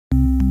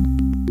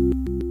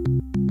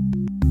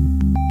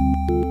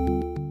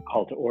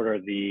to order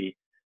the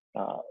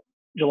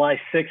July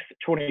 6th,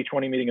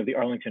 2020 meeting of the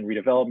Arlington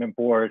Redevelopment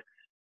Board.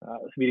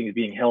 This meeting is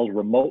being held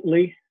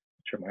remotely.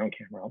 Turn my own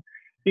camera on.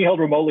 Being held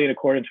remotely in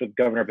accordance with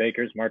Governor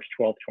Baker's March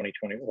 12th,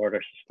 2020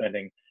 order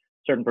suspending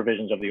certain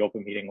provisions of the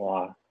Open Meeting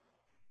Law,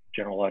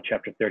 General Law,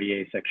 Chapter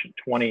 38, Section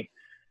 20.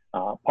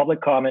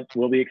 Public comments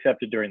will be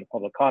accepted during the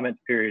public comments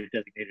period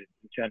designated in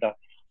the agenda.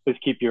 Please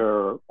keep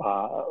your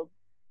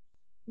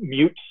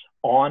mutes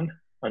on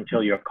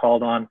until you're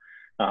called on.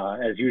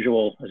 As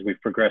usual, as we've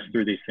progressed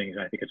through these things,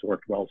 and I think it's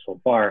worked well so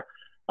far,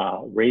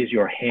 raise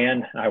your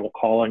hand. I will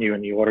call on you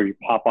in the order you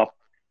pop up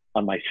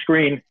on my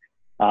screen.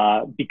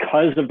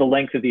 Because of the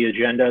length of the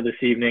agenda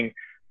this evening,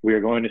 we are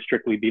going to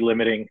strictly be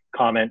limiting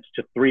comments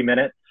to 3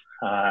 minutes,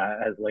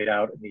 as laid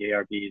out in the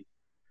ARB's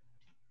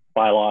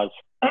bylaws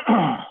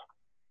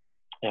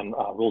and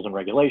rules and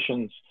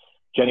regulations.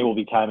 Jenny will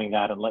be timing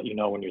that and let you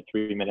know when your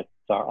 3 minutes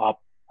are up,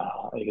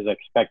 because I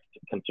expect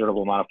a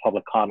considerable amount of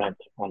public comment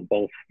on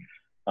both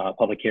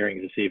public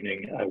hearings this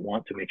evening. I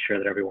want to make sure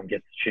that everyone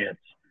gets a chance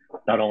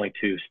not only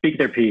to speak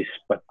their piece,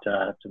 but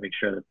to make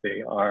sure that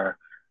they are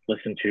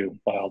listened to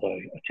by all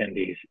the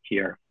attendees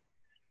here.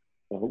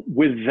 So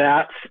with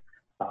that,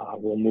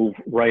 we'll move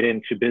right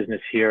into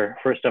business here.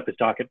 First up is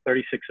docket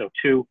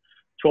 3602,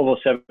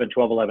 1207,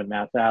 1211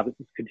 Mass Ave. This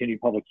is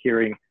continued public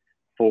hearing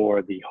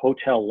for the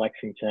Hotel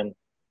Lexington.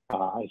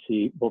 I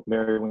see both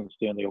Mary Wynn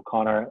Stanley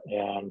O'Connor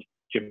and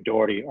Jim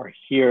Doherty are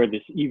here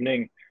this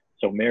evening.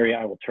 So Mary,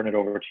 I will turn it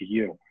over to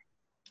you.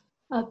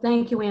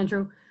 Thank you,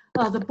 Andrew.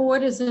 The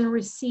board is in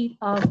receipt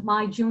of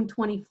my June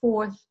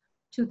 24th,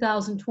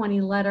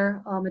 2020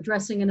 letter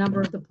addressing a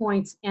number of the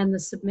points and the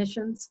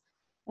submissions.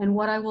 And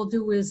what I will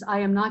do is I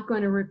am not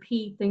going to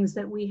repeat things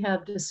that we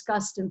have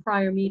discussed in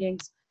prior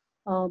meetings,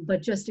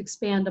 but just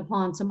expand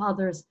upon some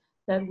others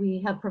that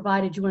we have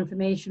provided you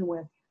information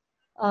with.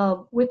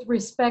 With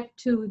respect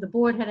to, the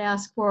board had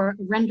asked for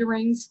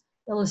renderings,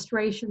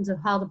 illustrations of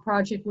how the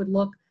project would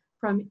look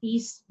from the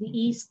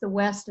east, the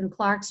west, and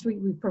Clark Street.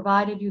 We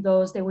provided you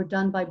those. They were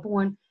done by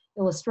Born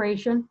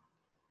Illustration.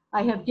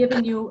 I have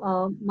given you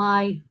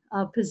my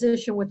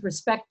position with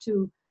respect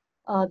to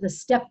the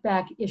step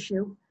back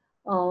issue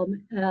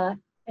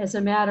as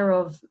a matter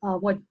of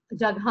what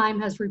Doug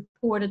Heim has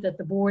reported, that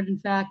the board, in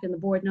fact, and the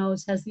board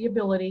knows, has the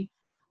ability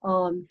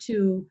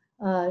to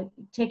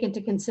take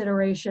into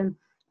consideration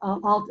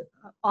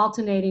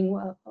alternating,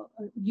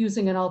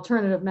 using an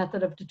alternative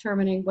method of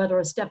determining whether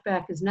a step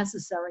back is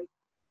necessary.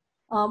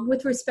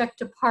 With respect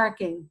to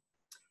parking,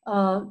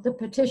 the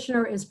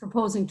petitioner is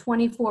proposing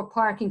 24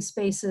 parking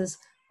spaces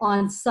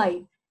on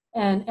site.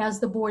 And as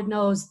the board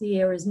knows,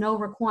 there is no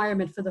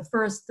requirement for the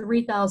first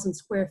 3,000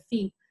 square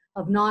feet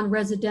of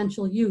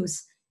non-residential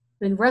use.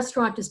 The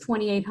restaurant is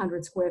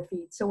 2,800 square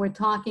feet. So we're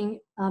talking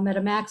at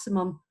a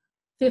maximum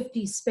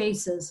 50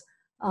 spaces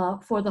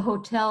for the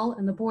hotel,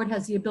 and the board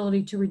has the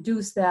ability to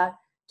reduce that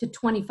to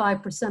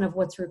 25% of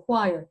what's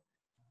required.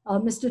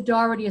 Mr.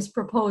 Doherty is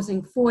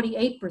proposing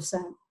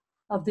 48%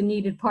 of the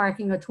needed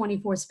parking, or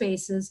 24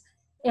 spaces,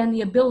 and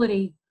the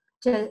ability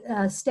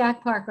to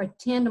stack park or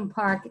tandem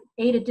park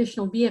 8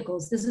 additional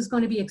vehicles. This is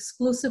going to be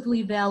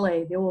exclusively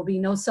valet. There will be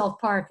no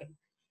self-parking.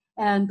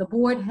 And the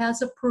board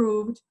has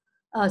approved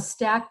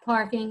stack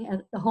parking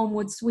at the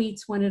Homewood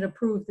Suites when it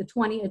approved the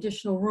 20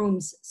 additional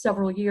rooms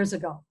several years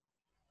ago.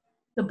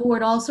 The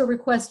board also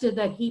requested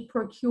that he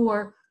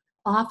procure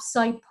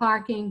off-site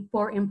parking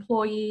for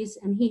employees,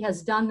 and he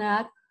has done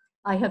that.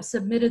 I have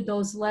submitted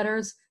those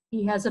letters.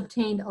 He has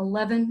obtained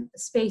 11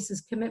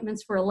 spaces,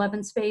 commitments for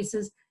 11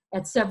 spaces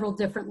at several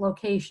different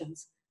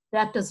locations.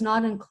 That does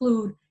not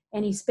include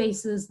any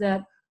spaces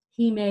that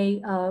he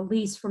may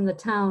lease from the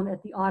town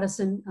at the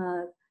Ottoson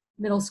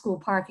Middle School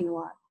parking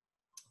lot.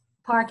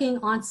 Parking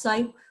on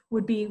site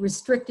would be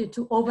restricted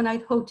to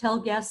overnight hotel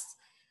guests,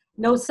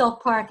 no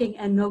self-parking,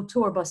 and no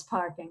tour bus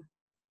parking.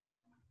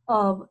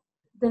 The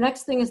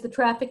next thing is the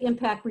traffic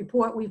impact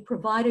report. We've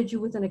provided you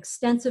with an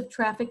extensive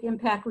traffic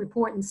impact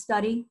report and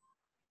study.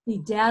 The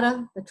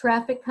data, the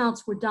traffic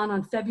counts were done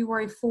on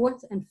February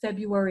 4th and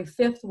February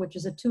 5th, which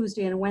is a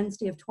Tuesday and a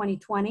Wednesday of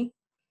 2020.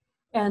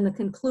 And the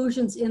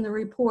conclusions in the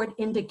report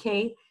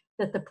indicate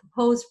that the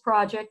proposed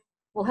project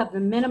will have the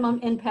minimum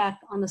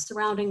impact on the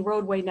surrounding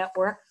roadway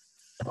network,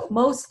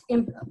 most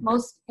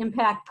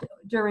impact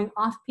during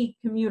off-peak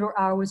commuter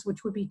hours,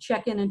 which would be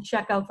check-in and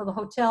check-out for the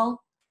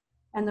hotel,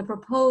 and the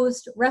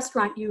proposed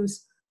restaurant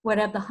use would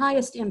have the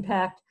highest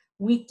impact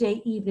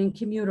weekday evening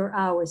commuter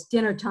hours,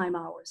 dinner time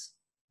hours.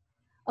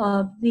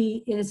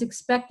 It is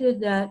expected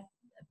that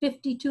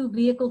 52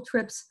 vehicle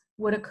trips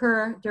would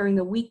occur during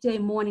the weekday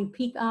morning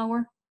peak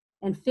hour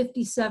and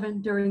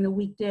 57 during the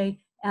weekday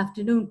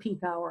afternoon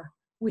peak hour,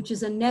 which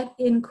is a net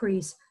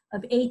increase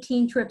of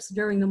 18 trips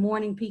during the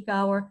morning peak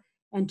hour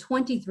and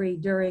 23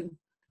 during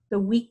the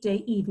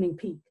weekday evening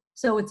peak.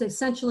 So it's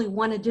essentially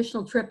one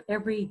additional trip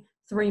every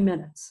 3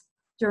 minutes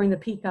during the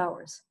peak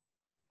hours.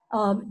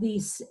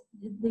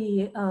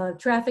 The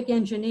traffic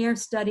engineer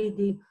studied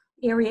the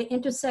area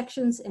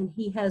intersections, and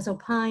he has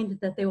opined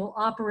that they will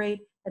operate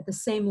at the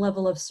same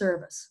level of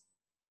service.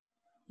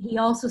 He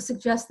also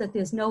suggests that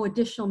there's no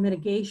additional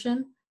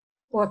mitigation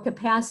or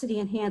capacity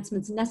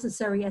enhancements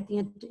necessary at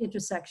the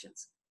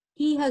intersections.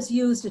 He has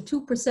used a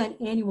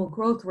 2% annual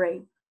growth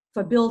rate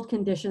for build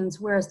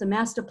conditions, whereas the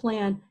master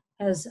plan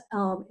has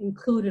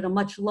included a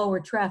much lower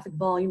traffic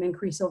volume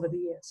increase over the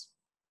years.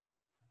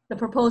 The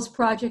proposed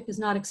project is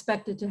not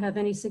expected to have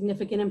any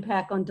significant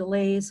impact on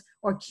delays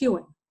or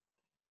queuing.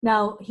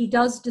 Now, he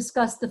does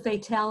discuss the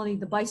fatality,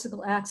 the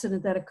bicycle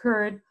accident that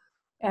occurred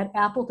at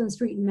Appleton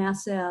Street and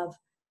Mass Ave,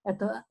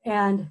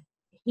 and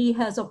he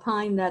has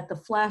opined that the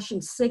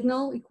flashing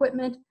signal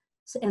equipment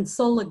and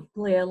solar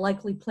glare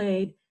likely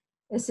played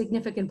a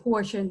significant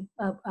portion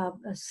of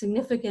a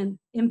significant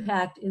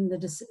impact in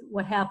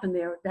what happened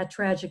there, that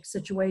tragic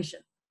situation.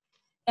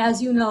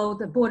 As you know,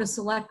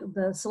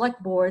 the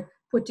select board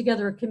put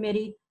together a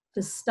committee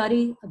to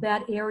study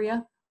that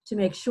area to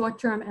make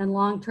short-term and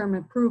long-term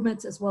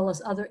improvements, as well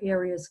as other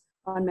areas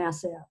on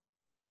Mass Ave.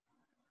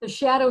 The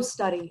shadow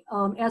study,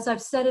 as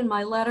I've said in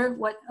my letter,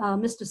 what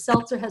Mr.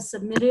 Seltzer has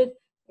submitted,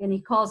 and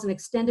he calls an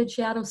extended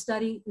shadow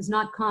study, is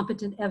not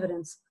competent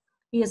evidence.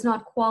 He is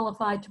not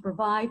qualified to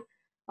provide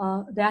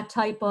that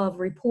type of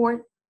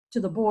report to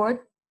the board.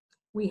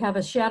 We have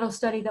a shadow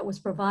study that was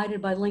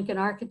provided by Lincoln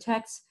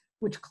Architects,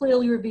 which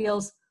clearly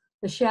reveals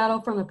the shadow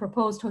from the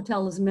proposed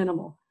hotel is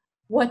minimal.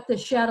 What the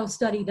shadow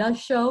study does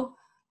show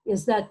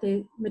is that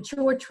the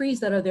mature trees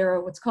that are there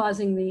are what's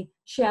causing the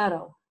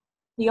shadow.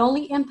 The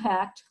only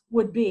impact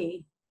would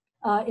be,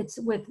 it's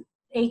with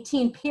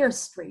 18 Pierce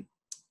Street.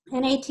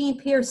 And 18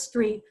 Pierce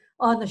Street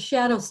on the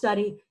shadow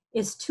study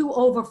is 2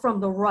 over from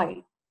the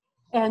right.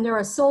 And there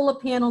are solar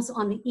panels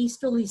on the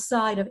easterly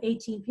side of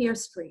 18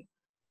 Pierce Street.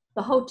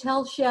 The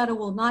hotel shadow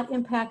will not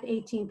impact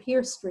 18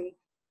 Pierce Street,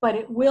 but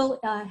it will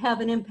have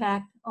an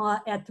impact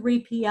at 3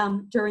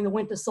 p.m. during the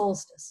winter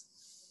solstice.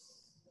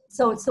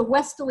 So it's the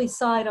westerly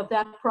side of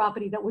that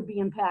property that would be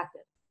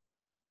impacted.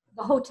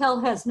 The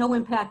hotel has no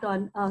impact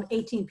on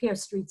 18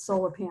 Pierce Street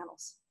solar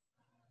panels.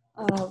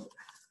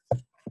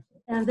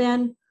 And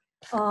then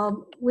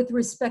with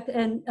respect,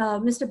 and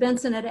Mr.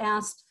 Benson had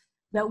asked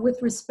that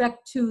with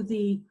respect to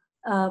the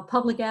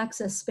public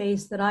access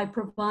space, that I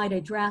provide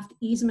a draft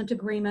easement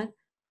agreement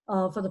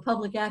for the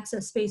public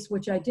access space,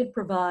 which I did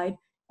provide.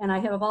 And I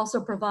have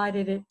also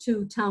provided it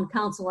to town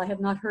council. I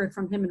have not heard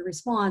from him in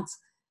response,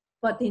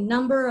 but the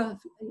number of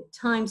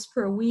times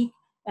per week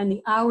and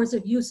the hours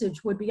of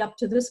usage would be up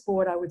to this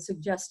board, I would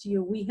suggest to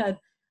you. We had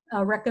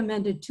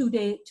recommended 2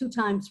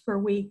 times per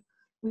week.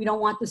 We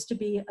don't want this to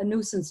be a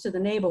nuisance to the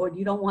neighborhood.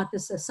 You don't want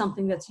this as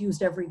something that's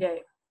used every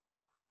day.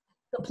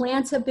 The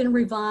plans have been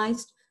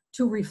revised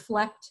to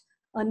reflect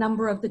a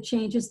number of the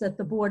changes that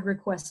the board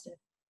requested.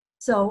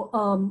 So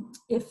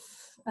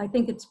I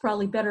think it's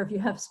probably better if you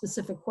have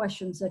specific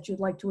questions that you'd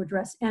like to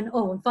address. And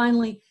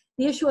finally,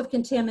 the issue of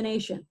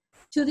contamination.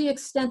 To the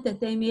extent that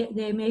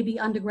there may be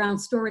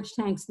underground storage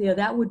tanks there,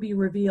 that would be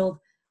revealed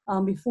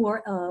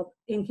before,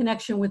 in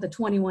connection with the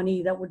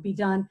 21E, that would be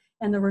done,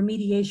 and the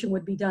remediation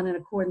would be done in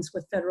accordance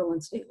with federal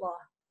and state law.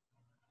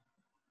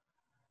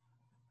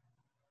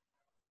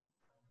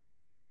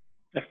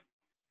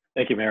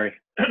 Thank you, Mary.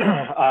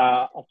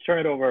 I'll turn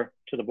it over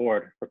to the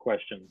board for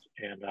questions,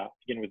 and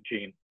begin with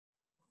Gene.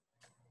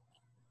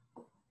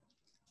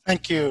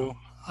 Thank you.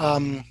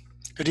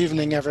 Good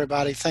evening,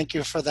 everybody. Thank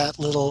you for that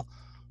little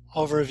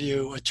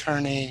overview,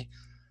 Attorney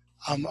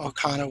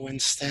O'Connor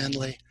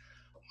Winstanley.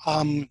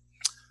 I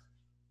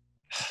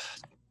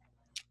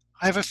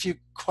have a few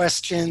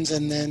questions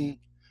and then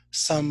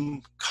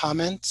some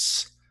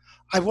comments.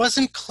 I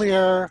wasn't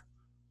clear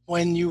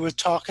when you were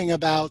talking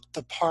about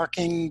the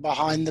parking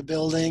behind the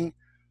building,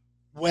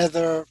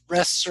 whether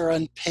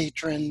restaurant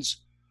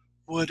patrons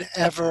would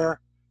ever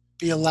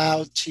be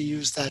allowed to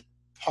use that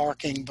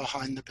parking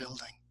behind the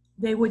building.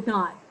 They would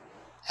not.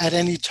 At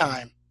any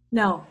time?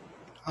 No.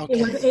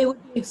 Okay. It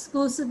would be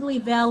exclusively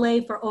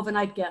valet for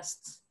overnight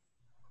guests.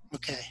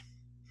 Okay,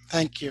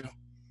 thank you.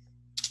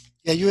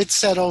 Yeah, you had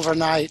said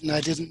overnight, and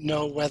I didn't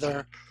know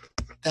whether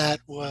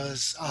that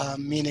was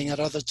meaning at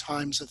other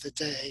times of the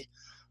day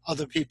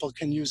other people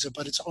can use it,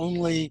 but it's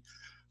only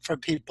for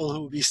people who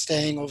will be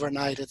staying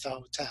overnight at the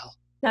hotel.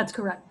 That's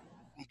correct.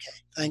 Okay,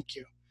 thank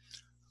you.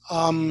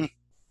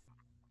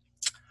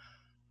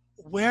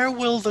 Where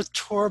will the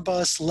tour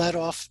bus let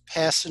off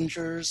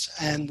passengers,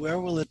 and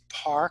where will it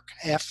park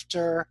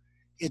after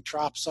it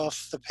drops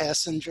off the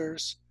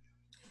passengers?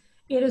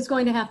 It is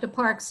going to have to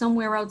park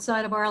somewhere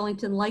outside of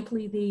Arlington,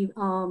 likely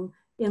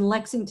in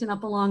Lexington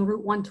up along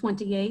Route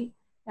 128.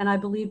 And I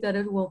believe that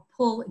it will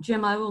pull,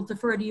 Jim, I will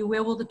defer to you.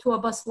 Where will the tour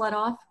bus let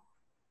off?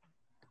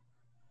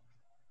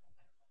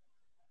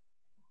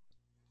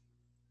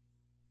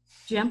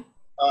 Jim?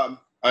 I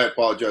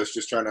apologize,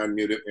 just trying to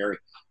unmute it, Mary.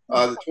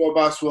 The tour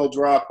bus will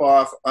drop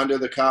off under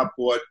the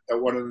carport. At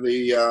one of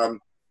the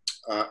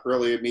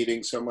earlier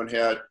meetings, someone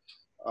had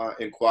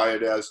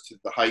inquired as to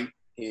the height,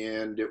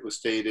 and it was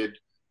stated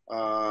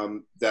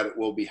that it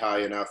will be high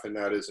enough, and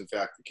that is in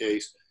fact the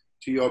case.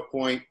 To your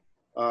point,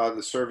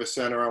 the service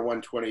center on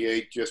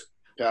 128, just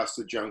past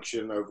the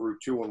junction of Route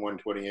 2 and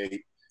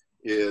 128,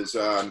 is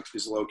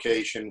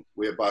location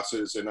where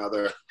buses and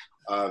other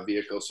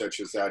vehicles such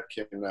as that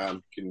can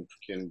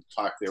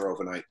park there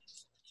overnight.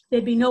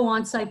 There'd be no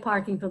on-site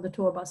parking for the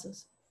tour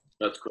buses.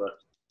 That's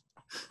correct.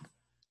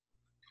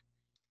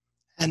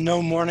 And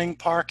no morning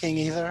parking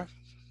either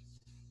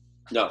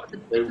No,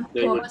 they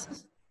Tour would.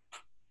 buses?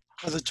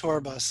 for the tour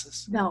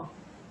buses? No.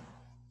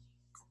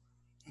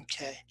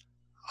 Okay.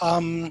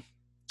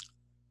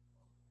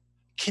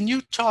 Can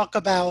you talk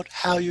about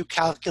how you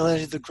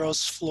calculated the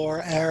gross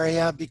floor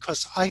area?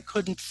 Because I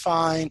couldn't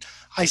find,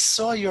 I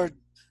saw your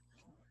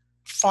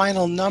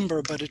final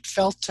number, but it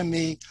felt to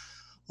me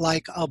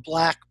like a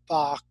black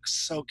box.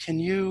 So can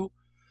you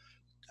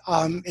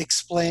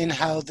explain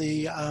how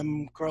the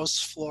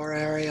gross floor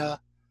area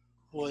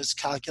was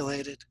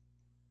calculated?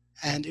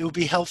 And it would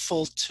be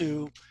helpful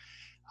to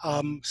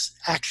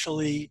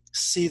actually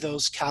see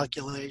those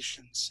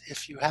calculations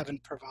if you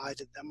haven't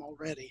provided them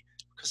already,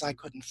 because I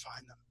couldn't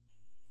find them.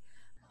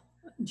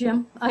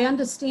 Jim, I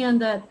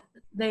understand that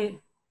they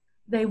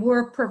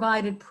were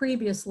provided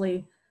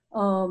previously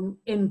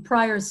in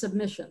prior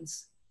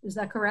submissions. Is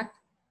that correct?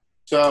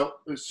 So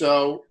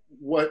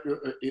what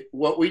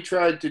we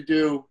tried to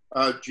do,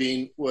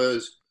 Gene,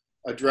 was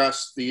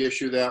address the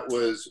issue that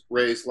was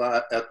raised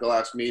at the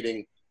last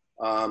meeting.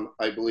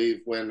 I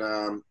believe when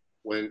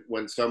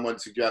someone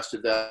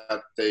suggested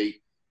that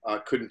they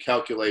couldn't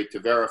calculate to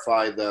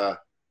verify the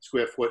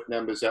square foot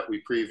numbers that we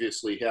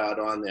previously had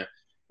on there.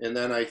 And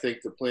then I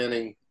think the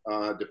planning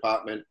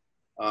department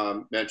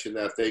mentioned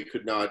that they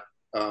could not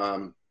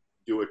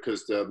do it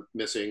because the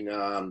missing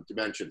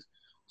dimensions.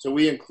 So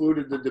we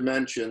included the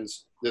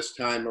dimensions this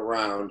time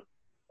around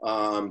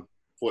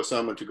for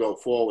someone to go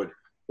forward.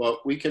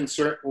 But we can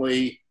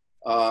certainly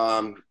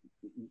augment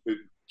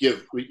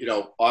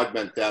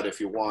that if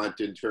you want,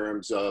 in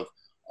terms of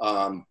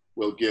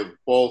we'll give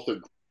both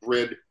a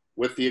grid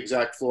with the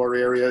exact floor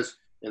areas,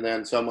 and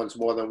then someone's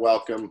more than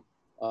welcome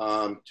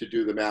to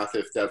do the math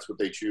if that's what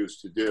they choose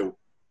to do.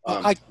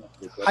 I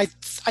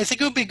think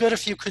it would be good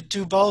if you could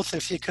do both.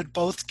 If you could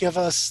both give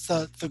us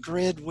the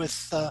grid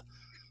with the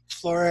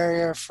floor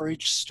area for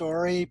each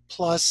story,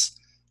 plus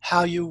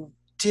how you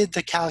did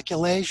the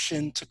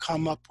calculation to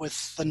come up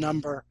with the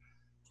number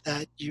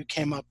that you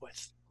came up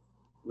with.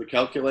 The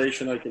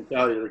calculation, I can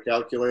tell you, the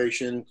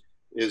calculation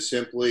is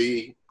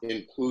simply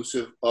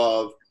inclusive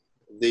of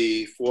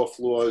the 4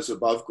 floors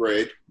above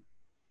grade.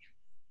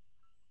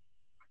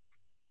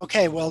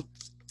 Okay, well,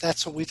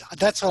 that's what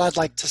I'd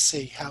like to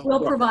see. How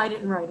We'll provide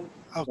it in writing.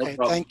 Okay,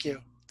 No thank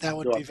you. That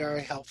would Sure. be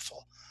very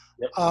helpful.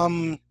 Yep.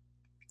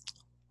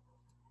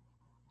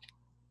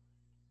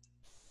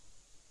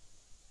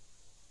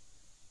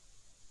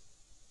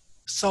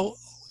 So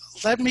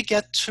let me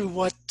get to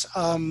what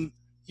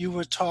you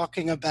were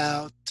talking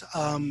about,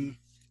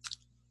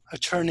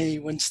 Attorney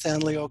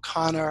Winstanley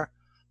O'Connor,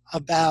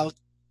 about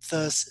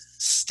the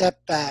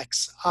step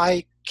backs.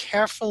 I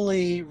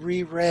carefully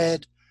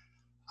reread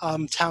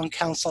Town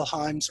Council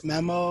Heim's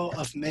memo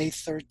of May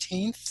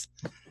 13th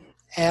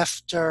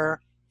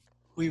after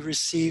we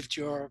received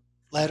your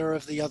letter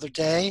of the other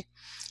day,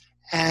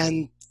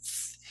 and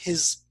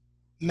his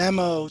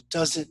memo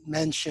doesn't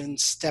mention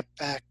step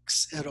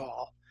backs at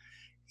all.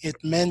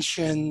 It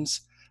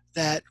mentions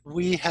that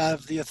we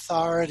have the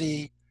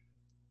authority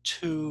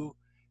to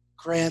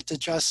grant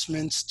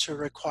adjustments to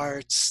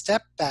required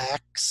step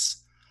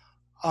backs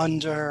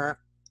under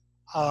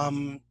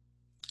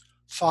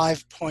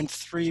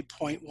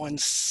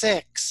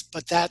 5.3.16,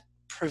 but that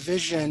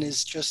provision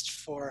is just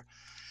for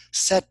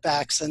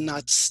setbacks and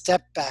not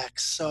step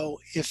backs. So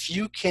if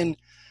you can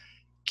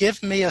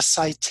give me a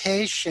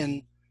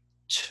citation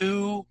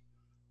to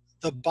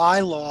the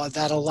bylaw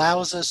that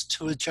allows us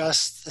to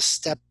adjust the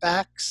step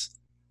backs,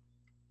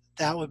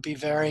 that would be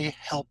very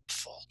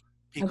helpful,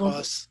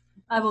 because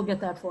I will get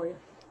that for you.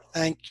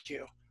 thank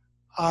you.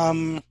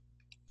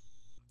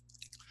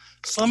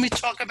 So let me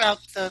talk about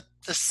the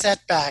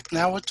setback.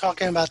 Now we're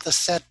talking about the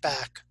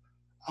setback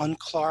on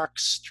Clark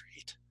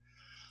Street.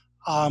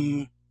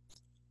 The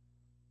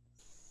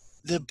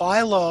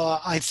bylaw,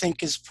 I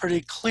think, is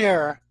pretty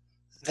clear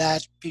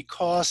that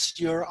because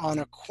you're on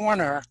a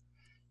corner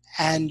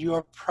and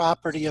your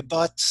property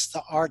abuts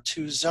the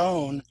R2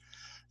 zone,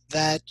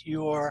 that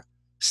your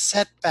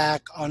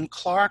setback on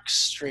Clark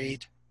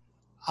Street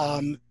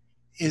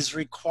is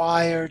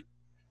required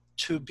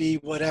to be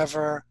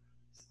whatever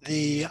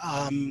the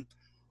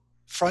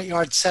front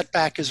yard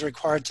setback is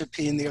required to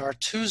be in the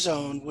R2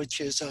 zone, which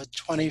is a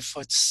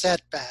 20-foot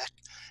setback.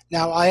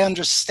 Now, I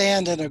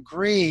understand and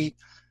agree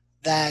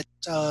that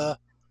the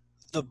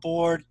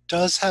board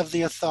does have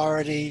the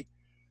authority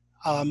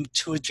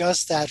to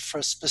adjust that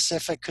for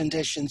specific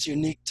conditions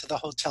unique to the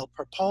hotel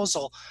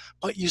proposal.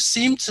 But you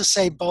seem to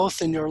say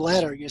both in your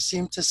letter. You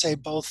seem to say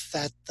both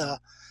that the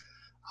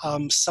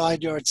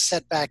side yard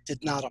setback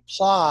did not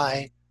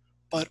apply,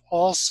 but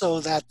also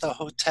that the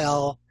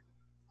hotel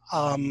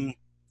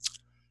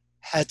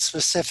had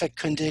specific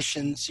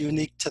conditions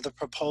unique to the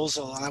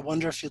proposal. And I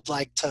wonder if you'd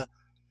like to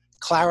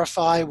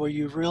clarify, were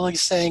you really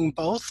saying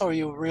both, or are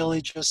you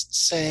really just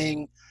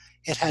saying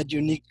it had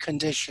unique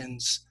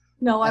conditions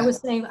No, I was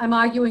saying I'm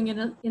arguing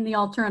in the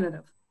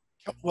alternative.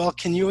 Well,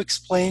 can you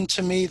explain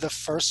to me the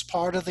first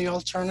part of the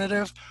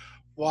alternative?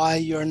 Why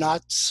you're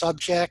not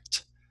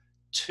subject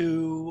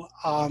to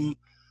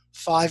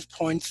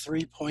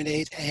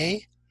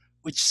 5.3.8a,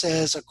 which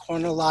says a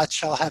corner lot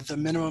shall have the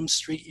minimum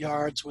street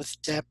yards with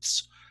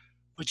depths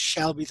which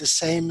shall be the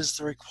same as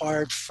the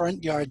required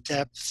front yard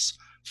depths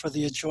for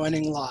the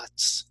adjoining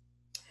lots.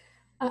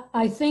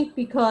 I think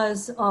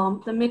because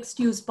the mixed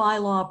use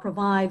bylaw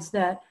provides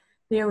that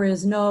there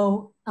is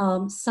no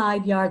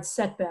side yard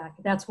setback.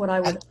 That's what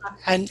I would.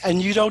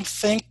 And you don't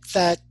think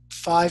that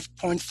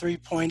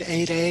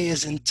 5.3.8a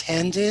is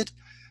intended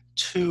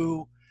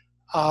to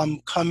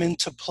come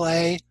into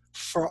play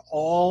for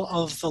all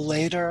of the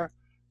later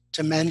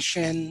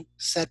dimension,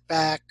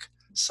 setback,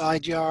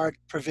 side yard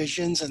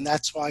provisions, and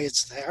that's why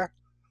it's there?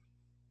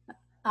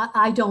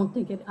 I don't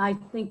think it. I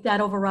think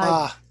that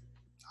overrides.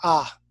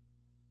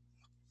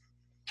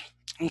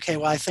 Okay,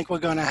 well, I think we're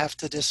going to have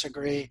to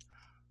disagree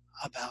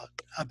about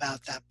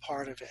that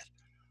part of it.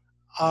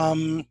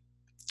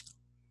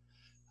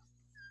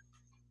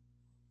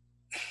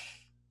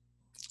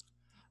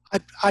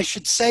 I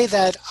should say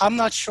that I'm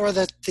not sure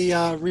that the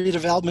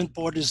redevelopment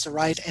board is the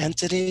right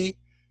entity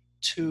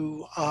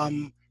to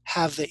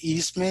have the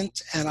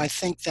easement, and I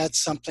think that's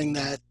something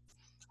that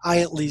I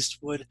at least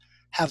would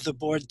have the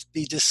board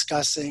be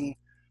discussing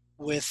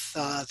with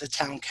the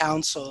town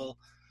council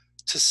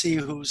to see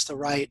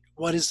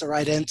what is the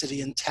right entity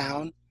in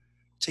town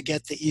to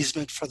get the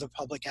easement for the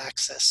public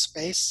access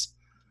space.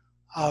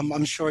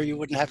 I'm sure you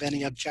wouldn't have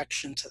any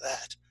objection to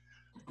that.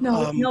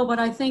 No, but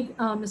I think,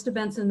 Mr.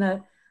 Benson,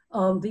 that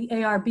the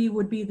ARB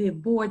would be the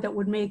board that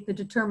would make the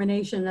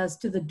determination as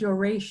to the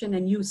duration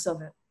and use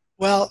of it.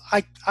 Well,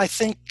 I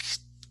think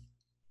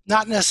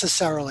not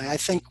necessarily. I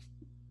think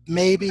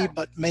maybe,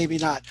 but maybe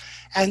not.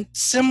 And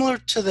similar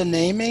to the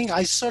naming,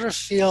 I sort of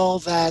feel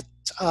that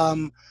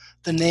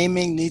the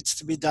naming needs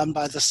to be done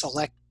by the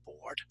select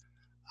board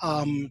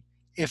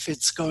if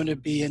it's going to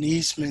be an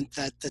easement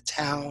that the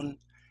town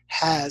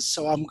has.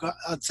 So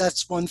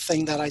that's one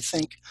thing that I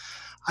think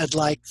I'd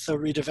like the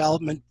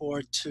redevelopment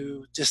board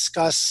to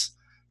discuss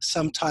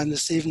sometime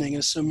this evening,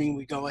 assuming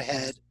we go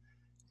ahead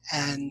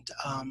and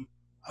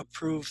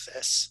approve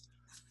this.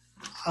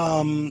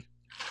 Let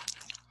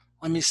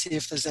me see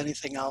if there's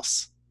anything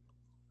else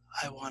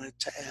I wanted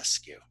to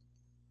ask you.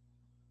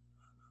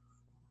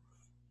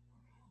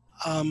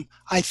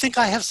 I think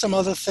I have some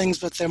other things,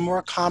 but they're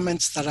more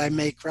comments that I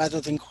make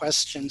rather than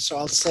questions. So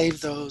I'll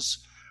save those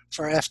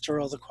for after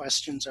all the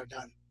questions are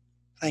done.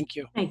 Thank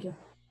you. Thank you.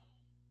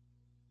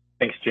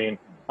 Thanks, Gene.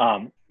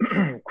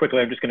 Quickly,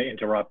 I'm just going to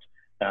interrupt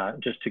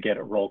just to get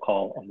a roll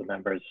call of the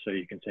members. So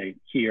you can say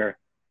here,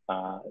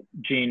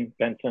 Gene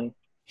Benson.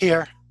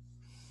 Here.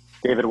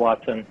 David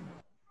Watson.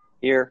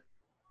 Here.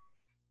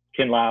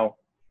 Kin Lau.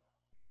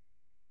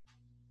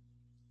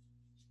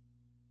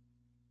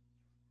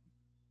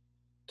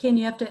 Ken,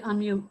 you have to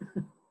unmute.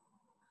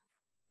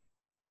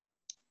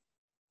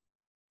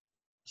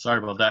 Sorry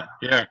about that.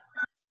 Here.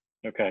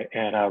 Okay,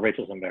 and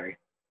Rachel Zimberry.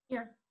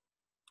 Here.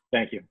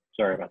 Thank you.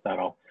 Sorry about that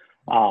all.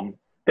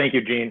 Thank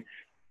you, Gene.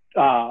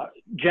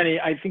 Jenny,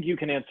 I think you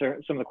can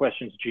answer some of the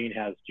questions Gene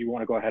has. Do you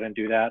want to go ahead and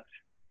do that?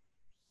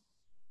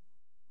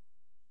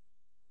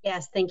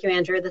 Yes, thank you,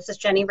 Andrew. This is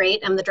Jenny Raitt.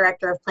 I'm the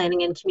Director of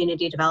Planning and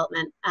Community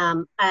Development.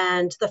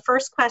 And the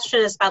first question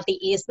is about the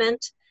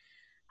easement.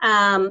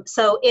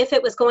 So if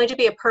it was going to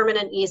be a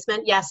permanent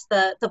easement, yes,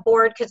 the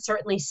board could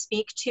certainly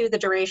speak to the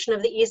duration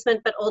of the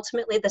easement, but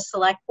ultimately the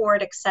select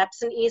board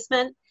accepts an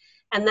easement,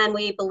 and then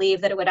we believe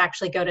that it would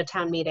actually go to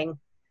town meeting.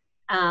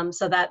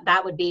 So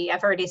that would be,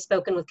 I've already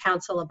spoken with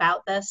council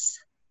about this.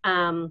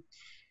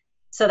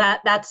 So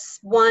that's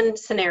one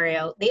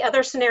scenario. The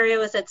other scenario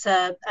is it's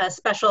a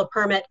special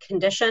permit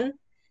condition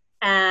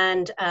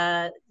and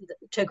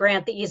to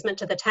grant the easement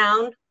to the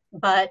town,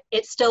 but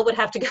it still would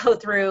have to go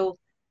through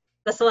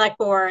the select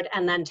board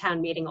and then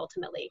town meeting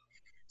ultimately.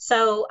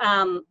 So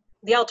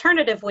the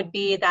alternative would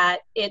be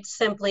that it's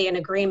simply an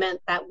agreement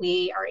that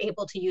we are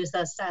able to use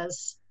this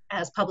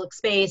as public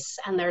space,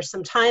 and there's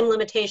some time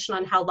limitation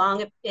on how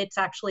long it's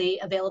actually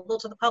available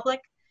to the public,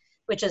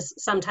 which is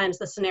sometimes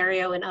the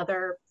scenario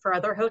for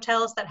other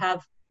hotels that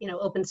have,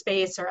 open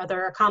space or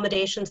other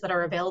accommodations that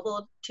are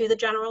available to the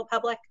general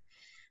public.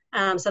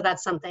 So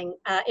that's something.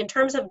 In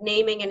terms of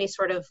naming any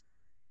sort of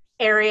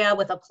area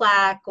with a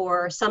plaque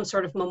or some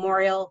sort of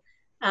memorial,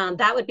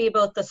 that would be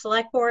both the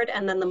select board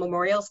and then the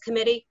memorials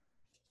committee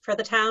for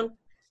the town.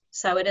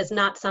 So it is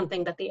not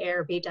something that the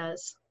ARB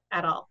does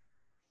at all.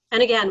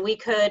 And again, we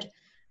could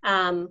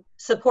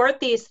support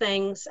these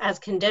things as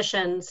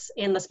conditions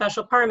in the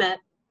special permit,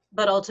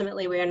 but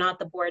ultimately we are not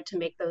the board to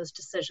make those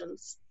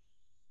decisions.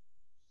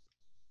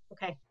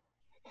 Okay,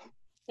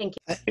 thank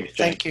you.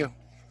 Thank you.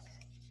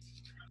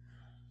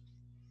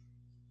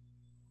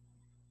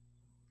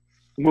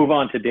 Move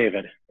on to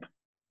David.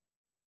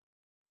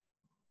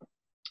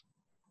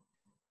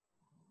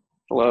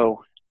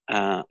 Hello.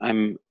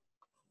 I'm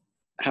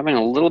having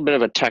a little bit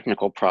of a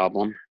technical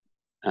problem,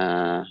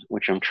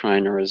 which I'm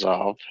trying to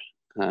resolve.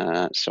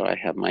 So I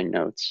have my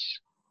notes.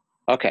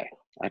 Okay,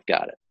 I've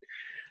got it.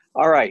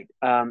 All right.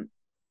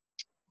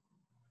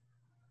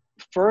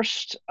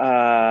 First,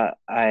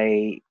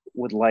 I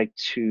would like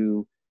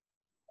to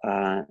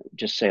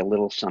just say a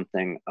little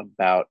something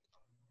about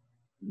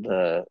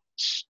the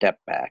step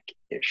back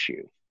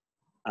issue.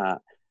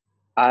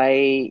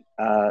 I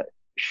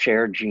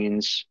share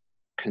Jean's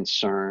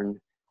concern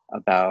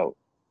about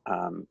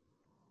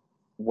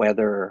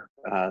whether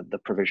the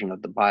provision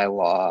of the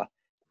bylaw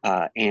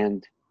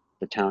and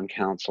the town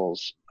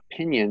council's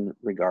opinion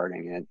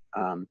regarding it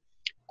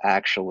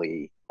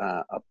actually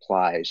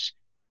applies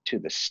to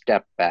the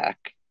step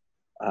back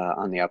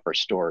on the upper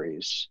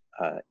stories,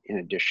 in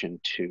addition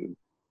to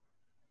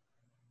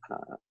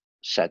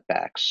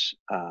setbacks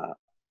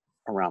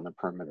around the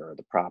perimeter of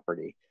the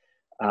property.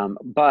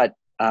 But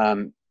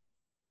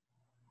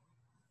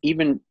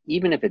even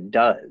if it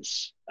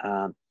does,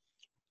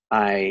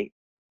 I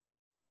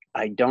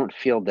don't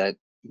feel that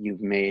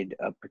you've made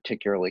a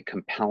particularly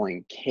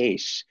compelling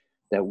case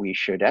that we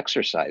should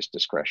exercise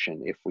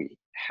discretion if we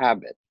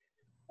have it.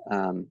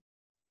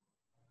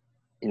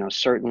 You know,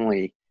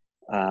 certainly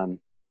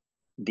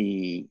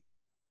the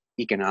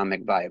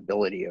economic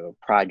viability of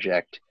a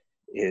project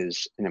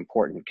is an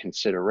important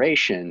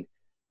consideration,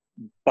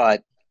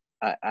 but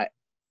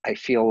I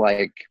feel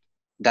like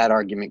that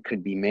argument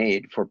could be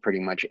made for pretty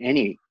much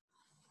any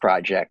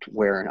project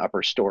where an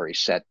upper story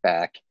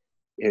setback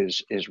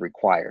is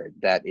required,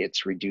 that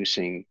it's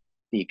reducing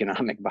the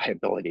economic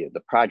viability of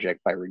the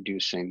project by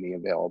reducing the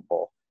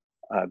available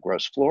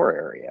gross floor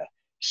area.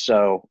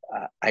 So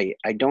I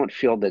don't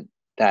feel that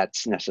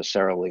that's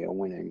necessarily a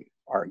winning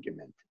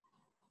argument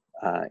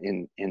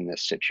in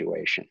this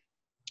situation.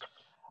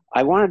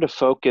 I wanted to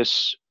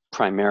focus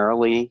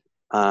primarily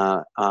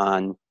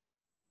on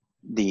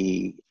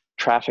the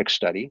traffic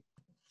study,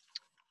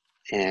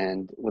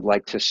 and would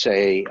like to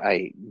say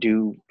I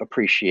do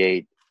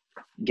appreciate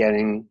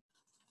getting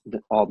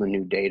all the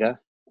new data,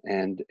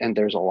 and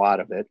there's a lot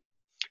of it.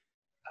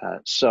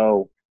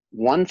 So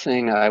one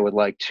thing I would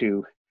like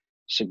to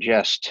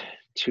suggest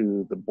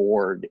to the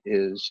board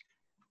is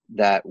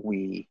that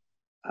we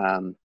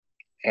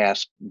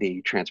ask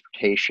the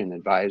Transportation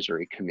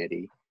Advisory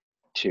Committee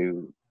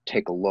to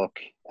take a look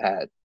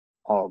at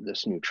all of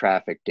this new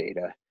traffic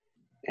data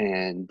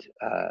and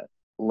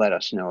let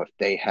us know if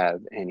they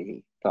have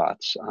any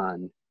thoughts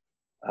on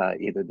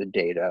either the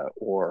data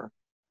or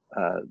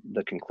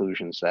the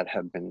conclusions that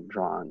have been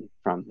drawn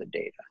from the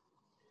data.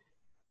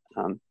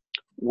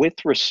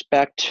 With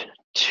respect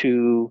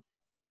to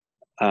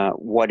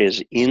what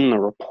is in the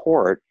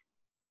report,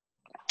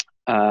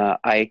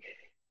 I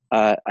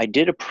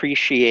did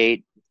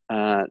appreciate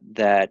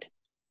that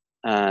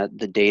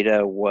the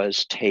data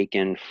was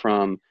taken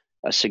from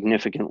a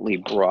significantly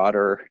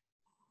broader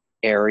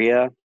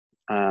area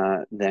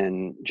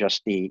than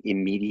just the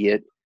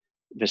immediate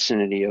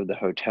vicinity of the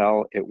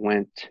hotel. It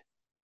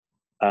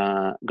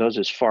goes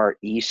as far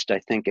east, I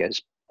think,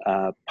 as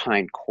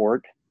Pine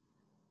Court,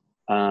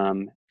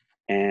 and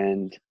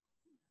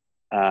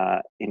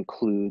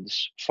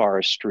includes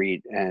Forest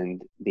Street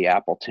and the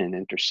Appleton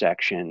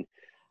intersection.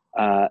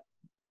 I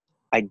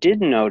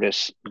did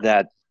notice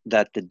that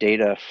the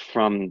data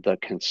from the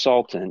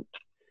consultant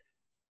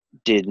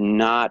did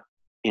not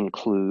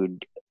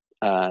include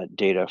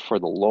data for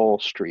the Lowell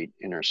Street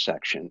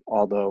intersection,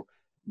 although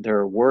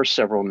there were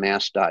several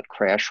MassDOT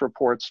crash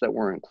reports that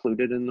were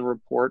included in the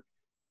report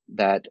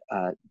that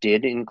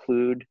did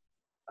include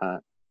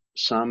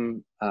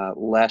some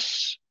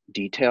less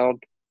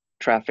detailed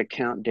traffic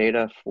count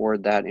data for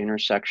that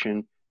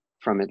intersection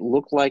from, it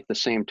looked like, the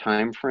same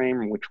time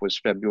frame, which was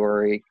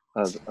February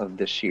of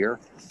this year.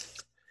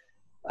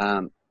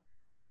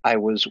 I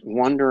was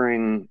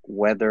wondering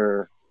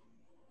whether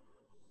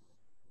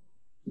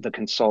the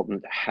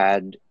consultant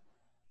had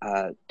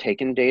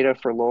taken data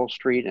for Lowell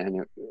Street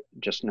and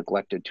just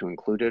neglected to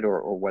include it,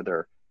 or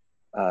whether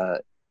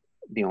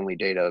the only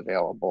data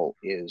available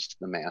is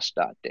the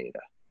MassDOT data.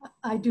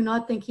 I do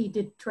not think he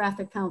did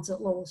traffic counts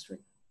at Lowell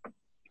Street.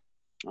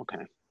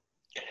 Okay.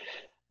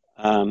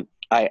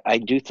 I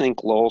do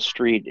think Lowell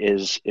Street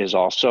is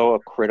also a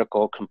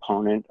critical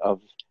component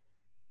of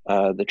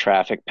the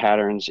traffic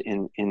patterns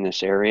in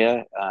this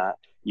area.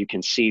 You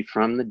can see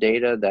from the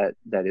data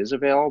that is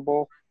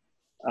available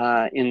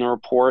in the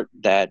report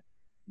that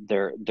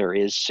there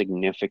is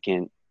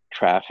significant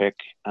traffic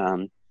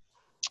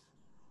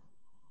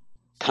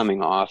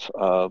coming off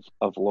of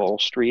Lowell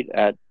Street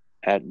at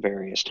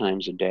various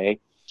times a day.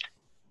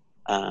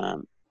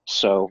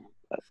 So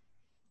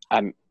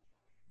I'm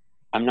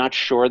not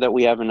sure that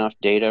we have enough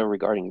data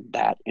regarding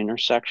that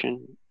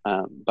intersection,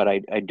 but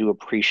I do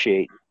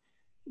appreciate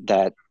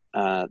that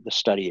the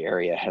study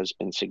area has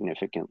been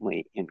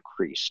significantly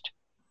increased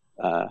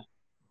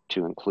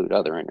to include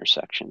other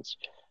intersections.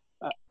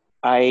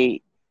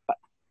 I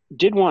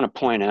did want to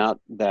point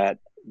out that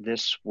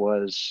this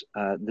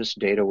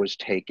data was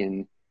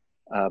taken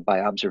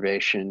by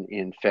observation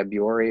in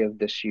February of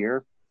this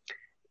year.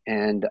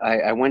 And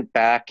I went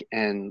back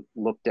and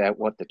looked at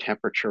what the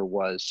temperature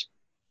was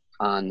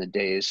on the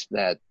days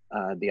that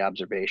the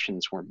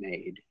observations were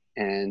made.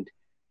 And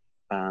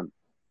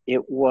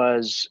it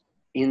was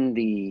in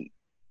the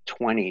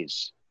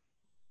 20s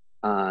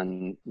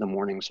on the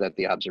mornings that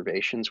the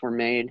observations were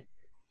made.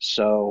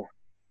 So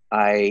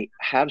I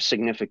have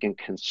significant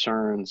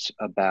concerns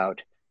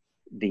about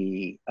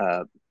the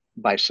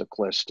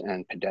bicyclist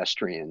and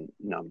pedestrian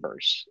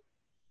numbers,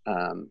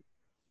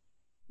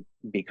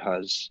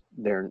 because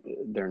their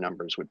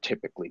numbers would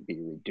typically be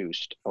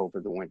reduced over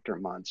the winter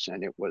months,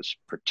 and it was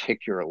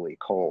particularly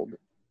cold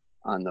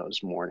on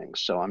those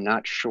mornings. So I'm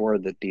not sure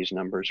that these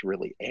numbers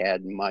really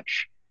add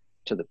much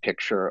to the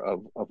picture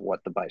of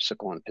what the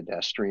bicycle and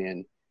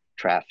pedestrian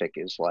traffic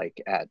is like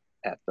at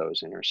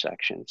those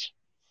intersections.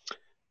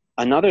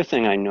 Another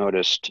thing I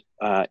noticed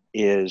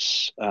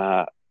is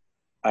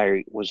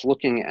I was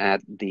looking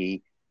at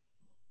the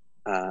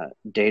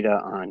data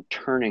on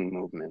turning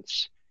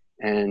movements,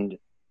 and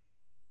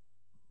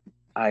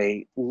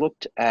I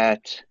looked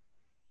at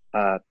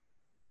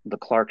the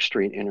Clark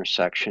Street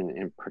intersection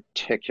in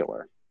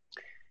particular,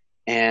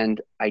 and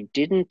I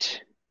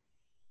didn't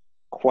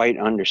quite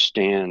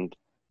understand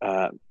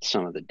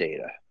some of the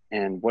data.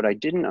 And what I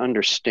didn't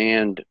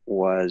understand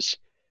was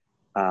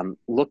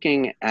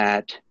looking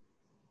at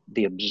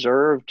the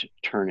observed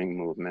turning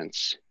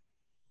movements,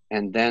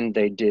 and then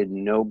they did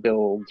no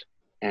build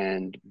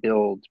and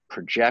build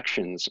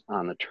projections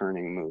on the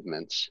turning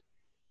movements.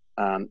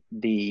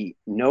 The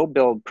no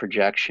build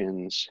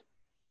projections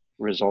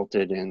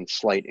resulted in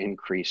slight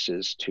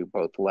increases to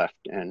both left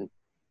and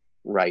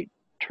right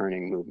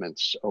turning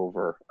movements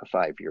over a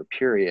 5-year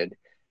period.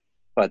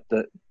 But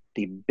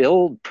the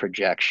build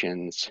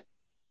projections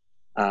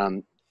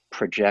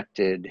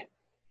projected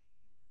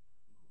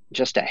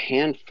just a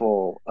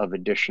handful of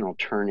additional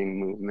turning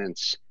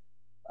movements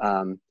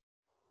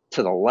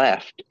to the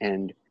left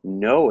and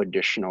no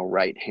additional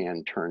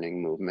right-hand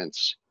turning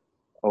movements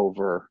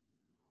over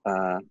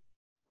the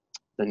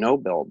no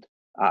build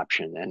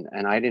option.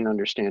 And I didn't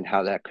understand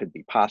how that could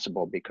be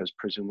possible, because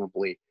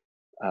presumably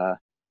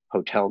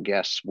hotel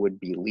guests would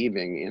be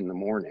leaving in the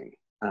morning,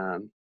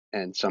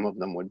 and some of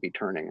them would be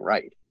turning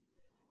right.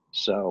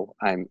 So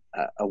I'm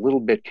a little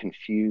bit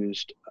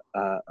confused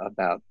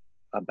about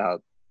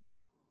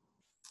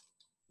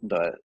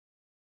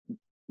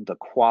the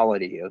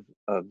quality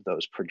of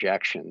those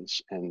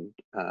projections, and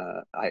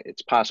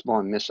it's possible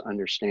I'm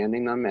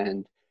misunderstanding them,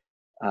 and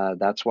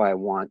that's why I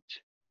want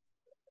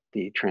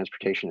the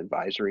Transportation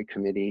Advisory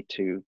Committee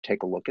to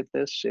take a look at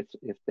this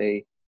if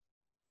they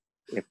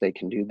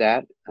can do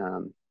that.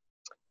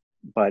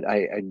 But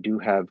I do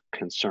have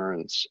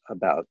concerns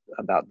about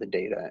the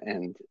data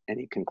and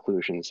any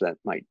conclusions that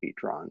might be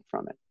drawn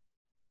from it.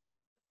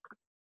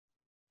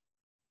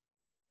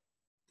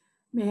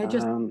 May I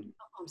just, I'm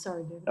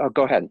sorry, David. Oh,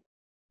 go ahead.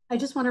 I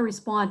just want to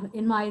respond.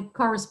 In my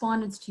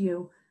correspondence to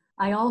you,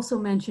 I also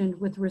mentioned,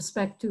 with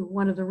respect to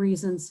one of the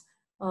reasons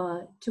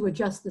to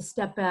adjust the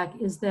step back,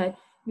 is that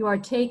you are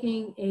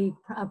taking a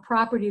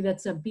property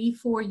that's a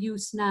B4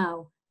 use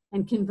now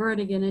and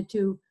converting it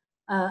into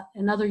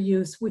another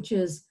use, which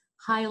is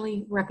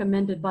highly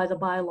recommended by the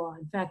bylaw.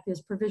 In fact,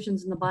 there's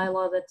provisions in the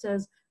bylaw that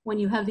says when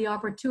you have the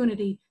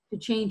opportunity to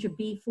change a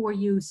B4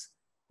 use,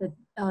 that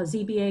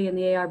ZBA and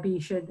the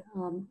ARB should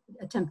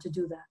attempt to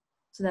do that.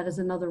 So that is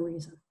another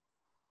reason.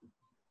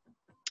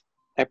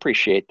 I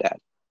appreciate that.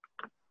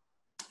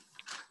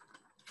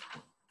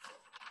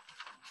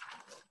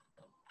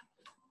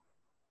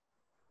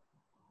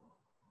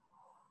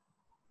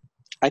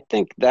 I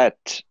think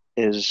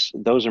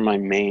those are my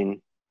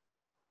main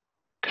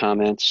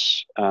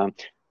comments.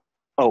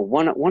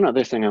 One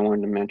other thing I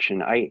wanted to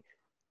mention. I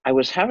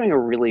was having a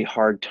really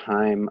hard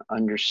time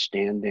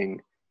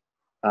understanding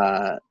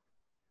the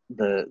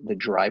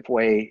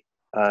driveway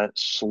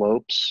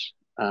slopes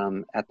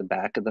at the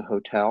back of the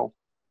hotel,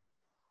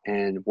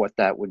 and what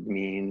that would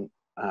mean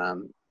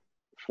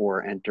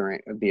for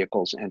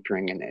vehicles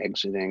entering and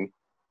exiting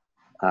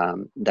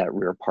that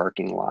rear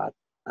parking lot.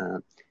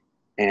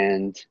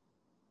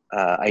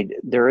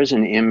 There is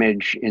an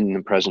image in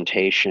the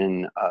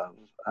presentation of,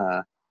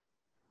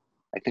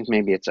 I think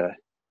maybe it's a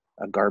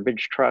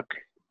garbage truck,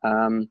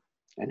 and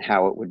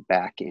how it would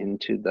back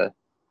into the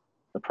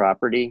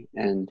property.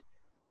 And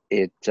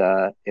it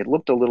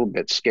looked a little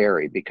bit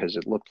scary, because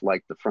it looked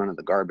like the front of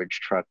the garbage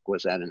truck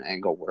was at an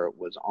angle where it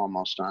was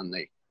almost on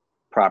the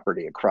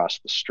property across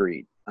the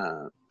street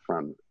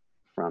from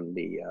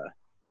the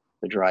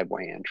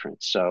driveway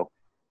entrance. So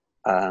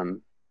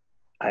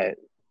I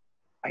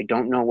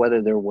don't know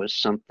whether there was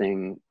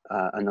something,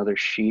 another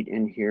sheet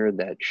in here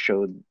that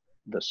showed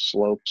the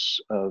slopes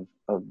of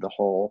the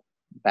whole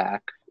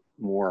back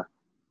more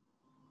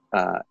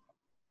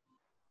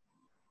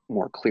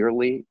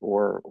clearly,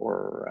 or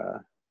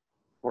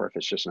if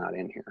it's just not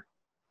in here.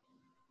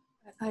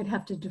 I'd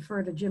have to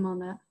defer to Jim on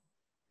that.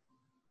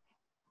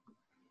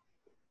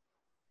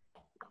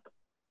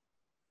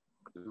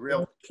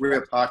 The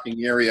rear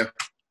parking area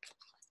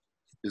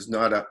is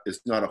not a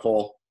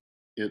hole.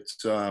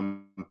 It's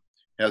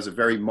has a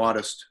very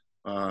modest,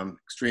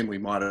 extremely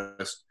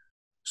modest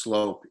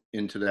slope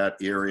into that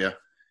area,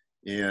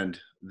 And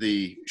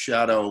the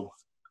shadow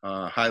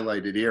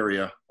highlighted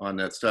area on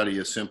that study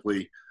is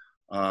simply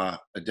a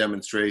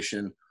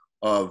demonstration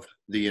of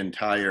the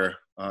entire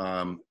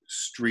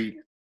street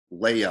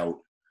layout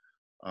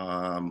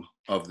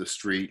of the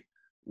street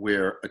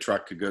where a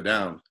truck could go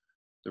down.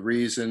 The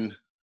reason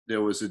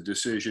there was a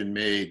decision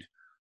made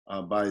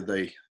by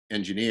the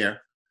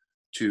engineer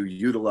to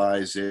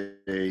utilize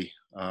a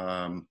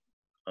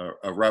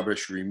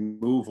rubbish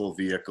removal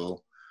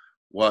vehicle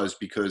was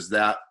because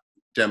that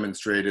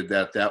demonstrated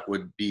that that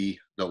would be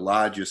the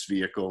largest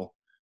vehicle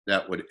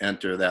that would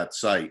enter that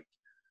site,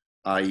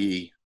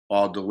 i.e.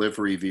 all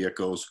delivery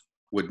vehicles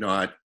would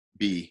not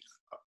be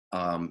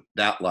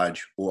that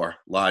large or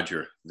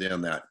larger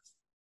than that.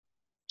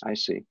 I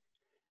see.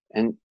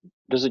 And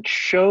does it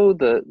show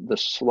the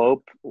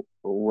slope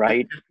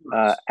right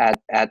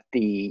at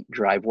the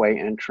driveway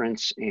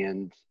entrance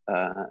and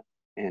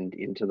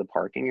into the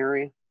parking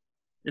area?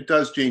 It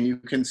does, Gene. You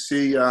can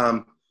see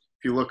if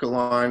you look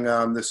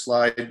along this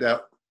slide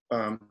that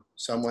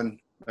someone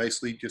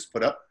nicely just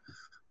put up,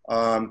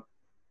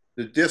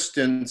 the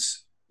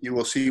distance, you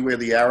will see where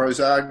the arrows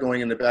are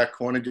going in the back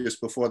corner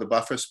just before the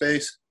buffer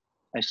space.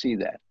 I see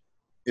that.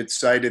 It's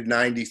cited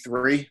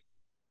 93.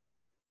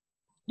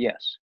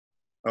 Yes.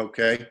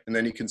 Okay, and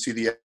then you can see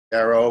the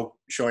arrow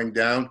showing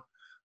down.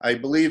 I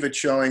believe it's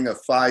showing a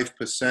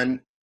 5%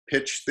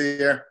 pitch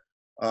there.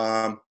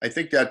 I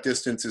think that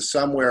distance is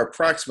somewhere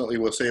approximately,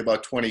 we'll say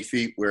about 20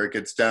 feet, where it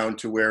gets down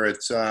to where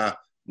it's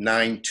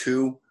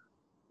 9.2,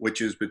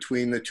 which is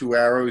between the two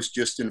arrows,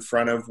 just in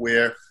front of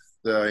where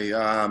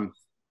the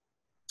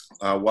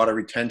water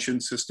retention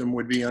system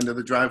would be under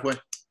the driveway.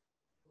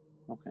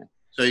 Okay.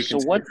 So you can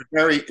see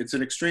it's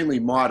an extremely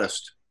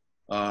modest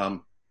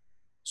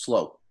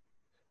slope.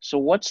 So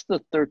what's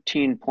the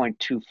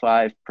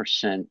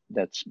 13.25%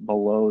 that's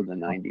below the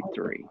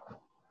 93?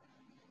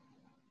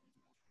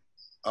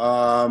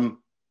 I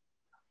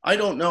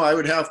don't know. I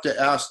would have to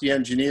ask the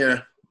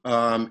engineer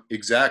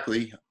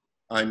exactly.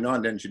 I'm not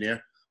an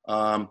engineer,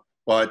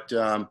 but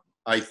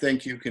I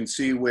think you can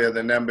see where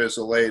the numbers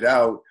are laid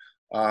out.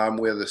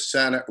 Where the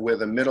center, where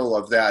the middle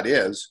of that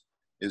is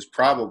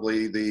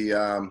probably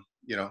the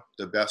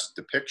the best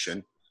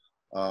depiction,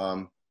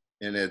 and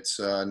it's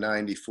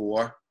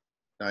 94,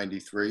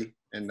 93,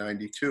 and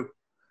 92,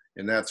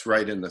 and that's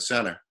right in the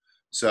center.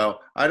 So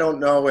I don't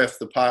know if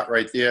the part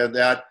right there,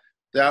 that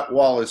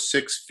wall is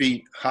 6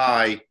 feet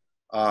high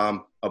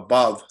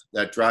above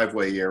that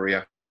driveway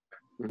area.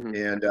 Mm-hmm.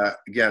 And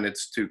again,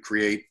 it's to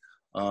create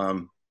a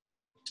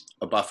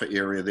buffer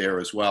area there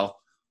as well,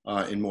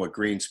 in more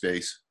green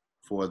space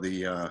for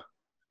the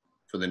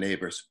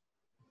neighbors.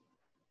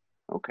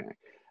 Okay.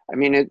 I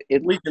mean,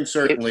 we can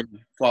certainly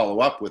follow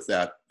up with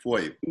that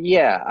for you.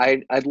 Yeah,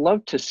 I'd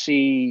love to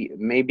see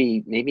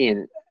maybe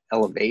an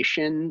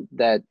elevation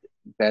that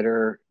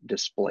better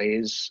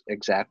displays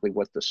exactly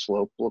what the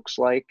slope looks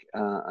like.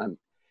 And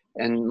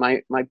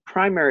my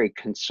primary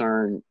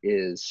concern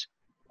is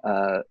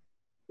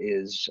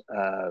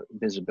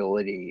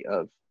visibility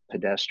of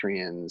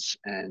pedestrians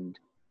and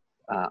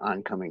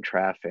oncoming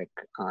traffic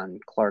on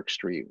Clark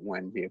Street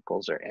when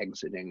vehicles are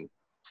exiting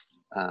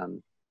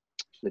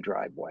the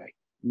driveway.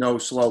 No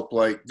slope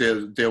like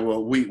there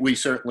will. We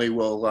certainly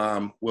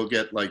will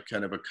get like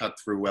kind of a cut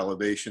through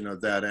elevation of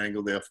that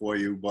angle there for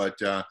you, but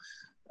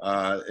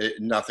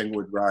nothing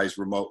would rise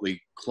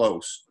remotely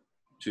close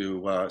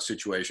to a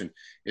situation.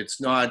 It's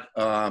not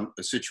a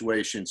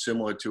situation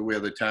similar to where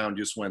the town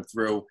just went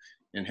through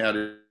and had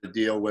to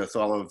deal with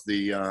all of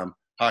the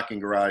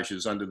parking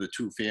garages under the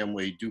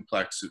two-family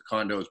duplex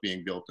condos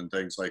being built and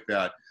things like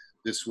that.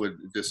 The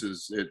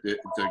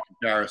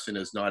comparison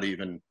is not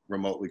even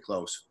remotely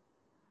close.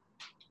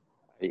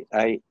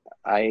 I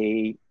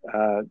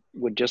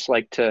would just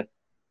like to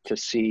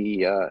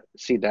see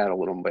that a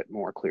little bit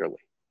more clearly.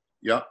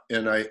 Yeah,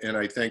 and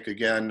I think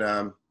again,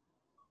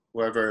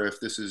 whoever, if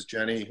this is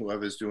Jenny,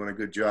 whoever's doing a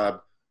good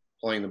job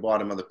pulling the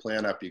bottom of the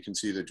plan up, you can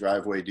see the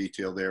driveway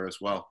detail there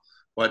as well.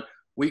 But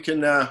we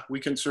can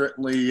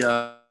certainly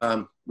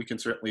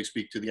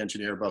speak to the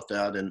engineer about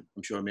that, and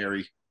I'm sure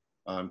Mary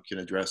can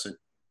address it.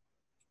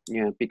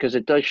 Yeah, because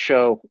it does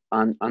show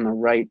on the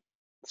right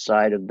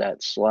side of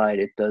that slide.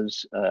 It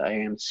does. I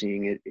am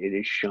seeing it. It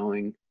is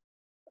showing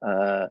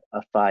a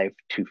 5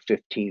 to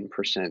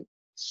 15%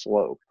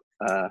 slope,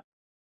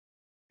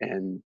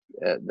 and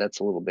that's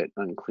a little bit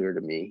unclear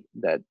to me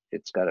that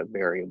it's got a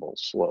variable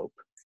slope,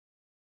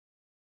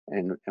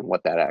 and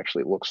what that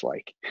actually looks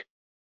like.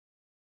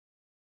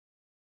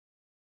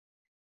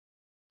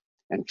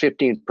 And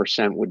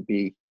 15% would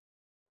be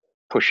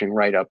pushing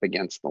right up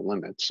against the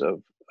limits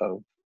of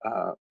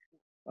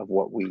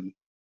what we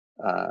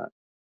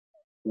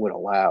would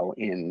allow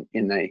in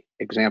the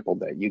example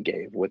that you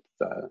gave with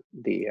the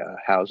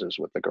houses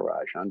with the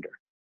garage under.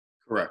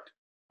 Correct,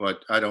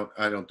 but I don't.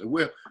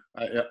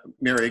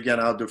 Mary, again,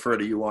 I'll defer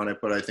to you on it,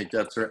 but I think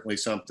that's certainly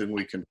something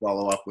we can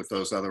follow up with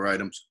those other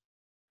items.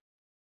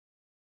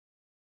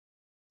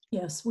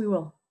 Yes, we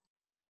will.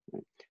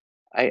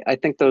 I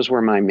think those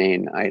were my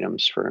main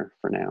items for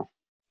now.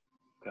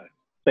 Okay.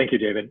 Thank you,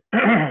 David.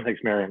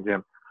 Thanks, Mary and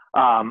Jim.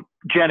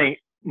 Jenny,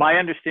 my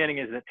understanding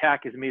is that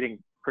TAC is meeting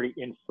pretty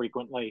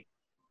infrequently.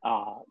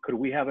 Could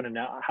we have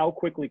how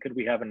quickly could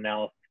we have an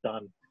analysis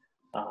done,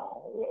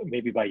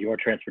 maybe by your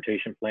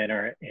transportation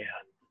planner and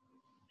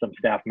some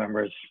staff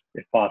members,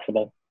 if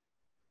possible?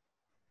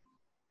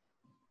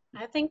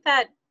 I think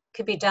that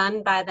could be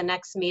done by the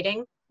next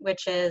meeting,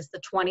 which is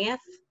the 20th,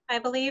 I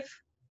believe.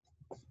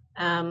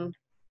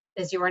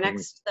 Is your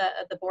next,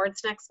 the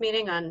board's next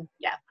meeting on,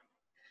 yeah,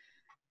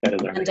 That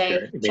is our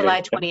Monday,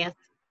 July 20th.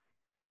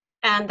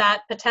 And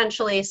that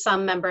potentially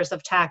some members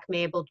of TAC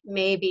may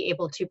be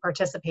able to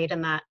participate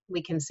in that,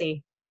 we can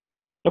see.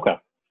 Okay.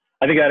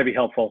 I think that'd be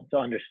helpful to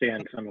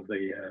understand some of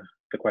the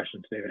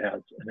questions David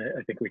has. And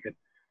I think we could,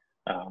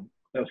 that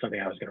was something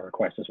I was going to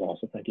request as well.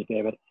 So thank you,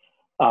 David.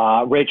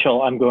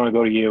 Rachel, I'm going to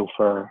go to you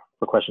for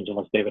questions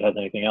unless David has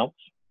anything else.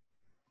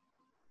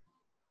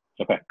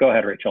 Okay, go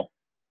ahead, Rachel.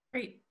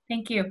 Great,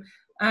 thank you.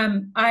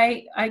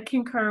 I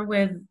concur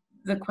with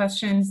the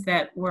questions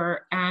that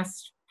were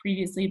asked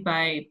previously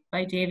by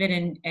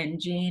David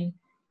and Jean.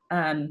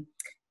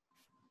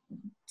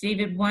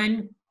 David,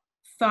 one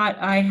thought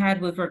I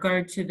had with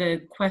regard to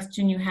the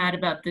question you had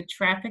about the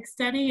traffic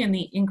study and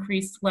the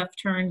increased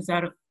left turns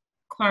out of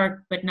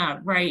Clark but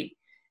not Wright,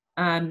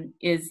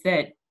 is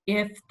that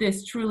if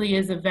this truly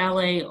is a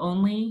valet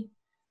only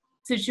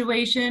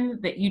situation,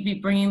 that you'd be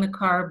bringing the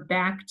car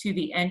back to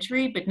the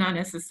entry but not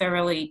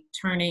necessarily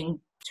turning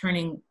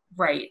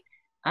right.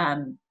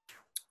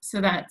 So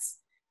that's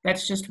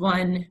just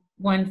one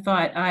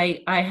thought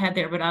I had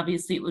there, but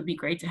obviously it would be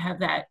great to have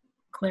that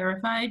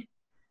clarified.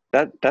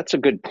 That's a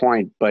good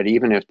point, but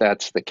even if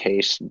that's the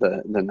case,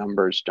 the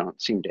numbers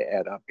don't seem to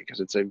add up because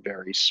it's a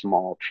very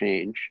small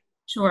change.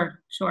 Sure,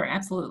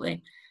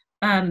 absolutely.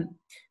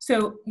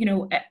 So, you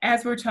know,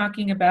 as we're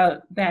talking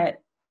about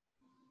that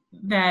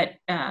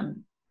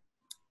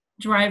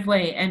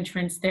driveway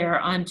entrance there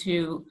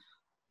onto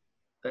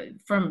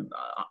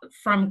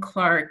from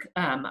Clark,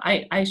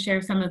 I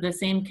share some of the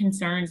same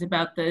concerns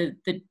about the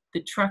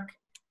truck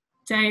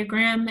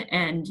diagram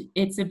and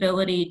its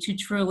ability to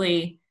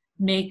truly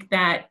make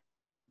that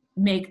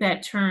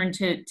turn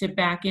to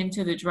back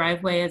into the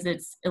driveway as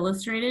it's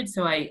illustrated.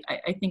 So I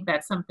think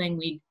that's something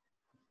we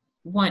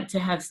want to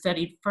have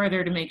studied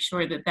further to make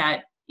sure that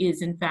that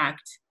is in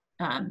fact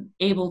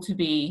able to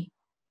be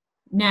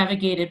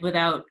navigated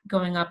without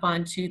going up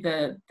onto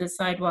the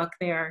sidewalk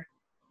there.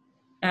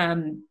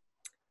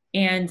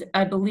 And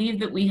I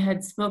believe that we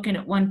had spoken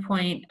at one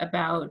point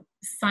about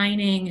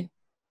signing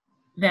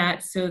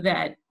that so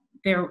that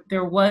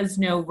there was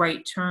no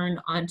right turn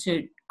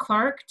onto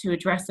Clark to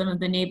address some of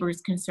the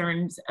neighbors'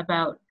 concerns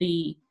about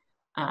the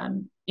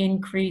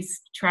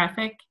increased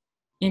traffic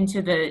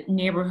into the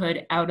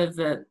neighborhood out of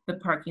the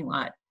parking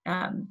lot.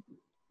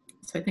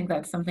 So I think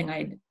that's something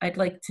I'd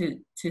like to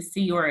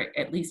see or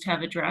at least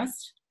have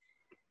addressed.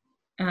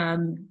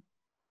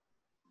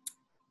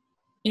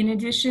 In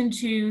addition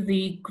to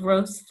the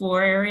gross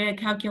floor area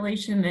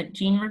calculation that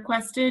Jean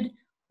requested,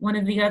 one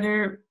of the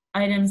other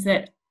items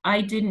that I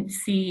didn't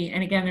see,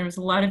 and again, there was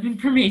a lot of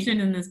information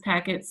in this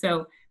packet,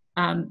 so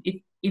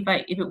if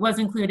it was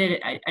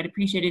included, I'd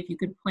appreciate it if you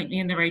could point me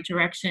in the right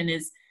direction,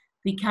 is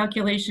the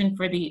calculation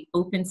for the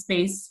open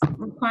space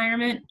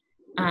requirement,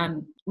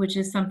 which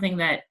is something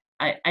that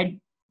I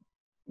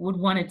would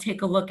want to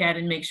take a look at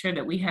and make sure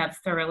that we have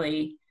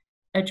thoroughly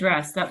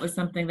addressed. That was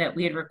something that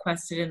we had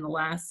requested in the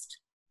last.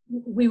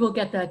 We will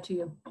get that to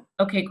you.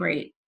 Okay,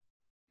 great.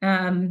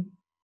 And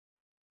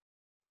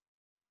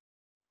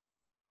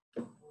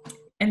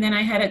then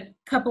I had a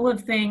couple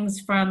of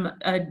things from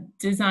a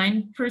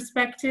design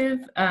perspective,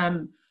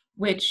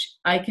 which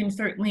I can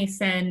certainly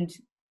send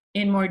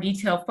in more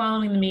detail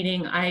following the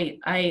meeting.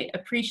 I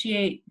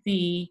appreciate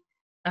the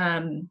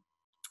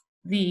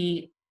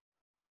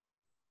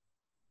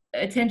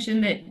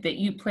attention that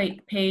you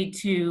paid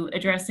to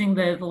addressing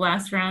the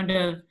last round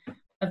of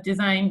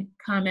design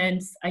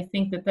comments. I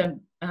think that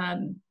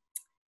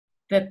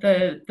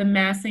the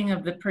massing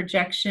of the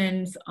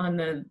projections on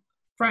the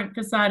front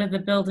facade of the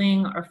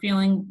building are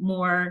feeling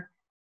more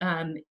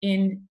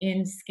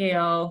in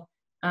scale.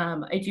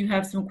 I do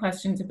have some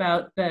questions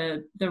about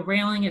the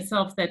railing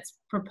itself that's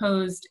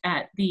proposed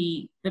at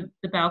the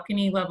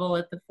balcony level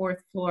at the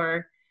 4th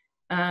floor.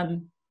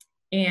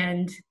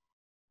 And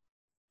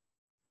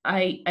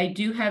I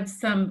do have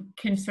some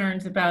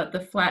concerns about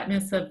the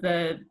flatness of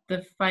the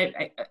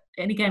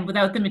and again,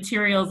 without the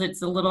materials,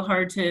 it's a little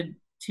hard to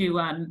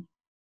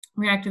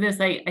react to this.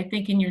 I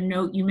think in your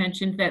note, you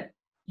mentioned that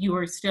you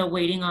are still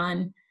waiting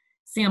on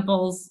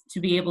samples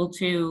to be able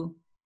to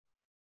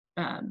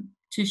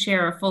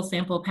share a full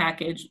sample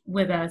package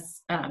with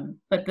us.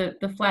 But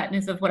the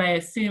flatness of what I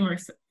assume are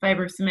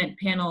fiber cement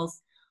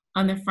panels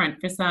on the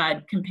front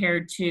facade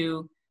compared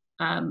to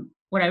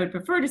what I would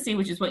prefer to see,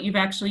 which is what you've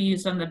actually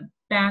used on the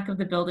back of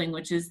the building,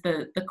 which is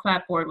the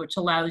clapboard, which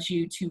allows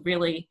you to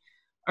really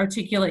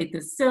articulate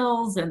the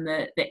sills and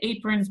the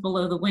aprons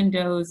below the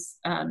windows.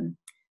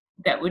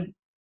 That would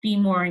be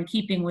more in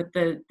keeping with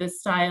the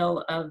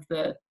style of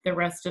the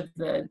rest of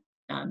the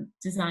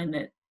design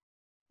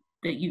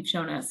that you've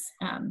shown us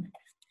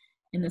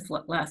in this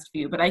last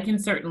view. But I can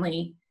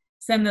certainly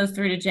send those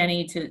through to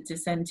Jenny to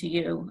send to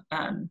you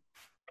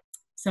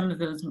some of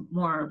those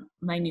more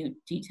minute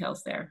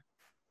details there.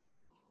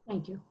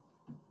 Thank you.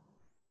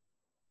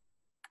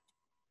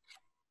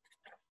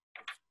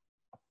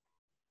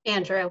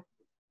 Andrew.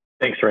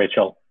 Thanks,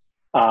 Rachel.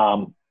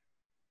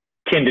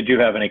 Ken, did you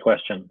have any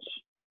questions?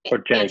 Or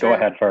Jenny, Andrew, go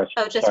ahead first.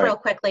 Oh, just Sorry. real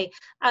quickly.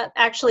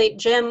 Actually,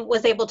 Jim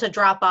was able to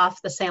drop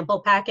off the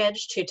sample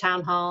package to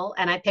Town Hall,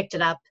 and I picked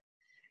it up,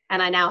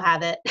 and I now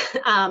have it.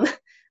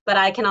 But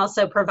I can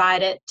also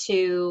provide it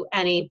to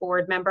any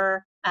board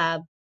member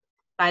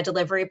by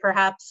delivery,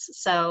 perhaps.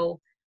 So,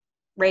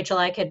 Rachel,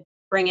 I could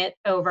bring it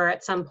over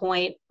at some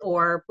point,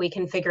 or we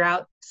can figure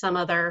out some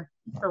other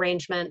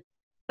arrangement.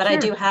 But Sure. I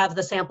do have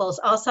the samples.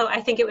 Also,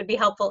 I think it would be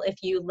helpful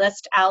if you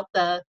list out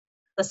the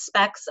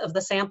specs of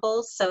the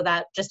samples so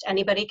that just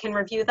anybody can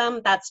review them.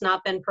 That's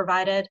not been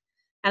provided,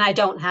 and I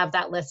don't have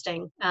that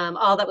listing.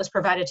 All that was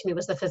provided to me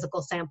was the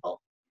physical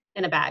sample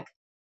in a bag.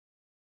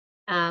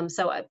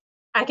 So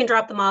I can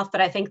drop them off,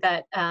 but I think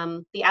that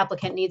the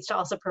applicant needs to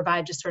also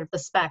provide just sort of the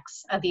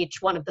specs of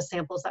each one of the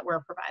samples that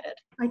were provided.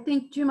 I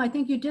think, Jim, I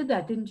think you did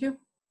that, didn't you?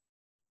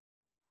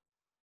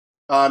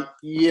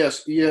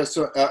 Yes.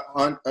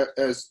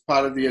 As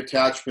part of the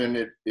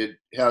attachment, it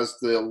has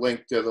the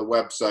link to the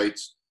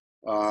websites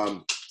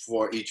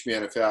for each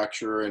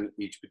manufacturer and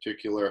each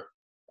particular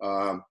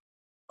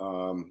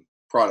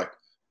product.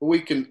 But we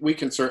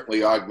can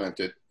certainly augment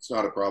it. It's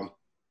not a problem.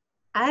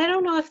 I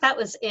don't know if that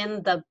was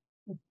in the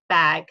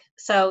bag,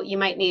 so you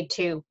might need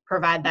to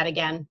provide that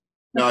again.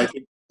 No,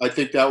 I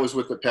think that was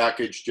with the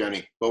package,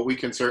 Jenny. But we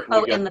can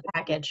certainly get in the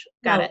package.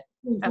 Got No. it.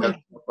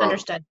 Okay,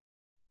 understood.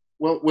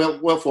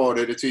 We'll forward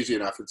it. It's easy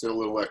enough. It's in a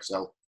little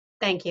Excel.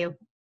 Thank you.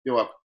 You're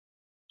welcome.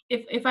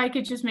 If I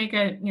could just make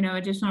a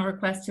additional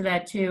request to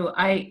that too,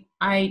 I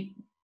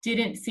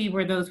didn't see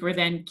where those were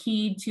then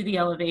keyed to the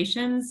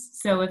elevations.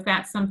 So if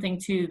that's something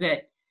too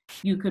that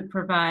you could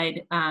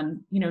provide,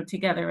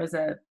 together as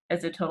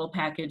a total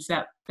package,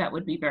 that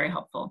would be very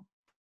helpful.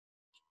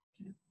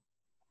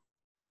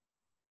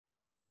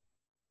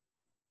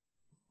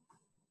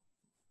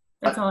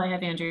 That's all I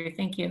have, Andrew.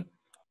 Thank you.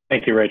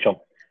 Thank you,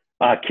 Rachel.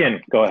 Ken,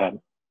 go ahead.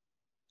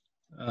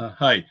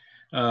 Hi.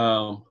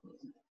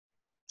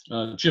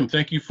 Jim,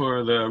 thank you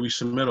for the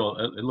resubmittal.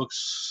 It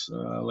looks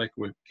like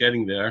we're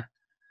getting there.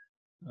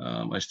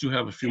 I still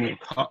have a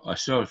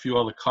few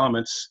other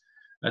comments.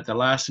 At the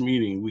last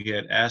meeting, we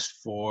had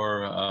asked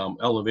for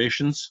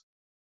elevations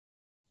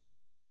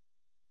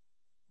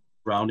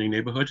surrounding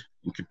neighborhood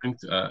and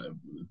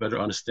better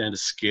understand the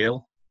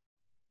scale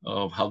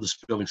of how this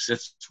building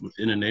sits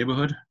within a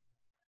neighborhood.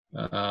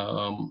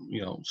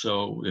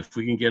 So if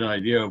we can get an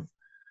idea of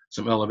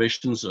some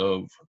elevations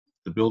of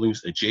the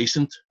buildings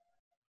adjacent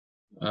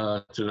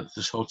to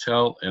this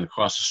hotel and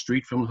across the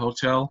street from the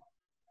hotel,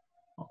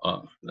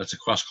 that's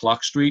across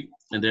Clock Street.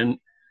 And then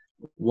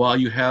while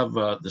you have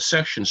the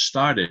section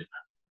started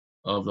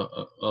of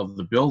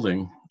the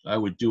building, I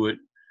would do it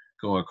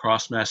going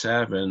across Mass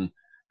Ave and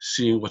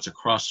seeing what's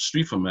across the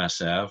street from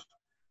Mass Ave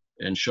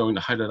and showing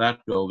the height of that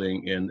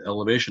building and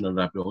elevation of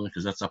that building,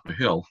 because that's up a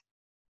hill.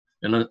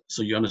 And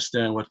so you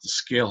understand what the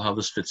scale, how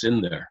this fits in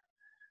there.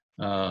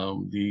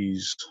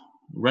 These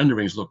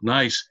renderings look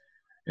nice,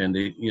 and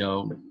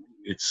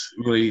it's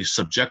really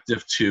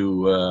subjective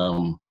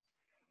to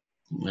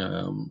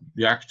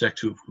the architect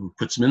who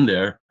puts them in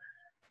there,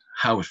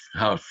 how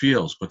it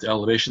feels. But the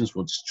elevations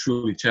will just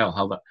truly tell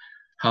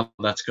how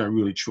that's going to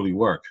really truly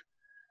work.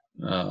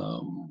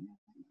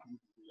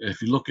 If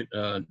you look at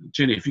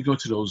Jenny, if you go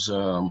to those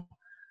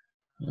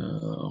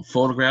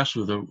photographs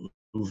with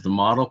the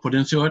model put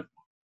into it,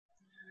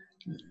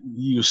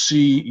 you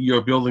see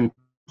your building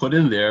put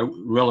in there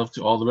relative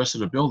to all the rest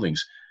of the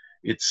buildings.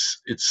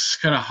 It's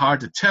kind of hard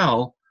to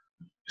tell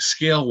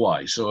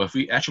scale-wise. So if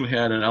we actually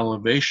had an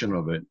elevation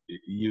of it,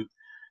 you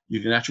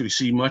can actually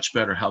see much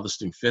better how this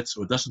thing fits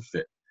or doesn't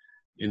fit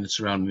in the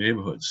surrounding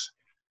neighborhoods.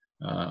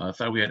 I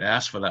thought we had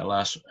asked for that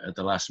at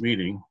the last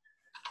meeting.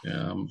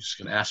 I'm just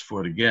going to ask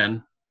for it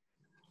again.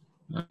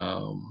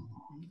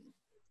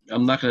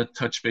 I'm not going to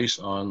touch base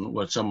on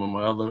what some of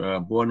my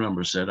other board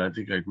members said. I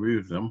think I agree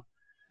with them.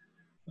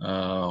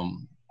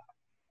 I'm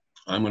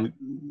going to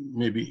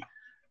maybe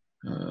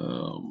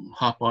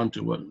hop on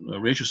to what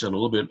Rachel said a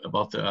little bit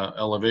about the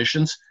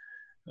elevations.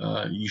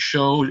 You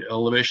showed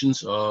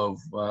elevations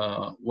of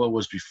what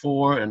was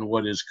before and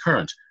what is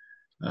current.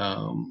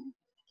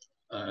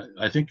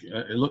 I think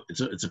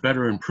it's a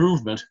better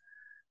improvement.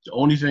 The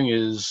only thing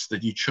is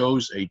that you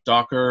chose a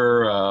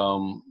darker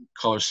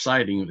color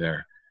siding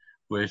there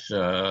with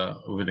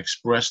an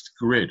expressed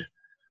grid.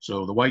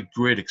 So the white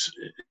grid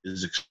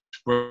is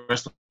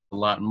expressed a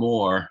lot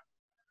more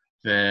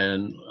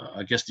than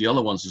I guess the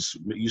other ones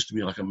used to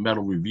be like a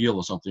metal reveal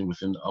or something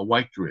within a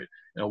white grid,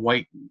 a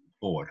white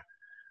board.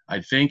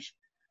 I think,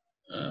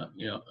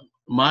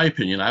 my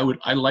opinion,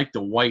 I like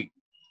the white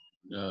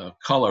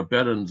color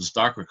better than this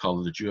darker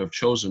color that you have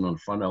chosen on the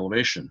front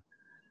elevation.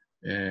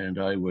 And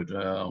I would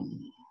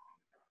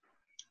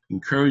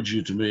encourage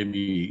you to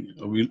maybe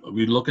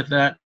relook at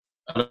that.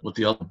 I don't know what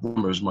the other board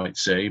members might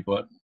say,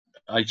 but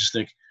I just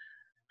think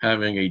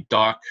having a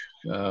dark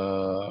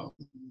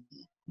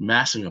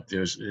massing up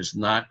there is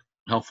not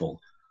helpful.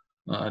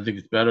 I think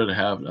it's better to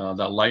have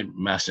that light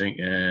massing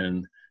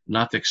and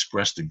not to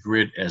express the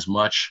grid as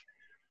much.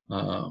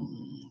 I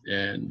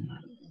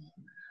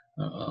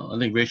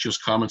think Rachel's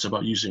comments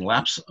about using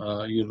laps,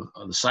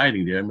 the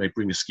siding there might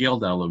bring the scale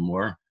down a little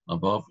more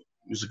above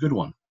is a good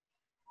one.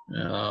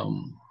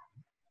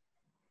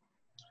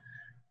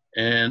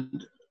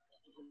 And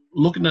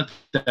looking at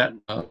that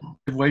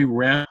way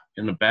ramp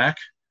in the back,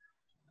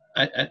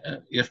 I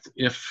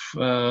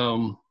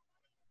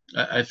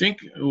think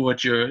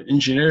what your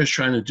engineer is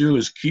trying to do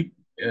is keep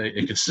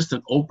a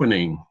consistent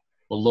opening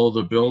below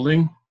the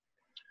building.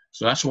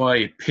 So that's why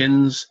it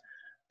pins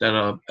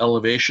that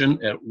elevation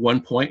at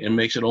one point and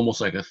makes it almost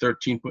like a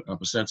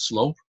 13%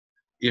 slope.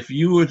 If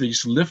you were to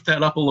just lift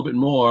that up a little bit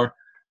more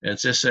and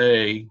just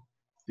say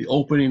the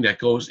opening that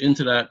goes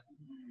into that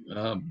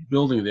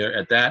building there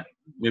at that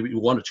maybe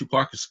 1 or 2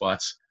 parking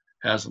spots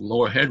has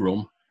lower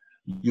headroom,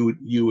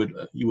 you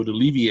would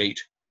alleviate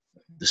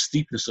the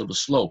steepness of the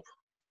slope.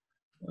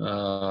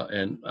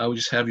 And I would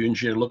just have your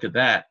engineer look at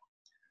that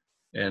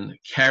and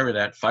carry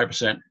that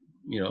 5%,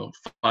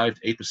 5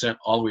 to 8%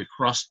 all the way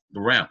across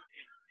the ramp.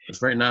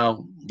 Because right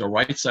now, the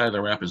right side of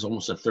the ramp is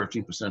almost a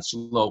 13%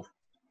 slope,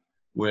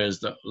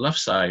 whereas the left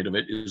side of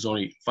it is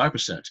only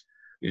 5%.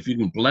 If you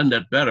can blend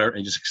that better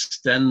and just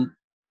extend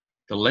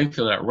the length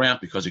of that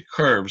ramp because it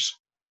curves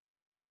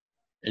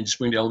and just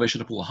bring the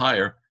elevation up a little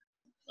higher,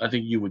 I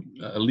think you would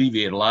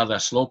alleviate a lot of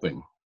that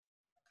sloping.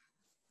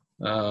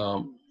 We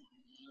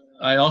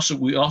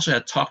also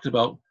had talked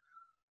about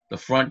the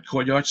front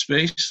courtyard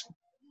space.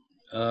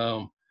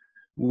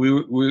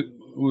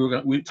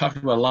 We talked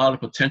about a lot of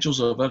potentials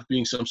of it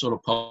being some sort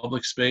of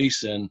public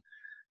space, and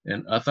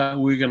I thought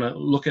we were going to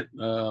look at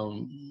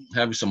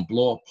having some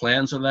blow-up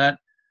plans of that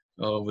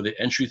with the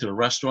entry to the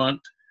restaurant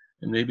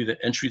and maybe the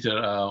entry to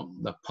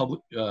the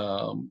public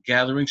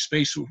gathering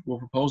space we're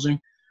proposing,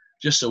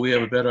 just so we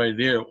have a better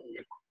idea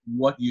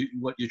what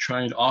you're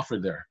trying to offer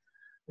there.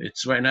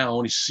 It's right now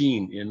only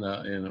seen in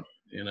a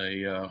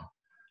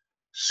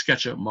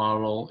SketchUp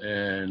model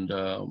and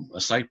a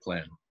site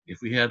plan. If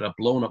we had a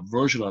blown up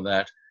version of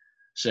that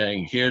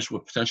saying, here's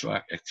what potential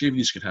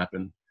activities could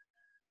happen,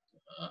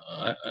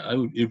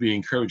 it'd be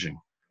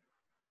encouraging.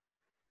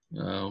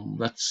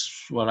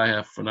 That's what I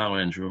have for now,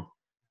 Andrew.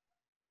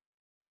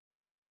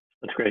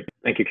 That's great.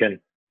 Thank you, Ken.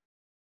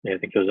 Yeah, I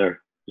think those are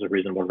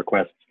reasonable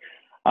requests.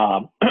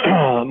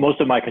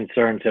 Most of my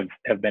concerns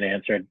have been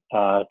answered.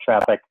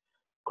 Traffic,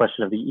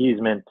 question of the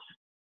easement,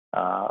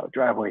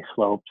 driveway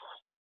slopes,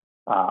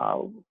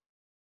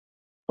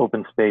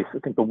 open space. I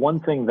think the one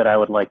thing that I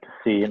would like to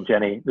see, and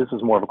Jenny, this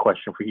is more of a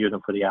question for you than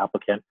for the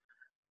applicant,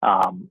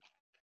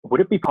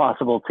 would it be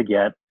possible to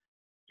get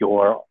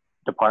your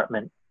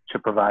department to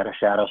provide a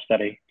shadow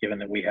study, given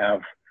that we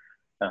have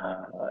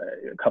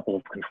a couple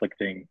of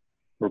conflicting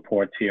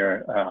reports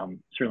here?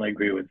 Certainly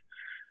agree with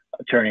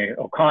Attorney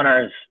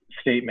O'Connor's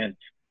statement,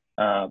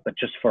 but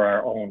just for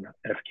our own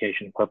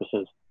edification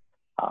purposes,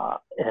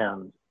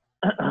 and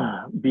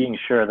being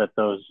sure that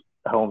those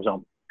homes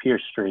on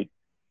Pierce Street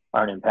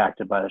aren't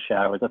impacted by the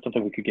shadow. Is that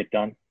something we could get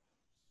done?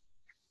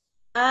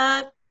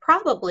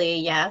 Probably,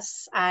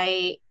 yes.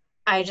 I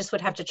just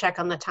would have to check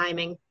on the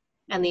timing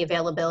and the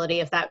availability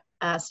of that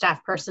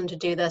staff person to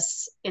do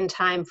this in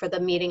time for the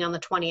meeting on the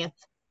 20th.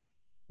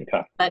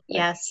 Okay. But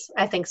yes,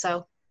 I think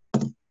so.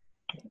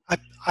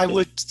 I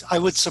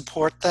would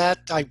support that.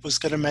 I was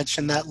going to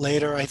mention that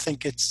later. I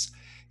think it's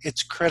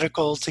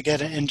critical to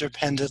get an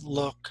independent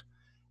look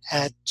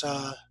at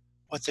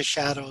what the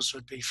shadows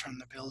would be from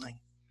the building.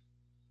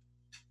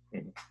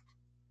 Okay.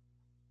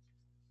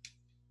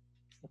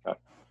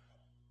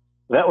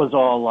 That was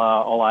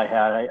all I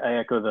had. I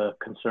echo the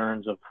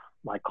concerns of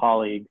my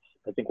colleagues.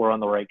 I think we're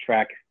on the right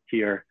track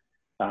here.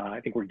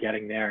 I think we're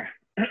getting there.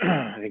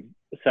 I think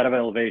the set of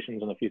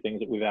elevations and a few things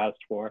that we've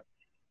asked for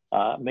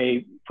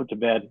may put to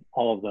bed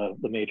all of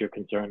the major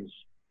concerns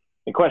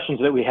and questions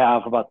that we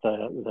have about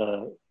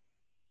the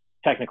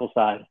technical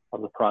side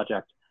of the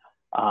project.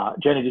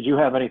 Jenny, did you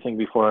have anything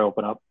before I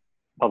open up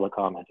public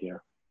comment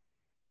here?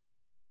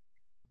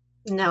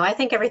 No, I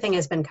think everything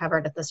has been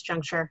covered at this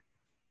juncture.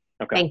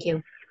 Okay. Thank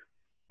you.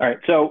 All right,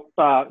 so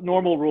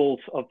normal rules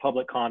of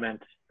public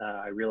comment.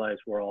 I realize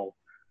we're all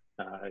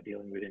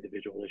dealing with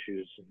individual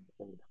issues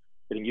and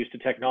getting used to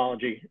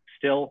technology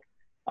still,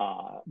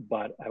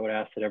 but I would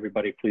ask that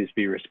everybody please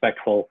be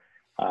respectful.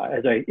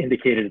 As I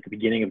indicated at the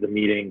beginning of the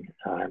meeting,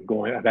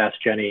 I've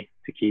asked Jenny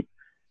to keep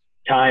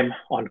time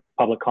on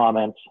public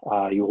comments.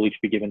 You will each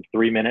be given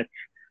 3 minutes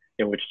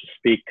in which to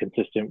speak,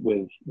 consistent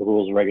with the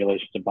rules and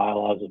regulations and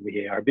bylaws of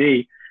the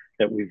ARB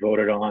that we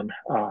voted on.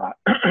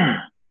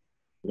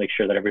 Make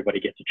sure that everybody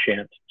gets a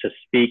chance to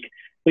speak.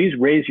 Please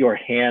raise your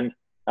hand.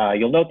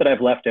 You'll note that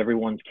I've left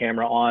everyone's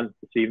camera on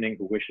this evening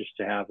who wishes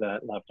to have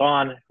that left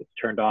on. If it's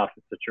turned off,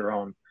 it's at your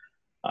own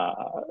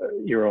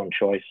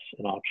choice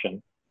and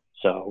option.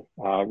 So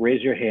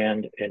raise your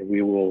hand and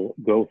we will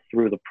go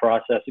through the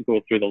process,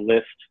 go through the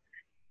list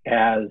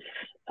as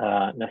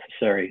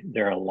necessary.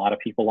 There are a lot of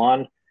people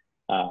on,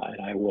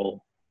 and I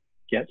will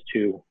get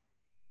to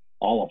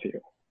all of you.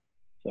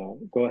 So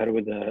go ahead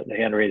with the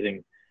hand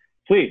raising,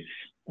 please.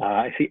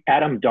 I see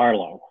Adam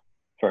Darlow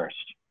first.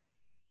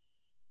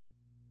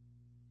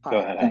 Go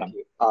ahead, thank Adam.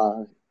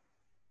 You.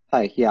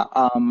 Hi, yeah,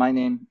 my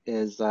name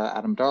is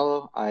Adam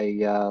Darlow.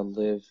 I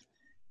live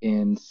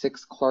in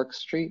 6 Clark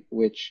Street,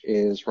 which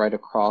is right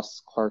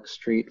across Clark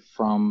Street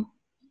from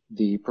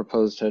the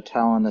proposed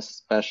hotel, and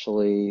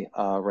especially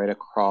right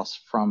across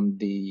from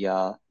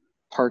the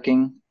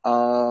parking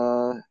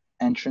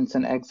entrance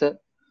and exit.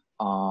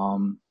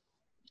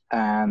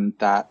 And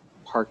that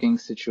parking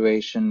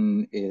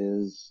situation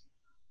is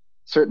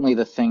certainly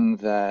the thing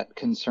that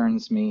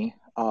concerns me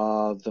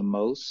the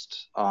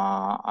most.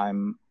 I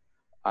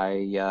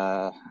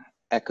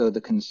echo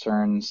the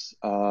concerns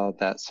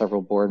that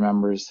several board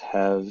members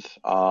have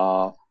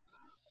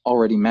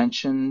already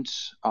mentioned.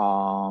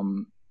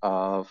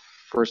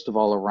 First of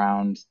all,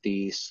 around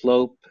the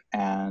slope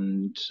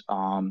and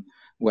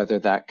whether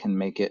that can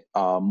make it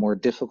more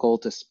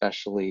difficult,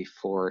 especially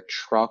for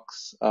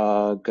trucks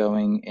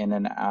going in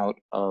and out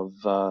of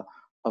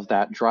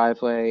that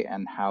driveway,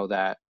 and how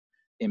that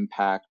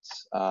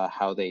impacts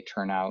how they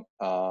turn out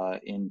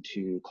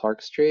into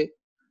Clark Street.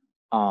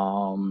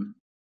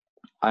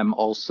 I'm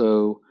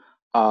also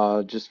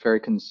just very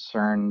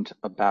concerned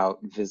about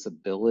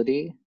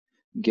visibility,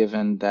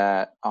 given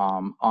that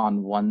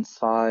on one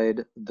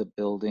side, the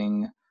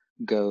building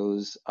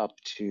goes up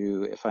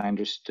to, if I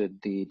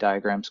understood the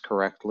diagrams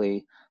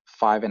correctly,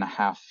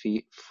 5.5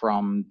 feet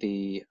from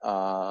the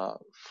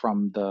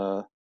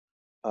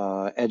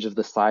edge of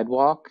the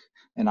sidewalk.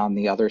 And on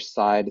the other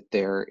side,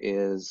 there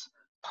is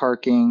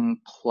parking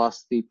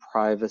plus the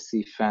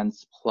privacy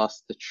fence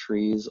plus the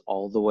trees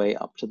all the way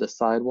up to the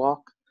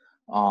sidewalk.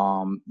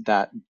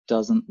 That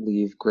doesn't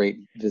leave great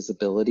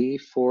visibility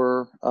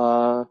for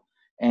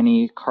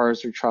any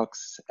cars or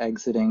trucks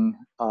exiting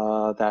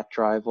that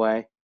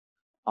driveway.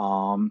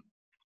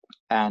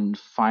 And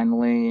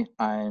finally,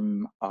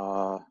 I'm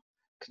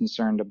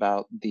concerned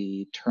about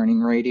the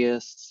turning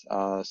radius.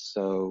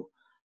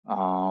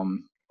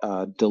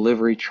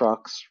 Delivery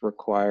trucks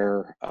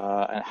require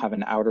have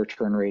an outer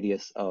turn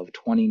radius of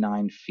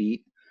 29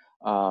 feet,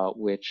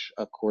 which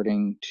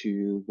according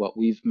to what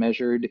we've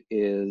measured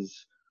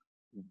is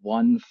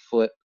 1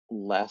 foot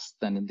less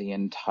than the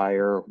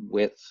entire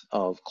width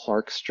of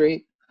Clark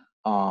Street.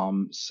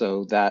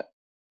 So that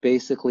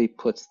basically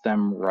puts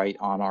them right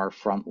on our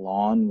front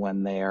lawn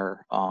when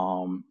they're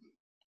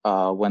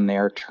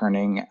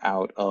turning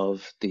out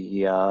of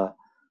the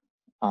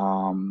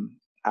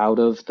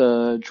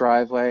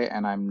driveway,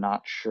 and I'm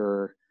not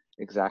sure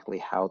exactly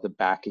how the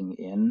backing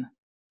in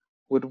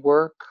would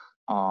work.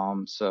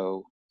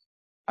 So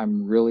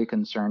I'm really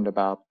concerned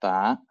about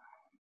that.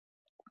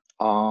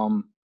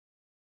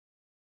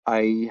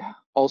 I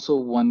also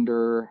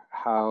wonder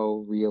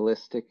how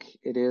realistic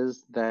it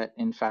is that,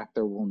 in fact,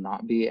 there will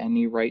not be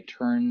any right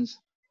turns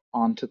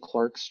onto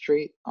Clark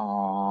Street.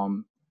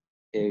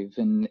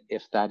 Even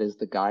if that is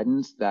the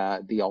guidance,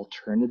 that the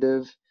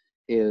alternative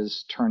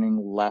is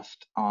turning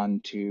left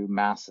onto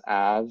Mass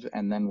Ave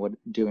and then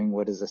doing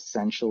what is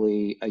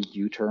essentially a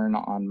U-turn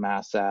on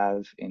Mass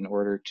Ave in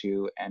order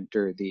to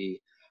enter the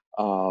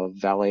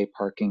valet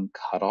parking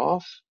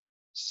cutoff.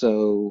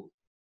 So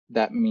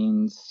that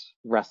means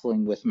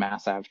wrestling with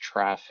Mass Ave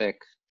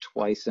traffic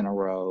twice in a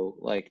row,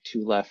 like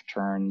 2 left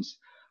turns.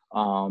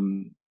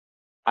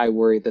 I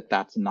worry that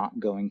that's not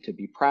going to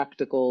be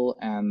practical,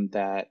 and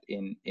that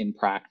in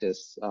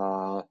practice,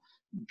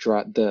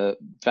 the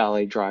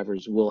valet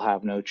drivers will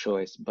have no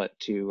choice but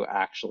to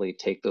actually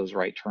take those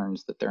right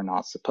turns that they're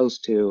not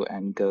supposed to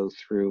and go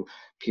through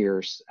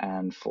Pierce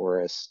and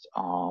Forest,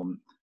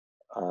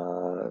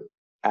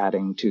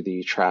 adding to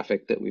the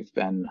traffic that we've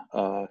been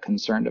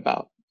concerned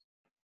about.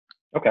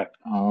 Okay,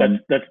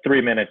 that's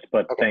 3 minutes,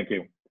 but okay. Thank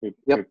you.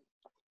 Yep.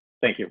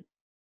 Thank you.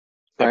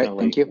 Definitely, all right,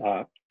 thank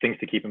you. Things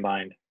to keep in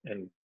mind.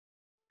 And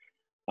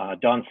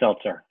Don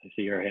Seltzer, I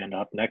see your hand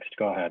up next.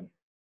 Go ahead.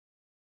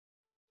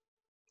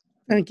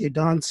 Thank you,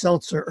 Don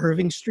Seltzer,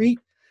 Irving Street.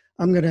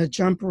 I'm going to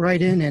jump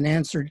right in and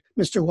answer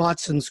Mr.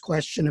 Watson's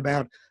question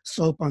about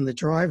slope on the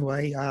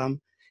driveway.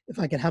 If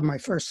I could have my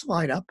first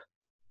slide up.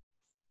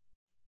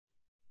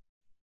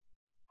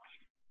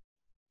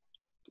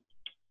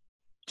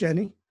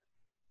 Jenny?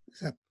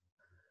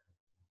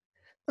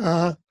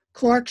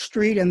 Clark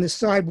Street and the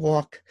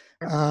sidewalk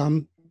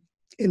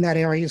in that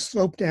area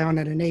slope down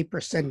at an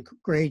 8%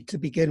 grade to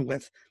begin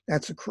with.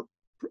 That's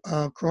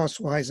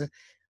crosswise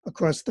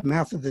across the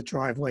mouth of the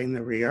driveway in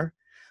the rear.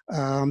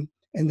 And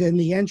then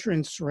the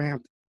entrance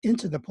ramp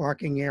into the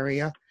parking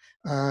area,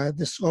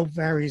 the slope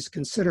varies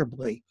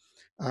considerably.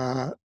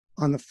 On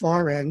the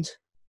far end,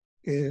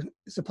 is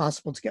it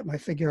possible to get my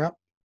figure up?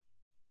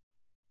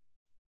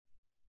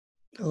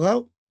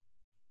 Hello?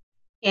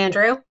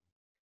 Andrew?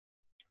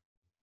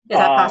 Is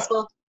that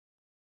possible?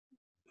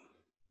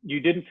 You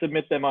didn't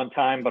submit them on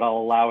time, but I'll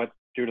allow it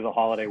due to the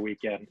holiday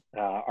weekend.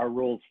 Our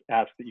rules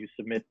ask that you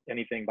submit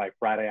anything by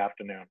Friday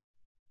afternoon.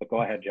 But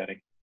go ahead,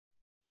 Jenny.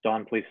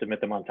 Dawn, please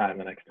submit them on time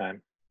the next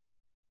time.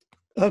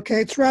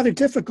 Okay, it's rather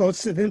difficult,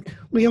 so then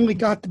we only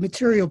got the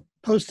material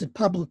posted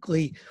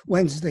publicly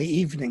Wednesday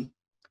evening.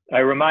 I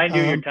remind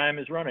you, your time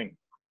is running.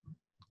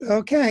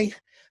 Okay,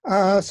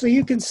 so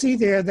you can see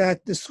there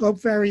that the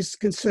slope varies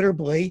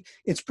considerably.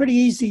 It's pretty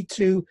easy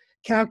to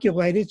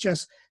calculate it.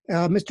 Just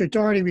Mr.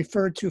 Doherty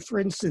referred to, for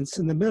instance,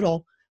 in the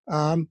middle,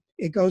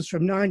 it goes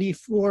from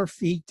 94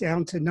 feet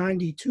down to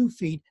 92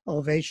 feet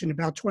elevation,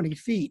 about 20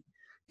 feet.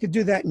 You could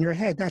do that in your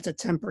head. That's a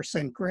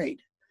 10%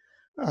 grade.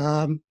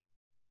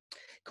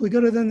 Can we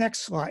go to the next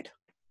slide?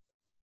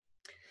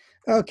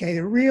 Okay,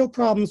 the real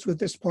problems with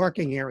this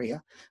parking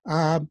area.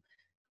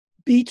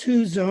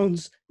 B2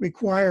 zones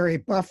require a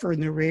buffer in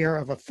the rear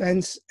of a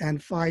fence and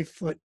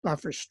 5-foot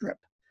buffer strip.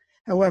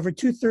 However,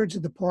 2/3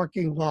 of the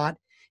parking lot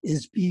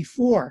is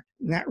B4,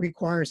 and that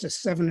requires a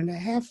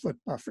 7.5-foot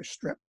buffer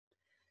strip.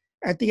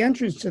 At the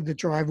entrance to the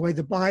driveway,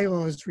 the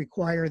bylaws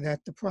require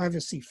that the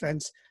privacy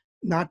fence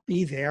not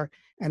be there,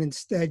 and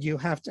instead you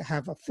have to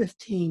have a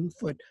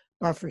 15-foot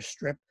buffer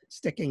strip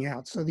sticking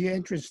out. So the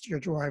entrance to your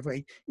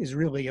driveway is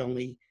really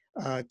only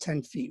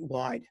 10 feet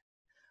wide.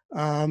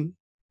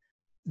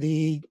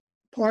 The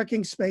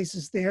parking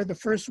spaces there, the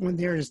first one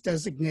there is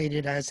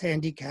designated as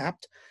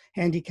handicapped.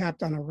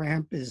 Handicapped on a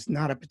ramp is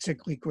not a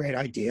particularly great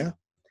idea.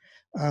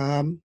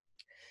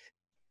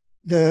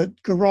 The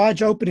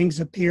garage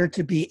openings appear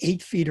to be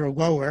 8 feet or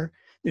lower.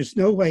 There's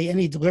no way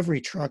any delivery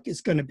truck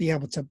is going to be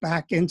able to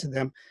back into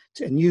them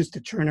and use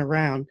to turn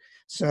around.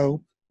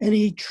 So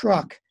any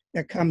truck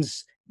that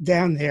comes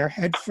down there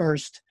head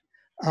first,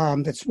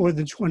 that's more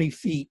than 20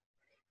 feet,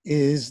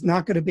 is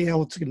not going to be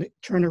able to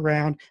turn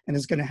around and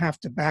is going to have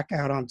to back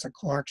out onto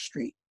Clark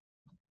Street.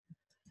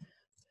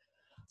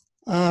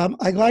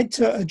 I'd like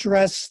to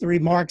address the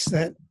remarks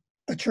that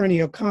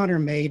Attorney O'Connor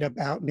made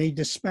about me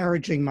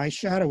disparaging my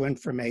shadow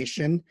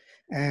information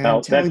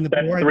and telling the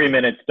board. That's 3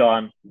 minutes,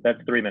 Dawn.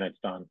 That's 3 minutes,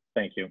 Dawn.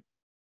 Thank you.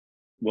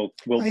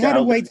 I had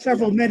to wait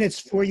several minutes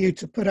for you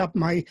to put up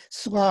my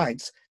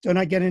slides. Don't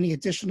I get any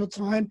additional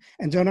time?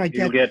 And don't I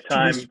get you get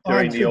time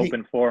during the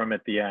open forum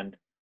at the end?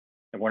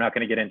 And we're not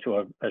going to get into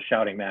a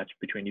shouting match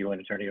between you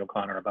and Attorney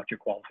O'Connor about your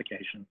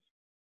qualifications.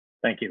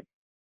 Thank you.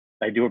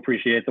 I do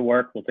appreciate the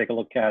work. We'll take a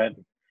look at it.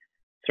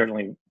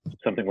 Certainly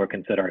something we're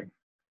considering.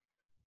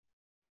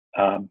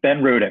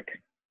 Ben Rudick.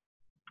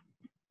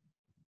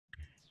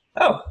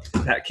 Oh,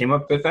 that came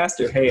up a bit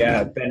faster. Hey,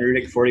 Ben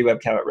Rudick, 40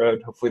 Webb Cabot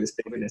Road. Hopefully this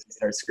baby doesn't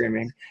start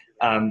screaming.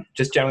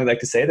 Just generally like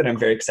to say that I'm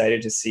very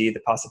excited to see the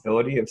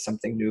possibility of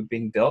something new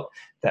being built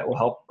that will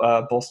help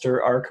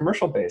bolster our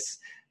commercial base.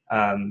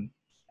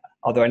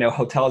 Although I know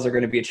hotels are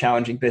going to be a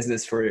challenging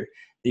business for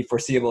the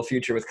foreseeable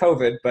future with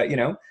COVID, but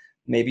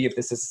maybe if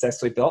this is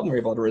successfully built and we're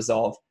able to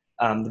resolve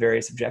the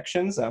various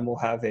objections, we'll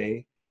have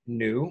a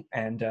new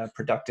and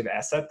productive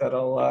asset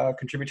that'll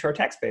contribute to our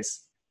tax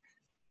base.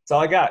 That's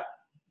all I got.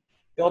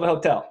 Build a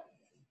hotel.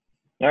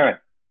 All right.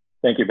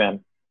 Thank you, Ben.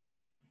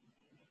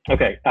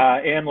 Okay.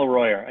 Anne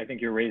Leroyer, I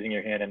think you're raising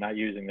your hand and not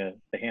using the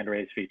hand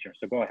raise feature.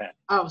 So go ahead.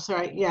 Oh,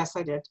 sorry. Yes,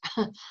 I did.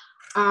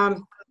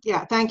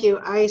 Yeah, thank you.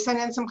 I sent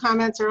in some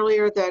comments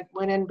earlier that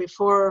went in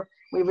before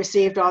we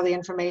received all the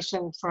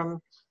information from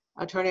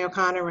Attorney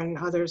O'Connor and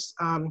others.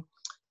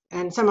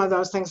 And some of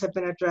those things have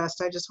been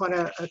addressed. I just want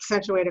to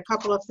accentuate a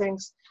couple of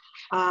things.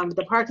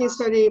 The parking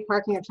study,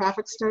 parking and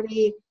traffic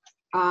study,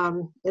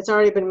 it's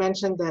already been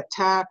mentioned that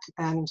TAC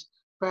and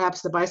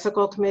perhaps the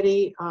bicycle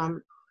committee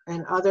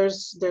and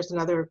others, there's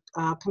another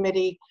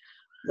committee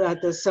that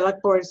the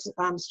select boards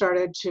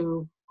started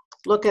to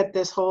look at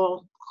this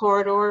whole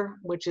corridor,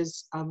 which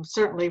is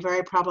certainly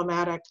very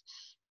problematic.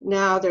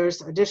 Now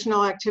there's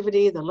additional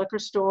activity, the liquor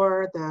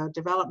store, the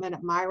development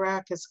at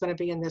MIRAC is going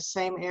to be in this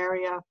same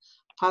area,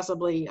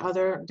 possibly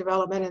other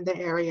development in the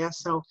area.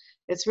 So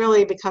it's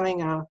really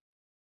becoming a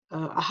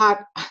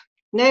hot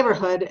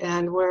neighborhood,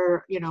 and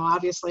we're,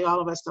 obviously all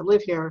of us that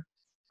live here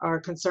are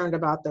concerned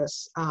about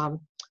this.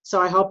 So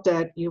I hope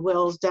that you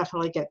will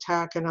definitely get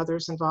TAC and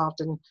others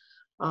involved in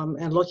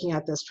looking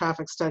at this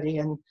traffic study.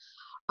 And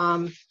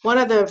one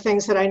of the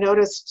things that I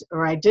noticed,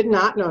 or I did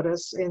not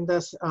notice in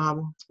this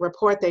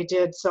report they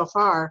did so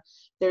far,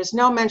 there's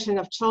no mention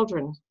of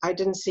children. I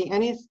didn't see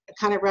any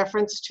kind of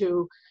reference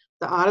to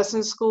the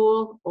Addison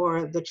School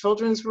or the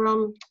children's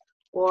room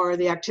or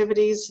the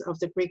activities of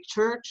the Greek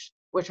church,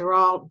 which are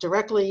all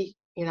directly,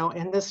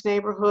 in this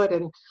neighborhood.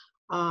 And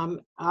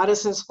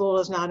Addison School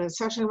is not in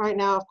session right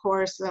now, of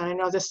course. And I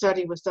know the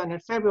study was done in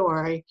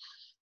February,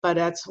 but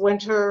it's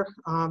winter.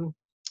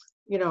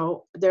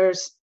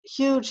 There's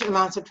huge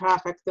amounts of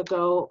traffic that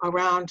go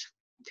around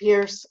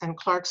Pierce and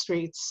Clark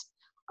Streets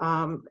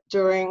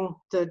during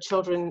the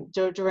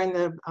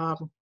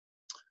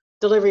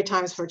delivery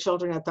times for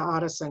children at the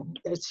Addison.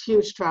 It's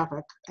huge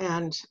traffic,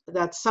 and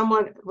that's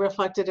somewhat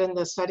reflected in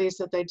the studies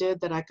that they did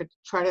that I could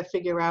try to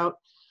figure out,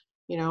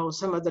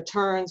 some of the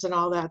turns and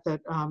all that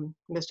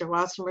Mr.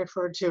 Watson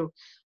referred to,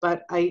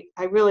 but I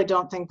really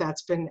don't think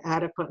that's been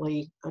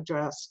adequately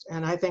addressed.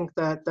 And I think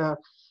that the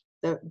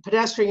the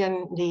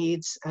pedestrian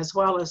needs as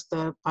well as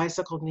the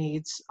bicycle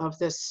needs of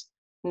this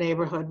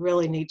neighborhood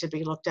really need to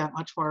be looked at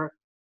much more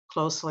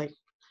closely.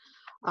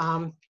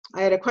 I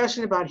had a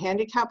question about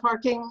handicap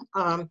parking.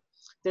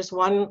 There's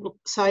one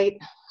site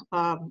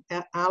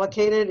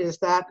allocated. Is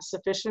that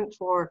sufficient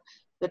for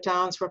the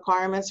town's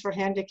requirements for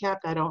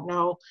handicapped? I don't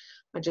know.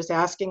 I'm just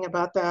asking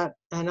about that.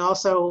 And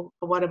also,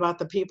 what about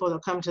the people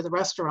that come to the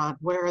restaurant?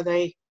 Where are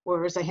they?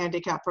 Where is a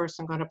handicapped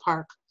person going to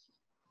park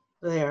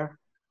there?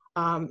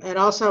 And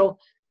also,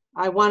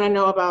 I want to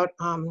know about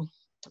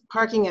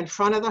parking in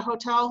front of the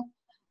hotel.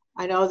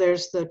 I know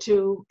there's the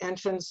two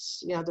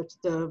entrance, you know,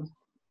 the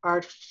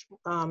arch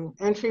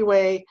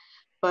entryway,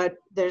 but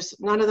there's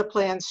none of the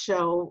plans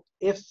show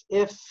if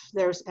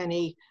there's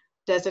any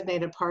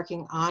designated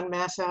parking on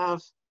Mass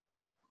Ave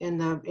in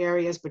the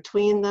areas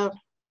between the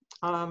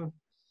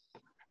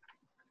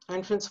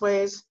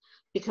entranceways,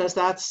 because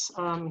that's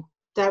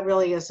that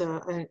really is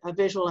a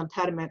visual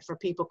impediment for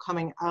people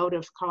coming out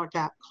of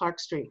Clark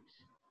Street,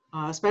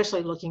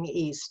 especially looking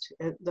east.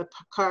 The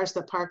cars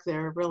that park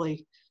there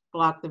really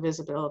block the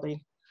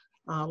visibility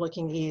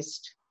looking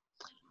east.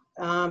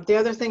 The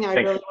other thing I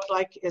really would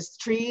like is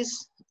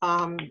trees.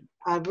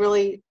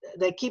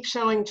 They keep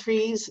showing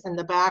trees in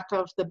the back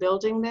of the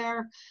building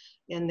there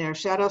in their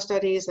shadow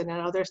studies and in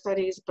other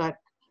studies, but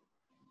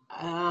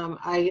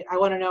I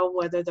want to know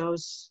whether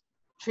those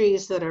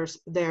trees that are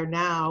there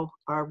now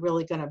are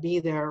really going to be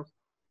there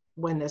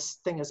when this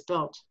thing is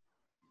built.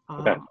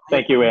 Okay,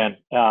 thank you, Ann,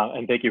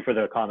 and thank you for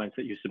the comments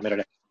that you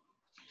submitted.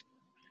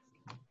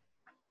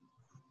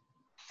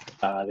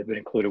 They've been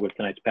included with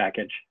tonight's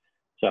package.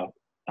 So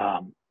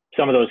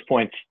some of those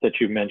points that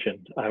you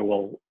mentioned, I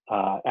will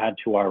add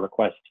to our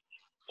request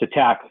to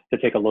TAC to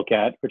take a look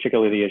at,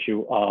 particularly the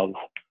issue of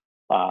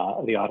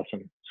the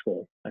Ottoson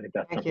School. I think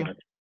that's something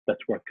that's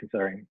worth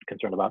concerned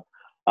about.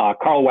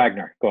 Carl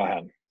Wagner, go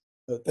ahead.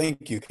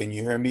 Thank you. Can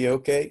you hear me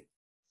okay?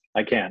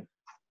 I can.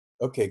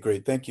 Okay,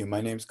 great. Thank you.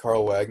 My name's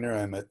Carl Wagner.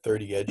 I'm at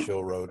 30 Edge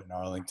Hill Road in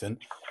Arlington.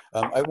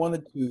 I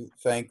wanted to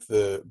thank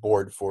the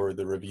board for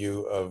the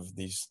review of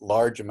these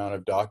large amount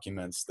of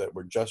documents that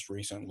were just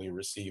recently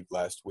received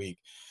last week.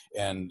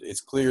 And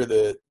it's clear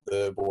that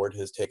the board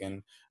has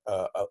taken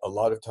a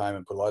lot of time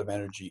and put a lot of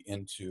energy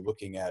into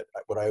looking at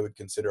what I would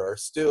consider are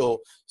still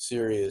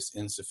serious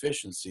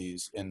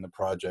insufficiencies in the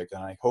project.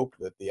 And I hope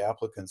that the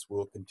applicants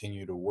will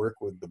continue to work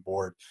with the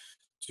board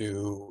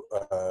to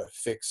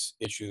fix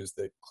issues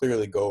that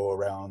clearly go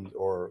around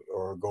or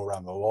go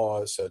around the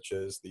laws, such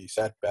as the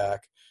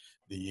setback,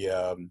 the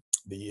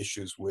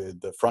issues with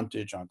the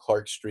frontage on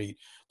Clark Street,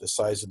 the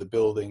size of the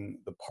building,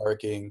 the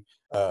parking,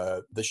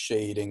 the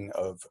shading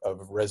of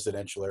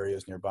residential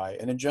areas nearby.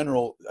 And in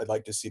general, I'd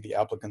like to see the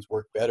applicants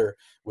work better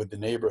with the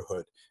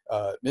neighborhood.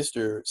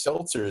 Mr.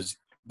 Seltzer's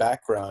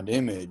background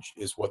image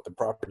is what the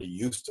property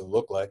used to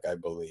look like, I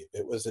believe.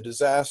 It was a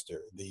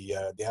disaster. The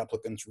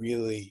applicants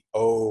really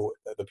owe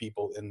the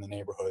people in the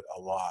neighborhood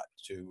a lot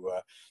to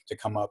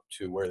come up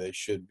to where they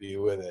should be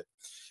with it.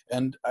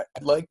 And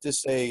I'd like to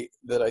say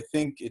that I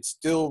think it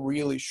still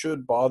really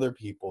should bother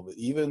people that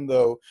even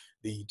though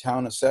the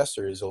town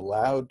assessor is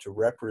allowed to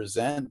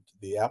represent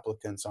the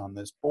applicants on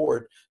this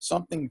board,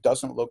 something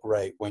doesn't look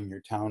right when your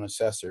town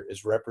assessor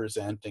is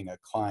representing a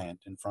client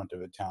in front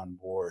of a town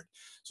board.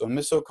 So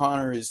Ms.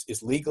 O'Connor is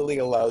legally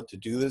allowed to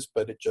do this,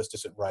 but it just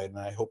isn't right, and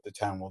I hope the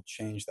town will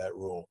change that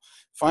rule.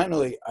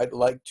 Finally, I'd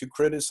like to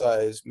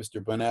criticize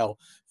Mr. Bunnell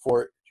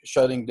for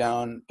shutting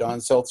down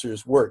Don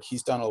Seltzer's work.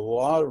 He's done a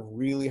lot of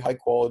really high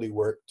quality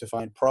work to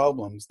find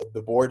problems that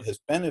the board has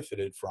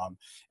benefited from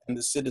and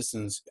the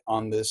citizens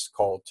on this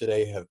call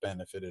today have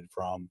benefited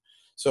from.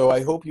 So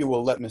I hope you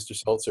will let Mr.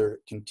 Seltzer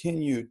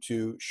continue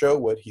to show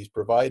what he's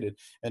provided.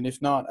 And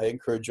if not, I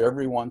encourage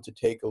everyone to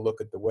take a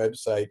look at the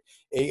website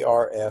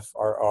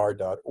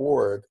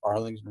arfrr.org,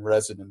 Arlington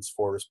Residents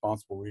for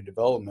Responsible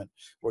Redevelopment,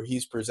 where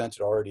he's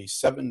presented already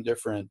 7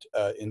 different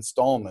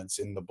installments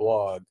in the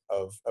blog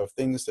of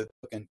things that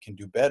can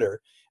do better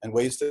and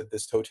ways that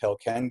this hotel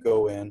can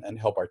go in and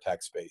help our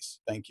tax base.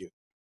 Thank you.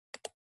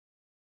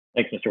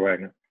 Thanks, Mr.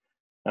 Wagner.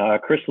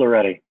 Chris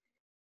Loretti.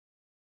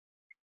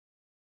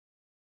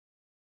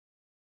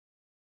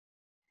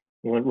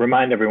 We'll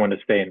remind everyone to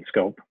stay in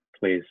scope,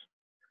 please.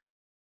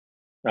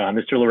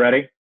 Mr.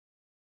 Loretti?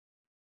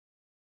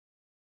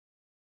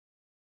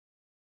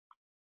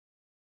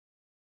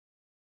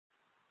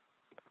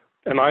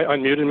 Am I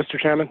unmuted, Mr.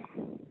 Chairman?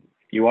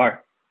 You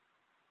are.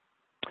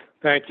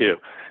 Thank you.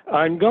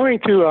 I'm going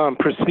to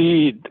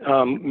proceed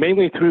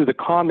mainly through the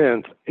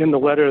comments in the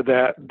letter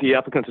that the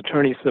applicant's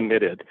attorney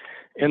submitted.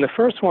 And the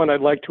first one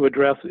I'd like to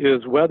address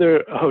is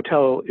whether a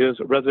hotel is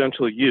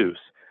residential use.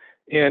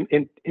 And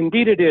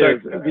indeed it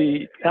is.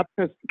 The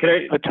applicant's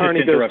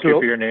attorney goes to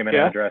for your name and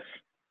address.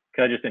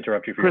 Can I just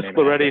interrupt you for your name?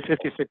 Chris Loretti,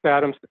 56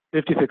 Adams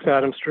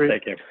Street.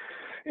 Thank you.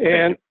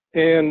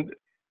 And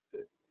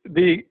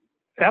the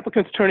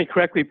applicant's attorney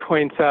correctly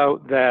points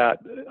out that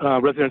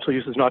residential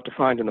use is not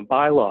defined in the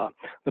bylaw.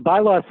 The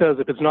bylaw says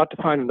if it's not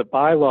defined in the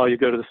bylaw, you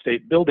go to the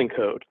state building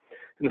code.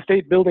 And the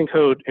state building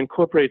code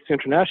incorporates the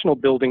International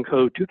Building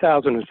Code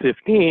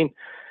 2015,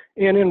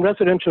 And in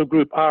residential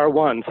group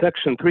R1,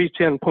 section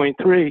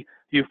 310.3,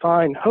 you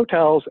find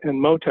hotels and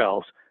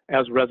motels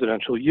as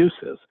residential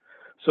uses.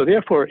 So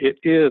therefore, it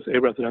is a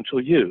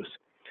residential use.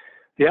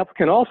 The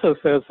applicant also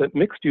says that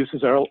mixed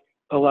uses are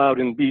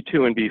allowed in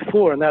B2 and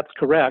B4, and that's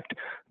correct,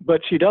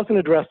 but she doesn't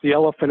address the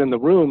elephant in the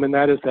room, and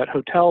that is that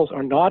hotels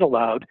are not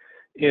allowed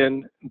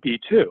in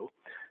B2.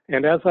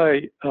 And as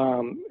I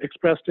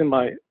expressed in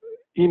my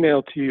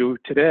email to you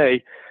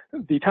today,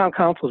 the town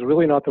council is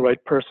really not the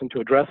right person to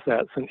address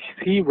that, since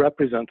he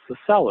represents the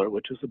seller,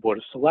 which is the Board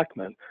of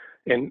Selectmen,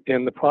 and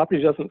the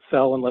property doesn't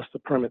sell unless the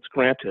permit's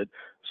granted.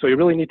 So you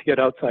really need to get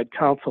outside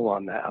counsel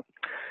on that.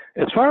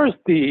 As far as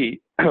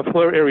the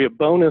floor area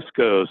bonus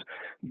goes,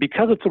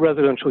 because it's a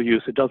residential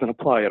use, it doesn't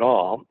apply at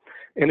all.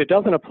 And it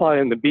doesn't apply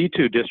in the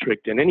B2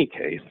 district in any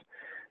case.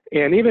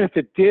 And even if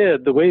it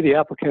did, the way the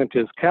applicant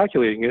is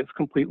calculating it is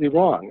completely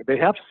wrong. They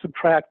have to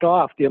subtract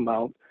off the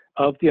amount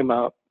of the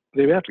amount,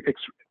 they have to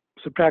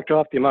subtract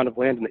off the amount of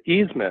land in the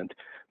easement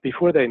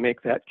before they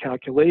make that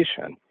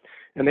calculation.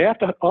 And they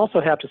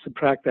also have to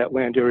subtract that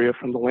land area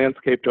from the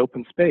landscaped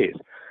open space.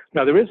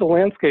 Now, there is a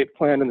landscape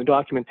plan in the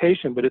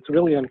documentation, but it's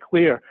really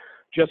unclear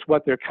just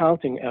what they're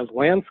counting as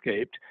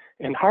landscaped.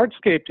 And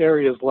hardscaped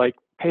areas like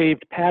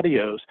paved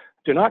patios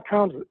do not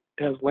count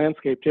as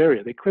landscaped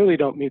area. They clearly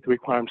don't meet the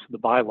requirements of the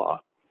bylaw.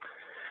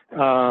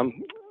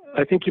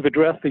 I think you've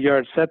addressed the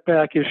yard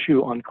setback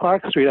issue on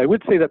Clark Street. I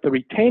would say that the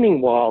retaining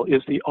wall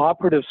is the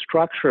operative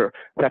structure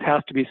that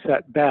has to be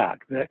set back.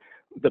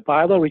 The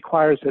bylaw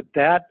requires that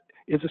that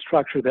is a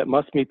structure that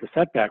must meet the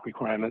setback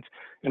requirements,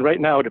 and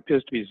right now it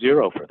appears to be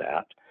 0 for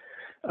that.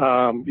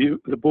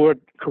 The board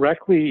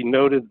correctly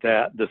noted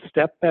that the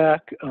step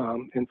back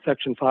in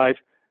section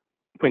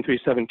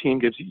 5.317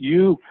 gives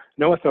you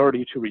no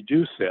authority to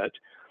reduce it.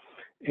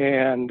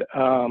 And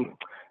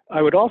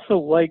I would also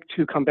like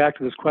to come back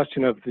to this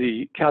question of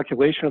the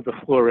calculation of the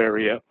floor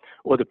area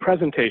or the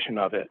presentation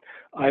of it.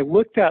 I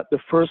looked at the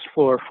first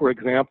floor, for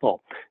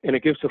example, and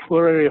it gives the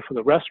floor area for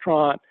the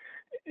restaurant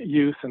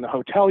use and the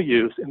hotel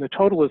use, and the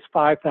total is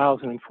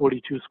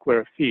 5,042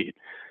 square feet.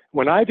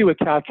 When I do a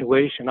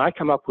calculation, I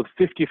come up with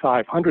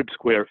 5,500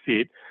 square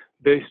feet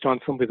based on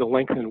simply the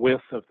length and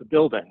width of the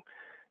building.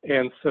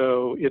 And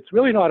so it's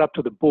really not up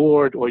to the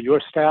board or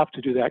your staff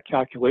to do that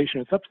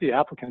calculation. It's up to the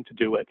applicant to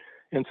do it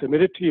and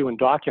submit it to you and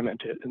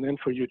document it, and then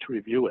for you to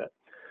review it.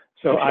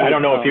 So I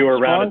don't know if you were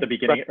around at the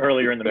beginning,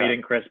 earlier in the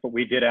meeting, Chris, but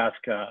we did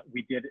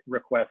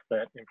request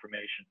that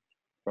information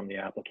from the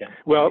applicant.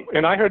 Well,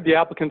 and I heard the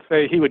applicant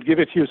say he would give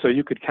it to you so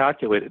you could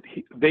calculate it.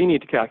 They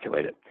need to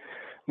calculate it.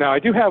 Now, I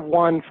do have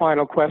one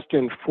final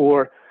question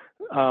for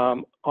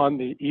on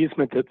the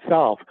easement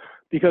itself,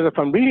 because if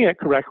I'm reading it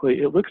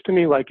correctly, it looks to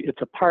me like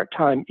it's a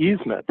part-time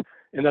easement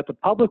and that the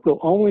public will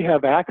only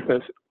have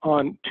access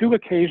on 2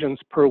 occasions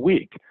per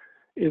week.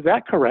 Is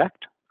that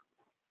correct?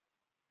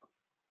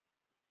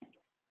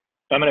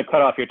 I'm going to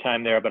cut off your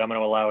time there, but I'm going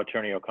to allow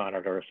Attorney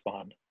O'Connor to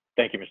respond.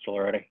 Thank you, Mr.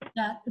 Loretti.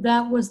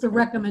 That was the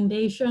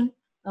recommendation.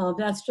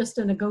 That's just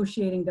a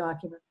negotiating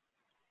document.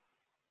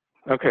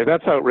 Okay,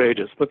 that's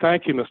outrageous, but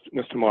thank you,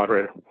 Mr.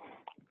 Moderator.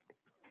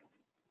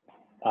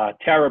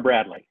 Tara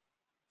Bradley.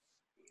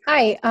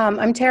 Hi,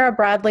 I'm Tara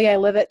Bradley. I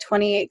live at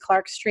 28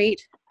 Clark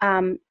Street.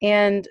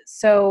 And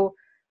so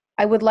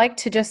I would like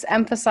to just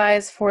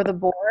emphasize for the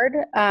board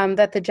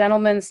that the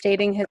gentleman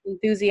stating his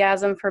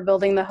enthusiasm for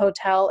building the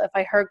hotel, if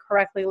I heard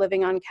correctly,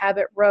 living on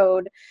Cabot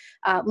Road,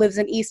 lives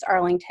in East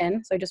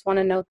Arlington. So I just want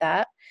to note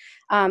that.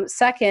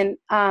 Second,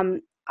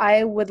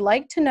 I would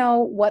like to know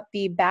what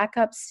the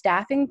backup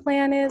staffing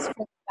plan is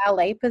for the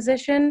valet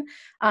position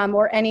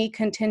or any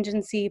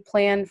contingency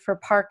plan for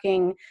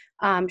parking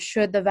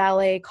should the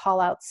valet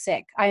call out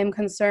sick. I am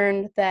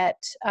concerned that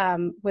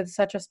with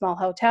such a small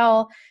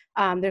hotel,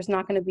 there's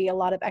not going to be a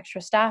lot of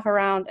extra staff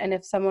around, and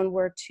if someone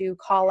were to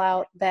call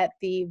out, that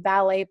the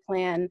valet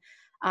plan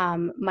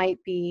might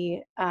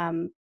be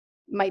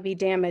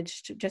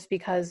damaged just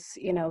because,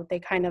 you know, they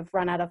kind of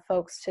run out of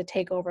folks to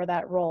take over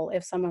that role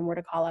if someone were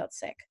to call out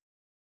sick.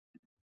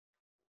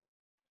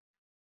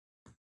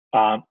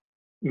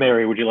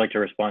 Mary, would you like to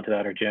respond to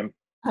that, or Jim?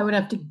 I would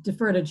have to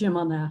defer to Jim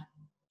on that.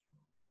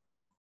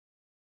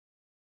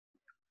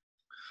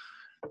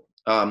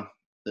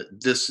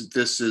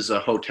 This is a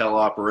hotel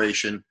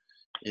operation,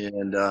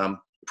 and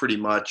pretty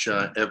much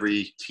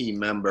every team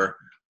member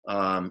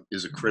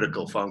is a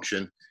critical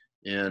function,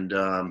 and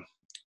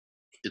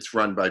it's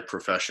run by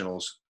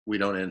professionals. We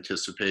don't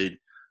anticipate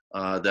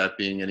that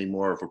being any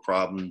more of a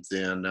problem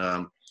than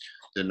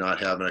not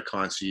having a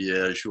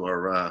concierge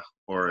or a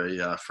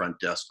front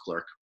desk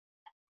clerk.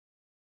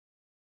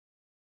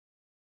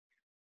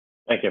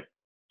 Thank you.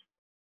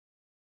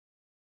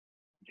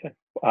 Okay,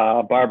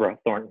 Barbara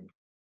Thornton.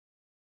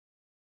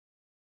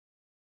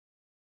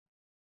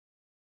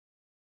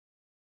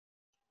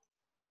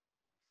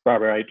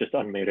 Barbara, I just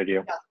unmuted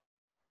you.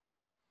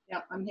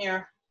 Yeah, I'm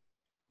here.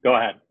 Go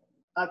ahead.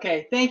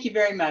 Okay, thank you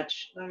very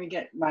much. Let me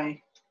get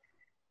my,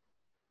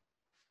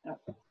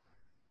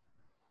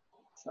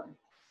 sorry.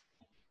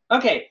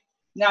 Okay,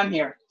 now I'm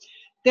here.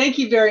 Thank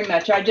you very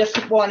much. I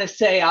just want to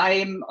say I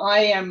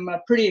am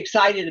pretty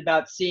excited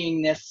about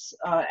seeing this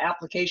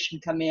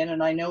application come in,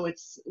 and I know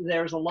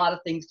there's a lot of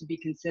things to be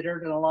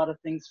considered and a lot of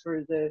things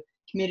for the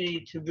community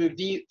to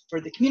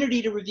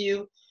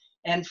review,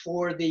 and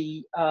for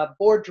the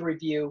board to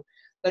review.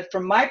 But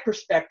from my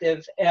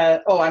perspective,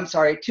 I'm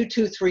sorry,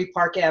 223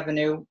 Park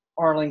Avenue,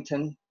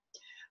 Arlington.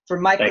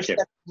 From my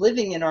perspective,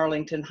 living in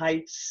Arlington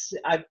Heights,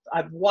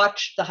 I've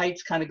watched the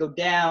Heights kind of go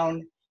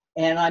down.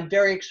 And I'm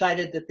very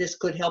excited that this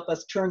could help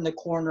us turn the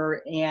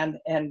corner and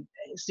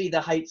see the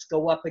Heights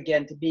go up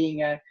again to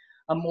being a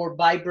more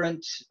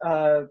vibrant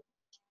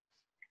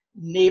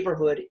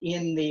neighborhood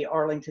in the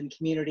Arlington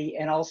community,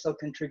 and also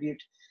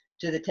contribute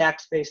to the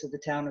tax base of the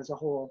town as a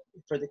whole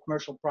for the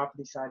commercial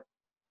property side.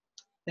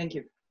 Thank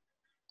you.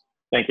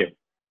 Thank you.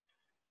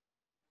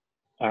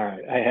 All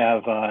right, I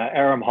have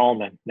Aram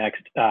Hallman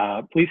next.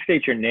 Please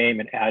state your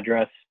name and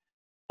address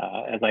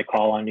as I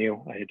call on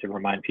you. I need to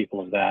remind people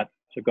of that.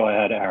 So go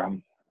ahead,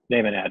 Aram.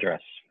 Name and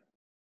address.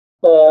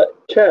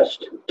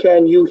 Test.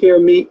 Can you hear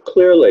me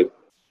clearly?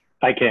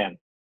 I can.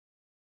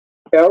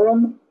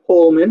 Aram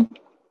Holman,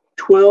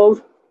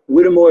 12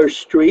 Whittemore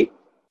Street.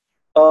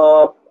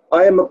 I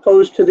am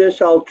opposed to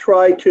this. I'll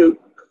try to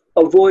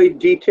avoid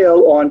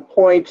detail on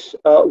points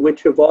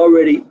which have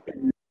already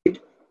been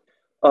made.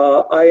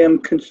 I am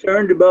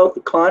concerned about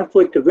the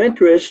conflict of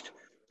interest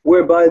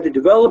whereby the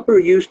developer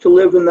used to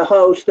live in the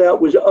house that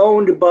was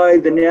owned by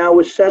the now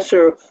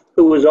assessor,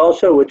 who was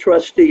also a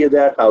trustee of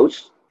that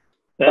house.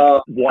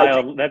 That's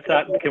wild. That's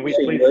not, can we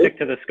please stick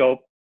to the scope?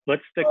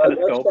 Let's stick to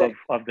the scope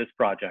of this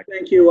project.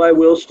 Thank you. I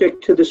will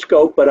stick to the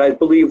scope, but I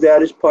believe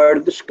that is part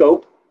of the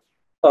scope.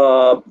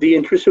 The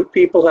interests of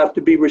people have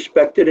to be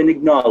respected and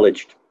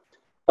acknowledged.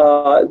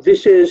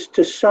 This is,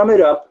 to sum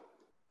it up,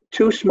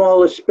 too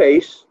small a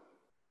space,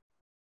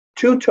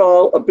 too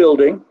tall a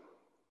building,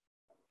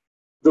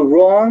 the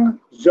wrong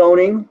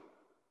zoning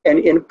and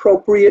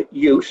inappropriate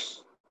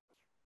use,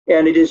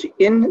 and it is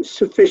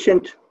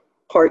insufficient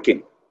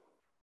parking.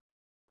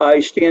 I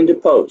stand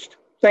opposed.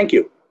 Thank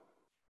you.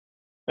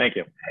 Thank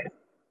you.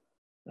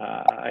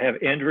 I have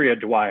Andrea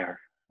Dwyer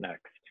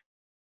next.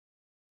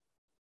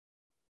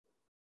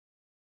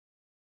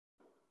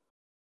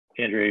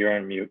 Andrea, you're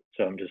on mute,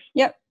 so I'm just...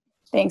 Yep,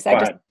 thanks. I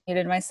just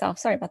muted myself.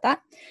 Sorry about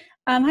that.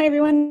 Hi,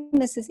 everyone.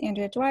 This is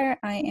Andrea Dwyer.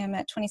 I am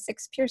at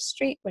 26 Pierce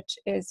Street, which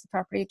is the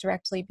property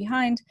directly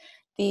behind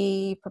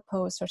the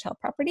proposed hotel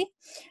property.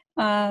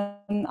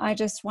 I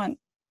just want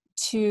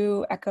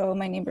to echo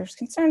my neighbor's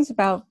concerns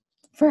about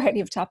a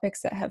variety of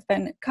topics that have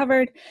been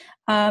covered.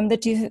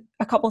 A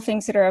couple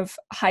things that are of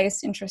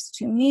highest interest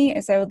to me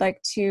is I would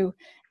like to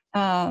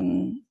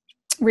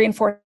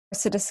reinforce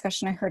a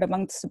discussion I heard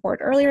amongst the board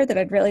earlier that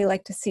I'd really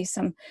like to see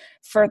some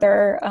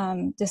further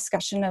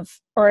discussion of,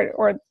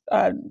 or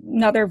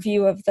another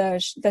view of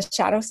the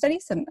shadow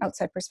studies and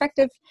outside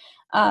perspective.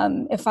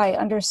 If I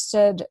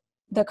understood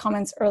the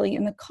comments early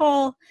in the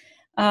call,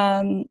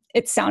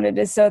 it sounded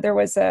as though there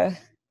was a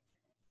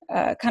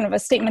kind of a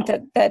statement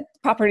that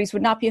properties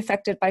would not be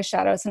affected by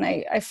shadows, and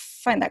I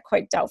find that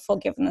quite doubtful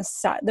given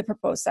the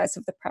proposed size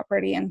of the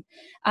property and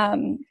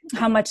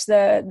how much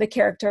the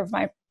character of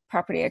my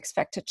property I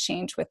expect to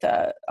change with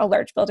a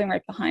large building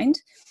right behind.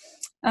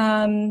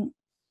 And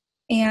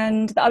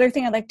the other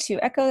thing I'd like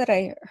to echo that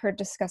I heard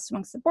discussed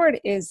amongst the board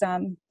is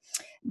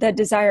the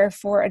desire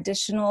for a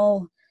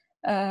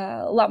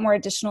lot more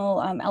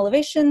additional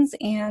elevations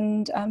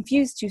and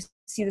views to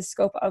see the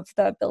scope of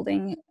the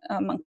building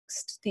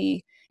amongst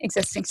the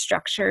existing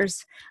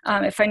structures.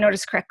 If I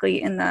noticed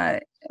correctly in the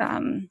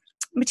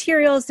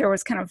materials, there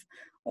was kind of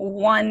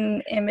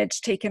one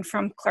image taken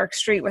from Clark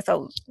Street with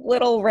a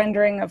little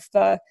rendering of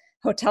the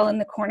hotel in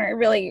the corner. It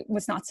really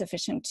was not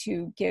sufficient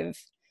to give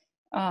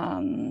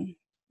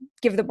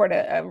the board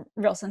a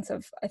real sense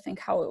of, I think,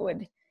 how it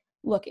would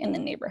look in the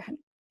neighborhood.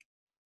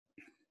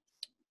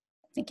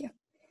 Thank you.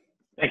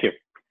 Thank you.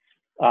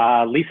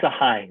 Lisa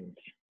Hines,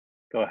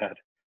 go ahead.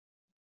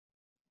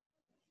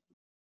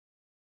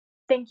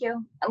 Thank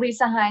you.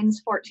 Lisa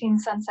Hines, 14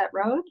 Sunset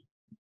Road.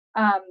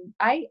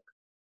 I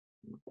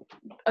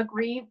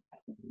agree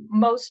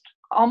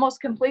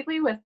almost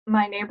completely with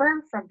my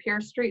neighbor from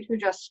Pierce Street who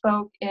just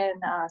spoke in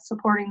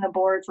supporting the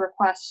board's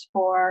requests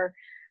for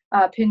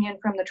opinion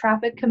from the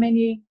traffic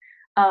committee,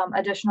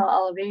 additional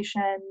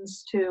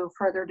elevations to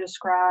further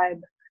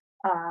describe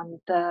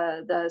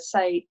the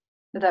site,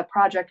 the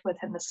project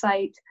within the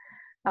site.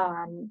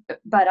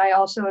 But I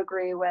also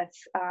agree with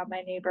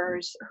my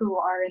neighbors who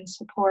are in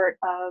support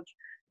of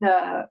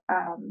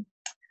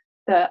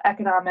the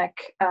economic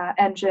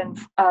engine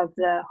of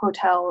the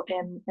hotel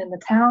in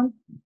the town.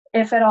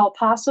 If at all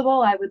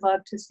possible, I would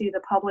love to see the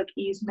public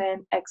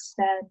easement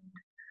extend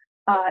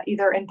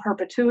either in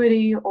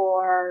perpetuity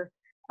or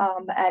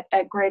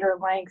at greater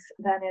length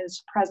than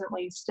is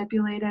presently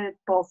stipulated,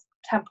 both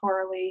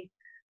temporally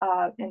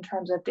in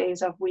terms of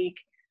days of week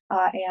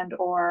and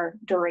or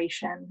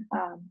duration.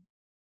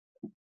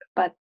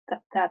 But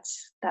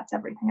that's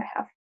everything I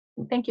have.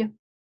 Thank you.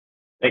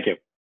 Thank you.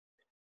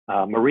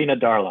 Marina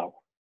Darlow,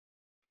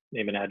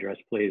 name and address,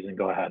 please, and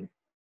go ahead.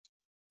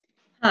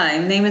 Hi,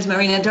 my name is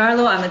Marina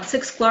Darlow. I'm at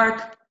 6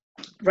 Clark,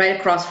 right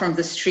across from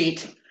the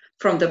street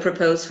from the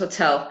proposed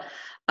hotel.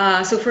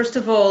 So first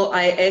of all,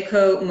 I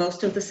echo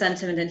most of the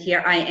sentiment in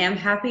here. I am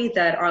happy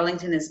that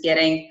Arlington is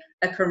getting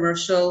a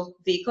commercial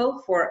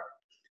vehicle for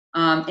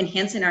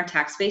enhancing our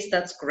tax base.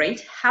 That's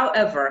great.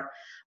 However,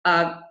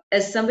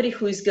 as somebody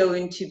who is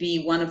going to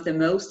be one of the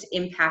most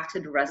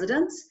impacted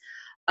residents,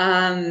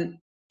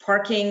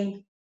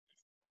 parking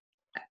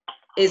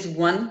is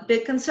one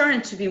big concern.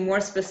 And to be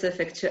more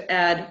specific, to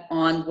add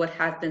on what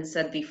had been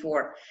said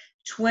before,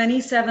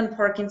 27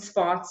 parking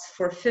spots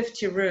for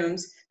 50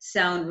 rooms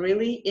sound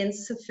really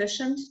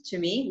insufficient to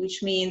me,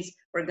 which means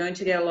we're going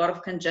to get a lot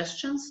of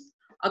congestion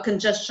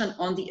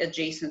on the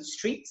adjacent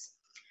streets.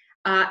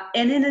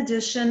 And in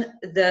addition,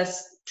 the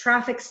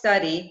traffic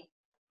study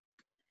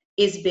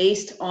is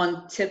based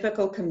on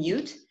typical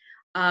commute.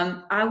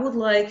 I would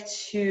like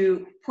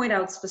to point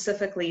out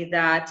specifically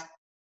that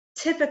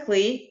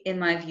typically, in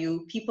my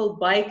view, people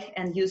bike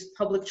and use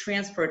public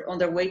transport on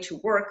their way to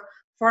work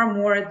far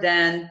more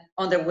than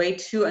on their way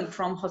to and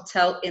from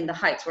hotel in the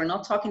Heights. We're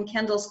not talking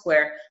Kendall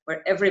Square,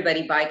 where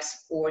everybody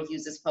bikes or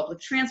uses public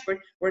transport.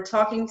 We're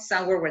talking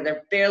somewhere where there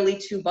are barely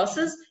 2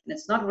 buses, and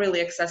it's not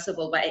really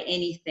accessible by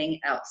anything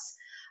else.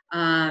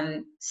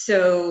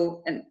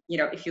 So, and you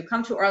know, if you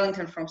come to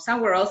Arlington from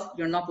somewhere else,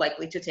 you're not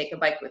likely to take a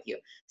bike with you.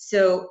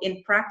 So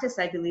in practice,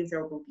 I believe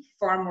there will be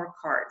far more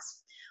cars.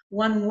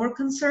 One more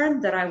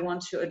concern that I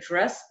want to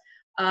address,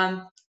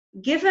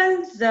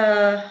 given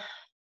the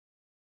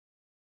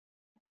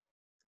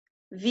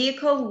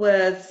vehicle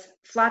with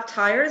flat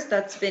tires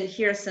that's been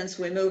here since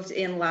we moved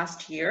in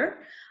last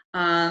year,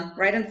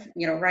 right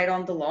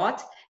on the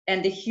lot,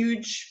 and the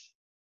huge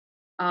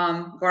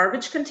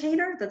garbage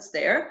container that's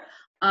there,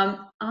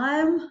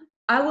 I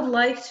would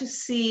like to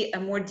see a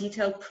more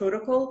detailed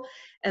protocol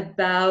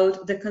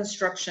about the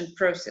construction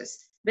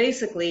process.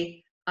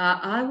 Basically,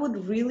 I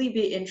would really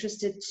be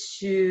interested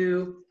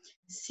to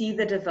see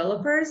the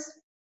developers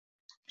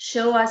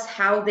show us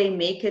how they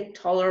make it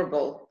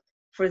tolerable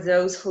for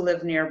those who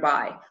live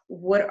nearby.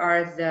 What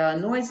are the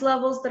noise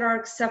levels that are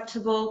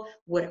acceptable?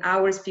 What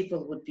hours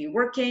people would be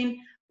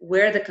working?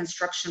 Where the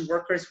construction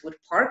workers would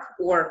park,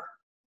 or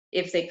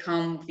if they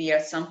come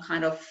via some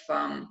kind of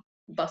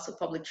bus or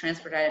public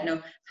transport, I don't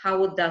know, how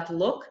would that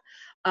look?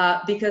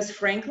 Because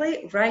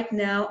frankly, right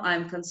now,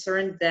 I'm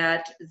concerned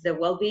that the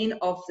well-being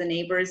of the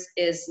neighbors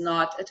is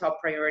not a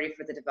top priority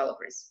for the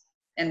developers.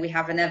 And we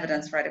have an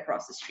evidence right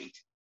across the street.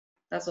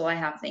 That's all I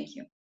have. Thank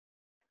you.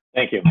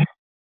 Thank you.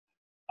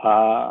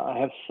 I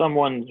have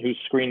someone whose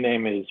screen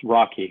name is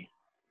Rocky.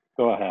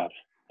 Go ahead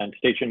and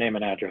state your name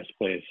and address,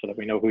 please, so that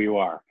we know who you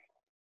are.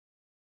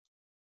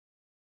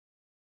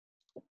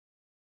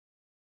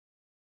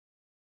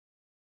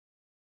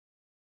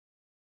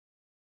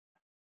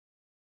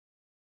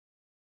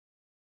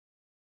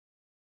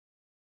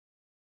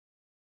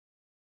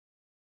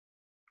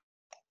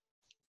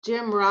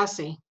 Jim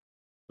Rossi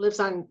lives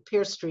on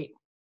Pierce Street.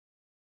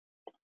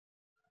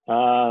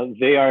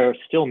 They are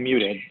still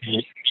muted.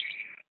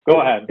 Go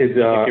ahead if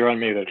you're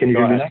unmuted. Can you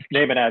hear me now?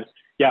 Name and address.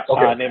 Yeah,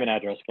 okay. Name and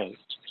address, please.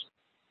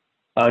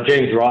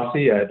 James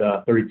Rossi at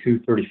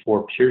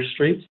 3234 Pierce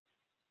Street.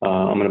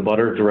 I'm in a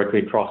butter directly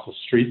across the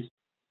street.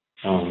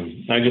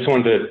 I just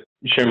wanted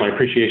to share my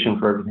appreciation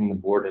for everything the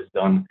board has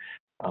done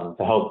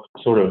to help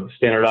sort of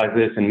standardize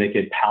this and make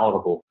it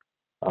palatable.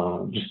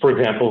 Just for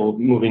example,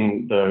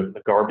 moving the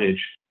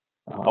garbage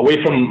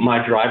away from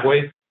my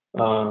driveway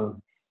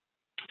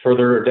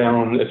further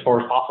down as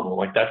far as possible.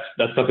 Like that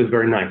stuff is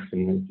very nice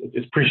and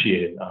it's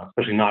appreciated,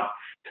 especially not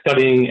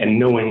studying and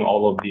knowing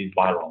all of these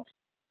bylaws.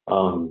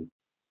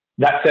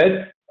 That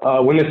said,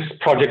 when this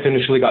project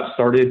initially got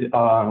started,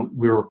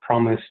 we were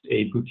promised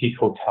a boutique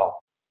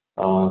hotel,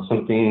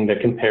 something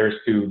that compares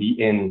to the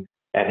Inn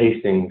at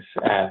Hastings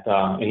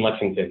in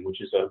Lexington, which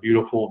is a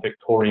beautiful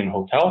Victorian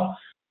hotel.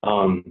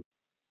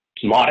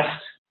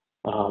 Modest,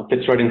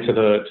 fits right into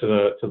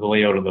the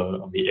layout of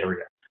the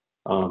area,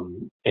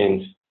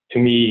 and to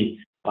me,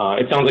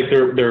 it sounds like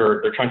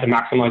they're trying to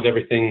maximize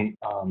everything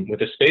with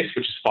this space,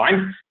 which is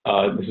fine.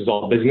 This is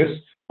all business,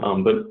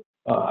 but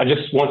I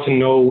just want to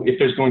know if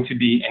there's going to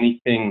be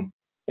anything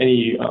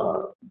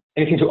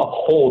to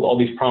uphold all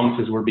these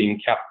promises we're being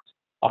kept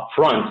up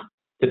front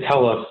to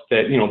tell us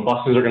that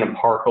buses are going to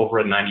park over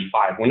at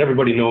 95 when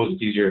everybody knows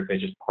it's easier if they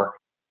just park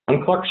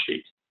on Clark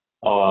Street.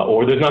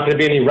 Or there's not going to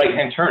be any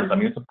right-hand turns. I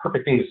mean, it's a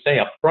perfect thing to say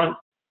up front.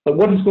 But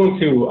what is going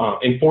to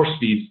enforce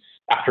these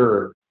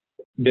after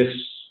this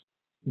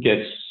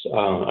gets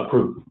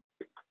approved?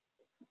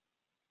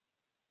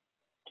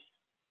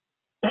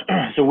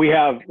 So we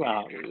have,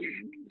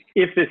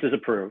 if this is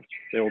approved,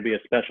 there will be a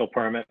special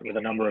permit with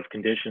a number of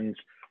conditions,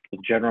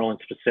 general and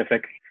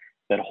specific,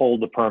 that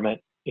hold the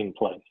permit in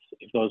place.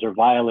 If those are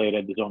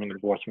violated, the zoning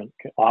enforcement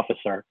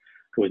officer,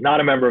 who is not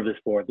a member of this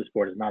board is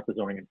not the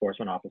zoning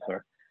enforcement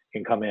officer,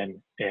 can come in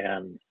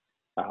and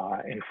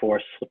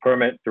enforce the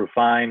permit through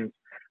fines.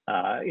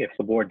 If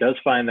the board does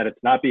find that it's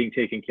not being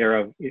taken care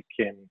of, it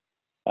can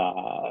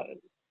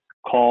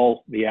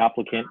call the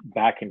applicant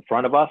back in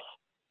front of us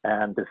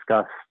and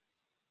discuss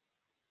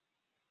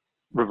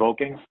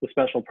revoking the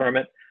special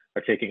permit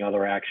or taking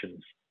other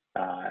actions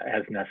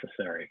as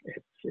necessary.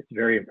 It's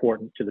very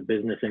important to the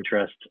business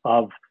interests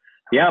of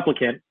the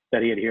applicant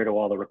that he adhere to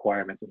all the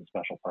requirements of the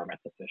special permit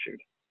that's issued.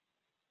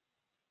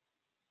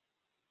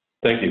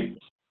 Thank you.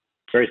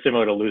 Very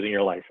similar to losing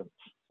your license,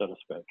 so to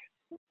speak.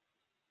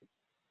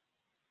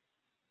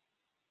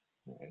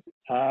 All right.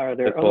 Are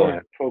there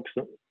other folks?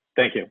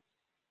 Thank you.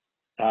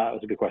 That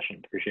was a good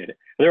question. Appreciate it.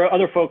 Are there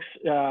other folks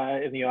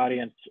in the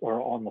audience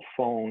or on the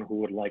phone who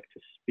would like to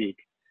speak?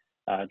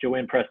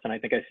 Joanne Preston, I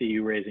think I see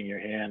you raising your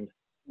hand.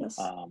 Yes.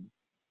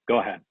 Go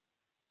ahead.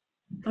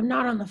 I'm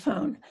not on the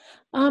phone.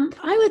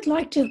 I would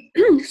like to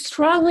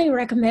strongly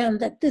recommend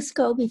that this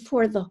go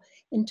before the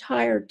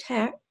entire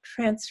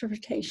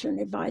Transportation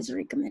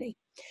Advisory Committee.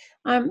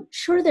 I'm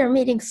sure they're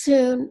meeting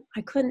soon.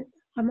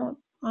 I'm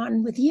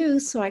on with you,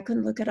 so I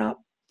couldn't look it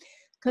up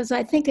because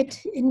I think it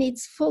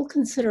needs full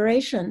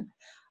consideration.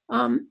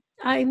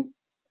 I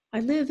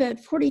live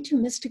at 42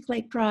 Mystic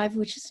Lake Drive,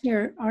 which is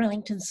near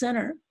Arlington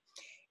Center.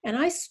 And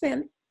I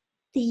spent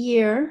the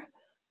year,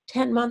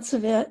 10 months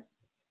of it,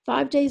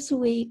 5 days a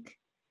week,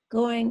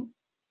 going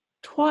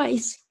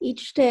twice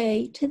each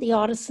day to the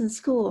Audison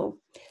School.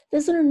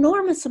 There's an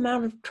enormous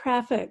amount of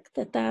traffic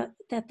that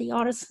the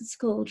Audison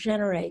School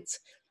generates,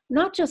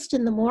 not just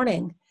in the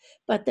morning,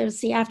 but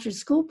there's the after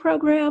school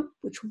program,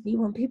 which would be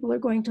when people are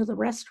going to the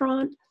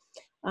restaurant.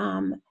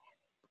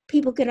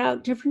 People get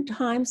out different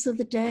times of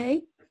the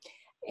day.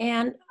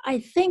 And I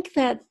think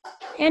that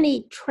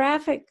any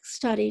traffic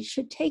study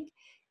should take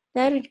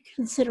that into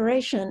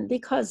consideration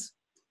because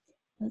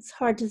it's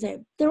hard to say.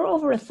 There are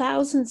over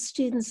 1,000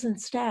 students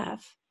and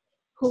staff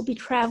who will be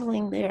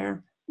traveling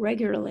there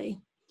regularly.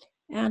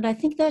 And I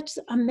think that's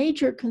a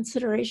major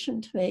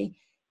consideration to me.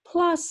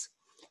 Plus,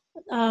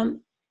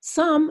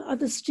 some of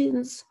the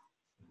students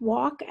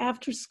walk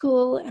after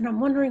school, and I'm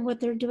wondering what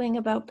they're doing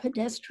about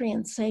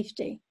pedestrian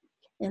safety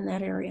in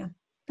that area.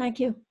 Thank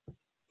you.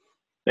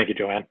 Thank you,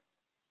 Joanne.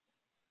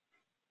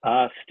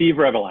 Steve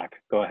Revelak,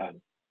 go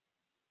ahead.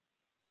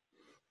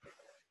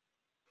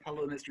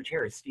 Hello, Mr.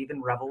 Chair.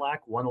 Stephen Revelak,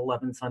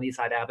 111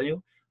 Sunnyside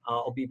Avenue.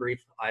 I'll be brief.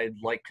 I'd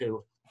like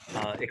to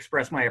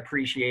express my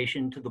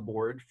appreciation to the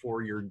board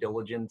for your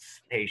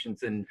diligence,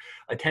 patience, and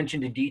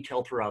attention to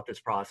detail throughout this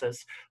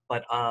process.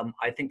 But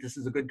I think this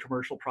is a good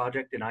commercial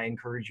project, and I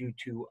encourage you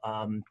to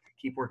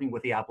keep working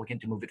with the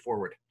applicant to move it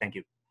forward. Thank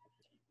you.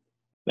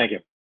 Thank you.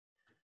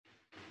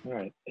 All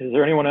right. Is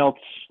there anyone else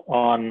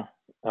on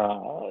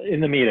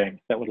in the meeting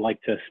that would like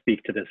to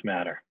speak to this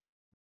matter?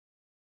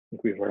 I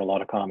think we've heard a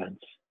lot of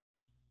comments.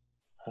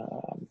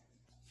 All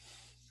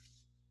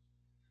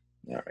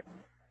right.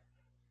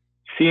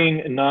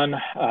 Seeing none,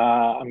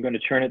 I'm going to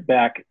turn it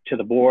back to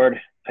the board.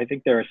 I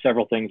think there are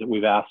several things that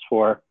we've asked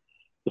for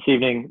this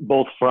evening,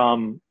 both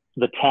from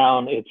the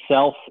town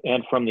itself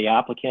and from the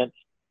applicant.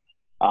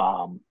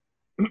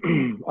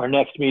 Our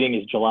next meeting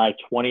is July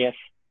 20th.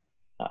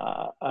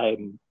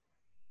 I'm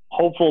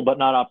hopeful but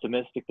not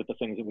optimistic that the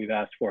things that we've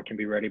asked for can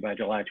be ready by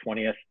July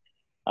 20th.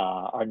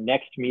 Our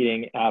next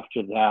meeting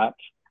after that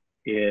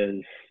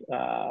is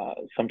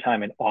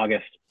sometime in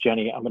August.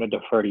 Jenny, I'm going to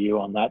defer to you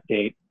on that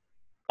date.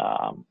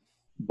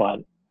 But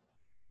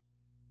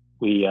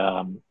we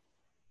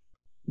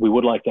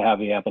would like to have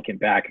the applicant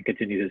back and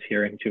continue this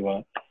hearing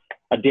to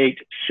a date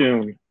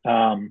soon.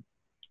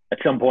 At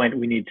some point,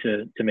 we need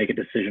to make a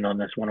decision on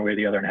this one way or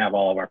the other and have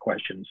all of our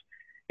questions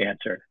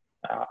answered.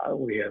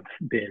 We have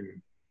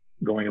been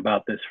going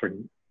about this for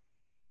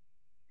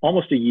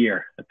almost a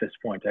year at this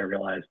point, I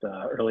realized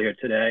earlier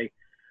today.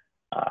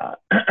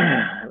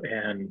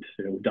 And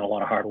we've done a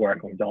lot of hard work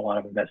and we've done a lot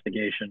of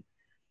investigation.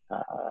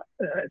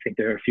 I think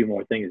there are a few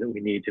more things that we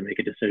need to make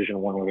a decision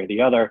one way or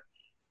the other.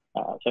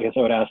 So I guess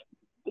I would ask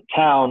the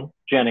town,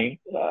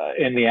 Jenny,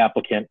 and the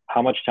applicant,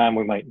 how much time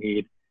we might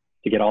need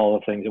to get all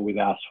the things that we've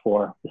asked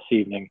for this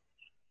evening,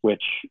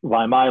 which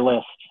by my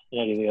list,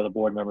 any of the other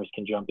board members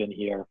can jump in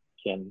here,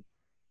 can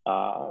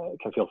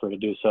feel free to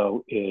do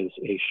so, is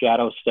a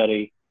shadow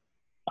study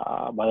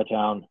by the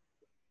town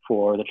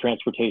for the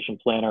transportation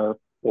planner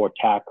or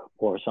TAC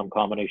or some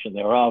combination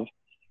thereof,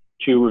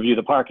 to review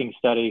the parking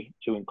study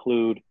to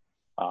include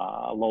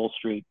Lowell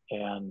Street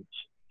and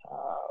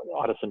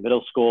Audison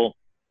Middle School,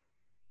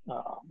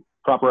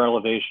 proper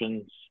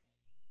elevations,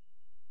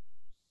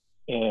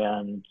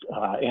 and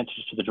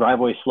answers to the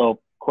driveway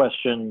slope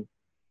question,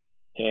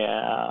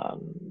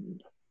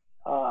 and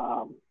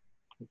I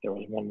think there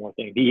was one more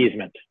thing, the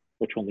easement,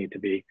 which will need to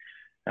be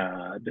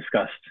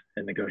discussed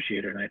and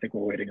negotiated, and I think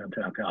we're waiting on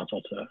town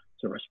council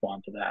to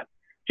respond to that.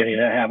 Jenny,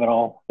 did I have it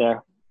all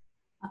there?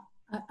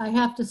 I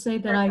have to say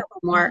that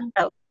more.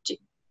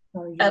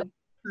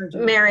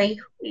 Mary,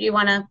 you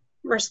want to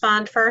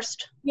respond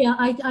first? Yeah,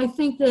 I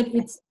think that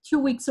it's 2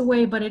 weeks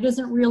away, but it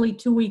isn't really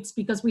 2 weeks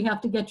because we have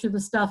to get you the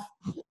stuff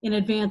in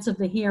advance of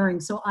the hearing.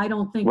 So I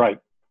don't think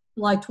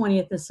July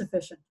 20th is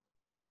sufficient.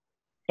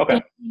 Okay.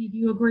 Do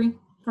you agree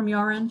from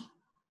your end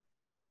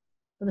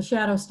for the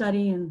shadow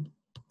study and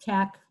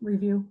TAC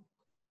review?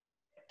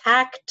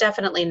 TAC,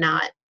 definitely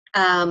not.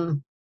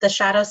 The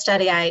shadow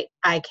study,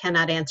 I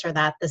cannot answer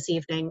that this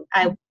evening.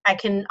 I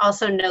can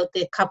also note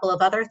the couple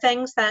of other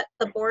things that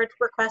the board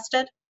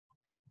requested.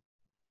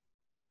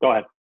 Go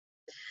ahead.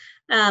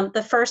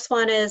 The first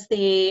one is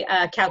the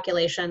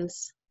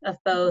calculations of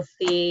both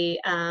the,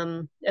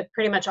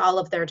 pretty much all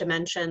of their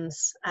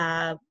dimensions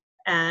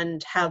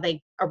and how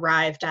they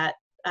arrived at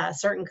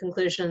certain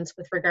conclusions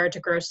with regard to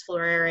gross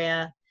floor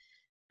area,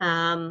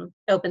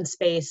 open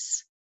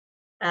space,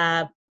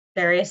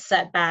 various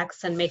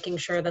setbacks, and making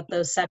sure that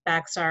those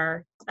setbacks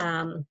are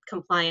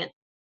compliant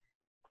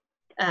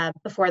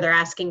before they're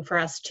asking for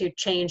us to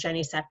change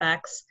any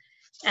setbacks.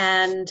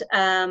 And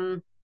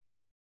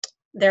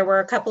there were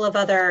a couple of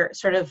other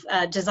sort of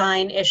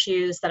design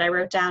issues that I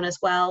wrote down as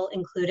well,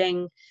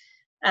 including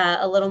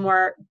a little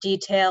more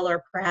detail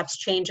or perhaps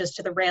changes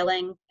to the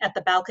railing at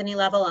the balcony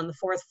level on the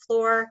 4th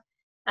floor,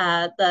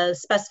 the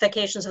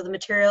specifications of the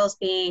materials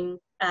being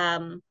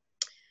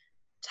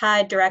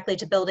tied directly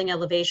to building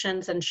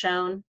elevations and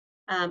shown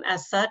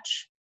as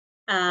such,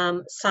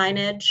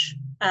 signage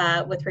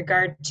with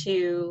regard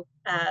to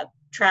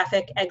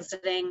traffic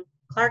exiting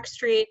Clark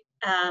Street,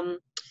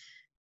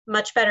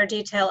 much better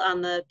detail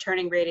on the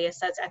turning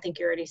radius, as I think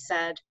you already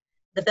said.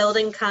 The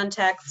building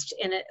context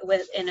in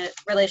a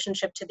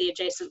relationship to the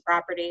adjacent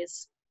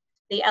properties.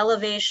 The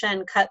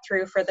elevation cut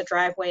through for the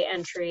driveway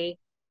entry.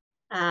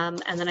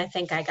 And then I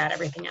think I got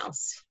everything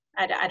else.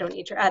 I don't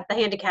need to, the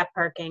handicap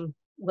parking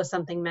was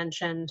something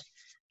mentioned.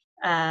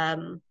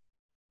 A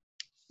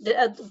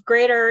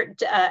greater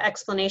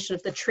explanation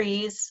of the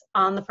trees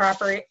on the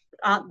property,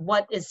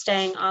 what is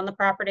staying on the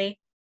property.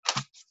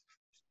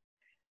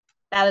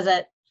 That was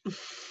it.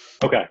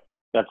 Okay,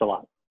 that's a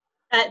lot.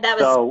 That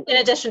was in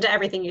addition to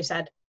everything you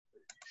said.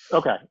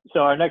 Okay,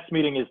 so our next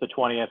meeting is the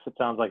 20th. It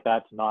sounds like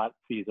that's not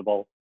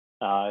feasible.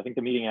 I think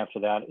the meeting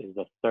after that is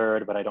the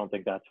 3rd, but I don't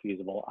think that's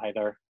feasible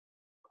either.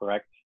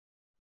 Correct?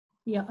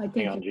 Yeah, I think.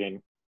 Hang on,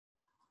 Jean.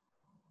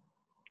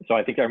 So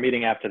I think our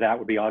meeting after that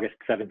would be August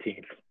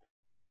 17th.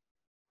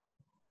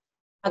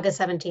 August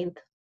 17th.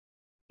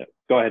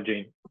 Go ahead,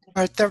 Jean.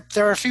 All right,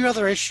 there are a few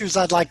other issues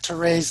I'd like to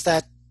raise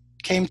that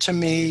came to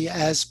me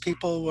as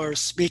people were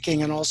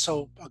speaking, and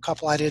also a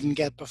couple I didn't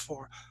get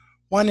before.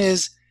 One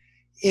is,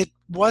 it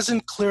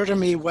wasn't clear to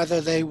me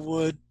whether they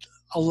would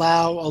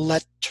allow a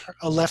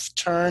left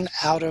turn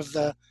out of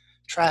the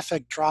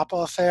traffic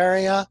drop-off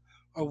area,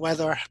 or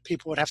whether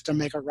people would have to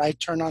make a right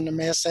turn on the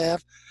Mass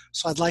Ave.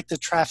 So I'd like the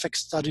traffic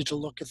study to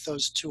look at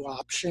those two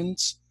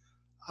options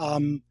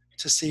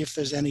to see if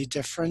there's any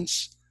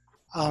difference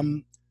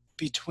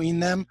between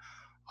them.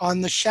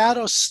 On the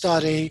shadow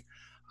study,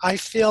 I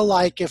feel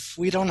like if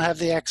we don't have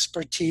the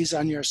expertise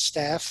on your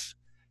staff,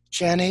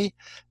 Jenny,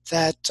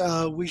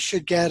 that we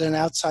should get an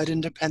outside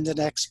independent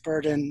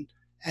expert and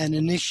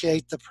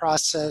initiate the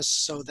process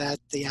so that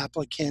the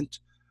applicant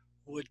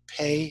would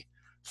pay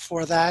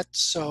for that.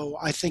 So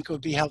I think it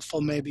would be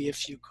helpful maybe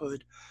if you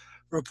could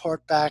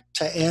report back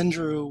to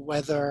Andrew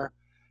whether,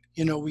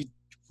 you know,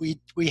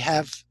 we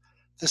have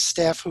the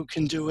staff who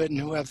can do it and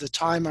who have the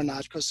time or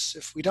not, because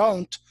if we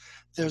don't,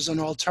 there's an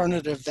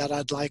alternative that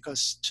I'd like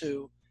us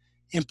to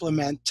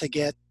implement to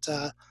get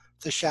the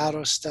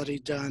shadow study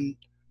done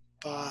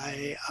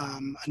by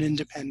an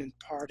independent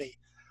party.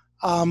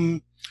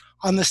 On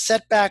the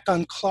setback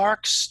on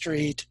Clark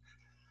Street,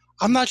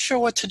 I'm not sure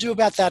what to do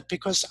about that,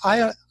 because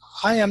I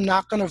am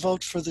not going to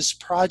vote for this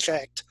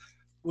project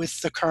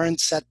with the current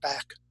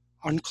setback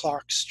on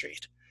Clark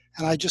Street.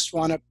 And I just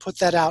want to put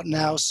that out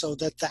now so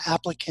that the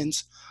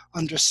applicants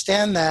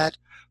understand that,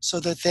 so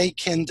that they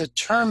can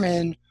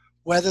determine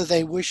whether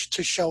they wish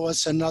to show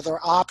us another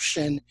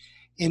option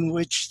in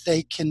which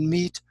they can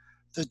meet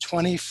the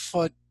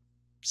 20-foot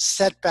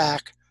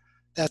setback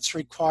that's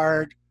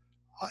required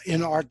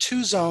in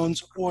R2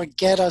 zones, or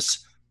get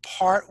us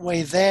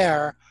partway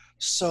there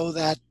so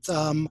that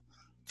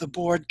the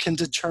board can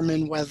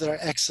determine whether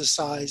to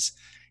exercise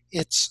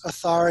its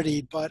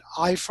authority. But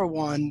I, for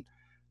one,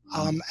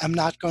 am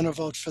not going to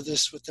vote for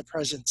this with the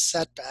present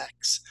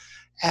setbacks.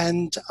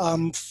 And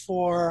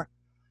for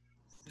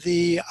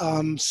the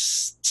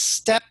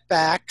step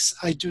backs,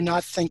 I do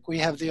not think we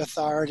have the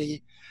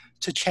authority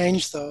to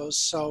change those.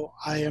 So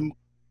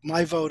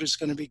my vote is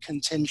going to be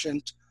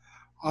contingent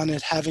on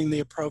it having the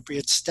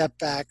appropriate step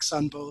backs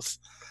on both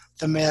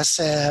the Mass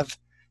Ave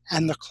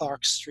and the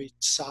Clark Street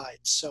side.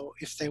 So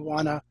if they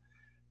want to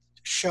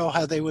show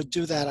how they would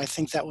do that, I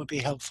think that would be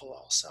helpful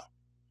also.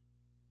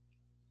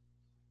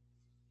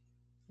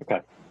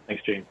 Okay,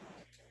 thanks, Gene.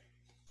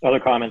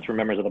 Other comments from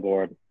members of the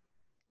board?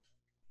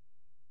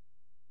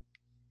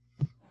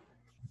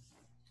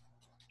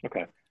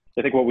 Okay,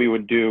 I think what we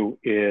would do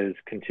is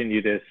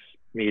continue this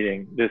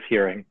meeting, this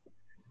hearing,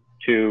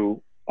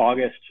 to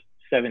August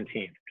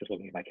 17th. Just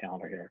looking at my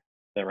calendar here.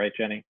 Is that right,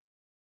 Jenny?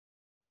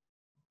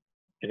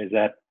 And is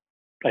that,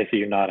 I see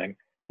you nodding.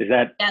 Is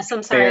that Yes,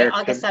 I'm sorry,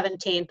 August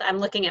 17th. I'm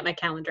looking at my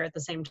calendar at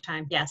the same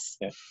time, yes.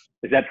 Yeah.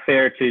 Is that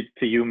fair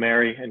to you,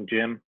 Mary and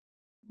Jim?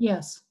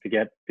 Yes. To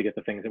get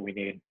the things that we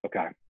need?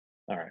 Okay,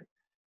 all right.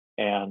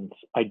 And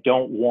I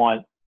don't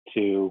want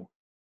to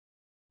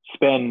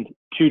spend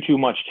too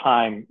much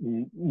time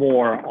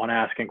more on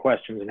asking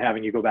questions and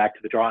having you go back to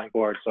the drawing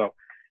board. So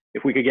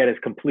if we could get as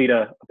complete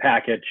a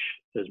package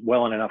as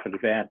well in enough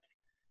advance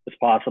as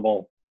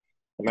possible,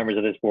 the members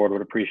of this board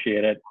would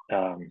appreciate it.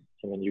 And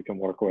then you can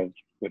work with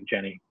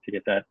Jenny to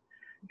get that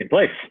in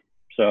place.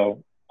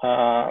 So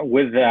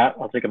with that,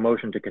 I'll take a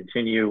motion to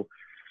continue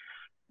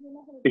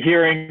the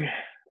hearing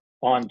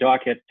on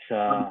docket.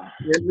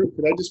 Andrew,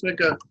 could I just make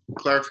a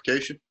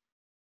clarification?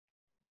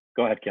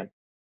 Go ahead, Ken.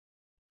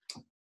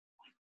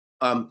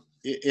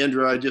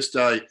 Andrew, I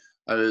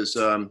was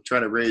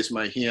trying to raise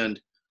my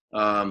hand,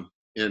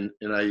 and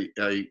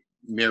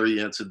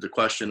Mary answered the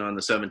question on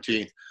the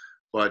 17th.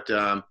 But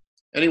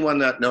anyone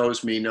that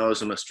knows me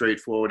knows I'm a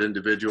straightforward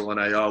individual, and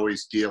I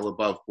always deal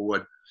above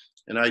board.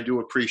 And I do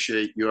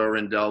appreciate your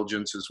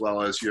indulgence as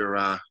well as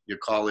your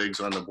colleagues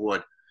on the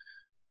board.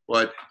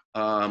 But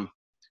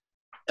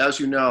as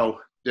you know,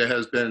 there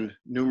has been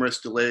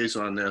numerous delays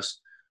on this.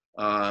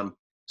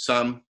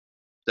 Some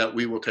that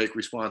we will take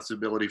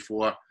responsibility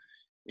for,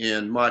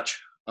 and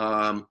much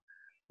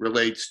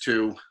relates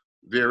to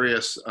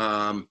various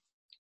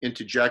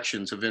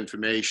interjections of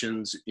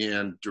informations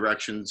and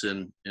directions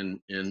and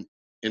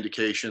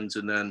indications,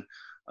 and then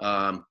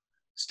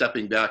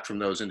stepping back from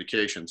those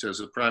indications. As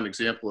a prime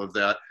example of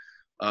that,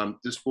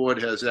 this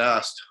board has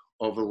asked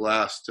over the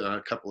last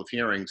couple of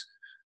hearings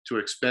to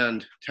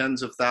expend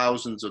tens of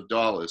thousands of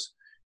dollars.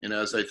 And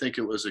as I think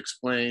it was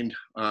explained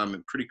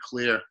and pretty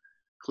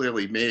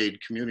clearly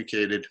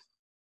communicated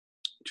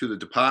to the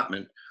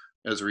department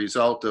as a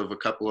result of a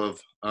couple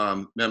of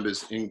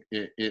members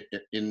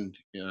in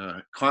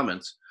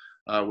comments,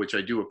 which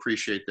I do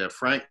appreciate their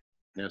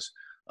frankness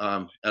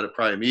at a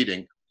prior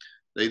meeting.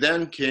 They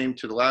then came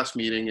to the last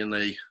meeting and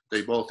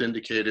they both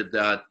indicated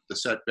that the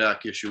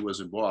setback issue was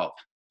involved.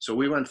 So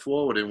we went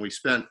forward and we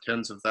spent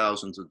tens of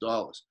thousands of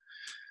dollars.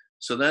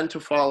 So then to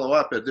follow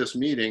up at this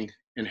meeting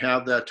and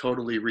have that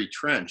totally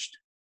retrenched,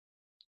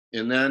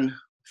 and then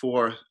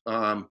for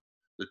the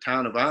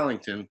town of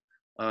Arlington,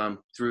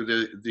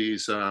 through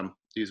these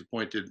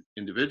appointed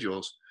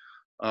individuals,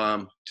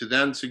 to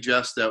then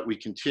suggest that we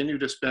continue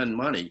to spend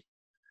money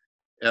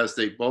as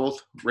they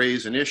both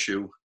raise an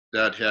issue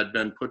that had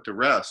been put to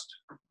rest,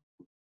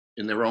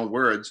 in their own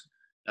words,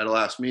 at a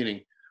last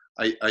meeting,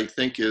 I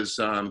think is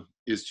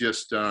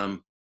just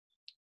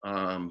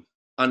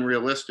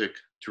unrealistic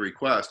to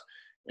request.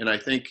 And I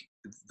think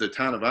the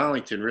town of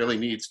Arlington really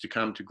needs to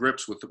come to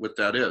grips with what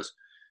that is.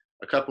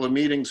 A couple of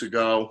meetings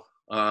ago,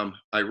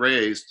 I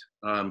raised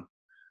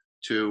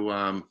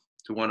to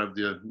one of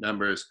the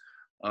members,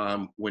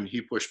 when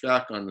he pushed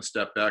back on the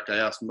step back, I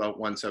asked him about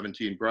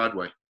 117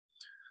 Broadway.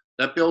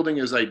 That building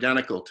is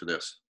identical to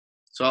this.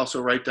 It's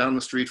also right down the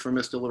street from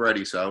Mr.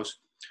 Loretti's house.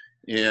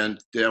 And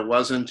there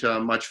wasn't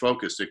much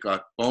focus. It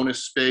got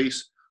bonus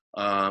space.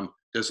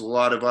 There's a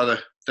lot of other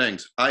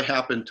things. I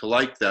happen to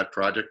like that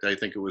project. I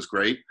think it was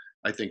great.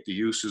 I think the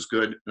use is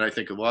good. And I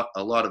think a lot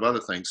of other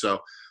things. So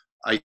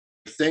I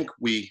think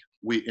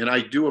and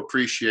I do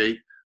appreciate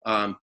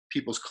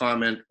people's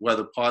comment,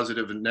 whether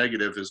positive and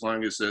negative, as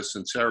long as there's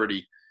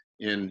sincerity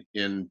in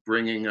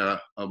bringing a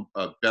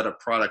better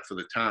product for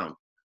the town,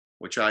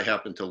 which I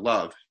happen to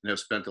love and have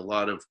spent a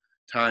lot of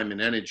time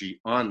and energy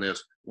on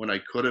this when I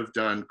could have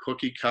done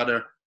cookie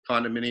cutter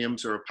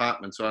condominiums or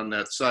apartments on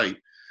that site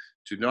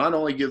to not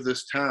only give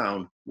this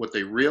town what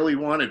they really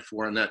wanted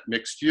for in that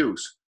mixed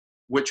use,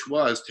 which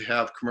was to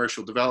have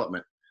commercial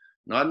development,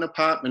 not an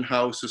apartment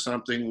house or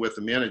something with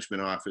a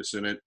management office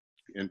in it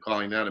and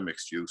calling that a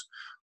mixed use,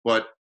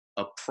 but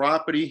a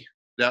property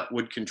that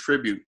would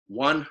contribute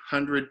 100%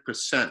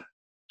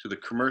 to the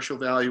commercial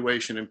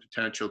valuation and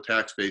potential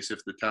tax base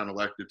if the town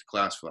elected to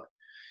classify.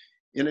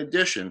 In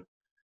addition,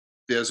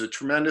 there's a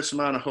tremendous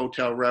amount of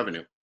hotel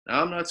revenue.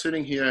 Now, I'm not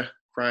sitting here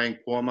crying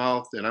poor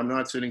mouth, and I'm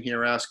not sitting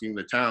here asking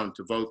the town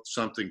to vote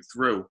something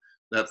through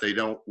that they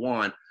don't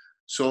want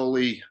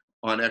solely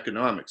on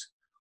economics.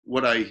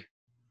 What I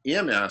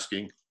am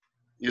asking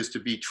is to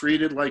be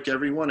treated like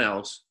everyone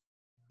else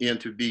and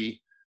to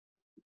be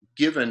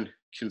given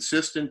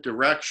consistent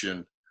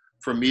direction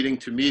from meeting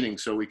to meeting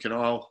so we can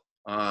all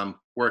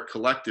work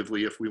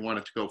collectively if we want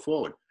it to go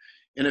forward.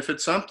 And if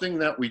it's something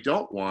that we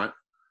don't want,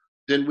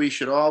 then we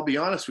should all be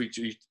honest with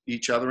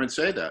each other and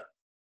say that.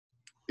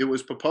 It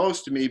was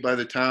proposed to me by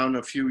the town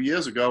a few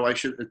years ago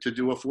to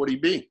do a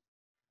 40B.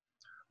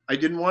 I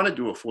didn't want to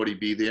do a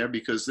 40B there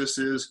because this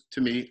is,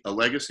 to me, a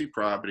legacy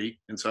property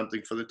and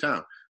something for the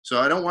town. So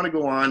I don't want to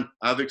go on.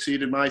 I've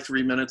exceeded my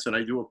 3 minutes, and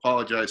I do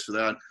apologize for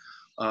that.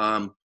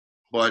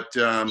 But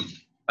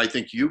I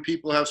think you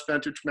people have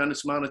spent a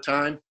tremendous amount of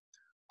time.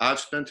 I've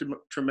spent a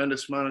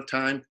tremendous amount of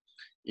time,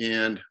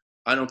 and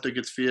I don't think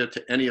it's fair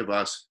to any of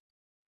us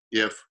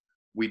if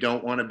we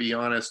don't want to be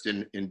honest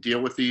and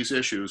deal with these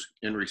issues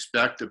and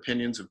respect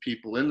opinions of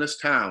people in this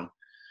town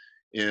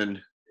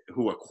and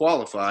who are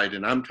qualified.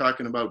 And I'm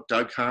talking about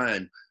Doug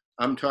Heim.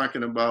 I'm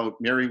talking about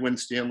Mary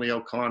Winstanley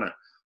O'Connor.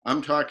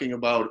 I'm talking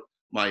about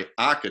my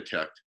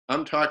architect.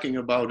 I'm talking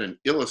about an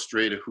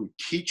illustrator who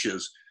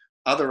teaches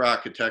other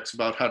architects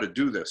about how to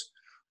do this.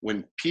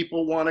 When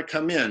people want to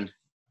come in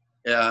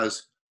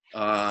as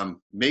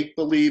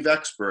make-believe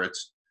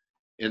experts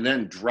and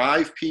then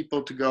drive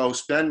people to go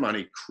spend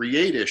money,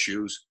 create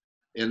issues,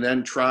 and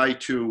then try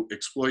to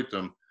exploit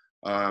them.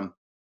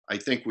 I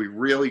think we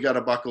really got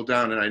to buckle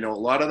down, and I know a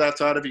lot of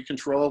that's out of your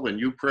control, and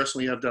you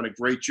personally have done a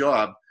great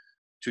job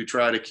to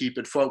try to keep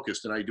it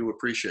focused, and I do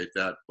appreciate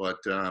that. But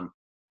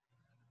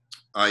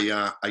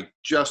I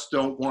just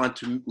don't want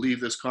to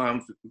leave this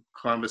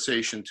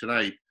conversation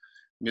tonight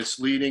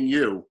misleading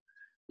you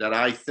that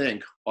I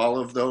think all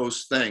of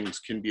those things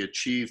can be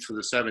achieved for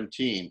the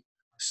 17th,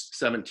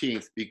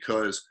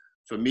 because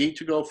for me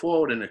to go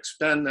forward and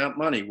expend that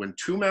money when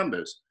two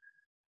members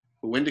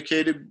who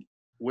indicated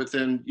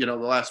within the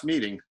last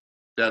meeting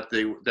that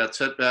that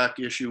setback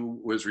issue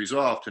was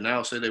resolved to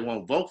now say they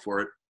won't vote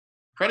for it,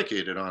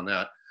 predicated on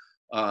that,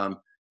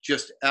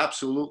 just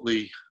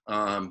absolutely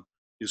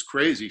is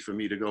crazy for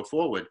me to go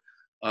forward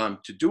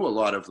to do a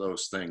lot of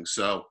those things.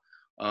 So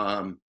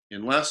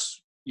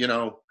unless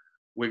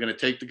we're going to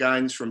take the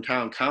guidance from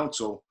town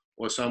council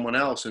or someone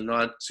else and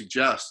not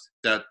suggest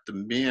that the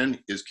man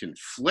is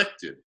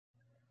conflicted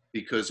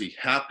because he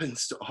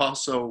happens to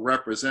also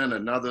represent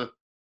another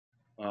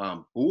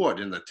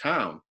board in the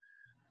town.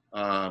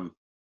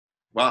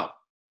 Wow.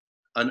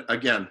 And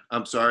again,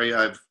 I'm sorry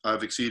I've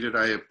exceeded.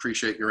 I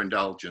appreciate your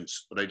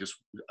indulgence, but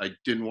I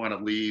didn't want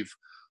to leave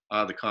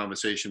the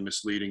conversation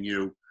misleading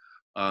you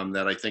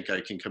that I think I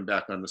can come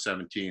back on the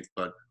 17th,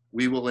 but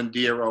we will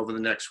endear over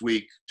the next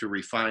week to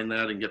refine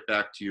that and get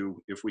back to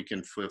you if we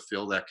can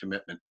fulfill that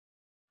commitment.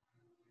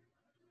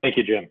 Thank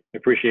you, Jim. I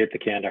appreciate the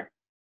candor.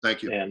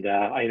 Thank you. And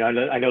I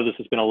know this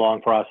has been a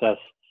long process.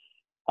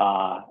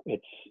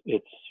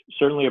 It's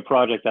certainly a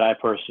project that I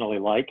personally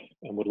like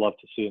and would love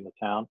to see in the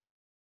town.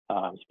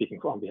 I'm speaking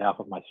on behalf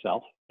of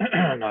myself,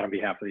 not on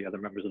behalf of the other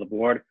members of the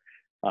board.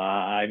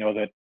 I know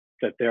that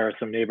there are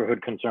some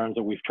neighborhood concerns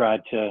that we've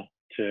tried to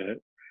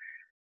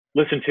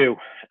listen to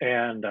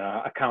and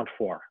account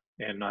for,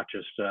 and not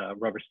just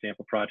rubber stamp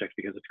a project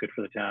because it's good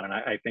for the town. And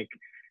I think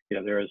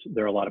there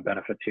are a lot of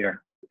benefits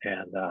here,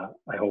 and I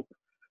hope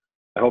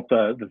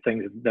the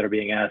things that are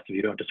being asked of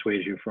you don't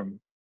dissuade you from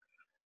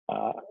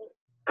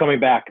coming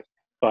back,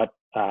 but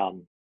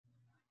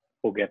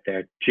we'll get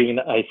there. Gene,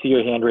 I see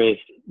your hand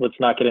raised. Let's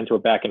not get into a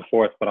back and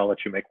forth, but I'll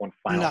let you make one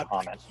final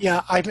comment.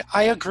 Yeah,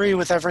 I agree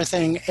with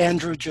everything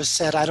Andrew just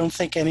said. I don't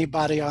think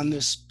anybody on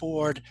this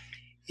board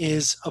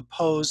is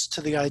opposed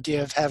to the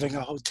idea of having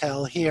a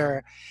hotel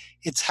here.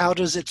 It's how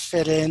does it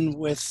fit in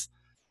with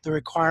the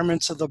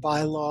requirements of the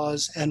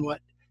bylaws and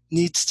what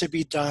needs to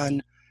be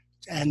done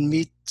and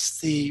meets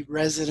the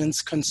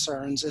residents'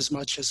 concerns as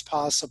much as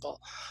possible.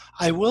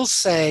 I will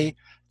say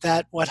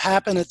that what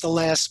happened at the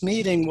last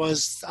meeting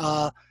was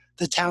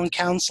the town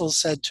council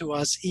said to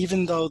us,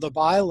 even though the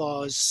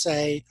bylaws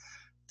say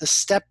the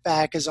step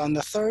back is on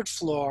the 3rd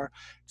floor,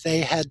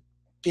 they had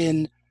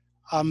been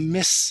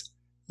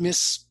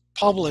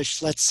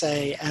mispublished, let's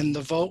say, and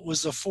the vote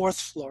was the 4th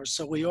floor.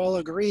 So we all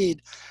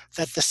agreed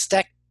that the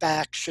step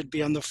back should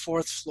be on the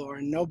 4th floor,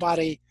 and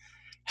nobody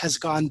has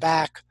gone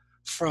back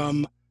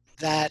from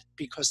that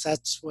because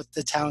that's what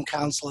the town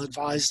council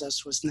advised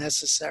us was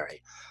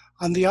necessary.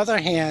 On the other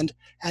hand,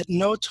 at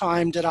no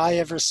time did I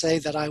ever say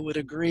that I would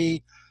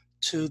agree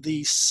to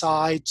the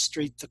side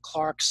street, the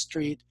Clark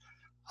Street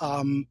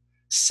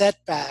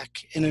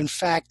setback. And in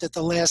fact, at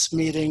the last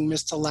meeting,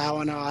 Mr. Lau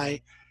and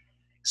I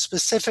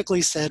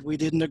specifically said we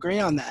didn't agree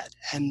on that,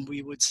 and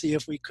we would see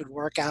if we could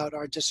work out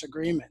our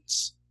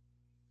disagreements.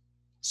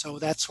 So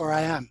that's where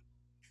I am.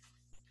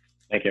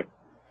 Thank you.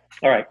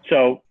 All right,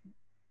 so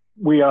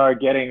we are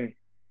getting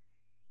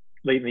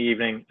late in the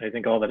evening. I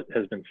think all that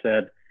has been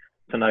said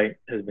tonight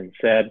has been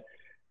said.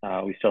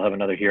 We still have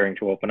another hearing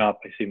to open up.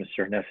 I see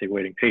Mr. Nessie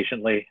waiting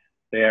patiently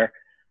there.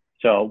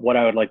 So what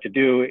I would like to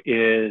do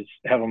is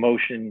have a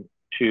motion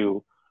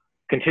to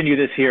continue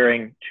this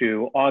hearing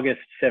to August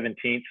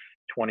 17th,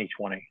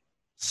 2020.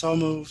 So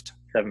moved.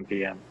 7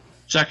 p.m.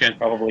 Second.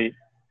 Probably.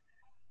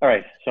 All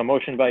right, so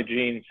motion by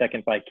Gene,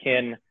 second by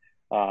Kin.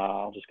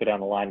 I'll just go down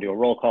the line, do a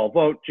roll call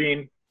vote.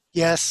 Gene?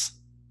 Yes.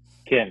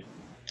 Kin?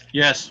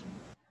 Yes.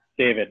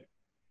 David?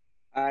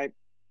 Aye.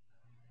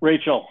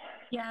 Rachel?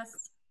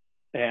 Yes.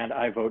 And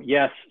I vote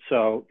yes.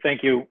 So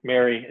thank you,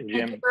 Mary and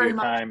Jim, for your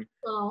time.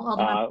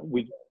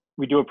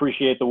 We do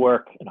appreciate the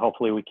work, and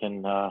hopefully we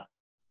can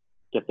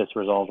get this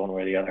resolved one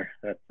way or the other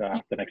at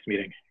the next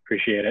meeting.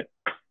 Appreciate it.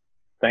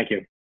 Thank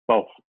you,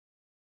 both.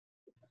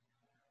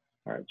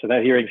 All right, so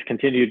that hearing's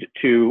continued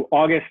to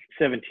August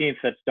 17th.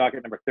 That's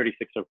docket number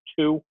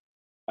 3602.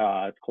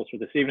 It's closer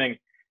this evening.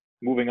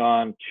 Moving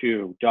on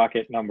to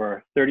docket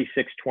number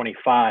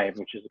 3625,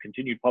 which is a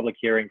continued public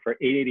hearing for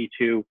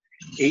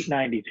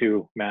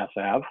 892 Mass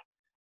Ave.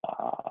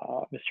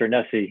 Mr.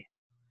 Nessie,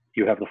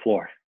 you have the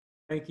floor.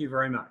 Thank you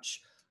very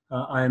much.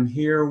 I am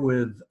here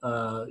with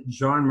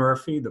John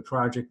Murphy, the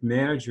project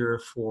manager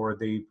for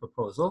the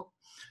proposal,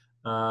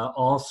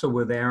 also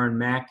with Aaron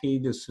Mackey,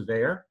 the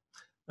surveyor,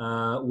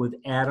 with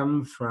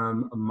Adam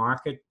from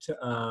Market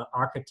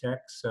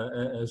Architects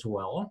as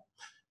well.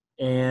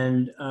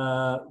 And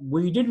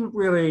we didn't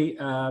really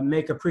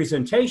make a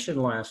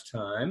presentation last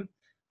time,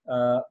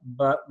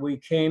 but we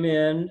came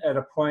in at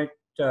a point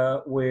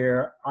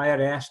where I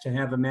had asked to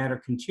have the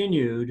matter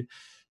continued,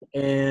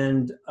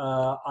 and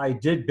I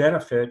did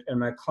benefit, and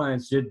my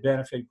clients did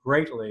benefit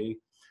greatly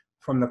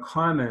from the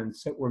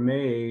comments that were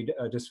made,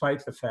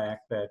 despite the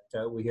fact that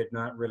we had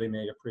not really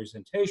made a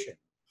presentation.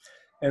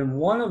 And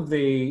one of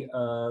the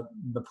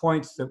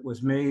points that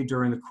was made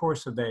during the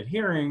course of that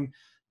hearing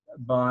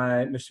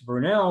by Mr.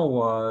 Brunel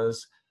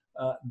was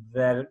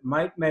that it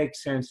might make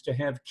sense to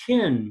have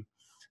kin,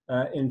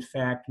 in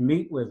fact,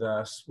 meet with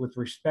us with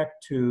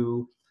respect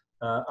to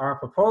our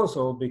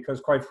proposal, because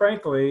quite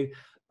frankly,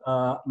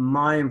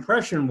 my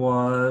impression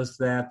was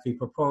that the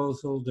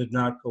proposal did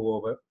not go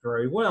over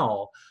very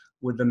well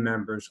with the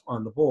members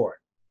on the board.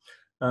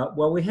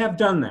 Well, we have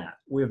done that.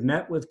 We have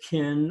met with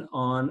Kin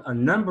on a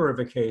number of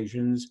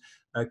occasions.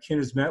 Kin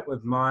has met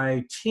with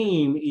my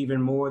team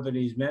even more than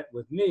he's met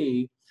with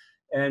me,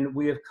 and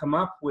we have come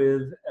up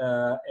with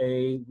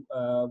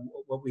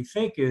what we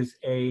think is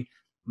a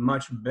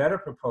much better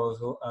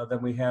proposal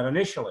than we had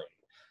initially.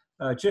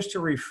 Just to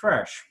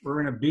refresh,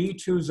 we're in a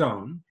B2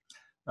 zone,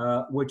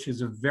 which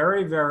is a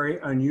very, very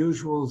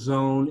unusual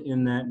zone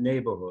in that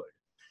neighborhood.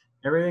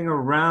 Everything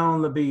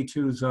around the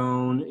B2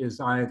 zone is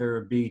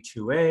either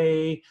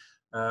B2A,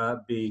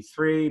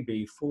 B3,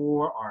 B4,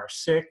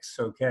 R6,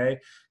 okay?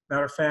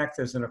 Matter of fact,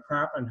 there's an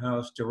apartment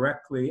house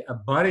directly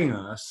abutting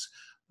us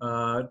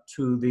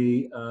to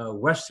the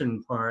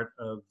western part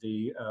of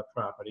the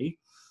property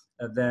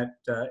that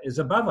is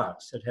above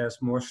us. It has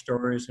more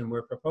stories than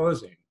we're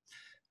proposing.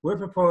 We're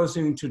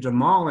proposing to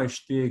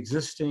demolish the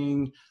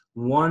existing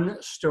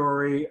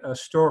one-story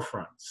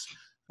storefronts.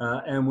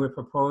 And we're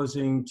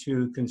proposing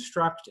to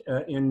construct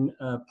in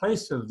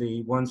place of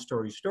the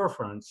one-story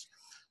storefronts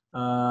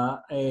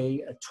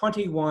a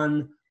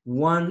 21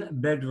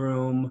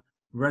 one-bedroom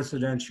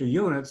residential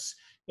units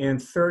and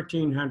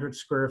 1,300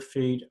 square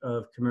feet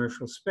of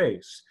commercial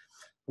space.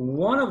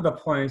 One of the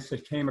points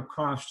that came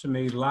across to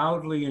me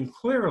loudly and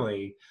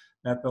clearly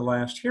at the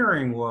last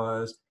hearing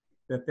was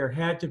that there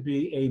had to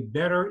be a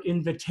better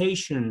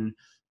invitation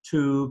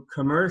to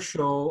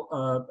commercial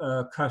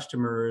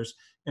customers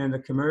and the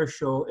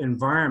commercial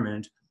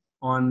environment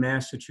on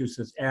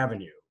Massachusetts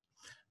Avenue.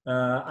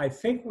 I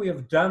think we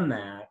have done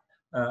that.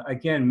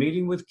 Again,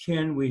 meeting with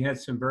Kin, we had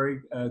some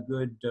very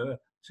good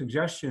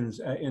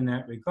suggestions in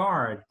that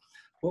regard.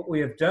 What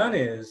we have done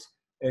is,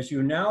 as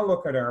you now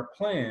look at our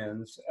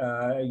plans,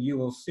 you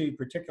will see,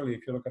 particularly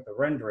if you look at the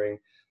rendering,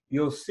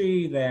 you'll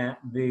see that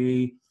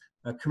the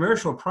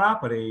commercial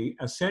property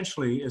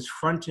essentially is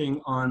fronting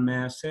on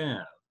Mass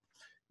Ave.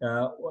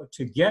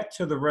 To get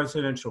to the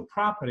residential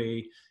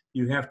property,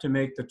 you have to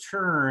make the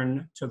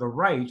turn to the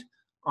right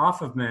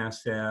off of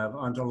Mass Ave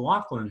onto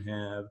Laughlin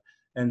Ave,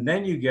 and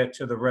then you get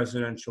to the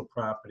residential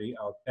property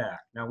out back.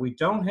 Now, we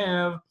don't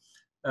have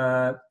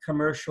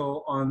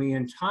commercial on the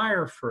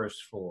entire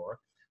first floor,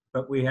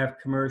 but we have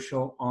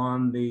commercial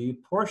on the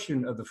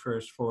portion of the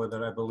first floor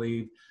that I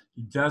believe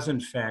does in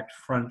fact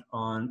front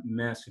on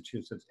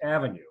Massachusetts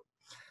Avenue.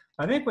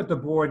 I think what the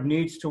board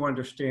needs to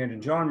understand,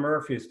 and John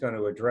Murphy is going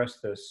to address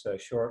this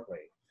shortly,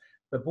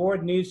 the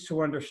board needs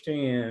to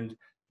understand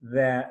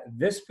that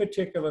this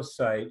particular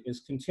site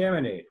is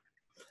contaminated.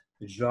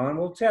 John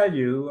will tell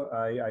you,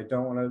 I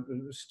don't want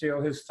to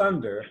steal his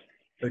thunder,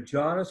 but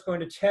John is going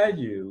to tell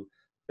you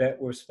that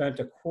we've spent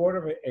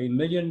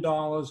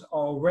 $250,000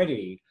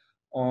 already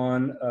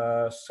on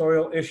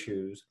soil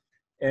issues,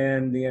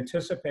 and the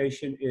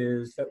anticipation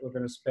is that we're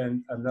going to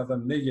spend another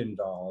 $1 million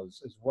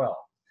as well.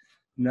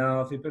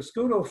 Now, the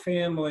Pescuto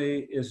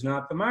family is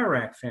not the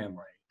Myrack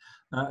family.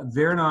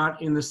 They're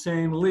not in the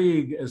same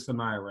league as the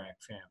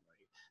Myrack family.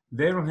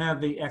 They don't have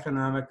the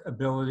economic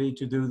ability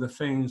to do the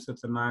things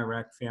that the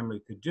Myrack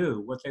family could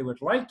do. What they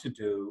would like to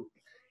do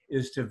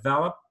is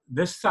develop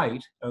this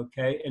site,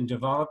 okay, and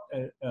develop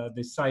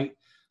the site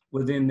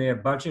within their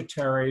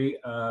budgetary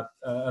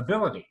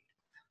ability.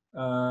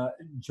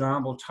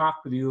 John will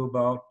talk with you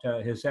about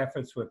his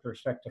efforts with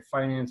respect to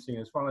financing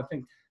as well. I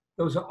think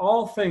those are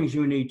all things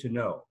you need to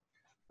know.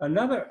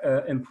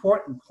 Another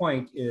important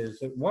point is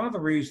that one of the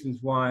reasons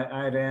why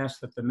I had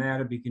asked that the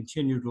matter be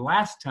continued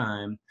last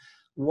time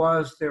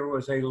was there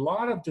was a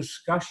lot of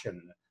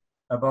discussion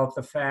about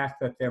the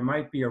fact that there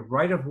might be a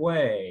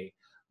right-of-way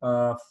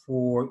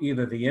for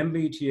either the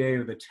MBTA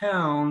or the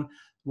town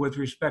with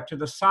respect to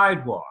the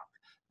sidewalk,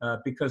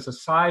 because the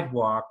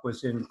sidewalk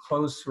was in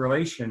close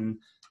relation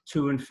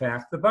to, in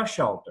fact, the bus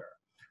shelter.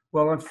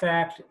 Well, in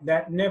fact,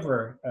 that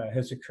never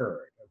has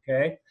occurred,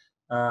 okay?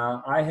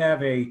 I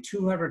have a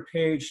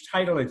 200-page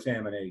title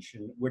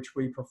examination, which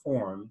we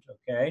performed,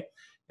 okay?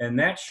 And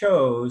that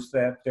shows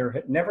that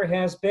there never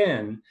has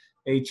been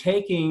a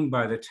taking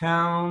by the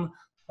town,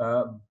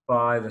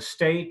 by the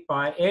state,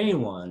 by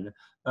anyone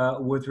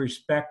with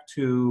respect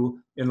to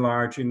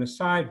enlarging the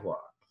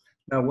sidewalk.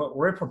 Now, what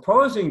we're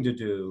proposing to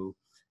do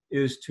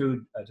is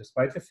to,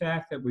 despite the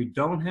fact that we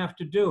don't have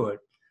to do it,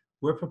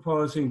 we're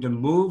proposing to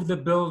move the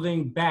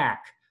building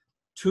back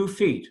 2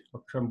 feet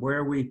from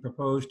where we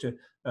proposed to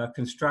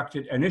construct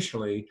it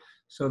initially,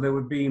 so there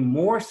would be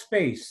more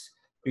space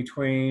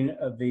between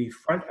the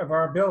front of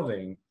our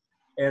building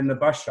and the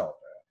bus shelter.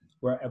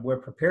 We're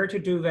prepared to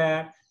do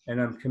that,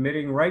 and I'm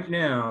committing right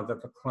now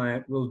that the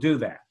client will do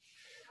that.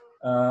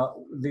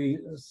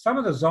 Some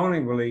of the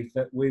zoning relief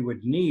that we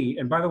would need,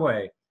 and by the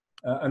way,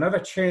 another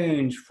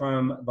change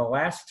from the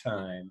last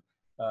time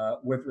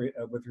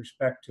with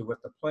respect to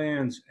what the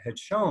plans had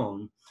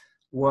shown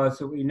was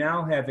that we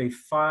now have a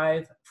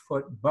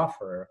 5-foot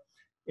buffer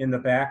in the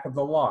back of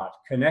the lot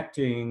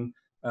connecting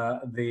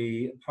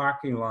the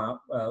parking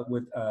lot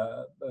with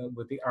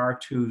the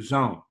R2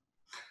 zone.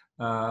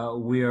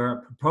 We are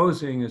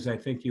proposing, as I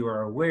think you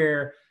are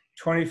aware,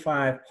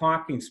 25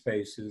 parking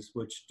spaces,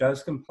 which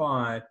does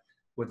comply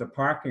with the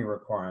parking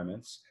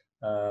requirements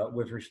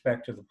with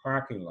respect to the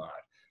parking lot.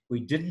 We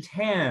didn't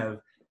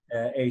have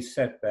a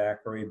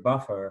setback or a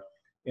buffer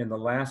in the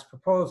last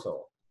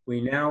proposal. We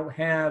now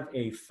have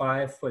a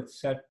 5-foot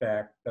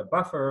setback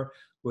buffer,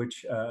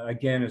 which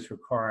again is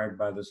required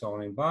by the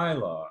zoning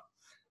bylaw.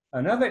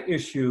 Another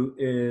issue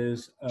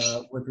is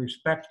with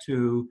respect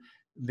to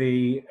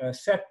the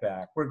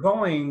setback. We're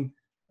going,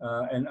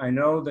 and I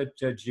know that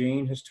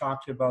Gene has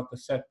talked about the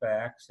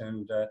setbacks,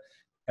 and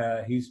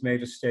he's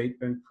made a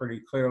statement pretty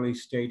clearly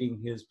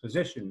stating his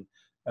position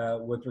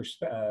with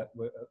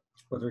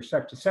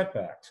respect to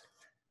setbacks.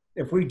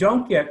 If we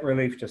don't get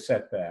relief to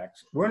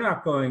setbacks, we're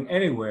not going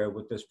anywhere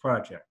with this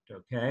project,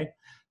 okay?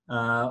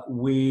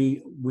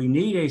 We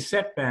need a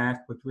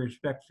setback with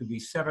respect to the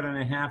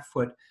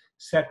 7.5-foot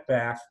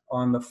setback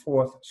on the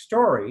 4th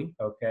story,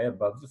 okay,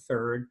 above the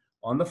 3rd,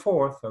 on the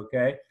 4th,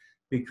 okay,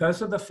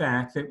 because of the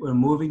fact that we're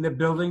moving the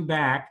building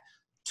back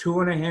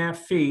 2.5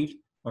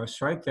 feet, or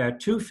strike that,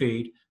 2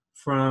 feet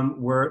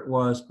from where it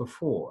was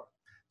before.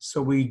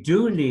 So we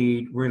do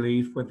need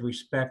relief with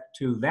respect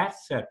to that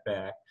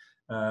setback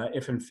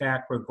if in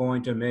fact we're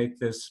going to make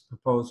this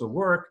proposal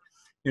work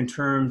in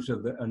terms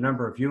of a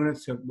number of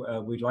units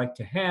that we'd like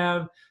to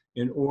have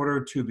in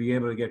order to be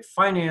able to get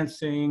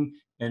financing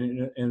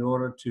and in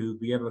order to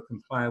be able to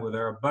comply with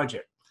our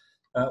budget.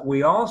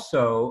 We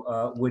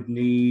also would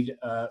need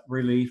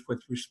relief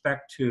with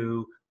respect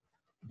to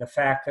the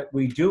fact that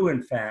we do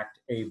in fact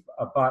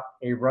abut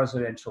a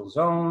residential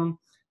zone.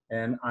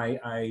 And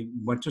I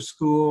went to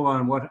school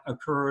on what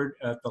occurred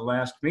at the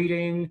last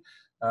meeting.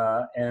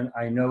 And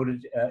I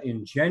noted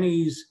in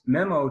Jenny's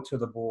memo to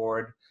the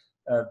board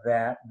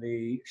that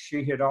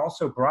she had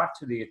also brought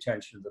to the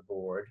attention of the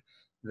board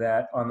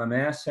that on the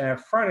Mass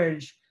Ave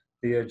frontage,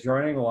 the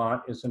adjoining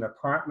lot is an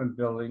apartment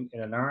building in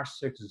an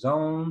R6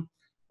 zone.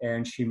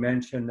 And she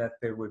mentioned that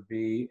there would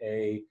be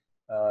a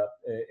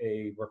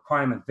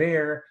requirement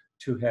there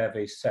to have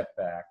a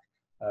setback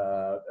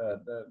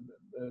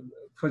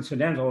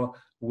coincidental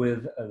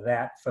with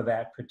that for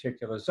that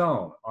particular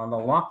zone. On the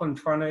Laughlin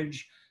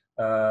frontage,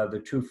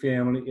 the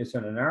 2-family is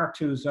in an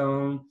R2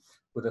 zone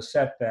with a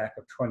setback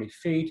of 20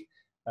 feet.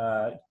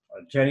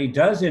 Jenny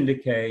does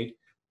indicate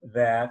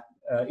that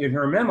in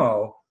her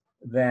memo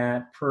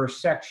that per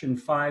section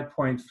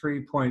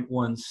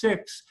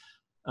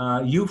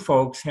 5.3.16, you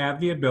folks have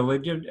the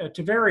ability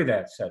to vary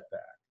that setback.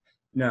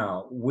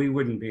 Now, we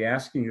wouldn't be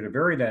asking you to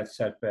vary that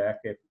setback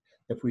if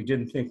we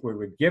didn't think we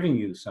were giving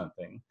you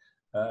something.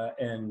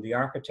 And the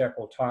architect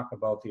will talk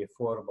about the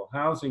affordable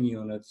housing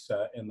units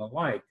and the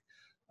like.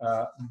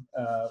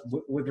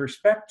 With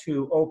respect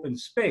to open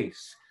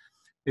space,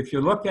 if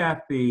you look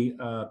at the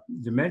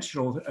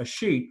dimensional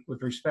sheet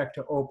with respect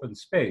to open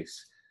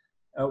space,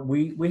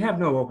 we have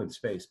no open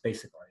space,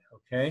 basically,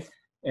 okay?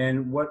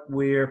 And what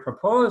we're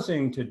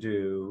proposing to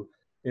do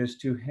is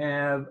to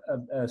have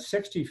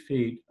 60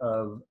 feet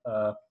of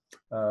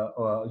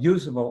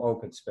usable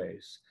open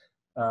space.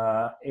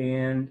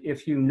 And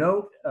if you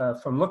note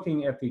from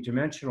looking at the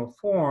dimensional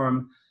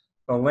form,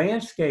 the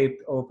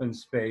landscaped open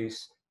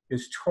space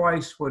is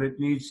twice what it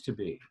needs to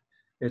be.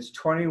 It's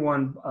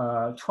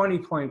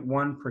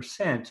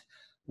 20.1%,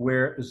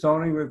 where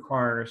zoning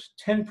requires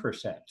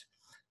 10%.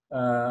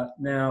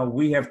 Now,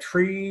 we have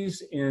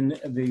trees in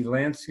the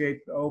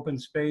landscape open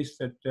space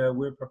that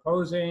we're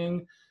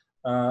proposing.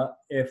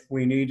 If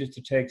we needed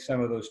to take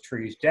some of those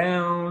trees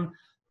down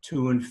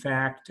to, in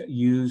fact,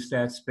 use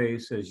that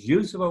space as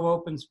usable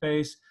open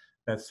space,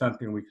 that's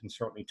something we can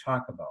certainly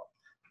talk about.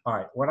 All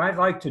right, what I'd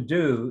like to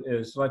do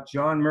is let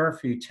John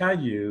Murphy tell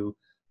you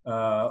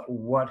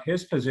what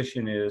his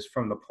position is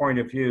from the point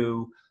of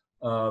view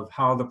of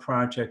how the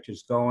project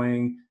is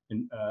going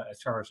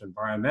as far as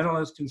environmental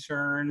is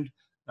concerned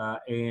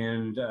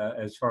and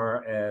as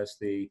far as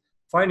the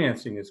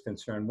financing is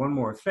concerned. One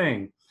more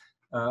thing,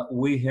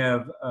 we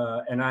have,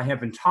 and I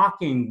have been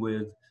talking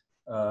with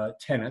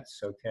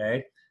tenants,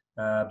 okay?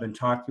 I've been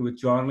talking with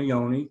John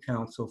Leone,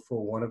 counsel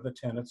for one of the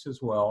tenants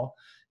as well.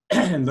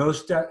 And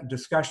those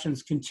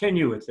discussions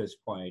continue at this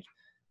point,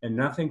 and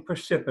nothing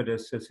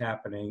precipitous is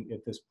happening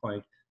at this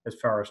point as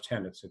far as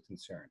tenants are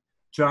concerned.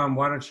 John,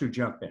 why don't you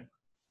jump in?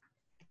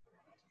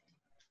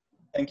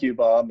 Thank you,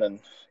 Bob, and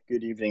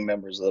good evening,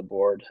 members of the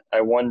board.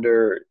 I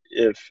wonder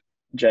if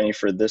Jenny,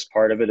 for this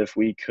part of it, if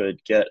we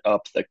could get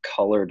up the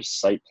colored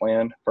site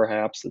plan,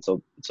 perhaps. It's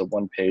a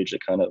one page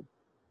that kind of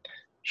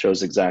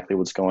shows exactly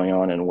what's going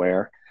on and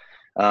where.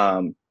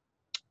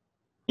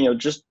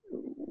 Just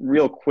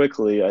real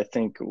quickly, I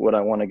think what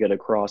I want to get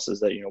across is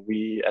that,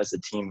 we as a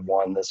team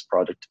want this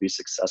project to be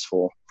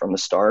successful from the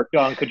start.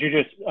 John,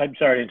 I'm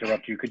sorry to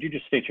interrupt you. Could you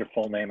just state your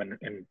full name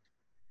and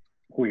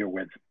who you're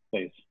with,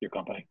 please, your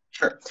company?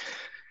 Sure.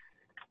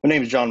 My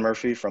name is John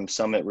Murphy from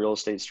Summit Real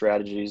Estate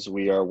Strategies.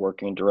 We are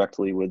working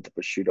directly with the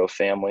Prosciutto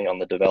family on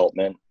the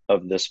development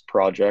of this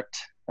project.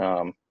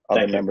 Other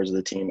members of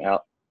the team,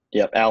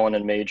 Alan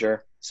and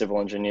Major,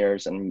 civil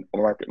engineers, and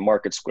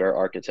Market Square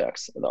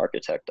Architects, the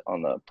architect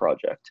on the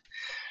project.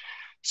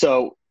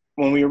 So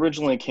when we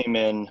originally came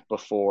in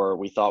before,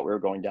 we thought we were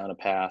going down a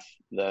path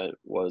that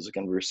was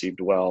going to be received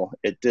well.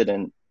 It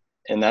didn't.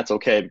 And that's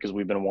okay, because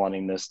we've been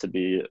wanting this to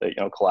be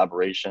a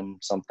collaboration,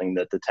 something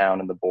that the town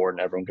and the board and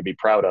everyone could be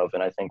proud of.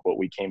 And I think what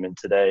we came in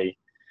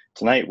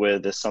tonight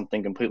with is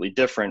something completely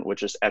different, which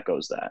just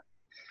echoes that.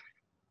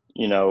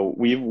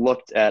 We've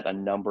looked at a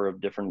number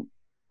of different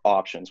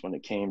options when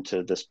it came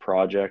to this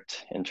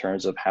project in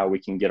terms of how we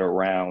can get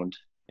around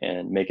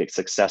and make it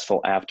successful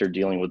after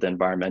dealing with the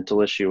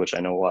environmental issue, which I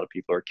know a lot of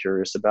people are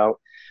curious about.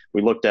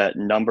 We looked at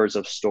numbers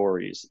of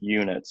stories,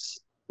 units,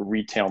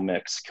 retail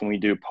mix. Can we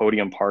do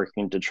podium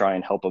parking to try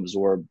and help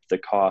absorb the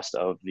cost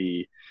of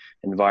the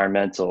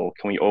environmental?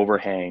 Can we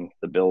overhang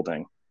the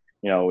building?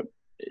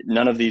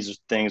 None of these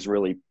things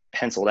really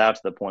penciled out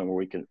to the point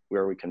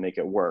where we can make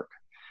it work.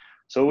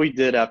 So what we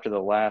did after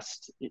the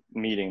last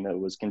meeting that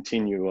was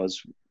continued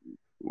was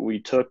we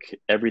took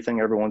everything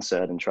everyone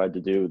said and tried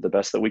to do the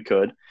best that we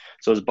could.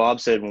 So as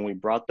Bob said, when we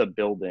brought the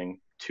building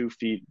 2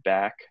 feet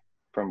back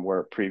from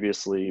where it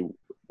previously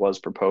was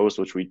proposed,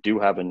 which we do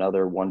have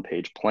another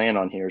one-page plan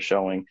on here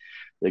showing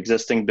the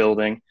existing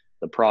building,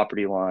 the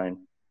property line,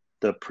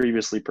 the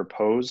previously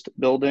proposed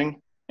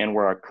building, and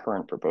where our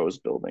current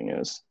proposed building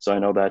is. So I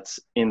know that's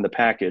in the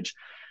package,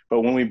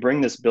 but when we bring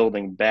this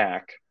building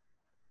back,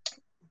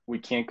 we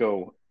can't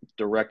go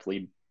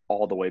directly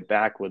all the way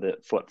back with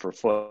it foot for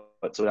foot.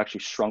 So it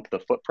actually shrunk the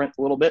footprint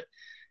a little bit.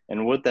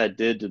 And what that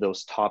did to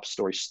those top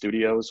story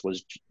studios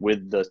was,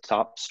 with the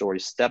top story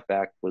step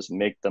back, was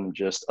make them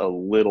just a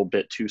little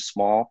bit too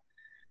small,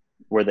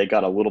 where they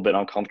got a little bit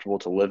uncomfortable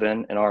to live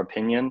in our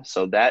opinion.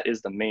 So that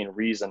is the main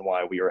reason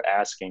why we are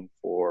asking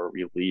for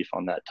relief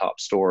on that top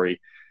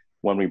story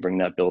when we bring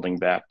that building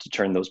back, to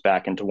turn those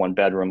back into one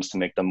bedrooms to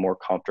make them more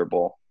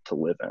comfortable to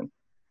live in.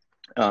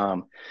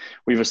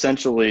 We've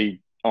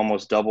essentially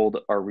almost doubled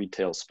our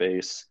retail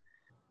space.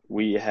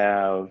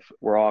 We're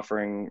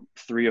offering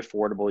 3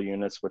 affordable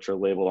units, which are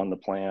labeled on the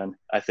plan.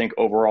 I think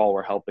overall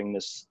we're helping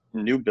this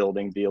new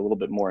building be a little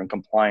bit more in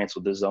compliance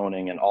with the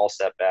zoning and all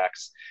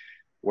setbacks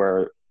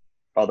where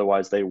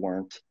otherwise they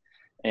weren't.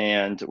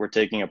 And we're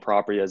taking a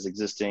property as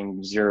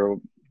existing, 0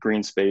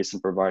 green space,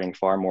 and providing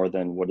far more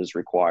than what is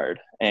required.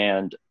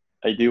 And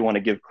I do want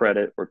to give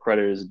credit where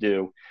credit is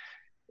due.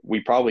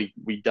 We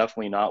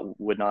definitely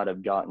would not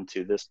have gotten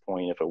to this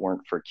point if it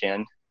weren't for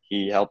Ken.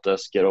 He helped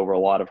us get over a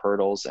lot of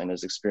hurdles, and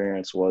his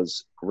experience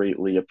was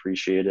greatly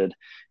appreciated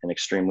and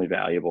extremely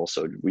valuable.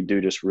 So we do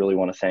just really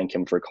want to thank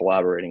him for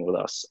collaborating with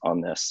us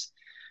on this.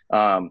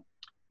 And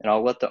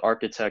I'll let the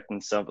architect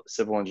and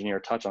civil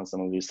engineer touch on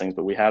some of these things,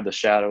 but we have the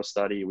shadow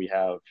study. We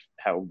have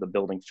how the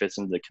building fits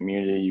into the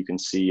community. You can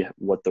see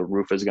what the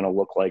roof is going to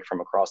look like from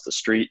across the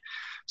street.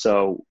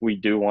 So we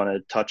do want to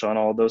touch on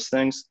all those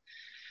things.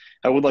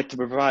 I would like to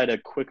provide a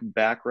quick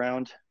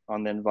background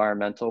on the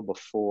environmental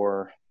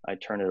before I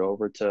turn it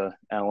over to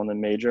Alan and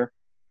Major.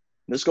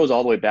 This goes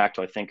all the way back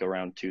to, I think,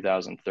 around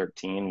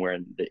 2013, where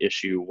the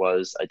issue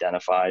was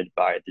identified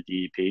by the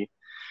DEP.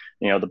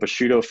 The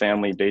Prosciutto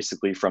family,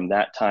 basically from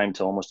that time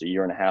to almost a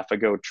year and a half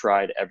ago,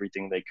 tried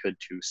everything they could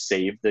to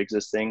save the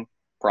existing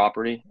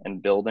property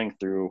and building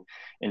through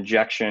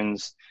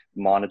injections,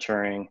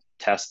 monitoring,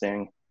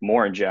 testing,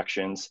 more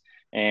injections,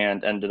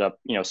 and ended up,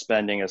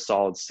 spending a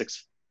solid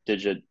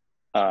 6-digit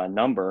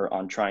number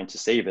on trying to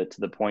save it, to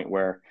the point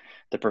where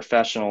the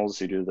professionals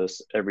who do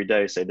this every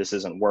day say this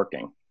isn't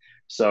working.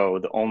 So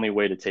the only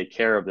way to take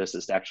care of this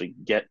is to actually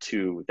get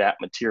to that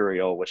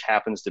material, which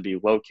happens to be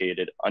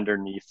located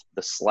underneath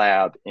the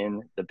slab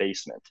in the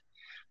basement.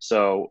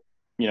 So,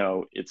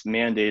 it's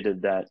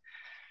mandated that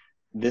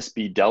this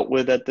be dealt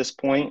with at this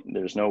point.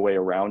 There's no way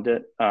around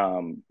it.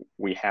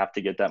 We have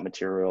to get that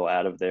material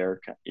out of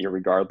there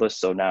irregardless.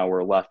 So now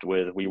we're left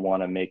with, we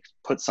want to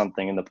put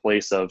something in the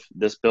place of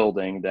this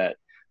building that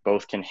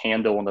both can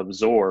handle and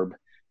absorb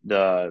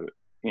the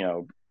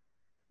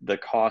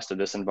cost of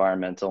this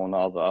environmental and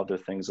all the other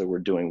things that we're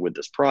doing with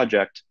this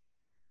project.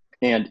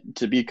 And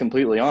to be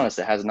completely honest,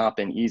 it has not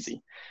been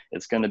easy.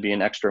 It's going to be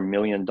an extra $1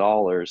 million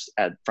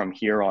from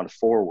here on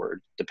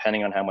forward,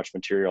 depending on how much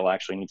material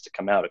actually needs to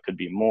come out. It could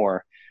be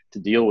more to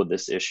deal with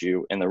this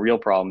issue. And the real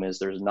problem is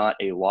there's not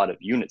a lot of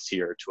units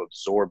here to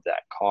absorb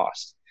that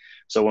cost.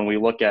 So when we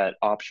look at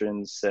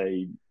options,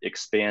 say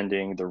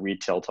expanding the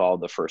retail to all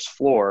the first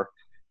floor,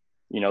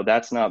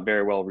 that's not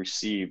very well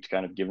received,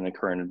 kind of given the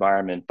current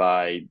environment,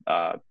 by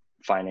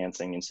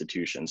financing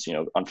institutions. You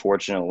know,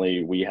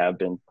 unfortunately, we have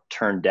been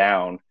turned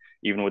down,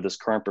 even with this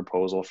current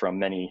proposal, from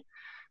many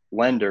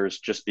lenders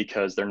just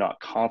because they're not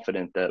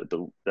confident that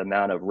the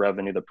amount of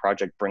revenue the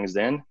project brings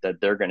in,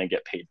 that they're going to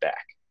get paid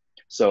back.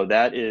 So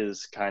that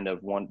is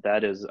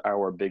that is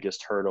our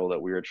biggest hurdle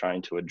that we are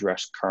trying to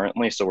address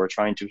currently. So we're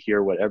trying to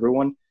hear what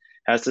everyone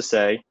has to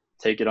say,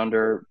 take it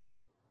under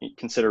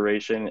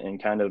consideration,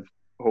 and kind of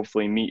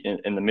hopefully meet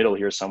in the middle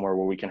here somewhere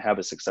where we can have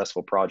a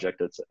successful project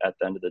that's at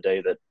the end of the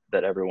day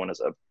that everyone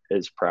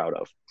is proud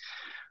of.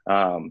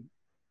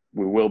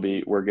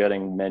 We're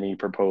getting many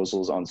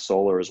proposals on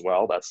solar as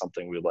well. That's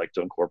something we'd like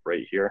to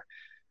incorporate here.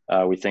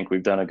 We think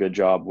we've done a good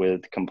job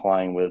with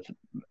complying with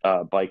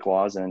bike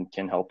laws and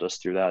can help us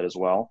through that as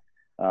well.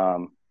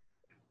 And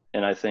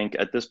I think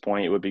at this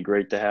point, it would be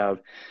great to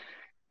have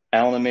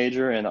Alan the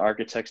Major and the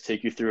architects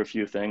take you through a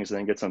few things and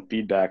then get some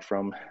feedback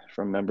from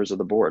members of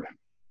the board.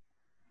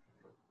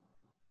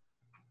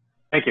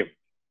 Thank you.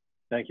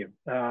 Thank you.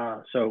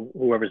 So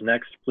whoever's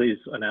next, please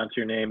announce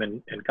your name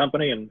and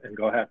company and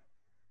go ahead.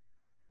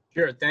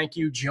 Sure. Thank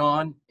you,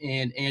 John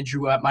and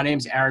Andrew. My name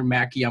is Aaron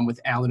Mackey. I'm with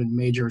Allen &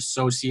 Major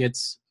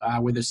Associates.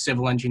 We're the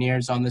civil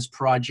engineers on this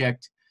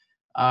project.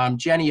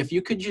 Jenny, if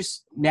you could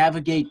just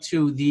navigate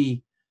to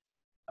the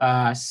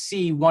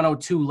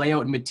C102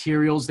 layout and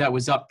materials that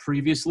was up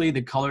previously,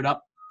 the colored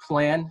up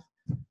plan,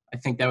 I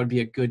think that would be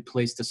a good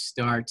place to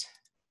start.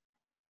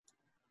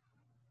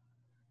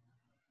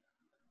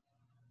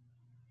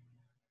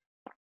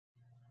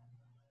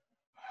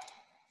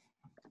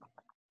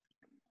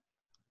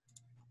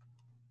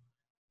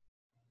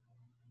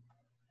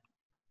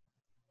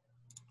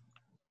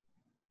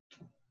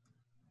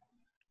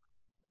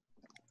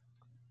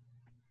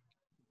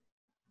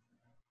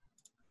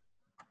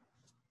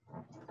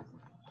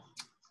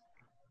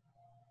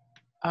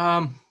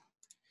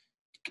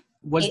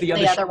 Was the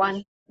other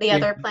one, the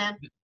other plan?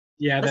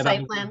 Yeah, the that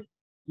site plan.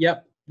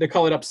 Yep, the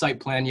colored up site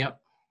plan. Yep.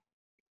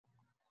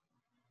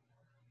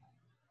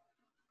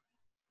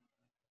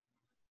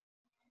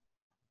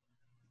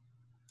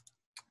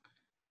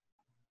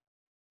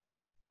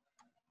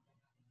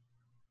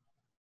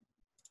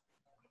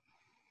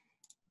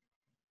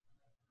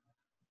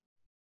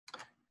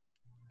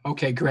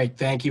 Okay, great.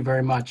 Thank you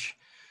very much.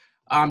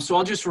 So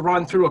I'll just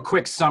run through a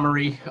quick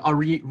summary. I'll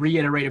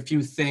reiterate a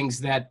few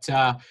things that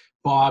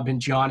Bob and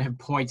John have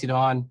pointed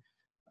on.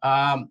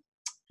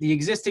 The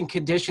existing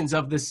conditions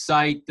of this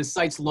site, the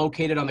site's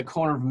located on the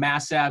corner of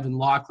Mass Ave and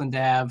Lockland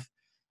Ave.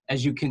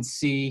 As you can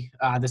see,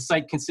 the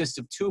site consists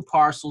of 2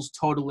 parcels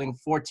totaling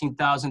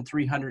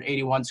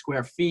 14,381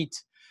 square feet.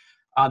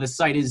 The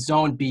site is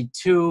zoned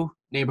B2,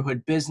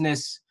 neighborhood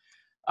business.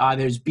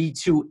 There's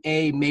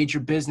B2A,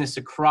 major business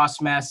across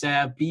Mass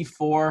Ave,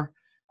 B4,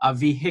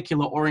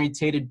 vehicular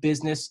orientated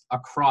business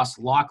across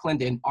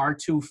Lockland, and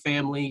R2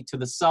 family to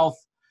the south,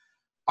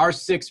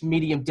 R6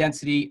 medium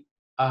density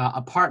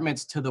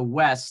apartments to the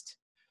west.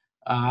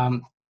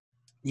 The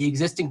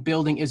existing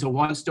building is a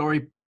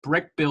 1-story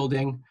brick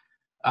building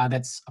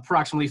that's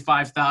approximately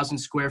 5,000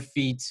 square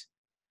feet.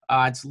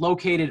 It's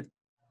located,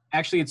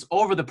 actually it's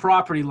over the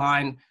property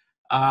line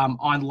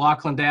on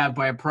Lockland Ave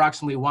by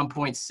approximately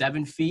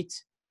 1.7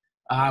 feet,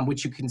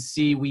 which you can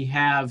see we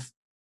have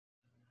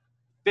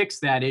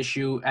fixed that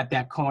issue at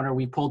that corner.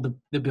 We pulled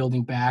the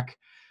building back.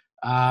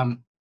 The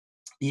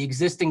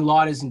existing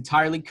lot is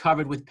entirely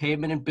covered with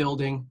pavement and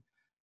building.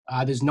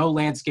 There's no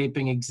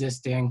landscaping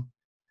existing.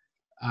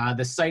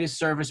 The site is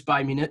serviced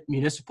by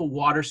municipal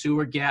water,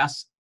 sewer,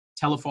 gas,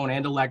 telephone,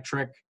 and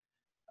electric.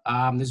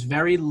 There's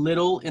very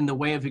little in the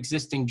way of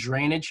existing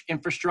drainage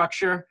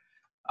infrastructure.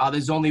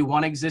 There's only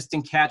one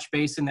existing catch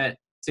basin that's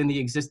in the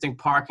existing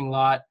parking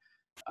lot.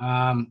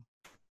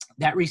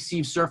 That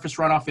receives surface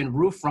runoff and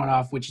roof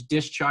runoff, which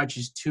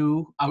discharges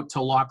out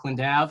to Lockland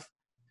Ave.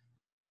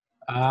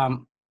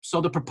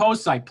 So the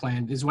proposed site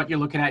plan is what you're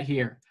looking at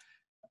here.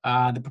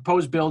 The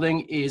proposed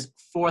building is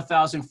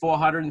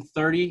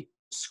 4,430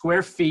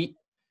 square feet,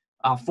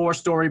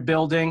 4-story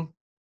building.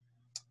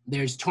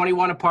 There's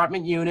 21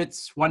 apartment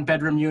units,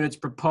 1-bedroom units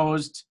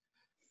proposed.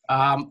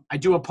 I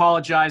do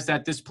apologize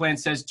that this plan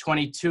says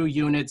 22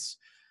 units.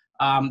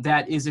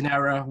 That is an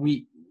error.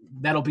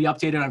 That'll be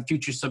updated on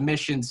future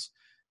submissions.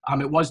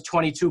 It was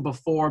 22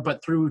 before,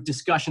 but through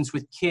discussions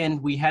with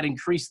Kin, we had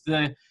increased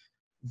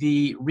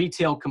the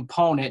retail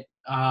component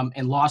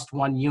and lost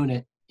 1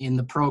 unit in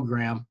the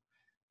program.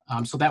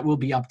 So that will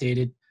be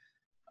updated.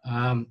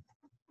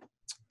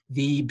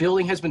 The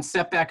building has been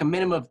set back a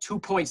minimum of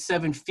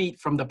 2.7 feet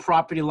from the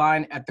property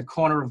line at the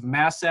corner of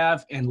Mass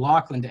Ave and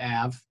Lockland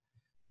Ave,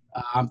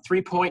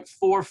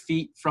 3.4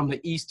 feet from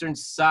the eastern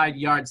side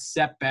yard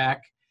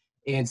setback,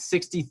 and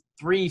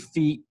 63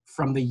 feet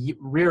from the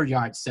rear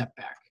yard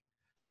setback.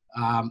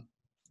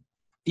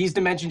 These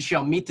dimensions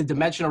shall meet the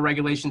dimensional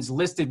regulations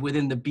listed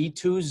within the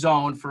B2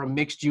 zone for a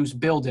mixed-use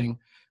building,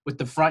 with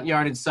the front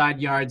yard and side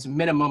yards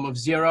minimum of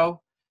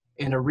 0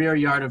 and a rear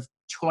yard of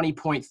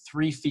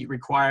 20.3 feet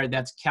required.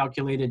 That's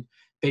calculated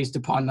based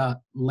upon the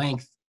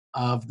length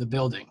of the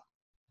building.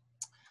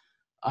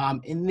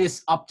 In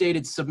this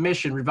updated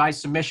submission,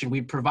 revised submission,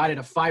 we provided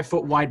a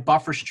 5-foot wide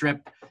buffer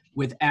strip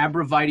with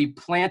arborvitae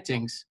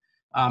plantings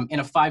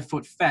and a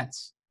 5-foot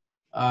fence.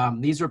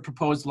 These were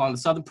proposed along the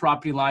southern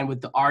property line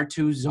with the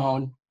R2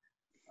 zone.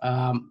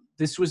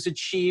 This was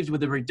achieved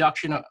with a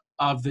reduction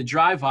of the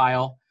drive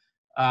aisle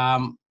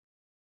and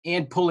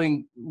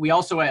we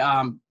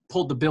also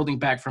pulled the building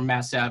back from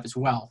Mass Ave as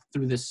well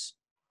through this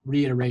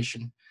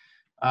reiteration.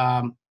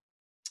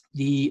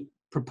 The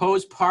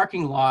proposed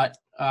parking lot,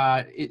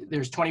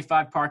 there's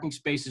 25 parking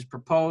spaces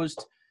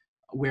proposed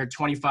where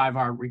 25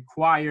 are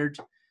required.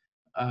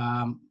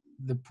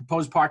 The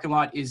proposed parking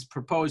lot is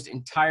proposed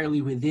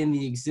entirely within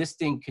the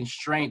existing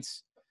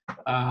constraints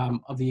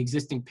of the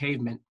existing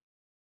pavement.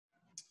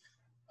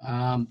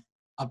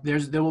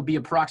 There will be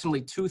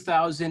approximately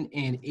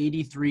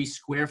 2,083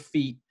 square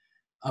feet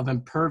of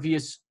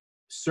impervious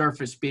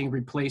surface being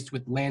replaced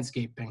with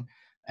landscaping.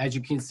 As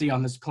you can see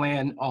on this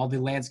plan, all the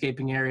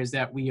landscaping areas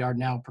that we are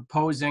now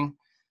proposing.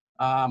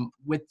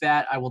 With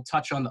that, I will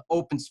touch on the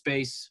open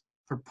space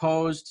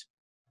proposed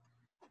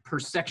per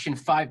section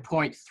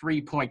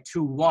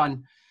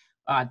 5.3.21.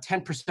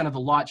 10% of the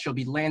lot shall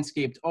be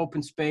landscaped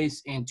open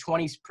space and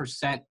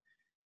 20%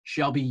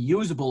 shall be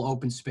usable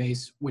open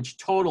space, which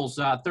totals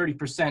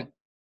 30%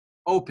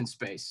 open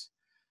space.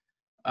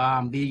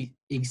 The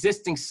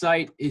existing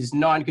site is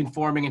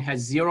non-conforming and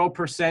has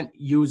 0%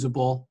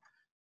 usable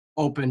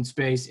open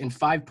space and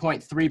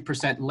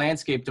 5.3%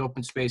 landscaped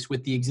open space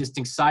with the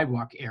existing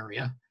sidewalk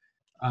area.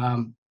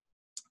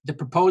 The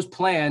proposed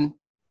plan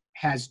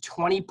has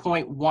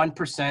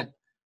 20.1%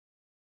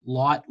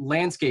 lot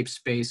landscape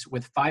space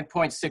with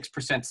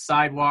 5.6%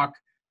 sidewalk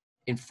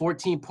and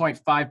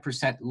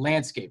 14.5%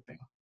 landscaping.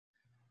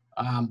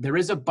 There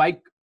is a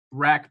bike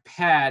rack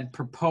pad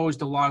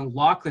proposed along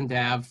Lockland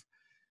Ave,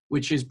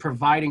 which is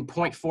providing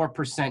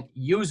 0.4%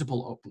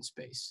 usable open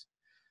space.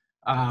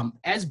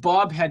 As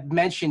Bob had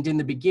mentioned in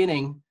the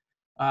beginning,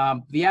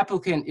 the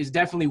applicant is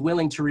definitely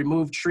willing to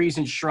remove trees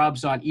and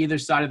shrubs on either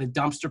side of the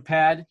dumpster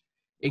pad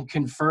and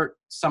convert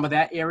some of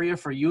that area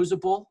for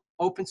usable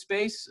open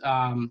space,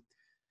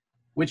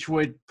 which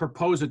would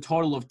propose a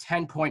total of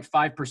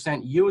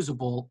 10.5%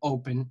 usable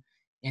open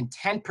and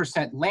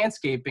 10%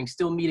 landscaping,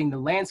 still meeting the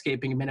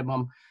landscaping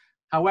minimum.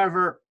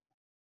 However,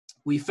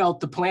 we felt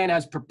the plan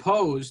as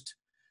proposed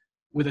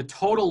with a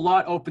total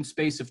lot open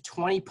space of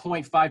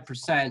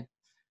 20.5%,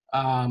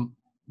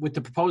 with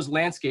the proposed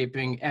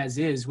landscaping as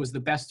is, was the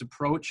best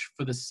approach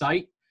for the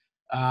site,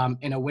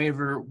 and a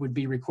waiver would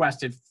be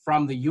requested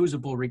from the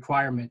usable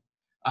requirement.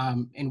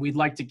 And we'd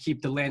like to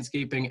keep the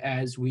landscaping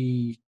as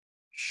we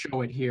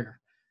show it here.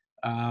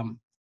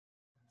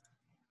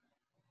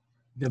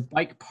 The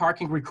bike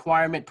parking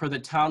requirement per the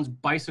town's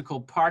bicycle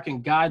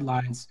parking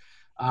guidelines,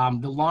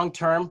 the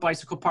long-term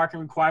bicycle parking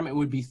requirement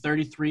would be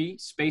 33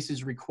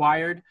 spaces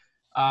required.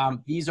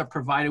 These are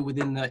provided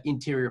within the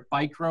interior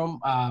bike room.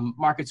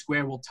 Market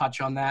Square will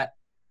touch on that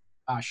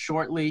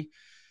shortly.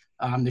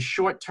 The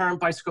short-term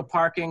bicycle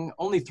parking,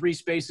 only 3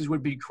 spaces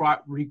would be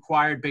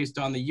required based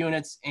on the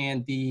units,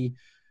 and the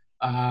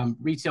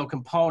retail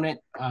component,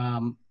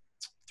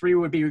 3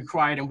 would be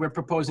required, and we're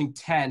proposing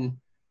 10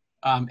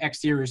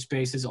 exterior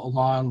spaces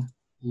along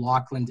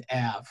Lockland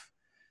Ave.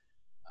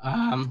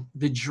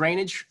 The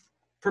drainage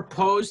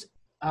proposed,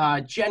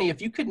 Jenny,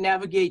 if you could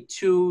navigate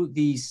to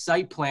the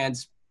site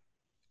plans,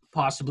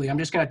 possibly. I'm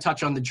just going to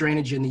touch on the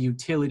drainage and the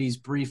utilities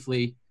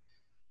briefly,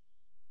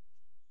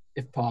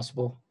 if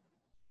possible.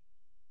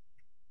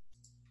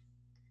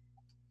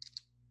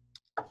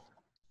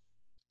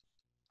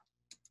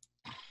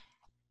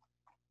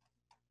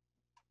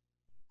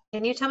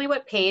 Can you tell me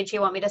what page you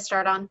want me to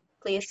start on,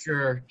 please?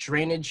 Sure.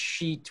 Drainage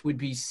sheet would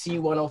be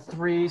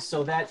C103.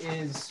 So that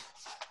is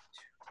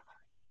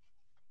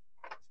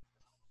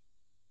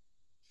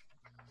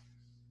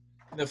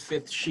the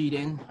 5th sheet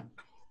in.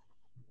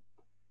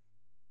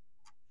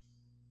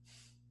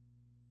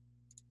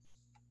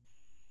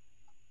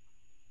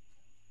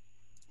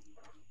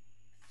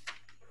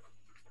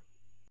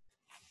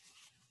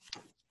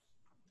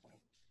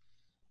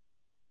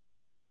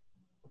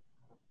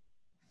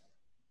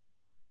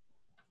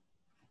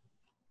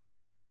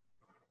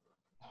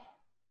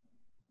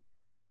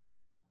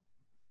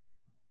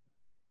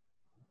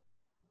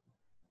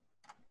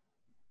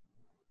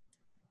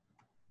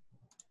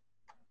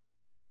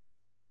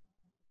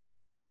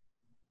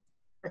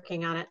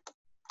 Working on it.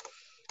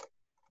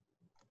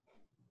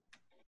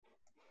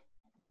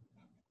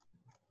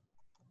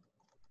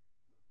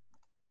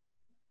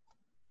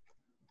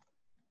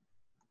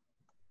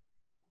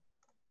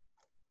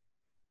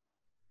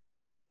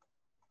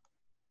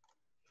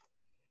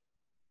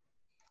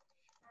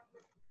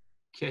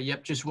 Okay,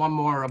 yep, just one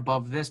more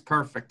above this.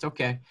 Perfect.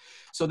 Okay,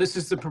 so this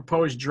is the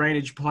proposed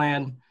drainage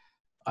plan.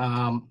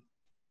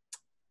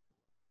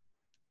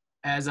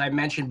 As I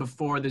mentioned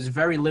before, there's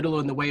very little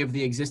in the way of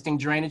the existing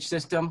drainage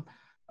system.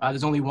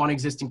 There's only one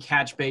existing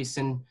catch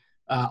basin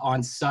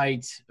on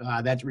site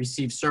that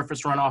receives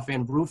surface runoff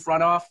and roof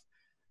runoff,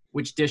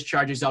 which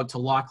discharges out to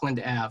Lockland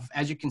Ave.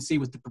 As you can see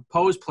with the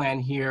proposed plan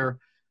here,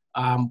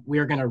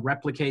 We're going to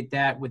replicate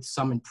that with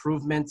some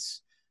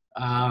improvements.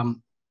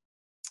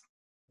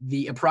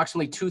 The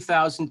approximately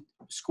 2,000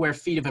 square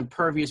feet of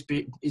impervious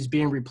is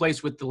being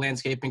replaced with the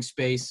landscaping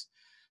space.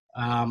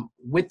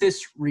 With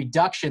this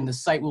reduction, the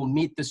site will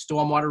meet the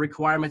stormwater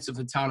requirements of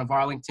the town of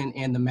Arlington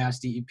and the Mass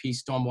DEP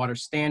stormwater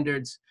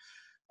standards,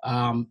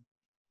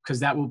 because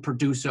that will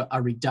produce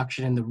a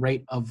reduction in the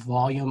rate of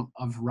volume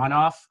of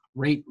runoff,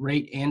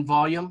 rate and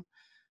volume.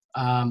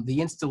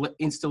 The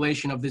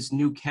installation of this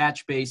new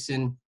catch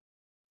basin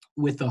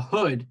with a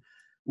hood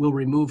will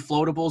remove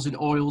floatables and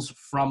oils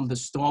from the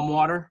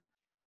stormwater.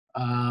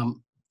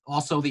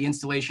 Also, the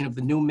installation of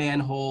the new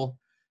manhole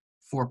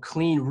for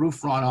clean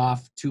roof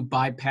runoff to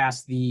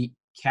bypass the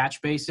catch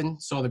basin.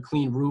 So the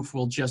clean roof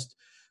will just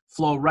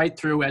flow right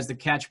through, as the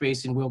catch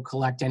basin will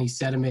collect any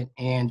sediment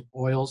and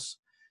oils.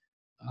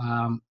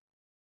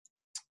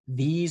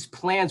 These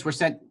plans were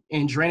sent,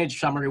 in drainage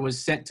summary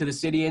was sent to the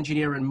city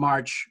engineer in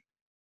March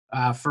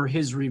for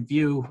his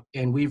review,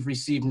 and we've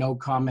received no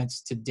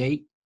comments to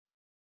date.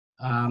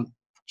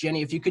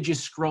 Jenny, if you could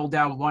just scroll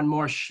down one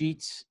more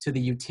sheet to the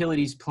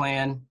utilities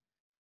plan.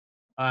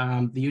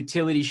 The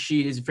utility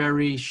sheet is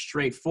very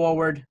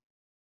straightforward.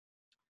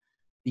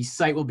 The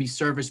site will be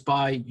serviced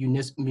by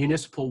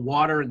municipal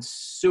water and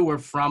sewer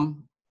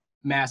from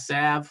Mass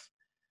Ave.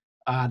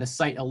 The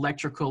site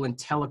electrical and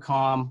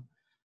telecom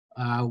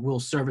will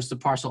service the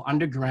parcel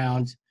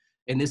underground,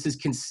 and this is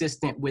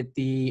consistent with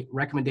the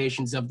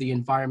recommendations of the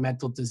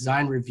environmental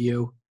design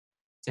review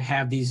to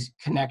have these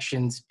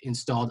connections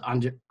installed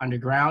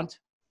underground.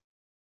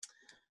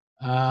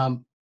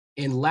 And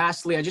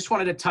lastly, I just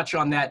wanted to touch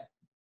on that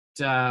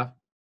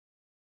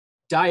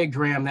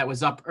diagram that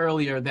was up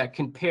earlier that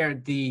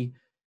compared the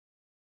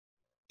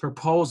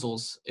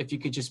proposals. If you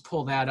could just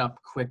pull that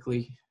up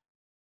quickly.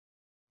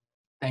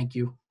 Thank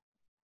you.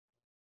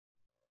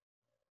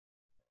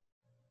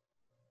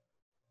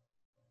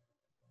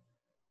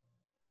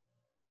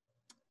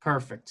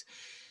 Perfect.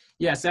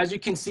 Yes, as you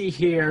can see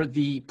here,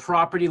 the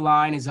property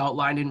line is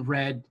outlined in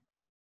red,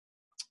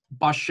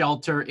 bus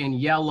shelter in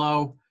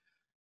yellow.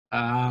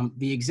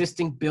 The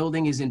existing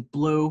building is in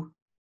blue.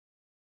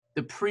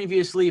 The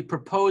previously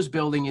proposed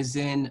building is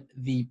in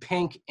the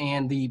pink,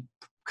 and the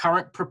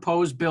current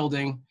proposed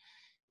building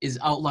is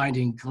outlined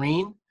in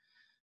green.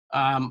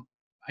 I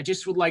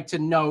just would like to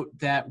note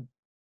that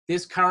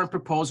this current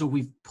proposal,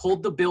 we've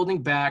pulled the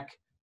building back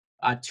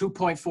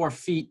 2.4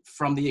 feet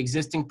from the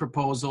existing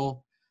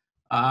proposal,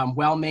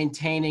 while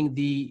maintaining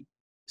the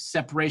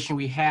separation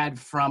we had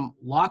from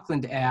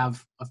Lockland Ave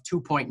of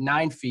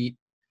 2.9 feet.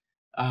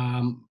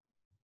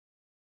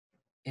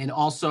 And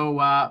also,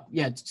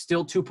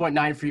 still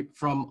 2.9 feet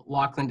from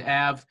Lockland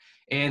Ave.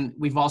 And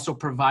we've also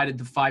provided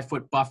the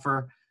 5-foot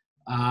buffer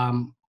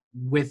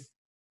with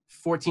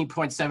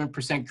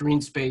 14.7%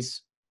 green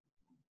space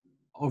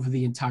over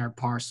the entire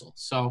parcel.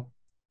 So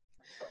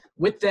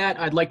with that,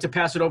 I'd like to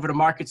pass it over to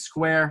Market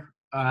Square.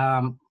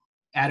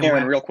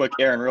 Aaron, real quick,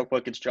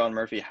 it's John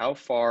Murphy. How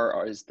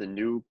far is the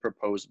new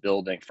proposed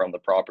building from the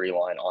property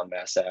line on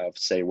Mass Ave,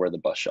 say where the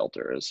bus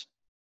shelter is?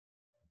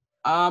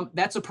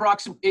 That's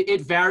approximate.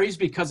 It varies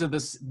because of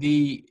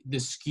the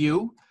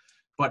skew,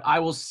 but I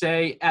will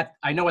say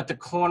I know at the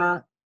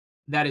corner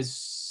that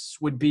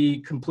would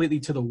be completely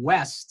to the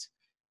west.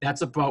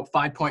 That's about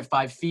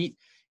 5.5 feet.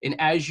 And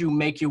as you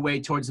make your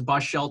way towards the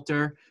bus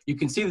shelter, you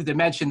can see the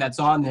dimension that's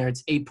on there.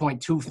 It's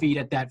 8.2 feet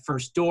at that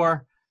first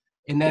door.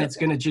 And then it's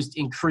going to just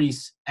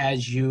increase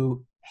as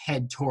you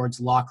head towards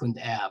Lockland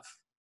Ave.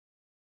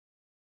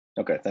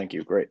 Okay, thank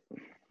you. Great.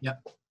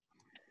 Yep.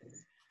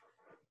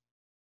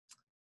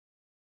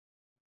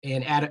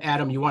 And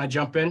Adam, you want to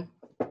jump in?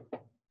 I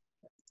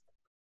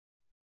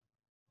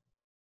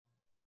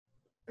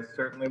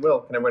certainly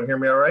will. Can everyone hear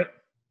me all right?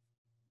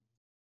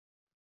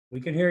 We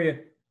can hear you.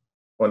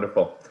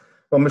 Wonderful.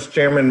 Well, Mr.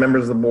 Chairman,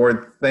 members of the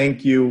board,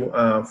 thank you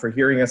for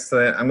hearing us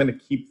today. I'm going to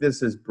keep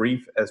this as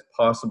brief as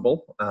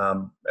possible.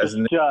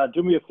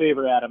 Do me a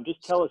favor, Adam.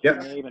 Just tell us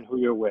your name and who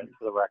you're with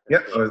for the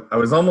record. Yeah, I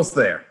was almost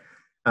there.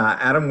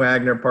 Adam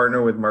Wagner,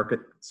 partner with Market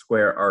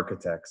Square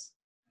Architects.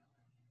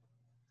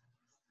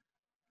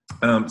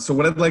 So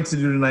what I'd like to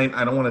do tonight,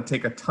 I don't want to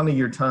take a ton of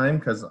your time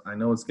because I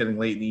know it's getting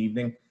late in the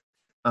evening.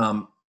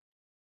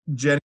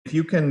 Jen, if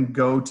you can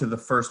go to the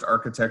first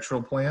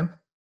architectural plan,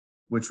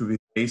 which would be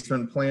the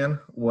basement plan.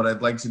 What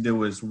I'd like to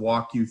do is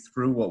walk you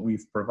through what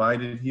we've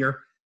provided here.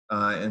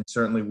 And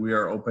certainly we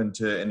are open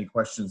to any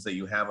questions that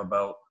you have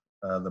about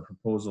the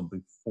proposal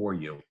before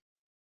you.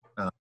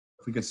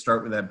 If we could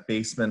start with that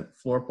basement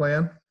floor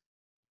plan.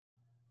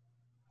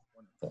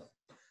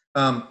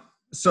 Wonderful.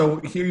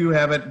 So here you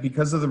have it.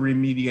 Because of the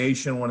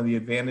remediation, one of the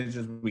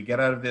advantages we get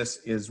out of this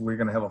is we're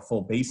going to have a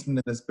full basement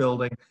in this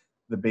building.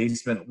 The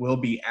basement will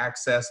be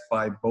accessed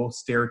by both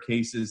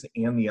staircases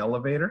and the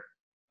elevator.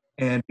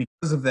 And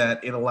because of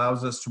that, it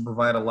allows us to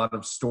provide a lot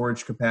of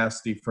storage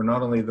capacity for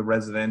not only the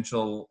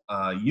residential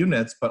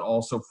units, but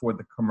also for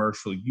the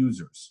commercial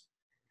users.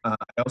 I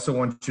also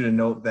want you to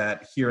note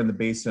that here in the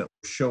basement,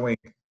 we're showing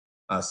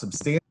a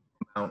substantial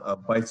amount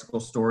of bicycle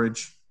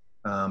storage.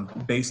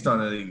 Based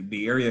on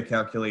the area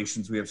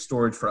calculations, we have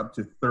storage for up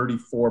to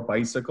 34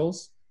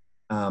 bicycles.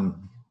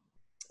 And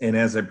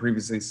as I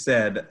previously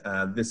said,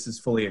 this is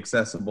fully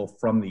accessible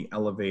from the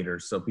elevator,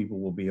 so people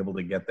will be able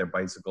to get their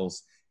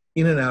bicycles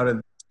in and out of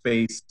the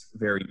space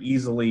very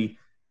easily,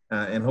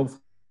 and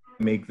hopefully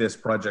make this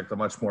project a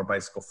much more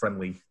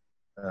bicycle-friendly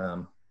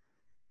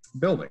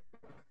building.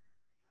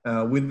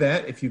 With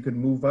that, if you could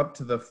move up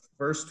to the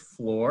first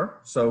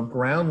floor. So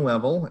ground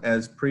level,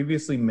 as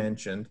previously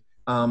mentioned,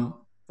 from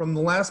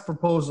the last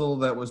proposal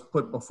that was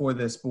put before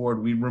this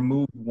board, we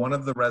removed one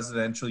of the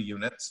residential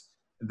units.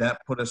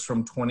 That put us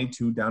from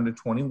 22 down to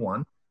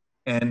 21.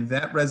 And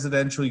that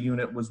residential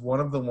unit was one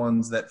of the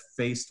ones that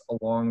faced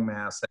along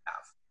Mass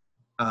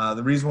Ave.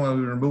 The reason why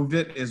we removed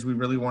it is we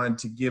really wanted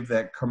to give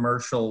that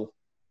commercial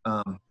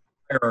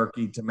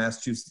hierarchy to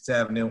Massachusetts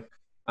Avenue,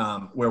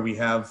 where we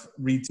have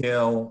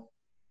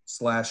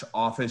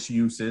retail/office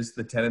uses.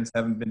 The tenants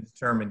haven't been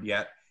determined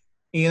yet,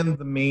 and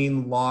the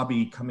main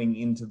lobby coming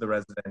into the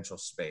residential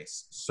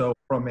space. So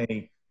from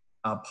a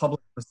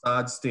public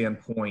facade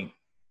standpoint,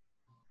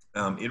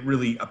 it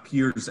really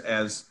appears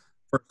as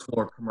first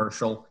floor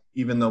commercial,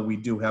 even though we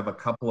do have a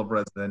couple of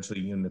residential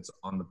units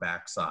on the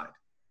back side.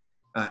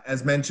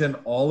 As mentioned,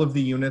 all of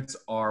the units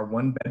are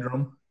one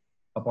bedroom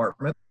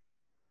apartments.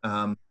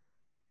 And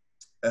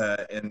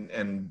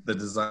the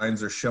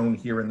designs are shown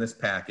here in this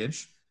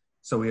package.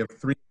 So we have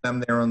 3 of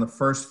them there on the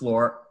first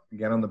floor,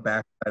 again on the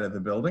back side of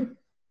the building.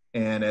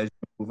 And as you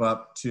move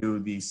up to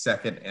the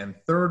second and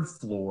third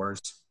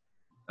floors,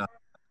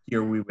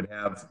 here we would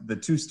have the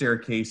 2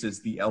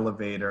 staircases, the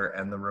elevator,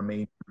 and the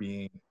remainder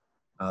being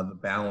the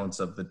balance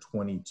of the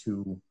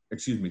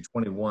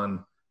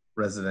 21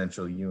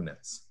 residential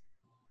units.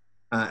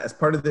 As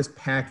part of this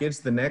package,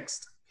 the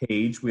next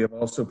page, we have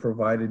also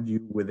provided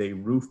you with a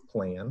roof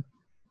plan.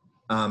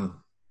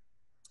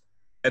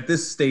 At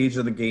this stage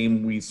of the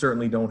game, we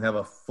certainly don't have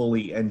a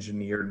fully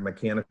engineered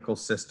mechanical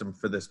system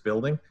for this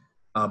building,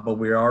 but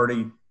we're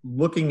already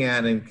looking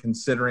at and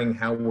considering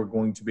how we're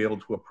going to be able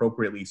to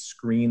appropriately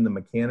screen the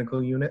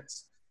mechanical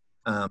units.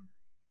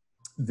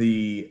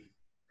 The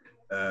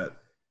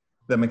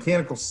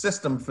mechanical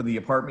system for the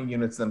apartment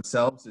units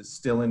themselves is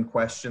still in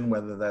question,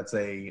 whether that's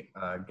a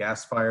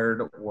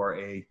gas-fired or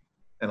an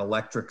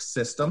electric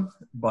system.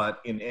 But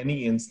in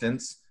any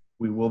instance,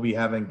 we will be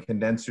having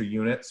condenser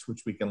units,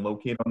 which we can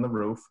locate on the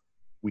roof.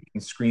 We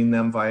can screen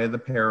them via the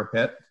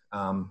parapet.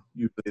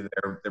 Usually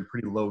they're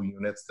pretty low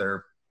units.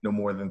 They're no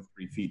more than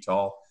 3 feet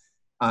tall.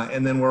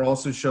 And then we're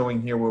also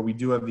showing here where we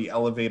do have the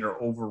elevator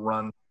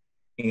overrun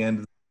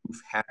and the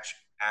roof hatch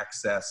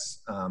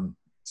access.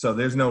 So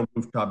there's no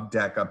rooftop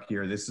deck up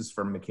here. This is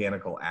for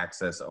mechanical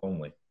access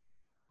only.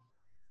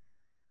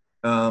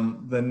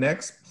 The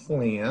next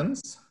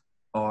plans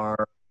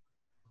are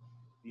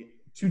the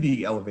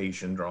 2D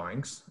elevation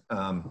drawings.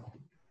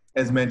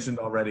 As mentioned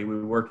already,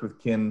 we worked with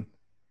Kin,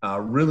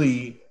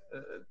 really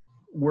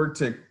worked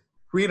to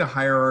create a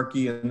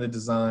hierarchy in the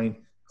design,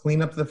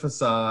 clean up the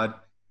facade,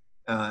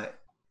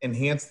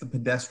 enhance the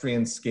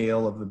pedestrian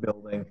scale of the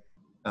building,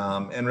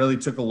 and really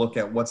took a look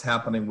at what's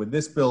happening with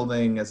this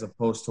building as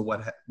opposed to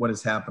what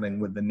is happening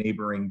with the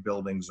neighboring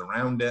buildings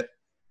around it.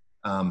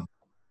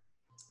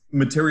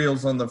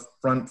 Materials on the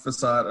front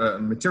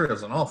facade,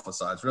 materials on all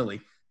facades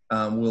really,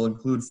 will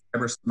include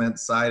fiber cement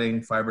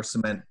siding, fiber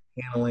cement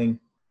paneling.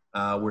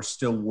 We're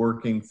still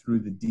working through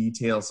the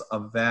details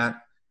of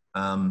that.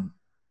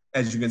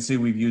 As you can see,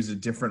 we've used a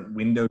different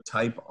window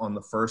type on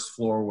the first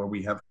floor where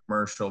we have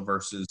commercial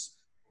versus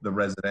the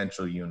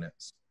residential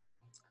units.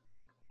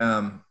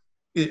 I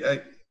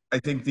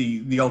think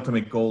the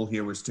ultimate goal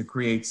here was to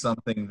create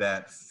something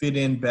that fit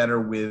in better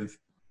with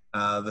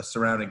the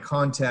surrounding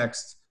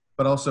context,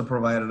 but also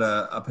provided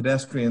a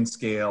pedestrian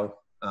scale,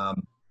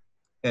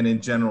 and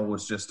in general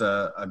was just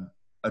a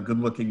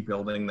good-looking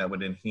building that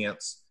would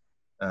enhance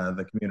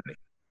the community.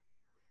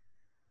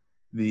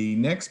 The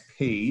next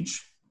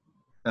page,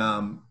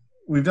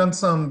 we've done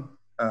some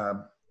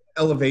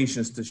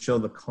elevations to show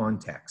the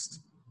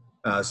context.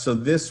 So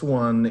this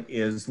one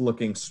is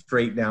looking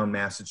straight down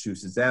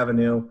Massachusetts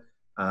Avenue.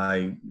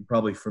 You're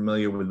probably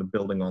familiar with the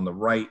building on the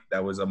right.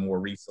 That was a more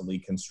recently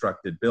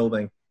constructed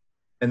building.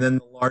 And then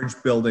the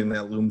large building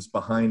that looms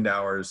behind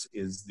ours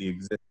is the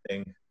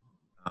existing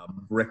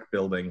brick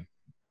building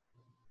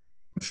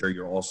I'm sure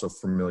you're also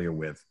familiar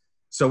with.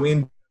 So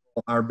in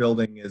our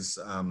building is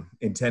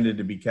intended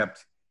to be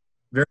kept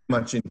very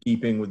much in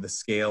keeping with the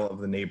scale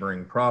of the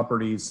neighboring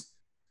properties.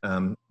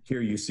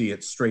 Here you see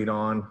it straight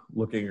on,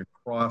 looking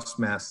across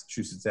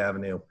Massachusetts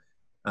Avenue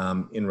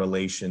in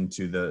relation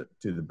to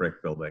the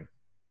brick building.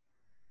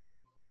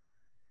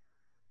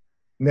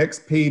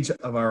 Next page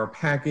of our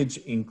package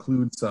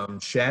includes some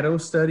shadow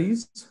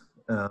studies.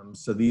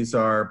 So these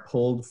are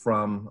pulled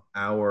from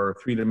our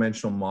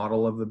three-dimensional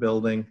model of the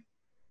building,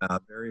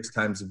 various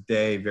times of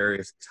day,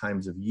 various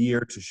times of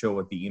year to show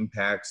what the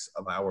impacts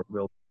of our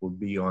building will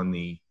be on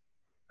the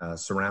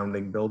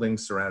surrounding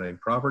buildings, surrounding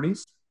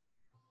properties.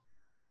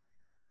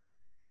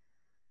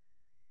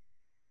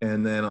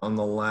 And then on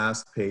the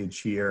last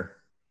page here,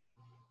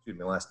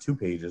 last 2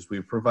 pages,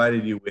 we've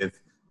provided you with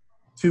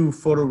 2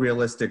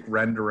 photorealistic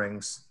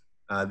renderings.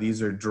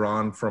 These are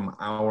drawn from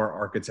our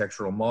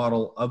architectural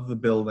model of the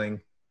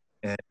building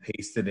and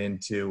pasted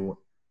into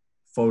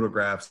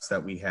photographs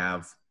that we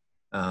have,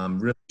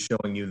 really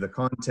showing you the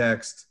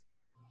context,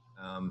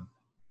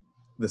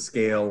 the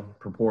scale,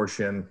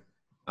 proportion,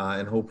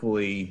 and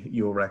hopefully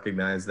you'll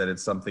recognize that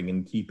it's something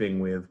in keeping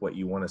with what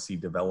you want to see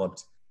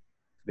developed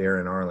there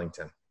in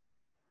Arlington.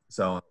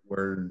 So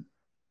we're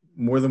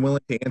more than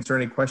willing to answer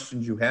any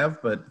questions you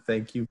have, but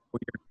thank you for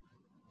your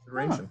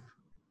consideration.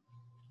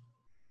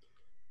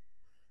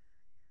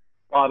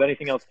 Bob,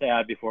 anything else to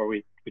add before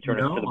we turn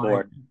it to the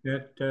board?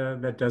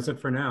 That does it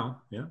for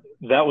now. Yeah.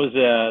 That was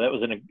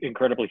an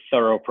incredibly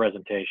thorough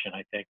presentation.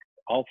 I thank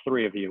all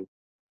 3 of you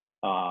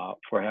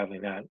for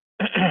having that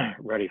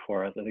ready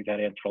for us. I think that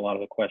answered a lot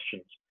of the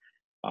questions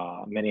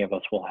many of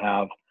us will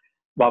have.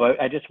 Bob,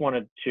 I just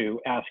wanted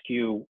to ask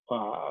you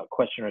a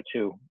question or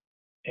 2.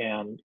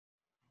 And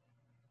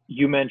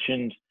you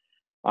mentioned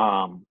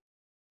that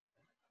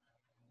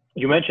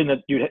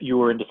you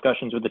were in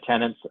discussions with the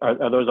tenants.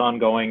 Are those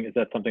ongoing? Is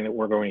that something that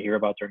we're going to hear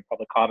about during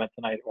public comment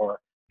tonight, or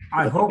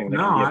I hope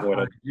not?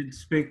 I did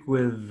speak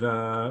with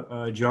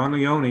John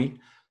Leone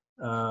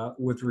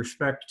with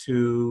respect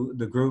to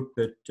the group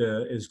that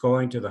is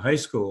going to the high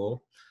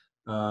school.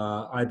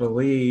 I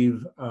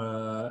believe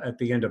at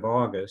the end of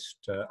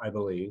August. I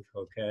believe.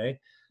 Okay,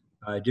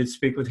 I did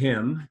speak with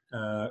him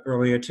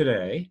earlier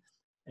today,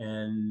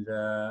 and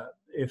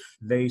if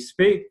they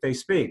speak, they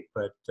speak.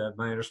 But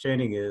my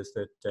understanding is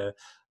that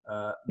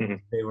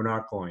they were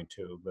not going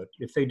to. But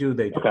if they do,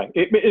 they do. Okay.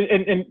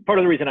 And part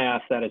of the reason I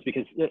asked that is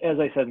because, as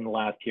I said in the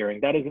last hearing,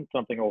 that isn't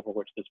something over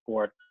which this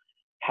board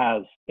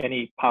has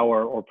any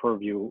power or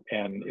purview,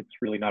 and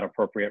it's really not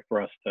appropriate for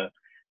us to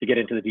get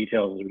into the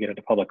details as we get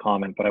into public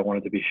comment. But I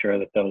wanted to be sure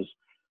that those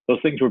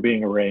things were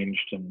being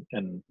arranged,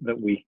 and that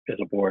we as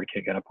a board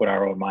can kind of put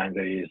our own minds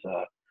at ease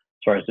as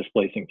far as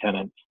displacing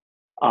tenants.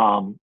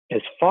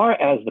 As far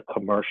as the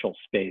commercial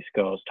space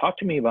goes, talk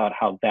to me about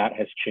how that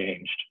has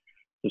changed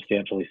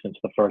substantially since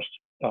the first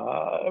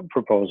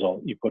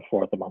proposal you put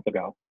forth a month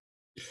ago.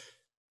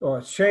 Well,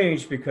 it's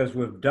changed because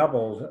we've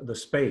doubled the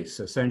space,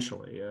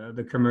 essentially,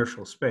 the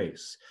commercial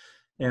space.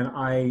 And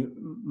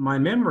my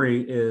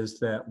memory is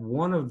that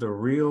one of the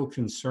real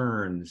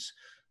concerns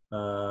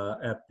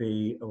at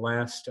the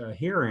last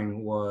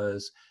hearing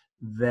was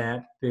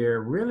that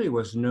there really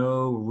was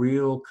no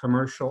real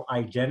commercial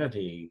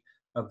identity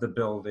of the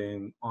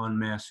building on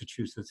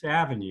Massachusetts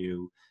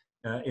Avenue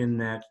in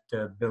that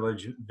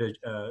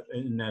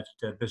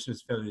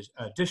business village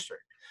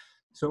district.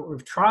 So what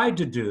we've tried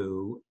to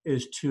do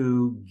is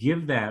to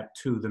give that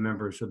to the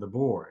members of the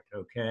board,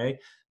 okay,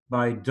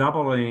 by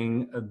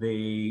doubling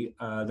the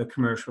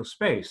commercial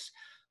space.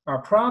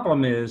 Our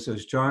problem is,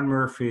 as John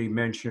Murphy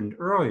mentioned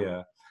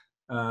earlier,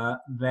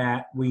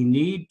 that we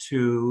need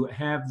to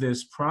have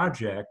this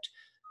project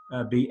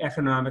be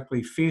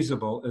economically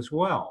feasible as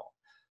well.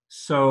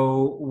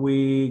 So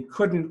we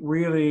couldn't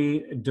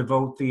really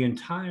devote the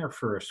entire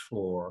first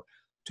floor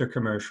to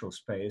commercial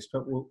space,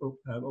 but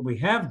what we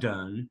have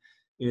done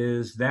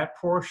is that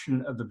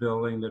portion of the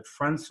building that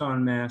fronts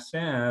on Mass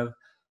Ave,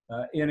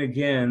 and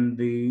again,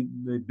 the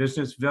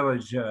business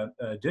village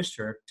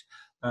district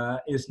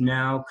is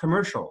now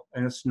commercial,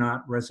 and it's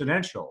not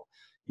residential.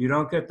 You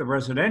don't get the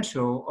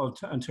residential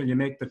until you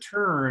make the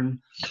turn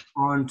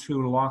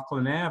onto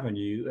Laughlin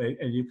Avenue,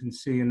 and you can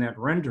see in that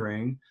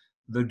rendering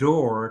the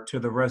door to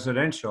the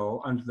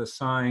residential under the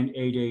sign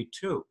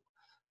 882.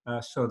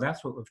 So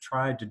that's what we've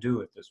tried to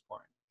do at this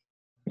point.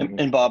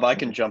 And Bob, I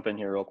can jump in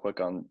here real quick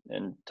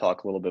and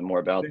talk a little bit more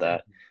about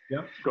that.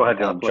 Yeah, go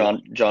ahead,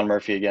 John. John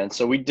Murphy again.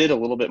 So we did a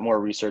little bit more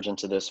research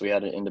into this. We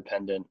had an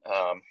independent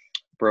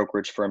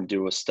brokerage firm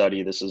do a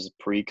study. This is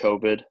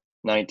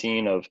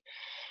pre-COVID-19 of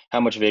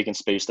how much vacant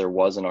space there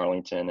was in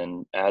Arlington.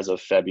 And as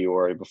of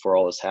February, before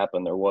all this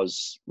happened, there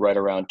was right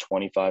around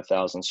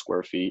 25,000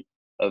 square feet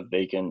of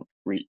vacant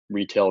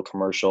retail,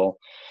 commercial,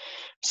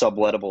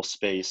 sublettable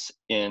space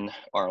in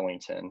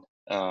Arlington.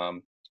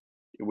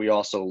 We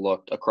also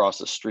looked across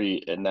the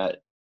street and at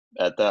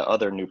that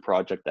other new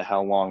project,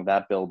 how long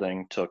that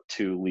building took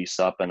to lease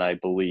up, and I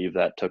believe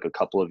that took a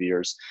couple of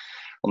years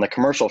on the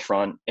commercial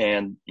front.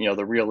 And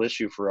the real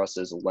issue for us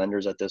is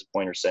lenders at this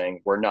point are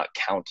saying we're not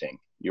counting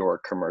your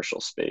commercial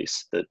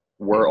space, that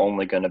we're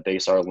only going to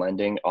base our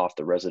lending off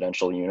the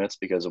residential units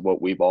because of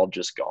what we've all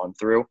just gone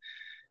through.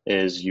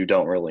 Is you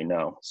don't really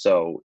know.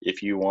 So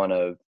if you want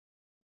to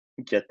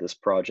get this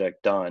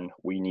project done,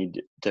 we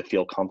need to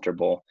feel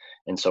comfortable.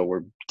 And so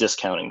we're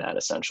discounting that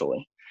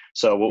essentially.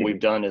 So what we've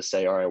done is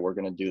say, all right, we're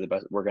going to do the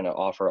best. We're going to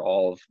offer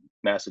all of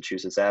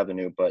Massachusetts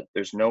Avenue, but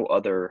there's no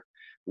other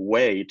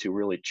way to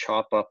really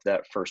chop up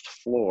that first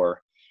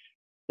floor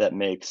that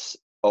makes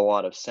a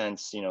lot of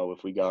sense.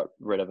 If we got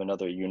rid of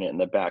another unit in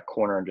the back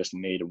corner and just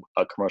made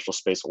a commercial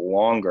space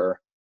longer,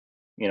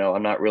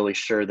 I'm not really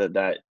sure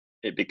that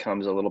it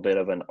becomes a little bit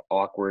of an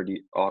awkward,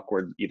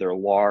 either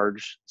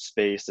large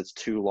space that's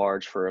too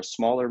large for a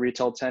smaller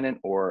retail tenant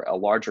or a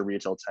larger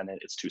retail tenant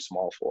it's too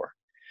small for.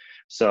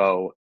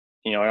 So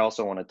I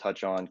also want to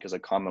touch on, because a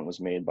comment was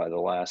made by the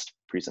last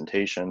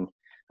presentation,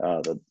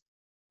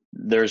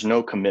 there's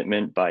no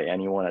commitment by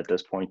anyone at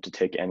this point to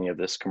take any of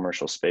this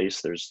commercial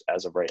space.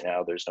 As of right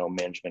now, there's no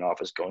management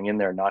office going in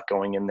there, not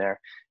going in there.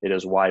 It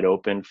is wide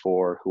open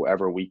for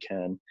whoever we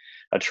can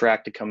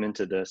attract to come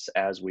into this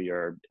as we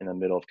are in the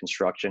middle of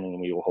construction, and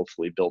we will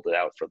hopefully build it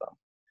out for them.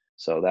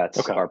 So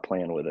that's our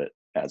plan with it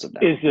as of now.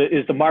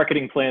 Is the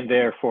marketing plan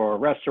there for a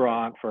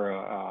restaurant, for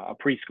a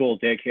preschool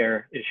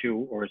daycare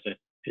issue, or is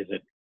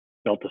it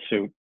built to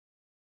suit?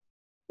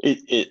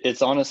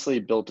 It's honestly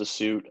built to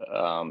suit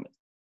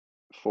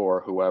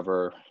for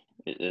whoever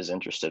is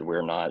interested.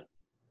 We're not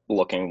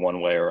looking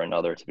one way or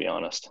another, to be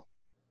honest.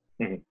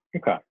 Mm-hmm.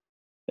 Okay.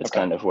 It's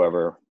kind of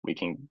whoever we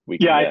can.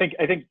 Yeah, get.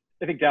 I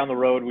think down the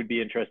road we'd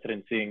be interested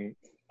in seeing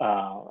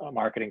a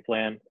marketing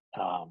plan.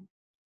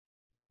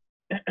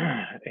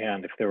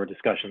 And if there were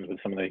discussions with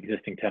some of the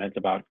existing tenants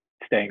about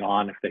staying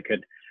on, if they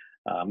could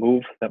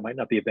move, that might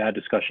not be a bad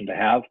discussion to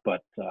have,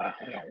 but I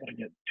don't want to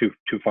get too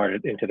far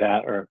into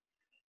that, or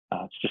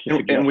it's just a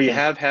suggestion. And we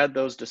have had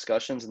those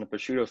discussions, and the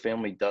Prosciutto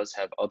family does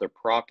have other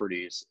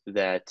properties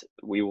that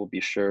we will be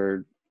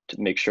sure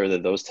to make sure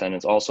that those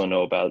tenants also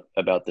know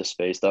about this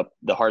space. The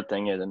hard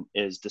thing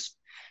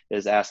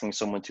is asking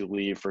someone to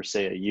leave for,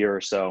 say, a year or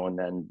so, and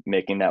then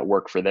making that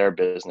work for their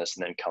business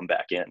and then come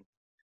back in.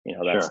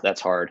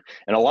 That's hard.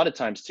 And a lot of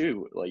times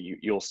too, like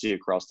you'll see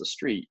across the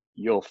street,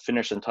 you'll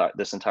finish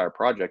this entire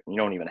project and you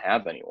don't even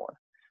have anyone.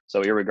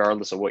 So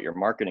irregardless of what your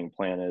marketing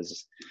plan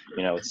is,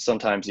 it's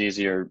sometimes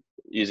easier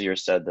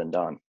said than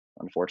done,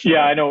 unfortunately.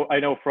 Yeah, I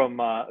know from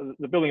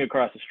the building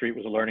across the street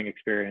was a learning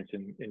experience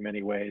in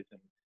many ways.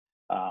 And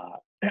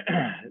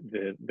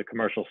the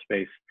commercial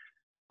space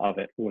of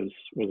it was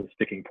a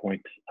sticking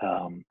point.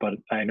 But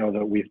I know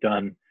that we've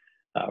done,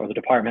 or the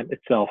department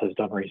itself has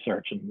done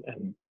research,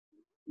 and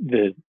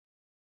the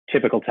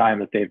typical time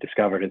that they've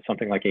discovered is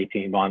something like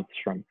 18 months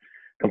from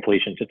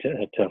completion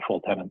to full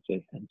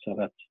tenancy. And so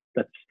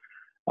that's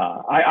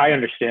I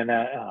understand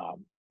that.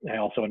 I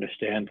also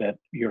understand that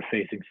you're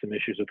facing some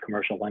issues with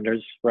commercial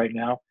lenders right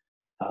now.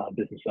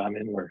 Business I'm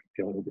in, we're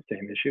dealing with the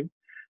same issue.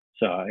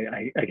 So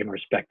I can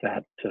respect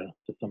that to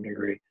some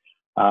degree.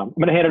 I'm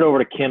going to hand it over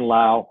to Kin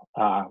Lau.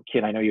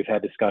 Kin, I know you've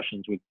had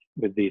discussions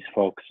with these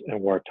folks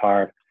and worked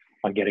hard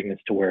on getting this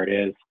to where it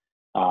is.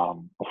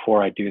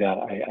 Before I do that,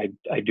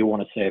 I do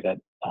want to say that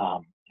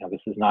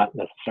this is not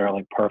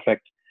necessarily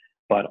perfect,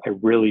 but I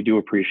really do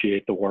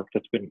appreciate the work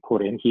that's been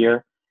put in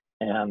here,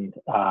 and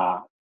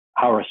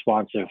how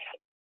responsive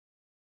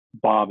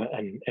Bob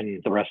and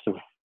the rest of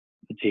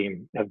the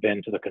team have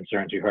been to the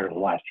concerns you heard at the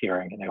last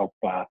hearing, and I hope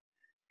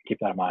keep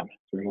that in mind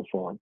as we move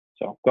forward.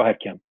 So go ahead,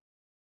 Kim.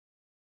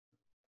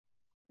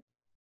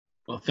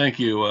 Well, thank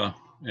you,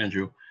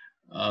 Andrew.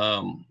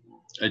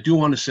 I do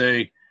want to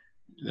say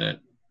that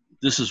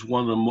this is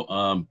one of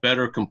the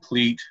better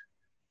complete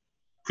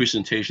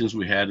presentations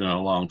we had in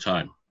a long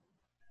time.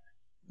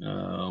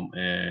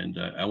 And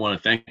I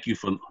want to thank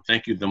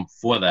them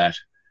for that,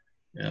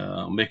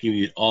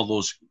 making all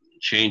those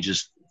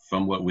changes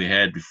from what we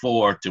had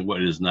before to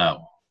what it is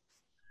now,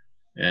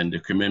 and the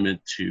commitment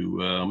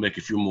to make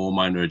a few more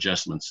minor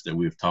adjustments that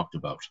we've talked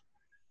about.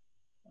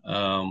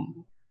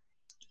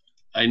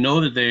 I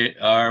know that they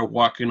are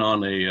working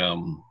on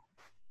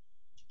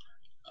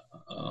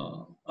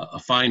a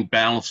fine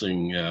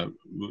balancing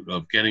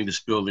of getting this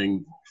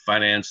building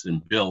financed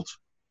and built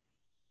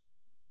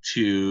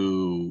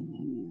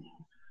to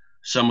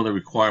some of the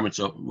requirements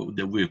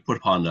that we have put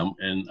upon them.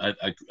 And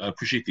I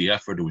appreciate the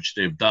effort which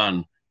they've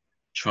done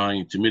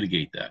trying to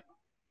mitigate that.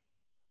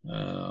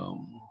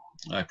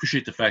 I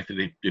appreciate the fact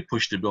that they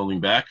pushed the building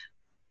back.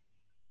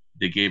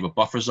 They gave a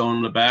buffer zone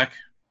in the back.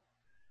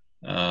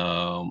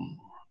 I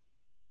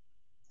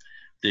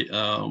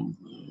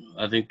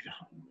think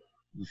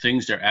the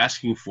things they're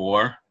asking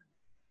for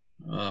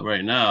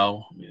right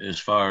now, as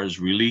far as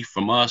relief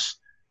from us,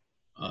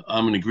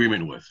 I'm in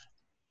agreement with.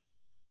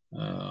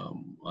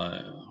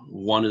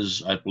 One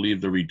is, I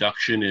believe, the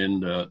reduction in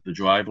the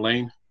drive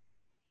lane.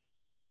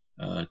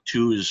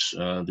 Two is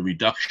the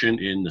reduction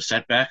in the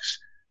setbacks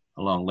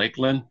along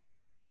Lakeland.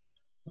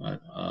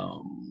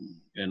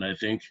 And I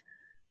think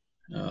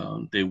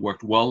they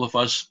worked well with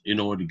us in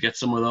order to get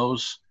some of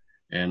those,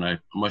 and I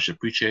much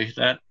appreciate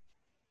that.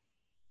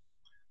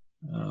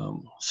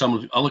 Some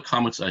of the other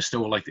comments I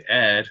still would like to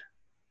add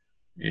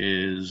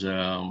is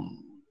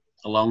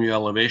along the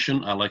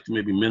elevation, I'd like to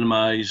maybe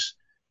minimize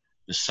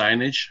the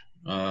signage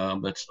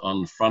that's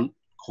on the front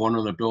corner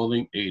of the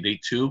building,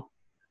 882.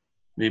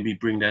 Maybe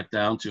bring that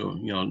down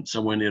to,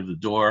 somewhere near the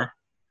door,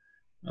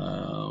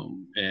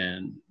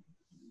 and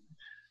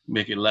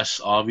make it less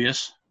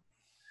obvious,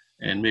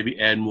 and maybe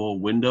add more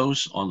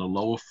windows on the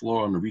lower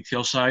floor on the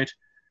retail side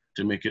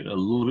to make it a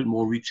little bit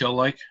more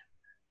retail-like.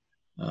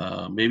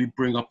 Maybe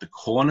bring up the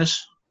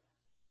cornice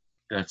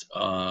that's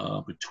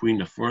between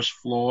the first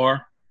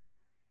floor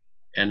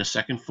and the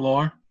second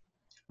floor.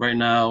 Right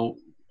now,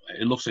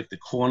 it looks like the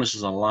cornice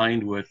is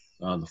aligned with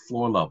the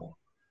floor level.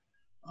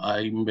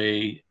 I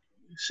may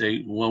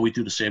say, well, we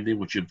do the same thing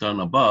which you've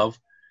done above,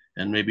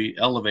 and maybe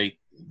elevate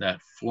that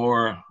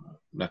floor,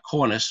 that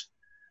cornice,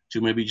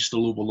 to maybe just a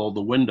little below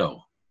the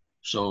window.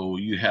 So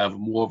you have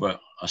more of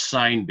a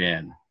sign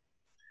band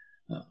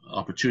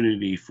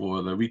opportunity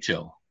for the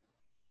retail.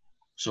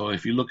 So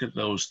if you look at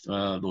those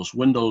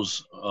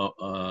windows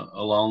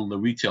along the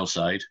retail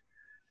side,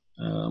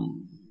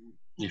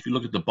 if you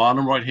look at the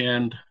bottom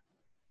right-hand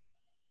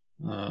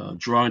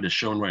drawing that's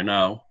shown right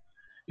now,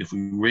 if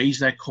we raise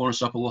that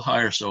cornice up a little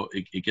higher so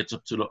it gets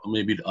up to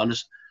maybe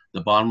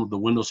the bottom of the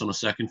windows on the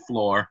second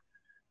floor,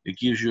 it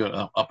gives you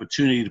an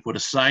opportunity to put a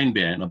sign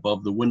band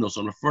above the windows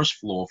on the first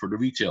floor for the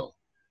retail,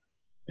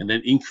 and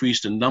then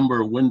increase the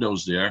number of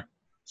windows there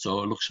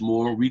so it looks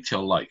more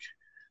retail-like.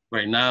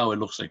 Right now, it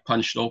looks like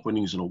punched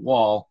openings in a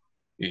wall.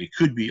 It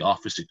could be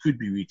office, it could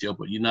be retail,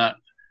 but you're not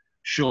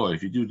sure.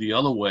 If you do the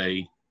other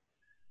way,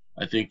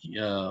 I think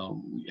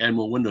add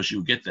more windows,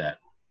 you'll get that.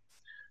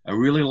 I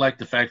really like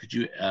the fact that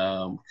you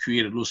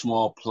created little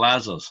small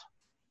plazas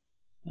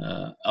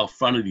out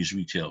front of these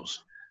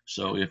retails.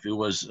 So if it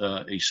was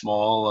a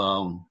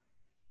small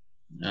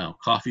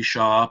coffee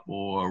shop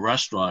or a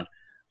restaurant,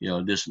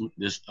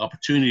 there's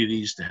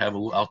opportunities to have a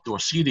little outdoor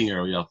seating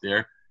area out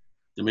there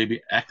to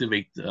maybe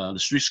activate the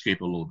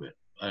streetscape a little bit.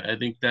 I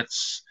think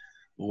that's,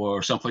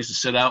 or someplace to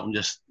sit out and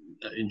just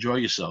enjoy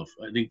yourself.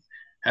 I think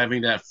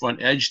having that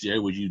front edge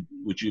there,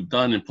 which you've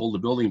done and pulled the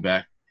building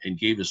back and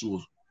gave us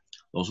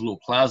those little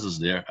plazas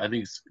there, I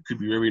think it could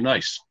be very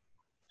nice.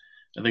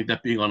 I think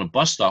that being on a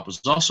bus stop is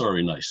also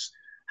very nice.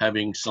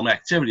 Having some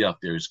activity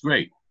out there is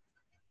great.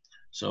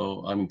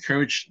 So I'm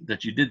encouraged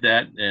that you did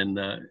that, and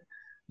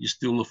you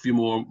still a few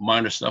more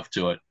minor stuff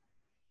to it.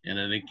 And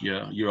I think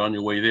you're on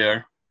your way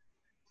there.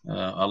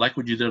 I like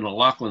what you did on the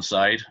Laughlin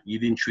side. You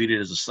didn't treat it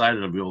as a side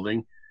of the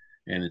building,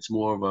 and it's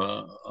more of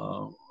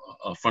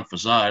a front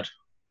facade.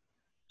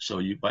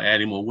 So by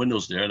adding more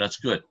windows there, that's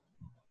good.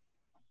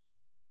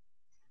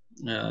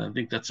 I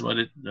think that's about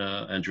it,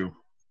 Andrew.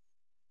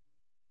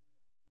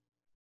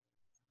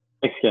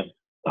 Thanks, Kim.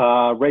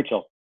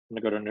 Rachel, I'm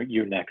gonna go to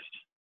you next.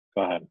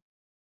 Go ahead.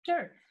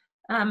 Sure.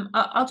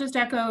 I'll just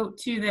echo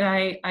too that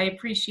I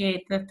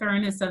appreciate the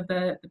thoroughness of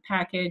the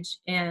package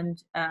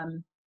and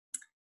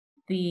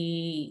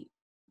the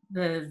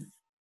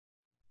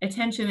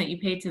attention that you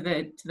paid to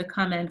the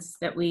comments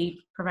that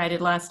we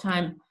provided last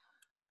time.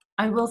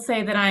 I will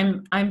say that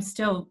I'm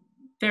still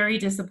very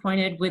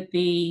disappointed with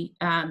the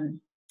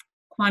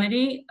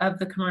quantity of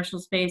the commercial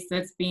space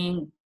that's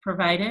being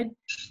provided.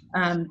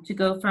 To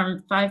go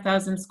from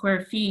 5,000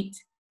 square feet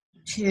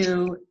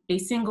to a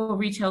single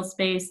retail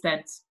space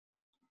that's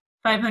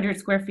 500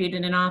 square feet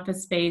in an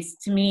office space,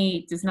 to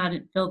me, does not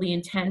fill the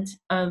intent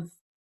of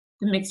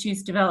the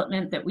mixed-use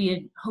development that we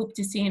had hoped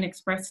to see and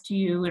expressed to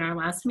you in our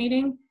last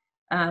meeting.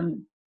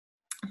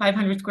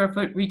 500 square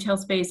foot retail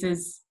space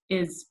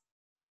is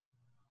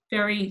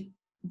very,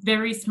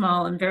 very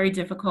small and very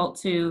difficult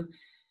to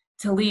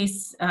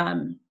lease.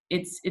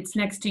 It's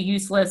next to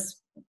useless.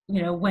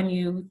 When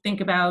you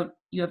think about,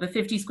 you have a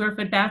 50 square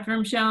foot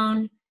bathroom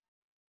shown,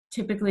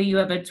 typically you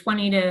have a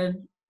 20 to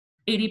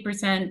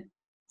 80%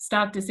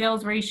 stock to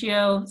sales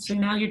ratio. So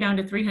now you're down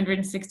to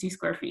 360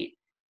 square feet.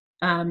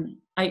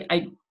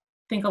 I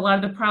think a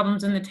lot of the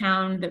problems in the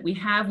town that we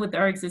have with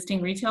our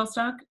existing retail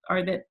stock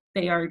are that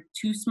they are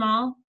too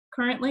small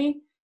currently,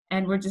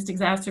 and we're just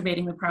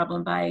exacerbating the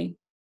problem by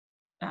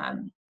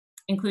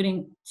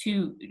including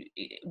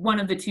one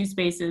of the two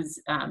spaces,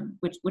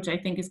 which I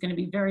think is going to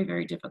be very,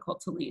 very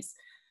difficult to lease.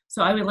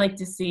 So I would like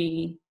to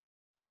see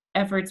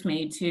efforts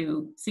made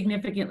to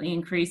significantly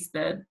increase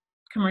the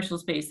commercial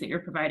space that you're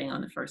providing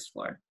on the first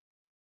floor.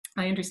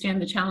 I understand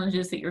the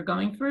challenges that you're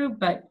going through,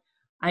 but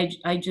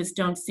I just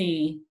don't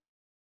see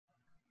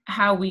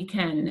how we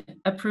can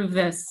approve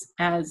this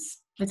as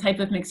the type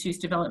of mixed-use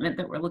development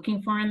that we're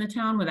looking for in the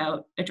town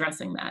without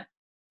addressing that.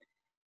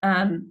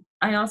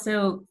 I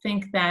also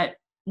think that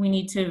we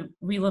need to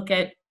relook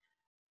at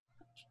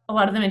a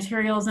lot of the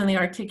materials and the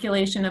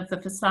articulation of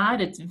the facade.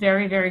 It's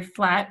very, very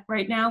flat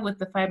right now with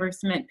the fiber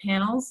cement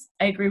panels.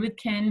 I agree with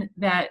Ken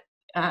that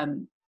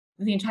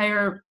the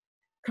entire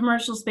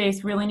commercial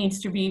space really needs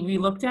to be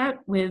relooked at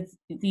with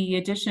the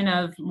addition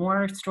of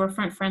more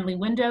storefront friendly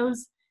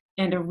windows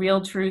and a real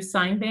true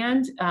sign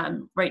band.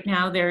 Right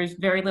now there's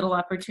very little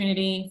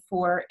opportunity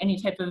for any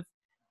type of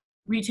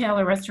retail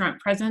or restaurant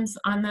presence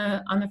on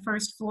the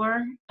first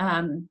floor,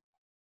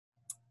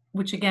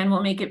 which again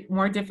will make it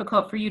more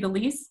difficult for you to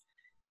lease.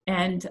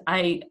 And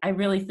I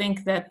really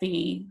think that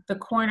the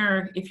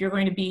corner, if you're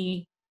going to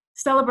be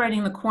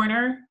celebrating the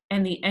corner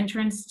and the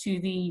entrance to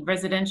the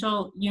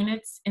residential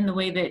units in the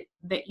way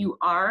that you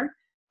are,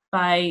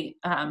 by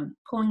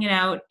pulling it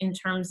out in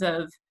terms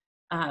of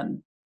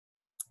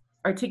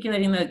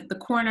articulating the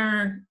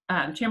corner,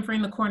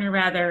 chamfering the corner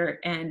rather,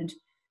 and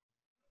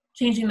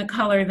changing the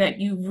color,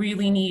 that you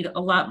really need a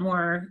lot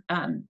more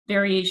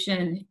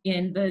variation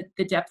in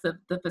the depth of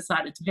the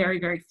facade. It's very,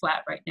 very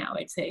flat right now,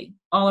 I'd say,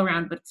 all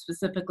around, but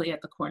specifically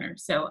at the corner.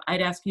 So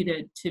I'd ask you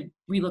to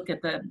relook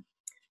at the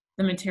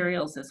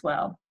materials as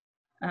well.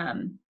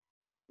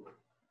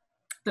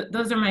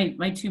 Those are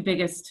my two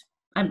biggest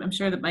I'm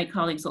sure that my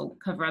colleagues will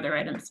cover other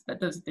items, but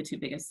those are the two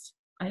biggest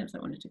items I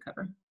wanted to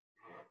cover.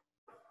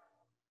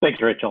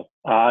 Thanks, Rachel.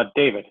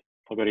 David,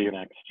 we'll go to you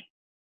next.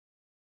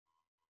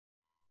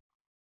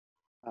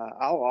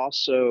 I'll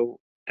also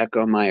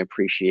echo my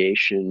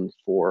appreciation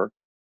for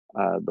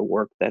the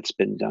work that's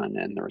been done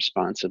and the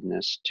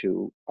responsiveness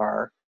to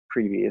our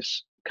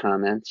previous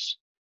comments,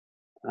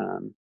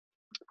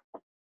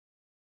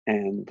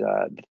 and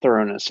the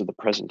thoroughness of the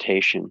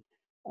presentation.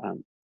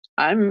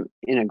 I'm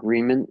in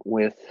agreement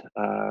with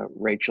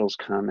Rachel's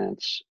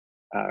comments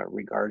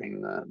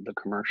regarding the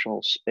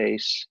commercial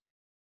space.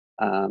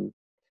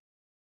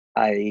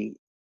 I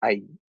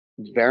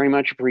very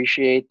much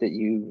appreciate that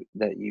you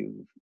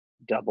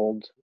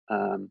doubled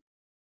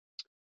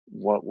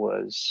what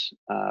was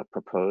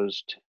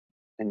proposed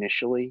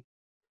initially,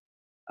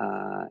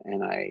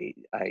 and I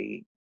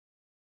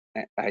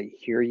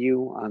hear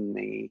you on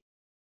the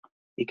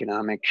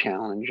economic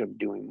challenge of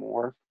doing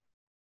more.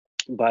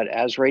 But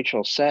as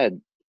Rachel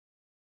said,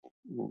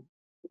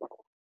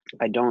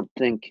 I don't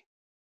think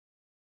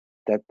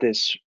that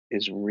this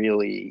is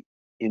really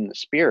in the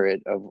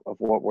spirit of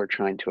what we're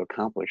trying to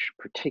accomplish,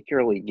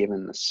 particularly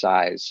given the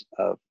size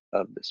of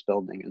this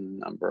building and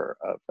the number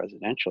of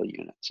residential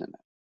units in it.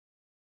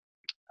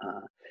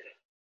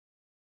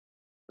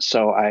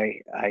 So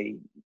I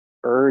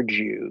urge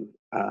you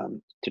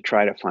to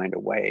try to find a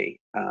way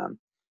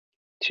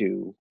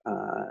to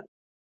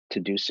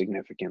do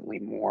significantly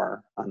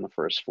more on the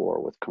first floor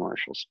with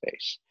commercial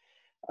space.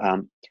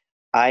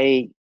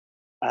 I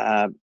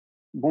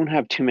won't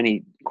have too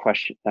many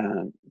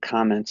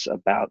comments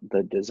about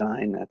the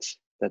design.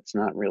 That's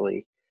not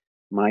really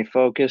my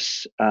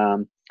focus,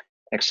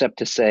 except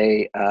to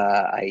say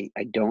I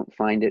don't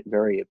find it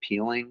very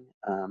appealing.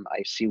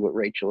 I see what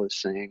Rachel is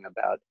saying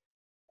about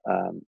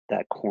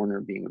that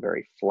corner being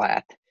very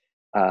flat.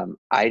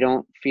 I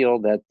don't feel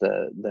that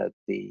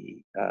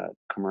the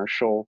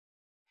commercial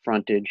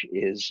frontage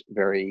is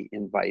very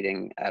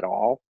inviting at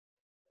all,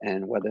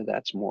 and whether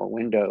that's more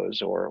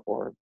windows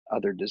or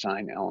other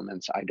design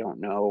elements, I don't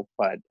know,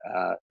 but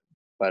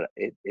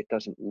it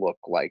doesn't look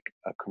like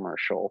a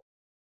commercial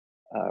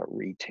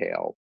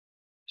retail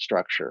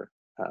structure,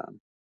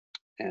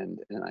 and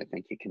I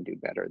think you can do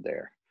better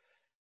there.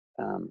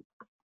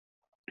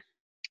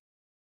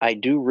 I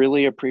do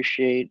really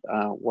appreciate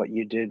what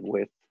you did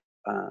with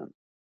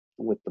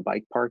the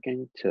bike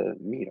parking to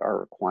meet our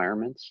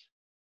requirements.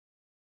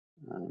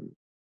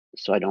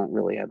 So I don't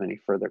really have any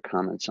further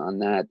comments on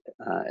that,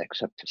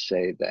 except to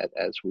say that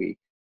as we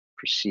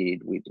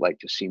proceed, we'd like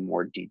to see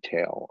more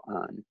detail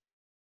on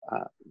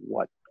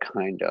what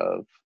kind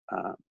of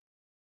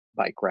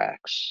bike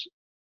racks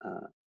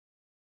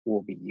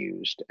will be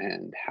used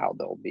and how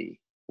they'll be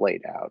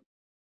laid out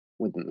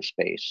within the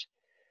space.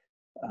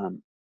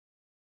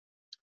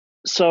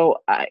 So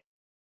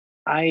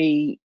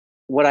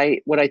what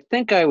I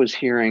think I was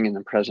hearing in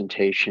the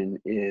presentation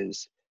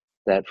is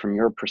that from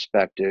your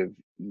perspective,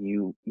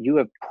 you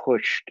have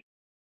pushed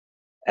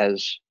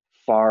as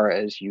far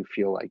as you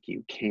feel like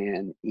you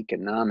can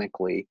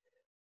economically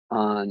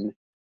on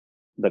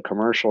the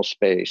commercial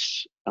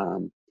space,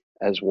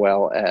 as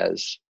well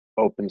as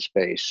open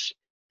space,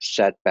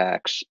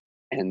 setbacks,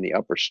 and the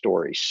upper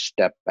story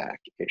step back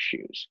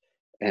issues.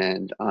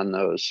 And on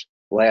those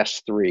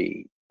last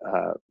three,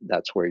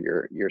 that's where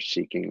you're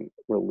seeking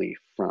relief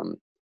from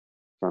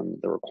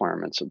the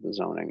requirements of the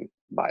zoning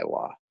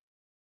bylaw.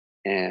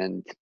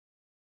 And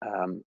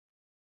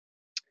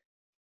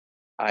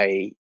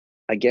I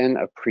again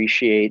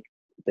appreciate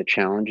the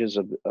challenges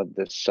of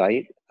this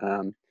site,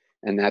 and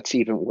that's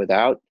even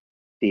without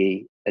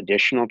the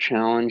additional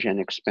challenge and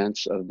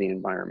expense of the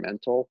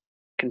environmental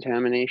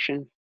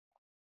contamination.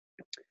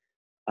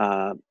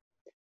 But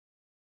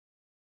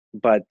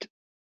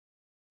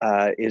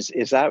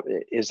is that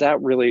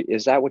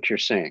what you're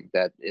saying,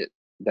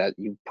 that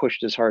you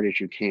pushed as hard as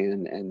you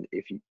can, and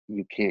if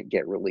you can't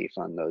get relief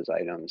on those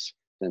items,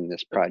 then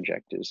this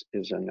project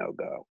is a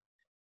no-go?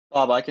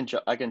 Bob, I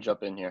can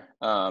jump in here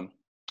on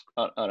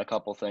a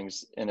couple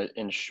things.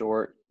 In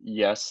short,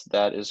 yes,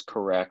 that is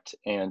correct,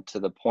 and to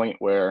the point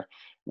where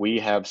we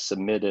have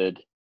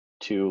submitted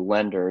to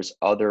lenders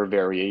other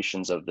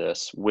variations of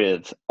this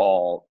with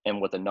all and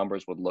what the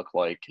numbers would look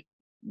like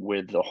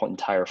with the whole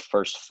entire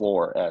first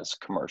floor as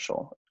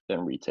commercial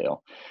and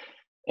retail.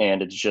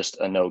 And it's just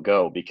a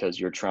no-go because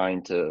you're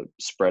trying to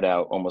spread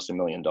out almost $1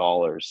 million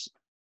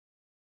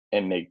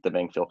and make the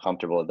bank feel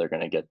comfortable that they're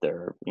going to get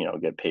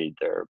get paid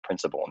their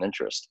principal and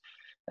interest.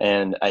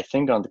 And I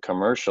think on the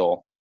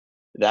commercial,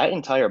 that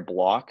entire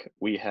block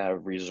we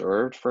have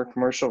reserved for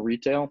commercial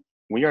retail.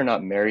 We are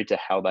not married to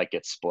how that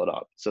gets split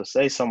up. So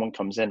say someone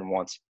comes in and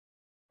wants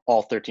all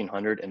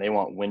 1,300 and they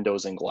want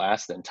windows and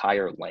glass, the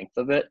entire length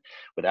of it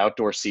with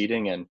outdoor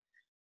seating, and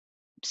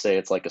say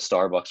it's like a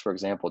Starbucks, for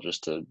example,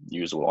 just to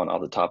use one off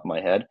the top of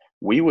my head,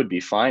 we would be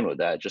fine with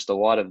that. Just a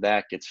lot of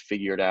that gets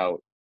figured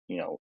out,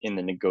 in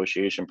the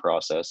negotiation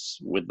process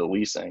with the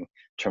leasing in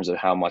terms of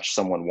how much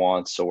someone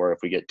wants, or if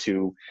we get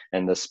two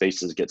and the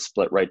spaces get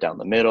split right down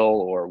the middle,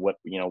 or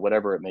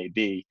whatever it may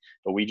be.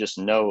 But we just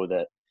know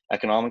that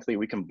economically,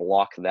 we can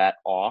block that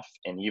off.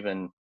 And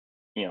even,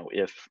 you know,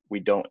 if we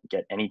don't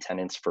get any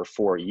tenants for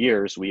 4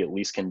 years, we at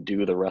least can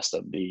do the rest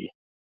of the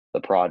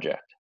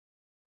project.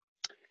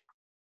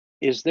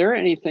 Is there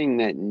anything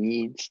that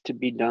needs to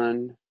be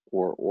done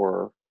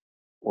or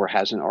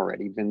hasn't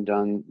already been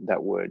done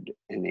that would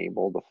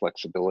enable the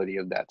flexibility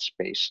of that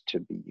space to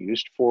be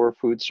used for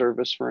food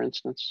service, for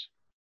instance?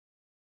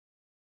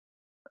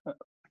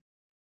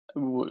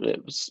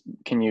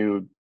 Can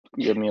you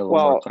give me a little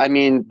Well, more? I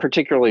mean,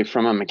 particularly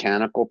from a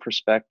mechanical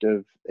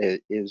perspective,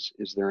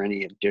 is there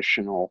any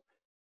additional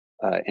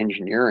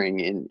engineering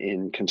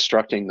in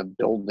constructing the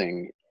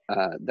building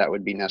that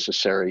would be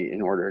necessary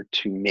in order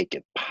to make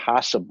it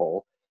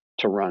possible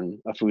to run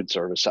a food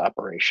service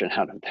operation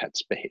out of that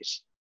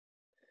space?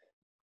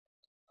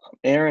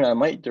 Aaron, I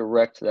might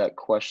direct that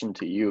question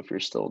to you if you're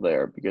still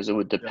there, because it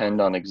would depend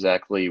on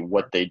exactly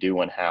what they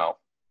do and how.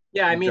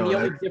 Yeah, I mean, the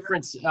only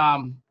difference,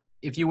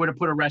 if you were to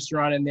put a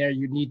restaurant in there,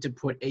 you'd need to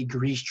put a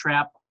grease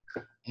trap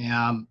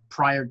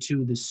prior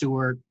to the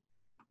sewer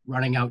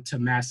running out to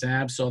Mass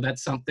Ave. So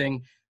that's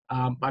something,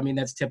 I mean,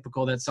 that's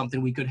typical. That's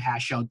something we could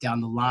hash out down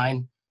the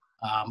line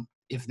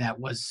if that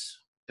was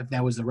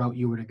the route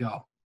you were to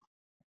go.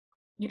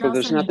 You'd So also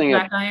there's need nothing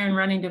black iron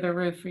running to the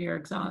roof for your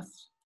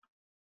exhaust.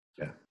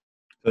 Yeah.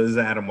 So this is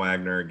Adam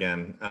Wagner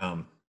again.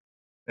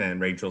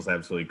 And Rachel's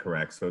absolutely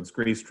correct. So it's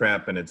grease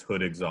trap and it's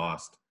hood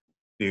exhaust.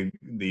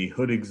 The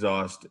hood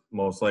exhaust,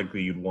 most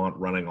likely you'd want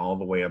running all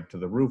the way up to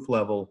the roof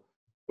level,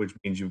 which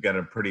means you've got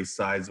a pretty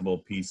sizable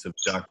piece of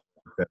duct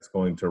that's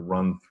going to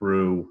run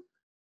through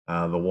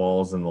the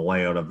walls and the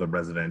layout of the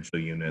residential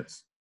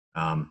units.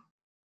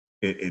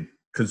 It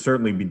could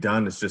certainly be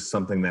done. It's just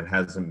something that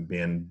hasn't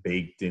been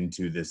baked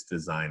into this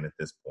design at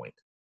this point.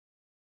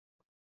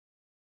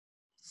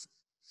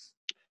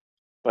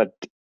 But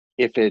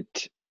if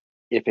it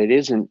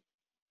isn't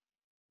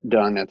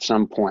done at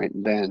some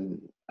point,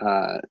 then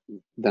a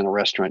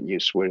restaurant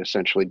use would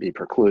essentially be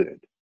precluded.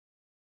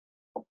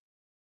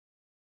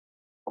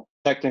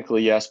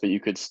 Technically, yes, but you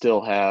could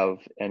still have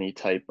any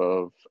type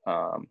of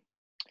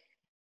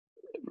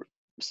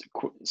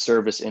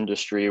service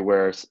industry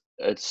where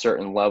at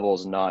certain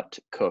levels not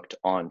cooked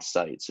on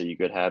site. So you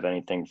could have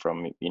anything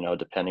from, you know,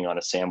 depending on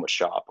a sandwich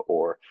shop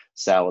or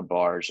salad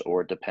bars,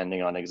 or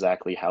depending on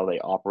exactly how they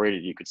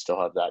operated, you could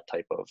still have that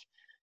type of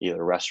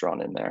either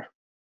restaurant in there.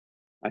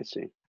 I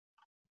see.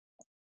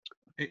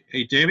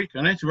 Hey, David,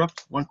 can I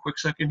interrupt 1 quick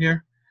second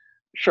here?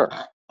 Sure.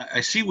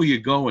 I see where you're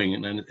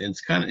going, and it's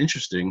kind of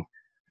interesting.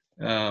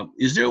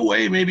 Is there a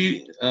way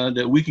maybe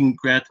that we can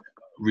grant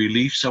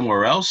relief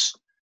somewhere else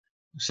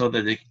so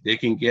that they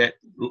can get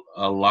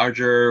a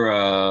larger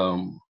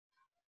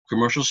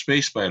commercial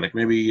space by like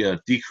maybe a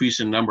decrease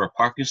in number of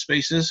parking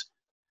spaces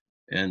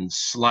and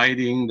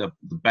sliding the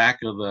back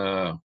of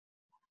the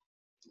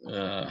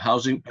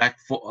housing back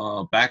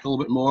a little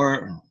bit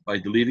more by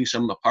deleting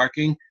some of the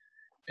parking,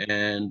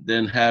 and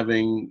then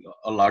having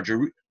a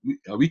larger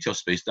retail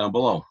space down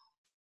below?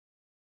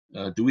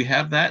 Do we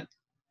have that?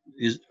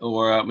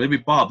 Or maybe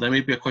Bob, that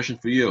may be a question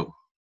for you.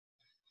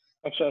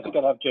 Actually, I think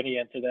I'll have Jenny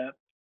answer that.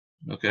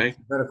 Okay.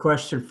 Better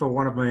question for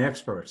one of my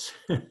experts.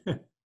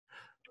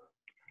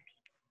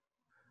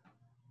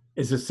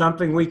 Is it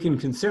something we can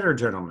consider,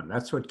 gentlemen?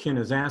 That's what Ken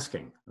is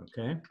asking,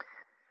 okay?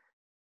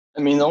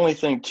 I mean, the only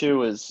thing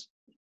too is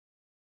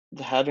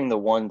having the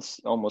ones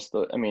almost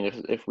the, I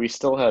mean, if we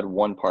still had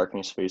one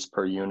parking space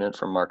per unit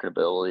for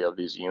marketability of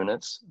these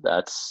units,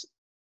 that's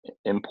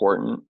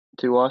important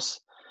to us.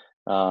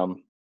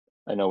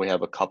 I know we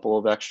have a couple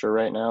of extra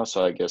right now,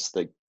 so I guess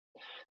the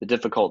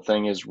difficult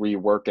thing is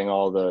reworking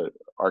all the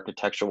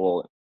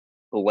architectural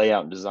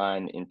layout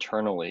design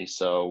internally.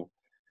 So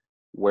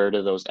where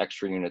do those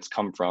extra units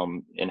come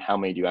from, and how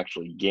many do you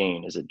actually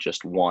gain? Is it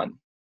just one,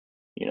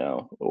 you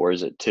know, or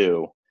is it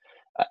two?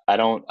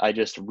 I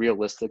just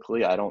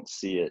realistically, I don't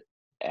see it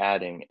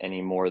adding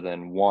any more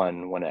than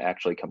one when it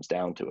actually comes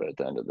down to it at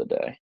the end of the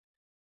day.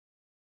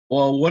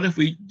 Well, what if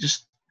we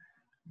just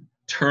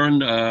turn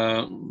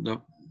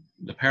the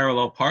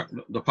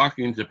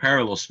parking into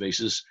parallel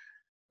spaces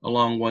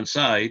along one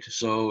side?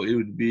 So it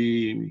would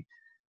be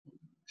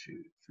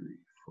 2, 3,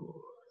 4,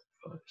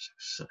 5,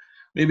 6, 7.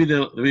 Maybe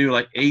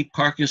like 8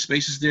 parking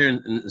spaces there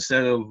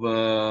instead of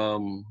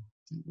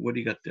what do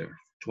you got there?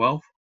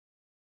 12,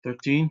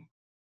 13.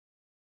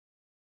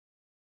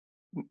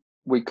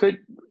 We could,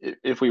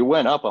 if we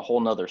went up a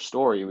whole nother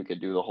story, we could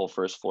do the whole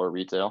first floor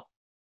retail.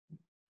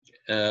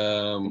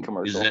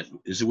 Commercial.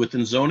 Is it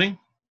within zoning?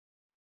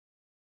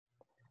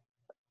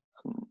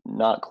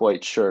 Not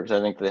quite sure, because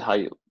I think the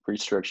height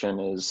restriction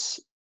is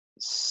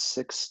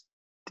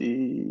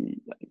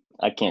 60.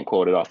 I can't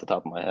quote it off the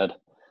top of my head.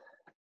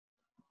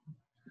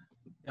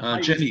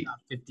 Jenny,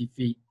 50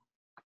 feet.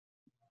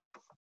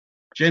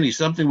 Jenny,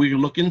 something we can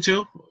look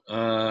into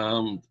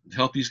to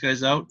help these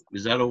guys out?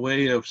 Is that a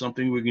way of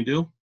something we can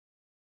do?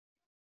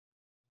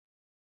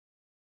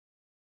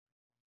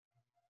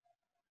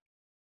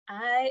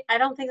 I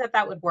don't think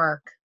that would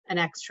work, an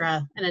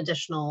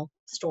additional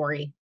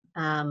story.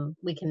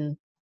 We can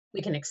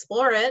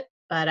explore it,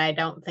 but I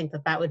don't think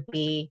that would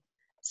be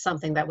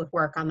something that would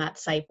work on that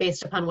site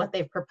based upon what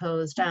they've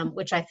proposed,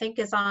 which I think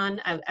is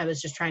on, I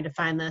was just trying to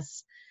find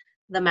this,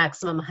 the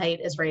maximum height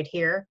is right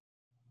here.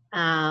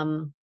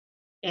 And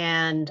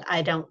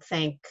I don't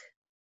think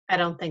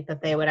that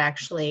they would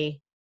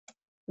actually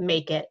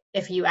make it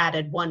if you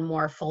added one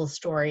more full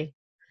story.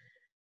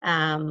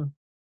 But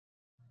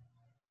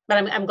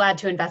I'm glad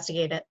to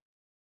investigate it.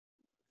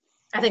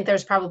 I think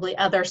there's probably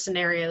other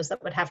scenarios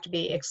that would have to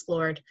be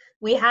explored.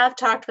 We have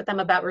talked with them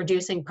about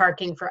reducing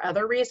parking for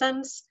other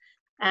reasons,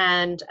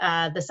 and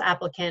this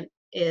applicant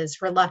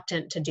is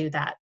reluctant to do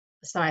that.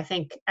 So I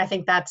think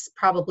that's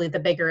probably the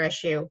bigger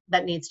issue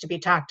that needs to be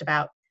talked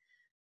about.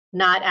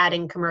 Not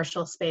adding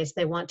commercial space,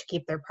 they want to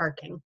keep their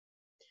parking.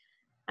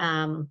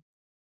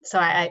 So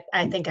I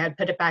think I'd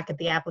put it back at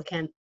the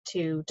applicant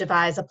to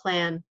devise a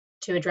plan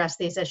to address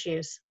these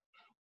issues.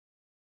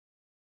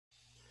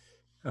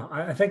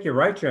 I think you're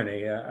right,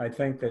 Jenny. I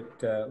think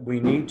that we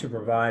need to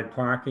provide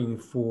parking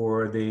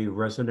for the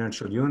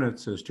residential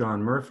units, as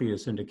John Murphy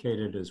has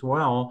indicated as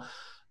well.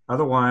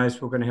 Otherwise,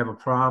 we're going to have a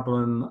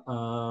problem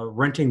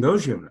renting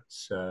those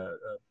units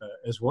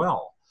as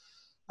well.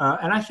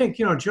 And I think,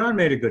 John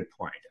made a good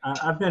point.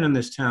 I've been in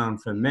this town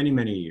for many,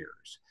 many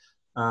years.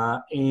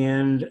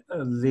 And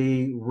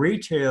the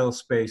retail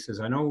spaces,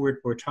 I know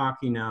we're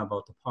talking now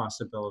about the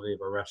possibility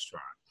of a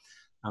restaurant.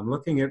 I'm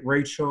looking at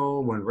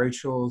Rachel when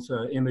Rachel's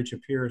image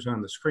appears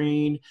on the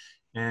screen,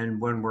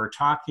 and when we're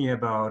talking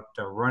about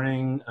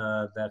running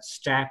that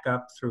stack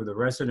up through the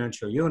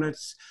residential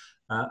units,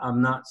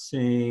 I'm not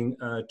seeing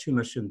too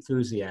much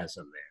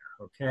enthusiasm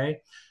there,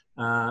 okay?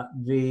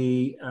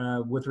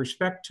 With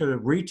respect to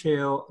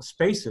retail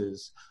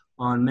spaces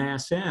on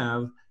Mass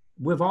Ave,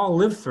 we've all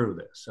lived through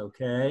this,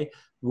 okay?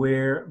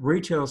 Where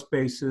retail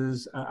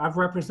spaces, I've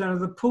represented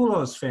the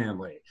Poulos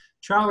family.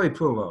 Charlie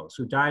Poulos,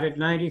 who died at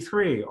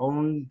 93,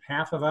 owned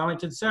half of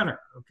Arlington Center,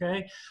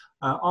 okay?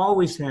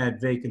 Always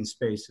had vacant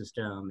spaces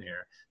down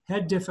there,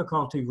 had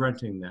difficulty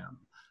renting them.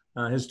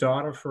 His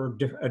daughter for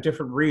a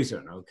different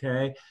reason,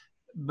 okay?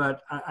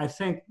 But I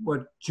think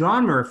what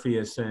John Murphy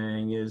is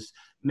saying is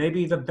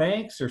maybe the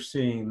banks are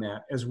seeing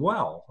that as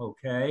well,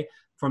 okay?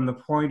 From the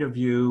point of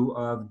view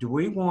of, do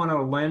we want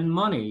to lend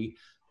money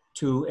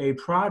to a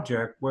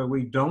project where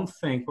we don't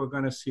think we're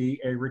going to see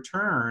a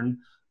return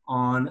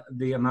on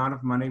the amount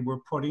of money we're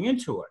putting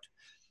into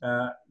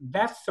it?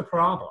 That's the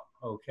problem,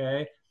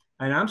 okay?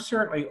 And I'm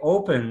certainly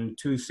open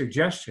to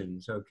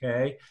suggestions,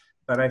 okay?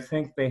 But I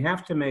think they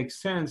have to make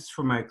sense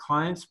from my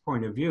client's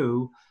point of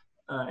view.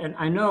 And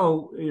I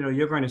know,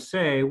 you're going to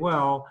say,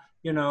 well,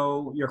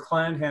 your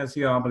client has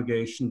the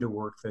obligation to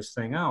work this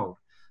thing out.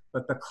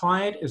 But the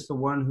client is the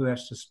one who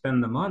has to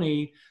spend the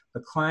money.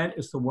 The client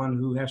is the one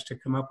who has to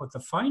come up with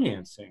the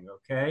financing,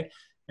 okay?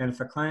 And if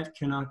the client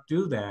cannot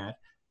do that,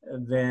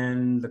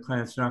 then the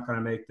client's not going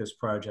to make this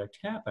project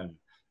happen.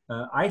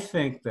 I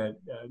think that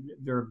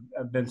there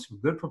have been some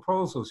good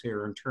proposals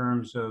here in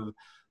terms of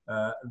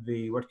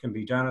what can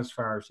be done as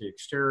far as the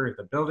exterior of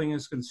the building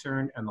is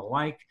concerned and the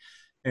like.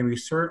 And we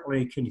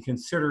certainly can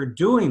consider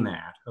doing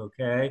that,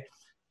 okay?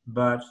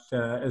 But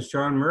as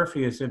John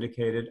Murphy has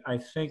indicated, I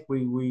think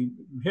we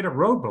hit a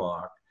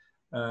roadblock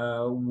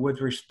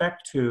with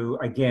respect to,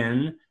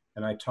 again,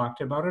 and I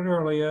talked about it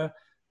earlier,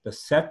 the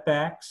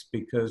setbacks,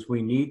 because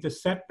we need the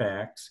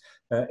setbacks.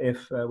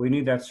 If we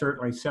need that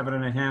certainly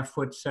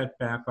 7.5-foot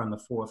setback on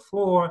the 4th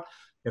floor,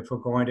 if we're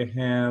going to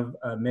have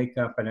make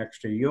up an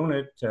extra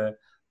unit,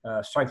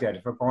 strike that.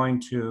 If we're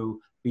going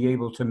to be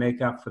able to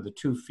make up for the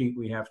 2 feet,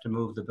 we have to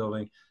move the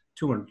building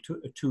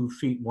 2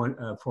 feet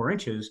 4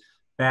 inches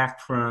back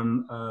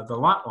from the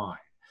lot line.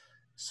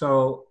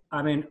 So,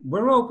 I mean,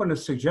 we're open to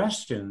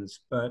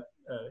suggestions, but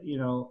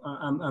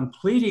I'm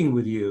pleading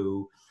with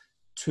you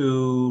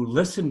to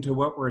listen to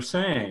what we're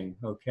saying,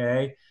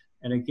 okay?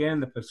 And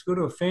again, the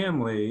Pescuto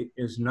family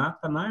is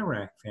not the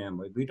Myrack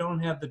family. We don't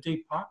have the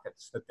deep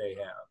pockets that they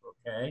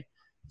have, okay?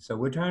 So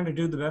we're trying to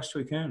do the best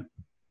we can.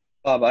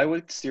 Bob, I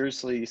would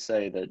seriously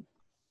say that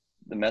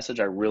the message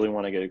I really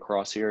want to get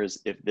across here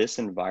is if this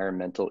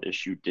environmental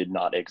issue did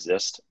not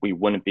exist, we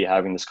wouldn't be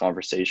having this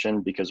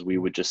conversation because we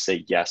would just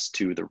say yes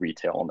to the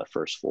retail on the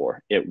 1st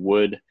floor. It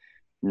would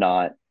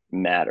not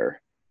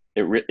matter.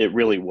 It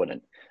really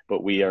wouldn't.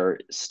 But we are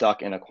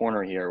stuck in a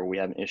corner here where we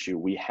have an issue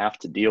we have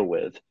to deal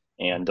with.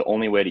 And the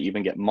only way to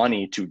even get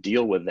money to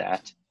deal with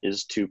that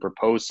is to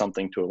propose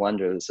something to a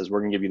lender that says,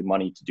 we're going to give you the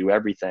money to do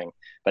everything,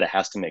 but it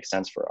has to make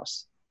sense for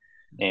us.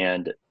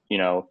 And,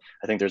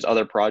 I think there's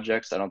other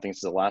projects. I don't think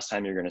this is the last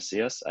time you're going to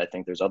see us. I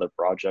think there's other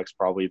projects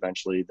probably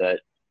eventually that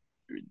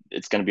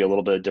it's going to be a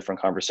little bit of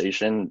different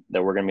conversation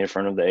that we're going to be in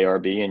front of the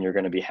ARB, and you're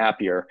going to be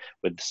happier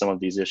with some of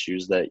these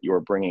issues that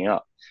you're bringing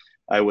up.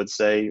 I would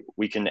say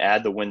we can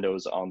add the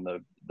windows on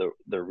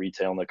the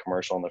retail and the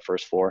commercial on the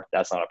 1st floor.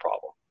 That's not a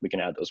problem. We can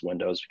add those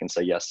windows. We can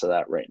say yes to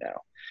that right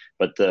now.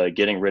 But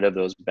getting rid of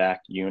those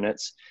back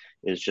units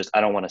is just, I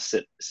don't want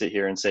to sit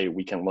here and say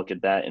we can look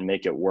at that and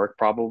make it work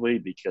probably,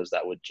 because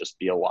that would just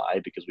be a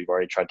lie, because we've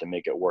already tried to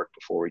make it work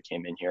before we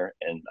came in here,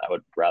 and I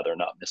would rather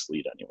not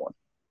mislead anyone.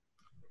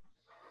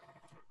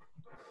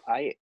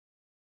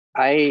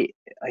 I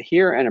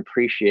hear and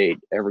appreciate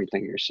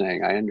everything you're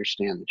saying. I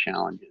understand the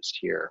challenges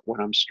here. What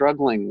I'm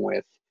struggling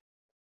with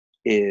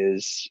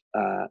is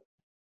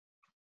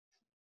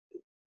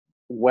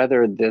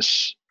whether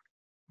this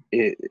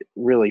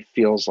really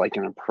feels like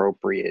an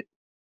appropriate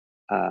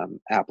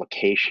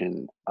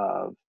application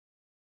of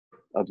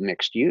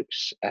mixed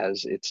use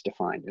as it's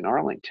defined in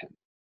Arlington.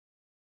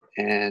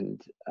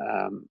 And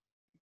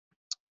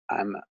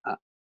I'm,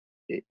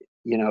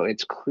 you know,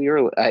 it's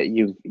clear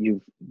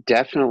you've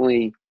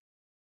definitely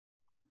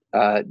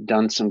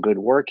done some good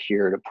work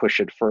here to push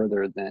it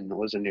further than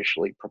was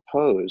initially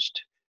proposed,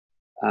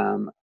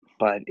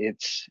 but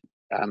it's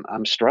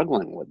I'm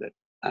struggling with it.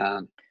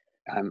 I'm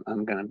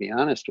going to be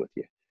honest with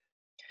you.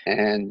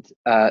 And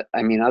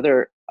I mean,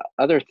 other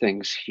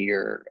things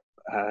here.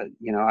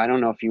 You know, I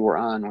don't know if you were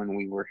on when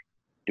we were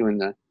doing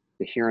the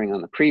hearing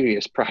on the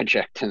previous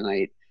project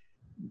tonight,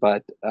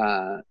 but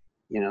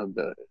you know,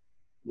 the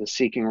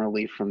seeking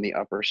relief from the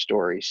upper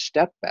story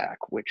step back,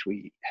 which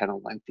we had a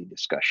lengthy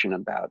discussion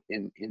about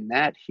in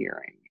that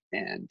hearing,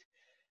 and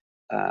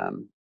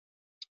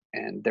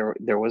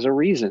there was a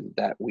reason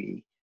that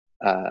we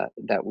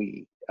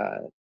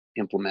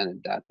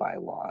implemented that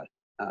bylaw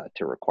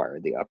to require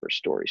the upper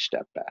story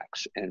step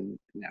backs, and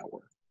now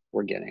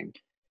we're getting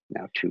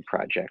now 2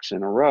 projects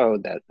in a row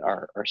that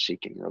are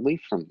seeking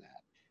relief from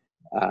that,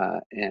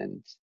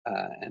 and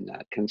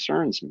that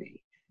concerns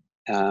me.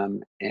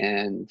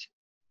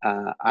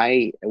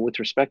 With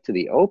respect to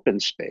the open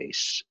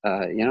space,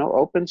 you know,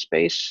 open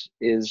space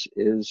is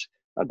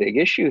a big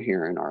issue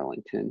here in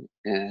Arlington,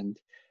 and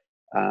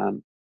I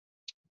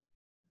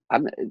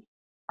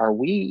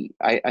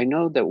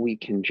know that we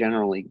can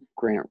generally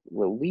grant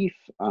relief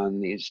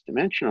on these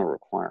dimensional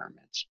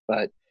requirements,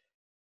 but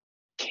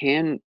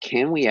can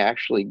we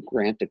actually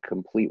grant a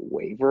complete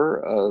waiver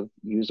of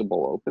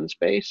usable open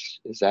space?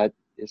 Is that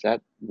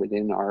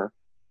within our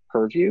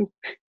purview?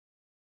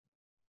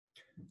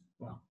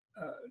 Well,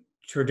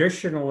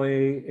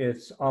 traditionally,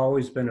 it's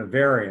always been a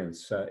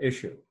variance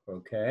issue,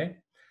 okay?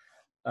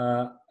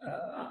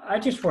 I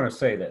just want to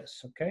say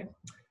this, okay?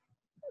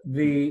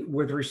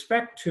 With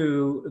respect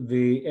to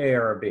the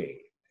ARB,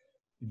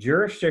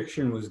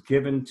 jurisdiction was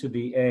given to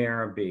the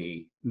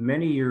ARB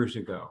many years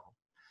ago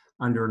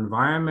under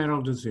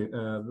environmental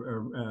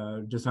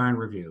design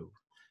review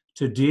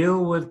to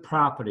deal with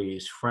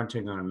properties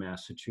fronting on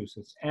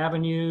Massachusetts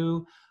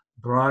Avenue,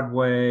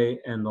 Broadway,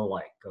 and the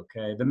like,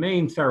 okay? The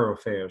main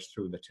thoroughfares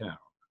through the town.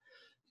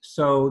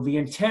 So the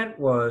intent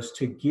was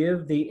to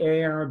give the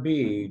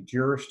ARB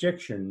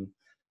jurisdiction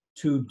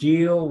to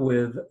deal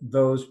with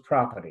those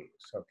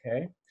properties,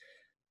 okay?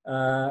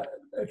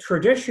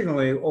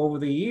 Traditionally, over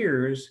the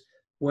years,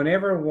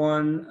 whenever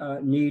one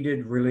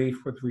needed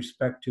relief with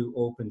respect to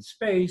open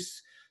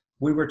space,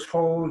 we were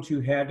told you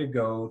had to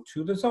go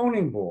to the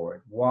zoning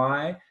board.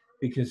 Why?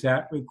 Because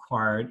that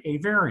required a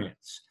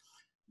variance.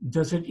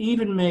 Does it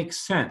even make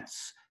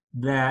sense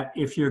that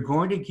if you're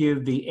going to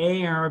give the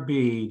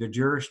ARB the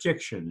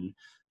jurisdiction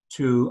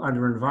to,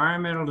 under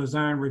environmental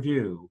design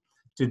review,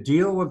 to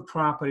deal with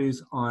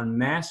properties on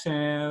Mass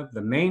Ave,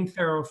 the main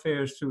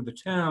thoroughfares through the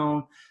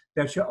town,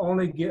 that you're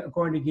only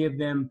going to give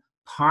them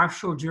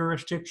partial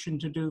jurisdiction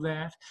to do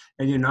that,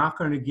 and you're not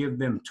going to give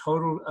them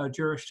total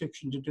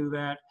jurisdiction to do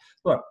that?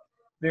 Look,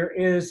 there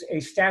is a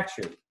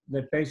statute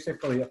that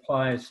basically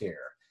applies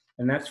here,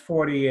 and that's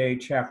 48,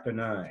 Chapter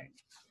 9.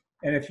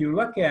 And if you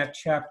look at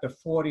Chapter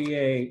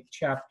 48,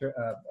 Chapter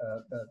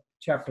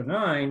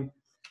 9,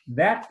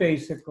 that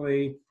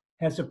basically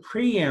has a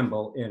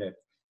preamble in it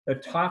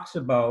that talks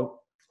about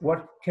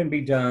what can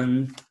be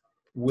done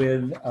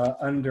with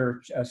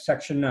under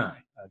Section 9.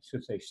 I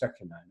should say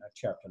Section 9, not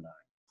Chapter 9.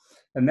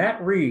 And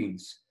that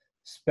reads,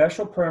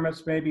 special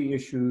permits may be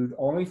issued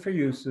only for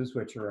uses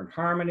which are in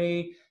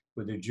harmony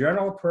with the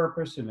general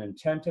purpose and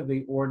intent of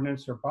the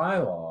ordinance or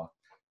bylaw,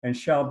 and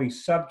shall be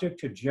subject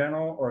to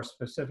general or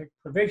specific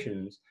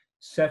provisions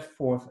set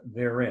forth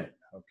therein,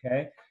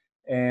 okay?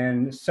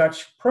 And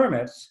such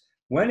permits,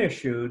 when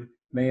issued,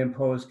 may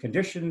impose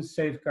conditions,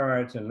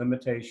 safeguards, and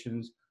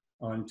limitations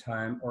on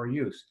time or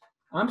use.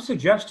 I'm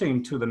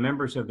suggesting to the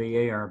members of the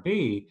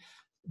ARB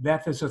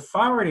that there's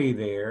authority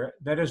there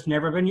that has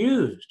never been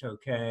used,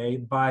 okay,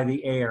 by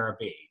the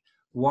ARB.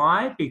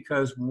 Why?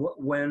 Because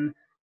when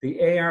the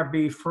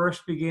ARB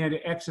first began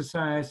to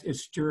exercise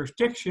its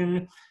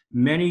jurisdiction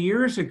many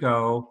years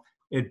ago,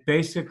 it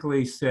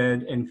basically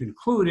said and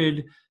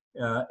concluded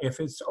if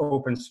it's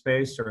open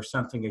space or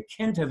something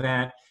akin to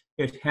that,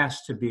 it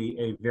has to be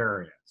a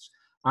variance.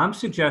 I'm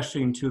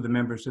suggesting to the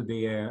members of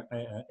the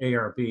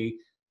ARB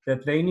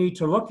that they need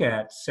to look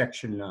at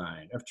Section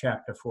 9 of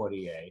Chapter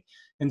 48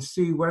 and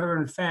see whether,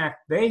 in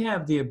fact, they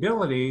have the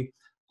ability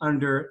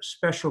under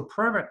special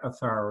permit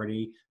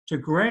authority to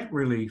grant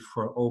relief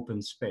for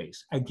open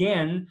space.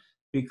 Again,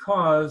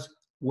 because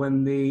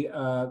when the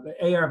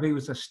ARB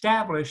was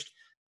established,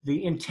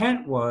 the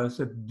intent was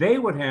that they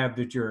would have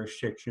the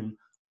jurisdiction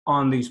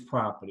on these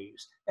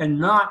properties and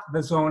not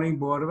the Zoning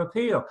Board of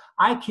Appeal.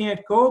 I can't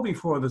go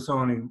before the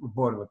Zoning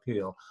Board of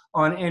Appeal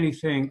on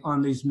anything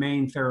on these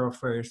main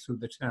thoroughfares through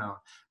the town.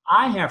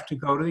 I have to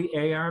go to the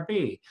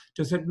ARB.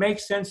 Does it make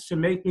sense to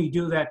make me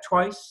do that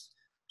twice?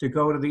 To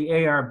go to the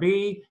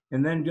ARB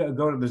and then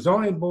go to the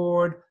Zoning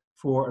Board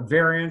for a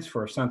variance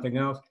for something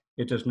else?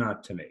 It does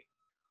not to me.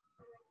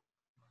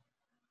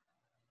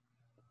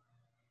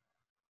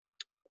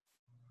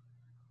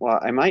 Well,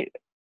 I might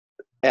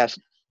ask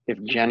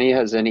if Jenny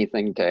has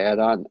anything to add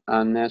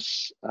on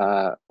this,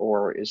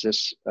 or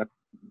is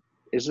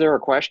there a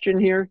question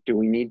here? Do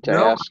we need to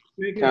ask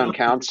town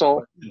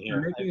council?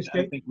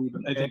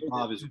 I think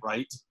Bob is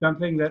right.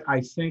 Something that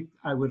I think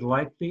I would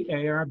like the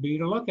ARB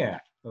to look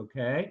at,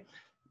 okay?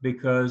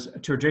 Because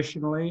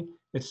traditionally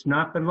it's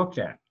not been looked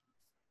at.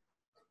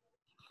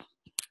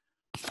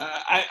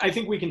 I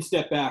think we can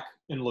step back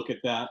and look at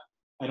that.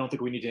 I don't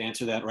think we need to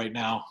answer that right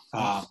now.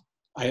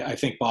 I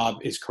think Bob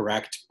is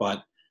correct,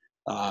 but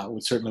we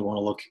certainly want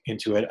to look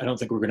into it. I don't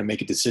think we're going to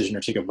make a decision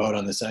or take a vote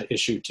on this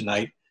issue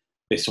tonight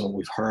based on what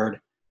we've heard.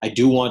 I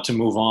do want to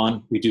move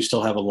on. We do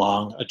still have a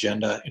long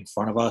agenda in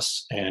front of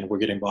us, and we're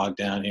getting bogged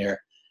down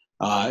here.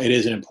 It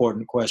is an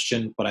important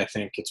question, but I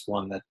think it's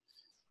one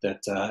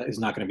that is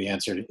not going to be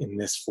answered in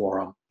this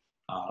forum.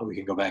 We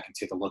can go back and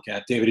take a look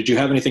at. David, did you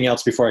have anything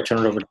else before I turn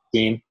it over to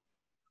Dean?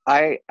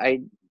 I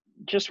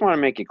just want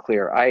to make it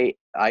clear. I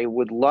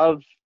would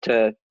love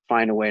to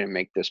find a way to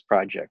make this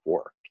project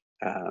work.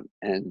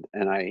 And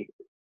I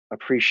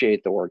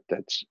appreciate the work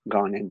that's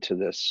gone into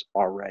this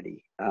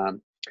already.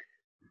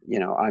 You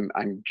know,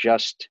 I'm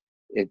just,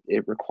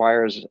 it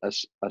requires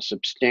a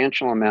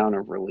substantial amount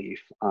of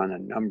relief on a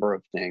number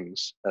of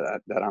things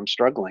that I'm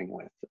struggling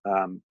with.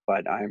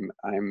 But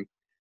I'm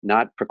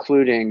not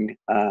precluding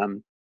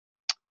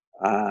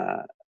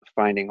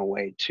finding a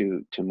way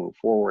to move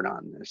forward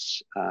on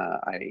this.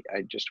 I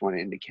just want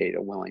to indicate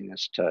a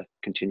willingness to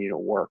continue to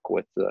work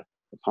with the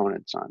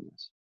opponents on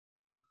this.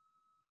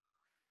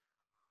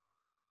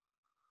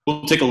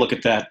 We'll take a look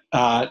at that.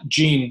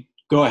 Gene,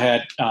 go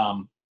ahead.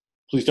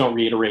 Please don't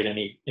reiterate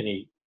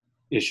any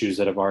issues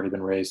that have already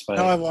been raised.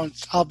 No, I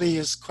won't. I'll be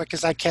as quick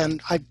as I can.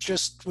 I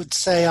just would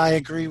say I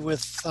agree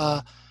with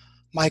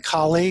my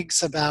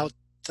colleagues about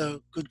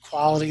the good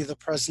quality of the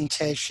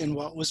presentation,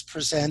 what was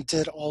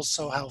presented,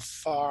 also how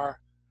far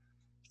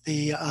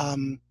the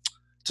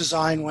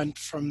design went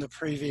from the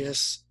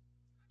previous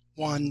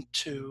one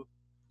to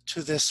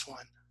this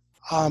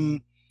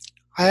one.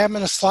 I am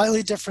in a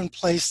slightly different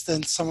place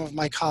than some of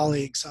my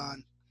colleagues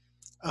on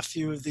a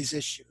few of these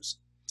issues.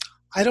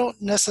 I don't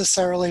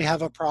necessarily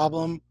have a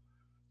problem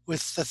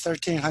with the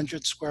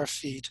 1,300 square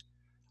feet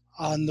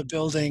on the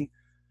building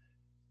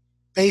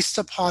based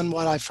upon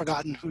what I've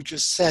forgotten who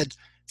just said,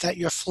 that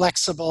you're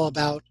flexible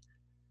about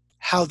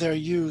how they're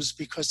used,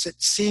 because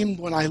it seemed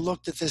when I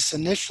looked at this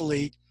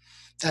initially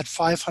that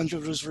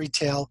 500 was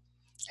retail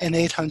and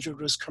 800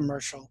 was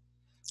commercial,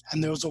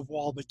 and there was a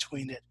wall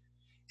between it.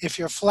 If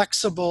you're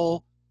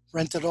flexible,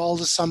 rent it all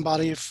to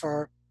somebody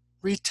for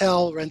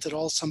retail, rent it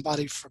all to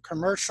somebody for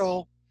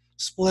commercial,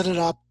 split it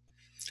up,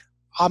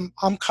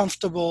 I'm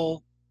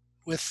comfortable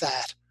with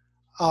that.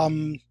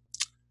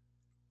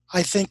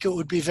 I think it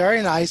would be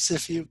very nice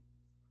if you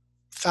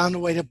found a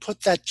way to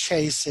put that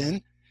chase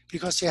in,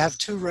 because you have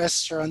 2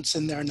 restaurants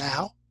in there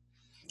now.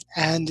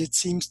 And it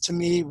seems to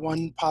me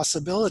one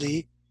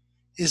possibility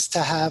is to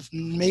have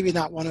maybe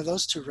not one of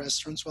those 2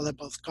 restaurants, well, they're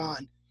both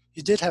gone.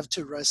 You did have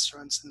 2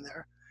 restaurants in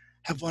there.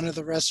 Have one of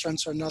the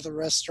restaurants or another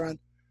restaurant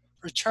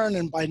return,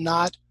 and by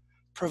not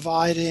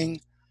providing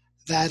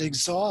that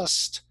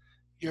exhaust,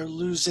 you're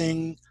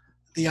losing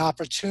the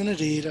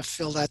opportunity to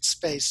fill that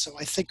space. So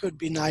I think it would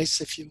be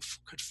nice if you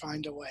could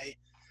find a way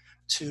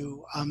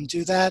to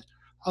do that.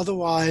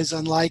 Otherwise,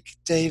 unlike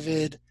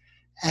David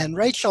and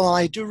Rachel,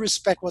 and I do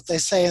respect what they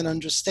say and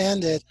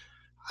understand it,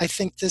 I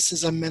think this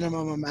is a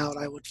minimum amount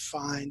I would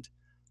find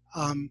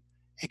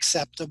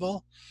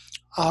acceptable.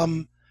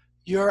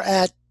 You're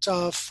at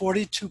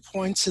 42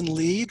 points in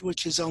lead,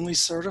 which is only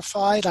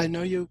certified. I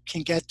know you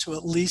can get to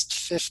at least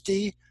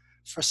 50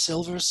 for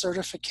silver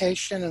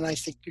certification, and I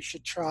think you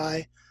should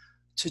try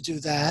to do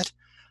that.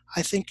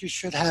 I think you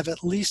should have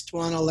at least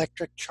 1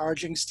 electric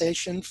charging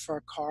station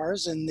for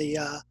cars in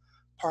the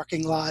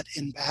parking lot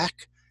in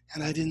back,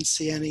 and I didn't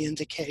see any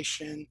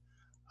indication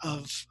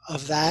of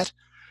that.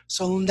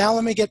 So now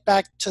let me get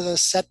back to the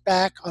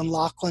setback on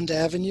Lockland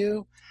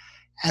Avenue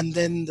and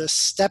then the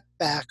step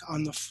back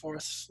on the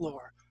 4th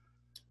floor.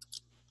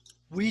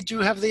 We do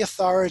have the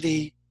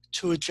authority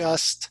to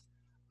adjust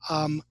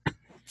the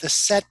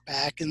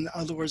setback, in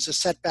other words, the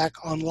setback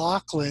on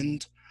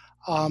Lockland,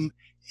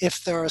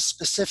 if there are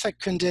specific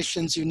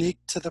conditions unique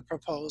to the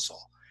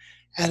proposal.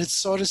 And it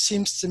sort of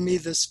seems to me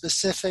the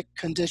specific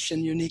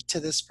condition unique to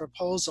this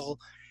proposal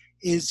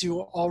is you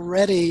are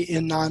already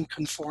in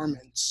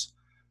non-conformance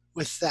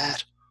with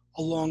that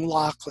along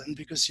Lockland,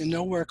 because you're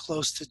nowhere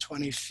close to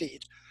 20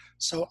 feet.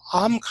 So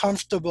I'm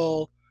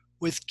comfortable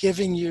with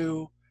giving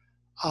you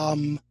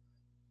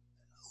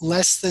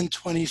less than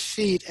 20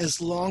 feet as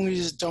long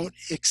as you don't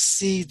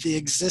exceed the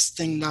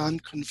existing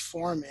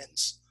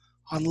non-conformance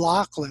on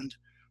Lockland,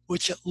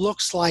 which it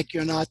looks like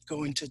you're not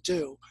going to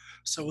do.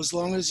 So as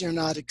long as you're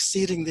not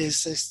exceeding the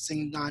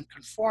existing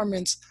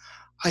non-conformance,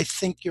 I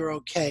think you're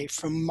okay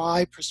from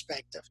my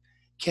perspective.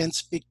 Can't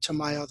speak to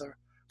my other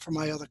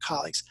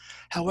colleagues.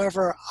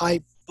 However,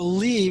 I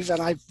believe,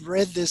 and I've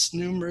read this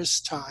numerous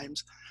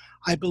times,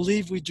 I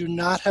believe we do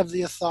not have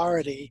the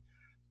authority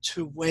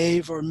to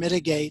waive or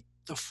mitigate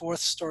the fourth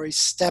story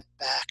step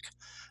back,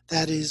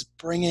 that is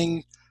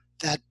bringing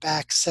that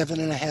back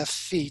 7.5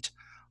 feet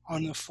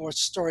on the fourth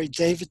story.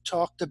 David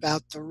talked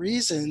about the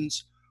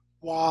reasons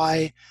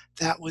why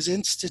that was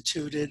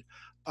instituted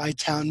by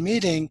town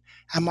meeting,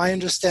 and my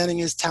understanding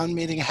is town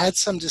meeting had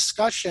some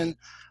discussion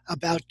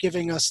about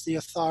giving us the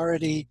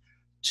authority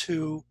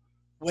to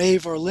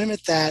waive or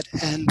limit that,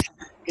 and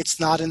it's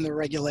not in the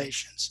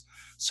regulations.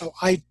 So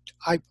I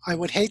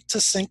would hate to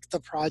sink the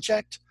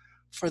project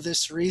for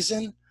this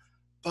reason,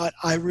 but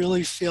I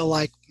really feel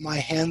like my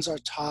hands are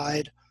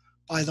tied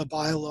by the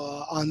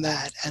bylaw on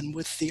that. And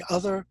with the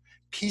other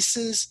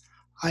pieces,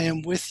 I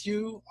am with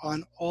you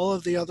on all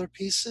of the other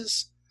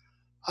pieces.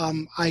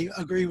 I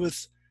agree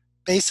with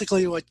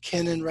basically what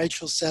Ken and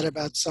Rachel said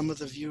about some of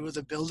the view of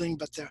the building,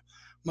 but they're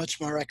much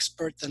more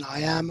expert than I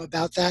am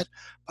about that.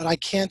 But I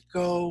can't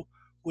go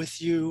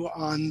with you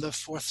on the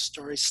fourth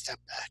story step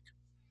back.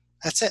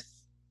 That's it.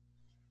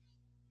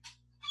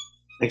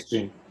 Thanks,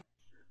 Gene.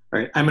 All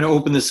right, I'm going to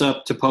open this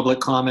up to public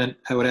comment.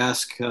 I would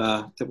ask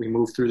that we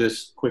move through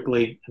this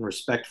quickly and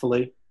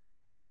respectfully.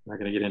 I'm not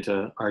going to get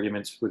into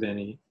arguments with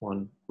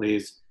anyone,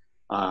 please.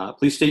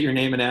 Please state your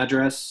name and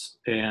address,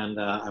 and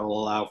I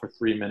will allow for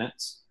 3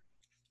 minutes.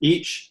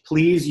 Each,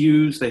 please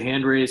use the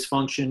hand raise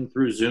function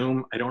through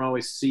Zoom. I don't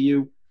always see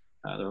you.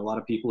 There are a lot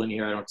of people in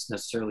here. I don't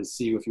necessarily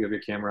see you if you have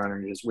your camera on and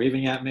you're just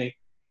waving at me.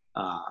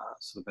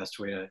 So the best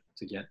way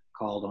to get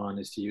called on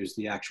is to use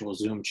the actual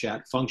Zoom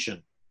chat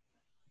function.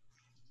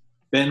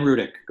 Ben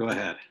Rudick, go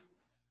ahead.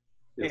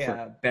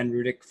 Hey, Ben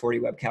Rudick, 40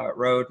 Webb Cowett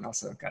Road, and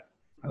also got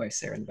my wife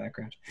Sarah in the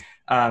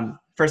background.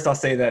 First, I'll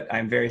say that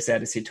I'm very sad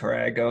to see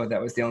Toraya go. That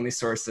was the only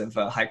source of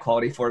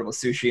high-quality, affordable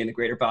sushi in the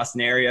greater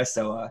Boston area.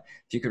 So if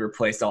you could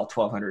replace all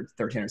 1,200,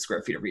 1,300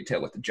 square feet of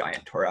retail with a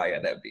giant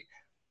Toraya, that would be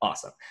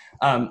awesome.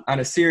 On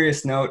a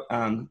serious note,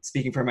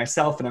 speaking for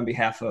myself and on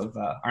behalf of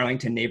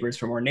Arlington Neighbors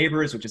for More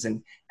Neighbors, which is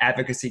an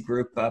advocacy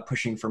group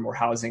pushing for more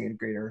housing in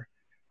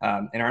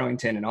in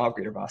Arlington and all of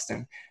greater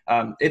Boston.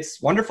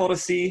 It's wonderful to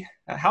see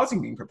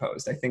housing being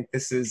proposed. I think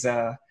this is,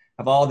 of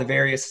all the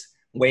various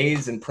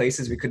ways and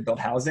places we could build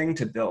housing,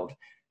 to build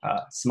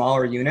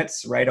smaller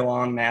units right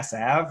along Mass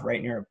Ave,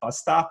 right near a bus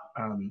stop.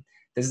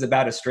 This is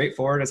about as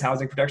straightforward as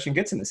housing production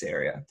gets in this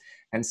area.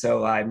 And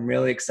so I'm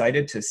really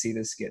excited to see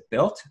this get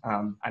built.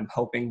 I'm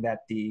hoping that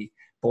the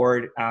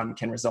board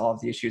can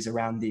resolve the issues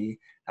around the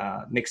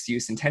mixed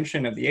use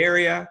intention of the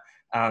area.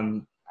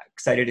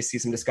 Excited to see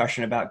some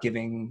discussion about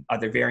giving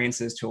other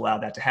variances to allow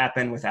that to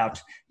happen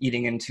without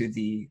eating into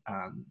the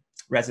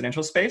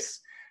residential space.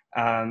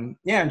 And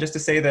just to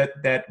say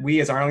that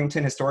we as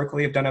Arlington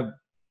historically have done a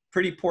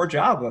pretty poor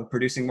job of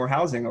producing more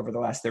housing over the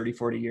last 30,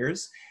 40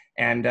 years.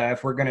 And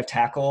if we're going to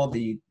tackle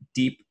the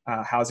deep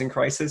housing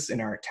crisis in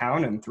our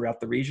town and throughout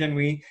the region,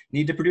 we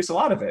need to produce a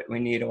lot of it. We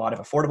need a lot of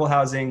affordable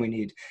housing. We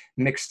need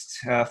mixed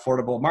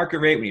affordable market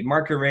rate. We need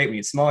market rate. We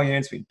need small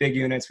units. We need big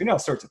units. We need all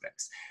sorts of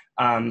things.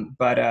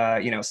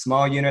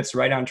 Small units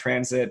right on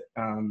transit,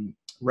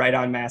 right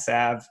on Mass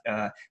Ave.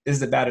 This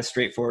is about as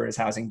straightforward as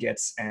housing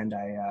gets. And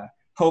I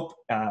hope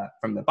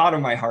from the bottom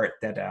of my heart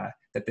that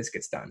this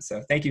gets done.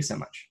 So thank you so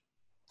much.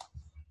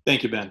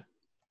 Thank you, Ben.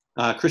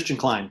 Christian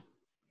Klein.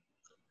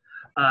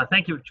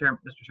 Thank you, Mr.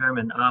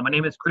 Chairman. My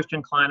name is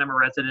Christian Klein. I'm a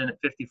resident at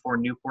 54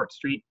 Newport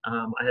Street.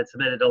 I had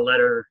submitted a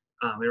letter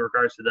in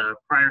regards to the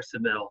prior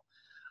submittal.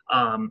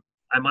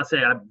 I must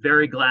say I'm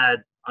very glad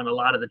on a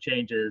lot of the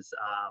changes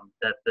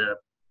that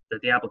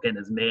the applicant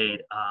has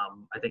made.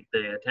 I think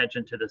the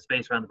attention to the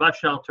space around the bus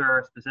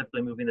shelter,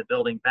 specifically moving the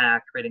building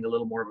back, creating a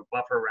little more of a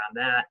buffer around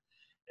that,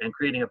 and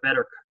creating a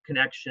better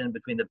connection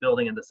between the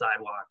building and the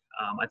sidewalk.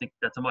 I think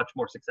that's a much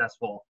more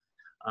successful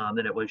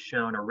than it was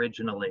shown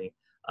originally.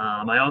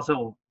 I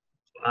also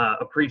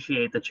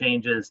appreciate the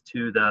changes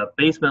to the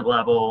basement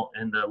level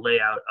and the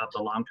layout of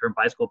the long-term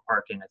bicycle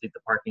parking. I think the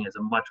parking is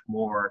a much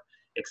more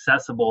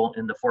accessible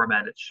in the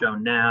format it's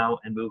shown now,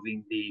 and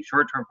moving the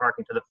short-term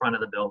parking to the front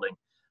of the building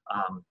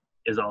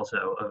is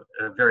also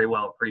very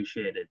well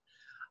appreciated.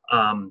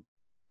 I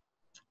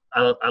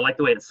like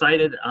the way it's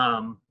cited.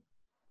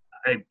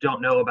 I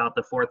don't know about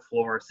the fourth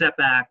floor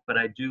setback, but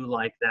I do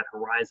like that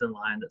horizon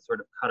line that sort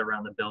of cut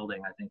around the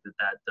building. I think that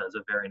does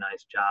a very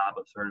nice job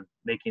of sort of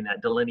making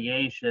that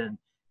delineation,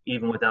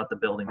 even without the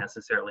building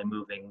necessarily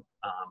moving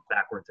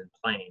backwards in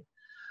plane.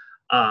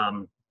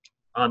 On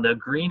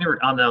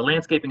the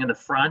landscaping in the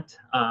front,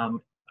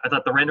 I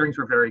thought the renderings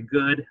were very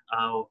good.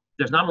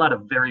 There's not a lot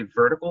of very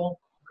vertical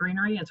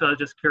greenery, and so I was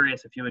just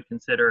curious if you would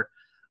consider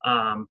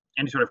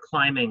any sort of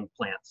climbing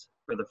plants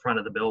for the front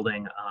of the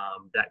building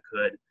that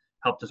could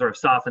help to sort of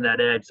soften that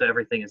edge so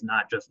everything is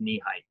not just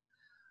knee height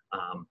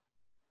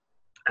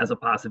as a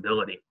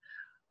possibility.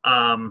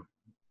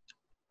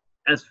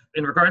 As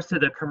in regards to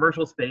the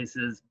commercial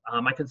spaces,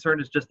 my concern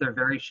is just they're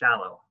very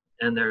shallow.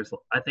 And there's,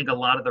 I think a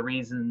lot of the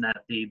reason that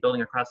the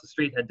building across the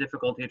street had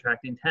difficulty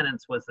attracting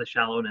tenants was the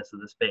shallowness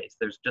of the space.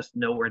 There's just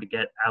nowhere to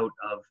get out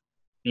of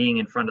being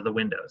in front of the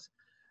windows.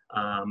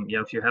 You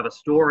know, if you have a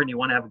store and you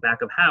want to have a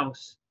back of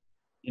house,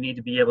 you need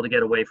to be able to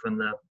get away from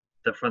the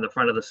front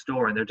of the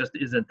store, and there just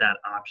isn't that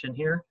option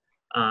here.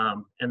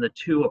 And the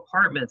two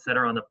apartments that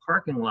are on the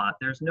parking lot,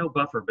 there's no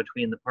buffer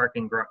between the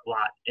parking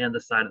lot and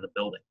the side of the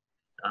building.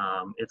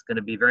 It's going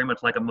to be very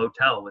much like a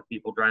motel with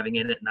people driving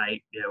in at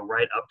night, you know,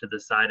 right up to the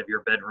side of your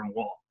bedroom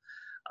wall.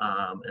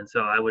 And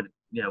so I would,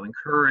 you know,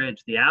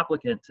 encourage the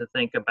applicant to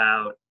think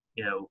about,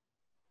 you know,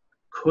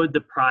 could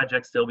the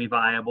project still be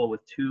viable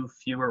with two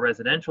fewer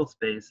residential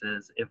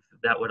spaces if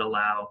that would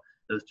allow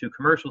those two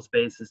commercial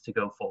spaces to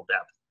go full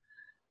depth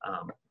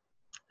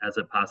as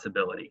a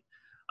possibility.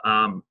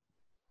 And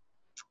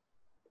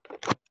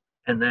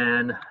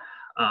then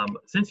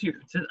since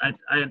I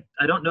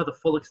don't know the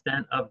full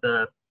extent of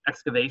the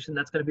excavation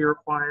that's going to be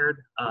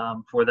required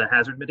for the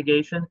hazard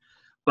mitigation,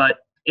 but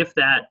if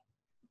that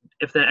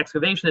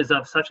excavation is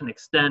of such an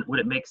extent, would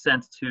it make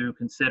sense to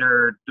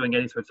consider doing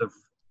any sorts of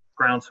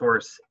ground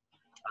source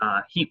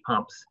heat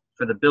pumps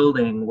for the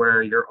building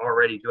where you're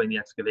already doing the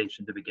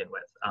excavation to begin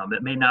with?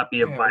 It may not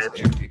be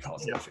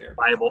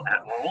viable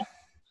at all,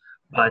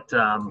 but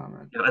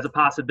you know, as a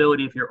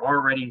possibility, if you're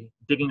already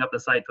digging up the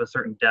site to a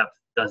certain depth,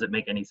 does it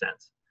make any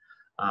sense?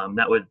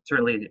 That would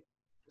certainly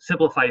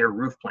simplify your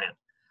roof plan.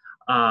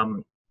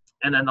 And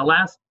then the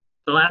last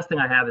thing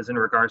I have is in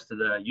regards to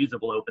the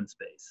usable open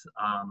space.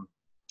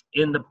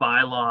 In the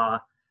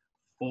bylaw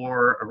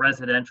for a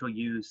residential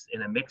use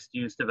in a mixed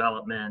use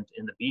development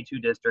in the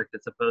B2 district,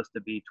 it's supposed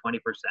to be 20%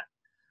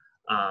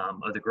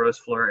 of the gross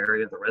floor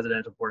area of the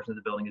residential portion of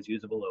the building is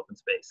usable open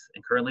space.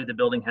 And currently the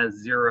building has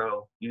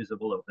 0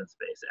 usable open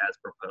space as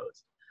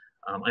proposed.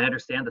 I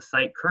understand the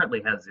site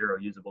currently has 0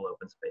 usable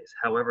open space.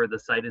 However, the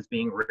site is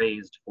being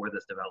raised for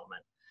this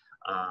development.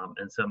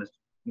 And so,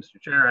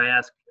 Mr. Chair, I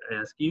ask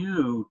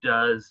you,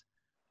 does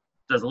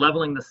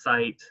leveling the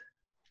site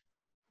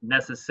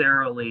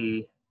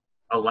necessarily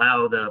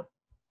allow the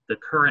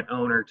current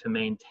owner to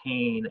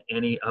maintain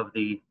any of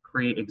the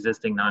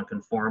pre-existing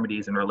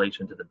nonconformities in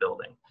relation to the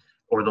building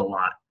or the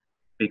lot?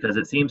 Because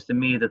it seems to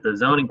me that the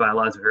zoning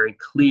bylaws are very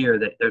clear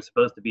that there's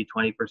supposed to be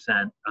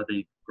 20% of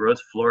the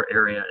gross floor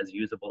area as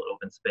usable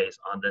open space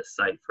on this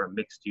site for a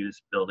mixed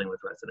use building with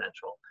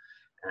residential.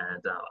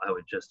 And I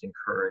would just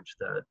encourage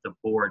the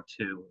board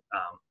to.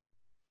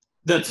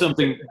 That's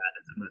something,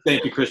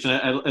 thank you, Christian.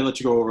 I'll let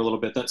you go over a little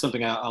bit. That's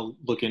something I'll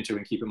look into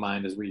and keep in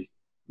mind as we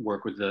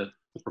work with the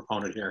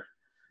proponent here.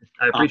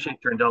 I appreciate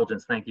your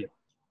indulgence. Thank you.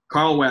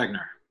 Carl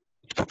Wagner.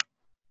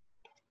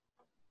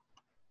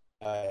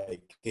 Hi,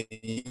 can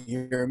you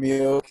hear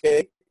me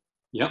okay?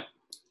 Yep.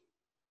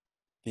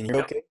 Can you hear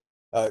me okay?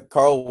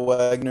 Carl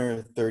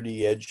Wagner,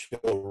 30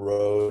 Edgehill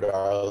Road,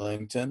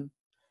 Arlington.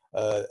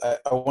 I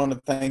want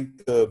to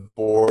thank the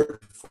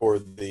board for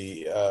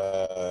the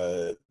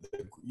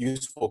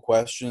useful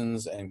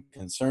questions and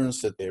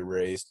concerns that they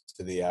raised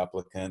to the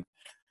applicant.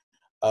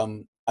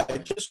 I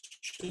just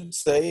should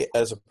say,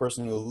 as a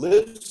person who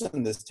lives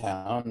in this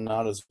town,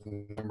 not as a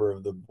member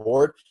of the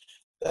board,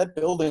 that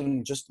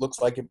building just looks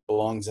like it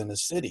belongs in a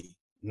city,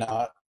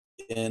 not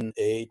in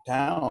a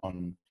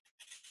town.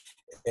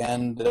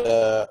 And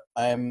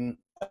I'm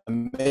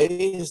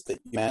amazed that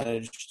you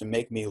managed to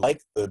make me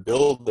like the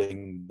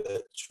building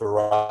that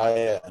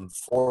Shariah and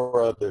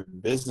 4 other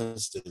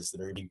businesses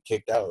that are being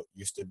kicked out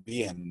used to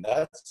be in.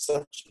 That's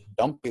such a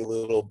dumpy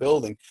little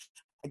building.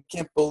 I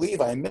can't believe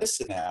I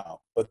miss it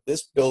now, but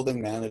this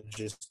building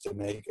manages to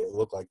make it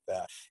look like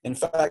that. In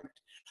fact,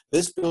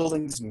 this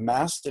building's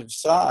massive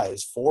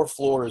size, 4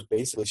 floors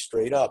basically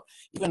straight up,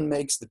 even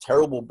makes the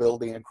terrible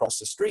building across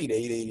the street,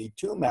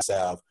 882 Mass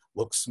Ave,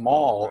 look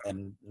small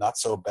and not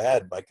so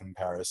bad by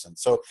comparison.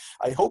 So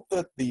I hope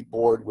that the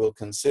board will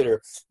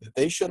consider that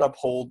they should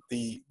uphold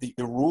the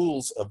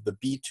rules of the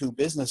B2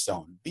 business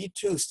zone.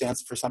 B2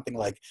 stands for something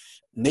like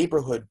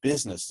neighborhood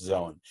business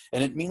zone.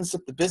 And it means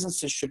that the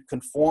businesses should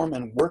conform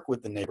and work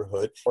with the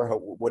neighborhood, or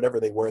whatever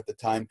they were at the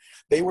time.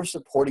 They were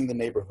supporting the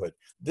neighborhood.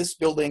 This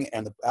building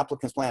and the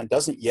applicant's plan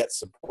doesn't yet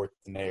support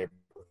the neighborhood.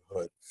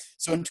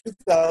 So in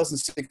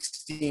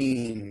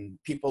 2016,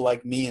 people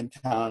like me in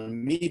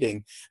town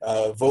meeting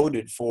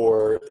voted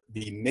for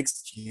the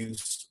mixed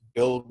use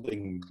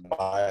building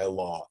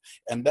bylaw.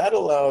 And that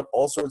allowed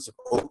all sorts of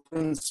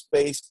open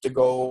space to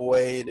go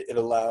away. It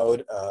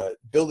allowed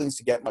buildings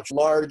to get much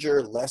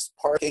larger, less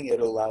parking. It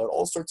allowed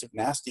all sorts of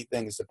nasty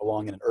things that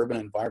belong in an urban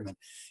environment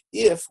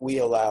if we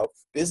allow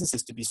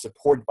businesses to be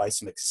supported by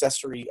some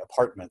accessory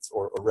apartments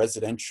or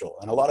residential.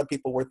 And a lot of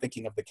people were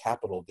thinking of the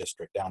Capital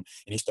District down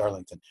in East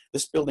Arlington.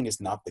 This building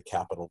is not the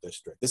Capital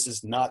District. This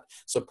is not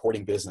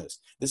supporting business.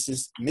 This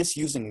is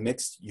misusing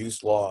mixed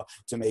use law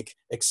to make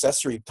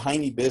accessory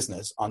tiny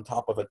business on on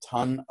top of a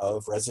ton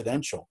of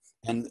residential.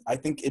 And I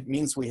think it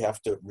means we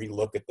have to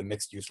relook at the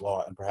mixed use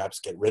law and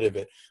perhaps get rid of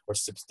it or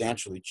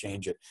substantially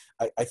change it.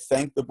 I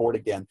thank the board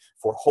again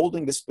for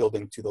holding this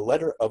building to the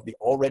letter of the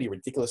already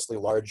ridiculously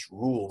large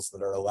rules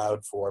that are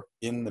allowed for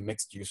in the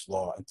mixed use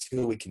law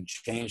until we can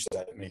change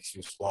that mixed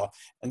use law,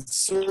 and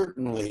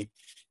certainly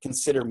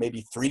consider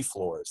maybe 3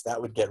 floors.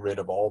 That would get rid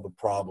of all the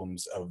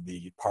problems of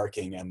the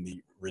parking and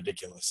the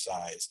ridiculous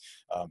size.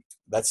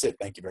 That's it.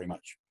 Thank you very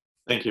much.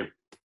 Thank you.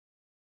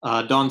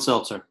 Don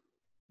Seltzer.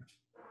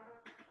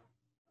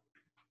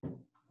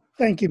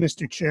 Thank you,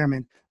 Mr.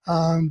 Chairman.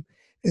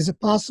 Is it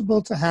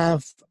possible to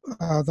have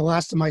the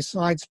last of my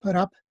slides put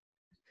up?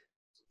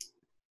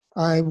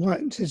 I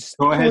want to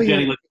go ahead,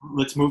 Jenny.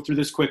 Let's move through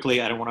this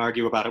quickly. I don't want to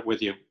argue about it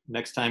with you.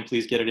 Next time,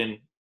 please get it in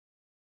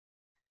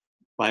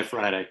by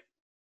Friday.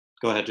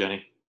 Go ahead,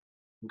 Jenny.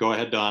 Go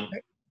ahead, Don.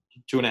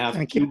 2.5.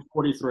 Thank you.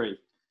 2:43.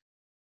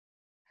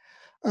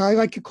 I'd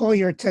like to call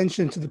your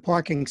attention to the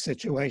parking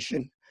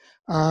situation.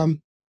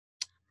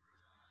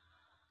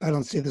 I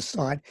don't see the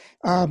slide.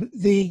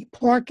 The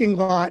parking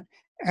lot,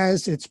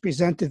 as it's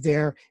presented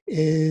there,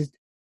 is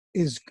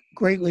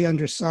greatly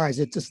undersized.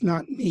 It does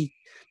not meet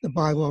the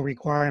bylaw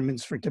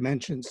requirements for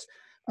dimensions.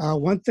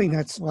 One thing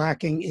that's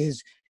lacking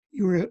is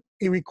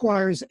it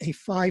requires a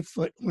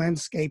 5-foot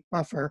landscape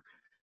buffer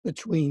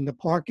between the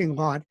parking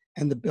lot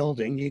and the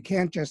building. You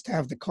can't just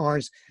have the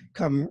cars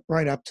come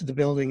right up to the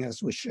building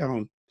as was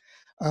shown.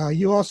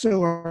 You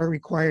also are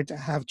required to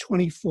have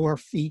 24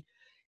 feet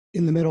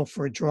in the middle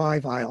for a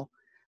drive aisle.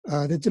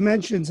 The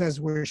dimensions as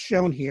were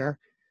shown here,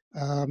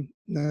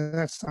 no,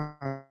 that's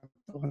not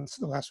the one, that's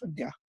the last one,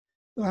 yeah.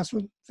 The last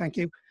one, thank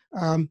you.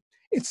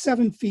 It's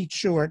 7 feet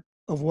short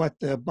of what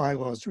the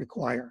bylaws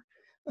require.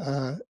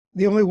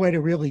 The only way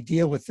to really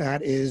deal with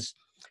that is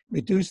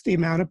reduce the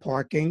amount of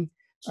parking.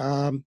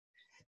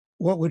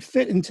 What would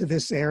fit into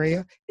this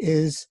area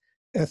is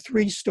a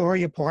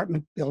 3-story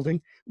apartment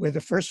building where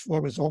the first floor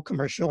was all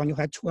commercial and you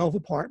had 12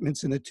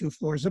 apartments in the 2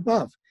 floors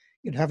above.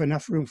 You'd have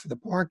enough room for the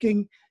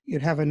parking.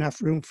 You'd have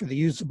enough room for the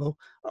usable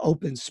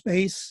open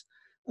space.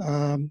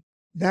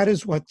 That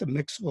is what the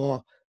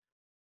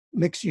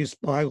mixed use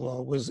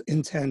bylaw was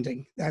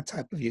intending, that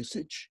type of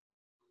usage.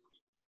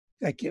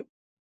 Thank you.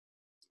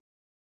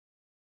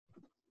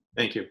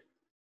 Thank you.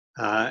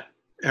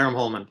 Aram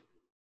Holman.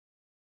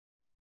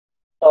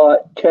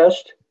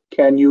 Test,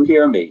 can you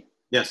hear me?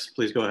 Yes,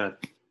 please go ahead.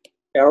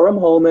 Aram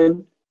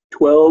Holman,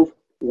 12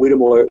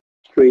 Whittemore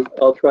Street.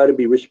 I'll try to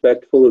be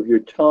respectful of your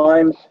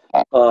time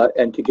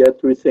and to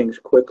get through things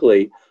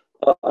quickly.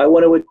 I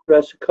want to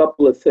address a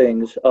couple of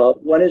things.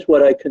 One is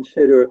what I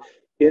consider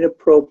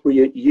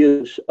inappropriate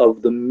use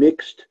of the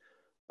mixed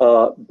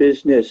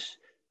business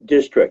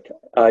district.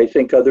 I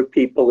think other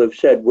people have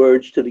said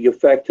words to the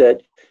effect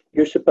that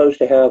you're supposed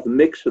to have a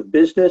mix of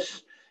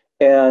business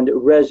and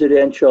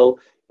residential.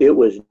 It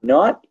was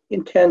not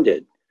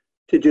intended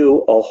to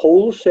do a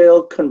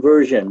wholesale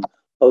conversion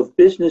of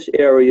business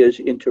areas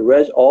into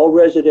all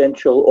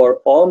residential or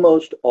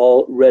almost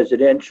all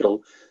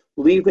residential,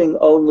 leaving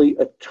only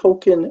a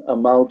token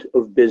amount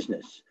of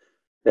business.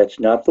 That's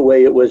not the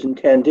way it was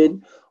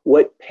intended.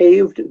 What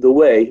paved the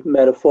way,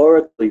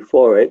 metaphorically,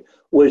 for it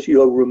was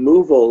your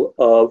removal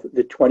of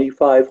the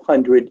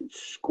 2,500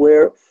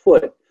 square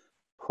foot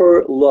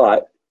per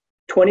lot,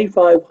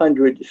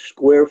 2,500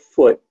 square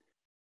foot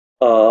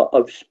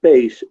of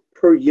space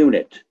per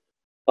unit.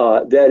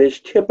 That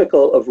is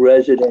typical of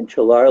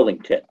residential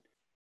Arlington.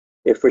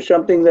 If for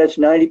something that's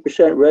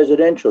 90%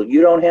 residential,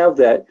 you don't have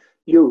that,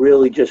 you're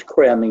really just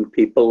cramming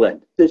people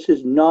in. This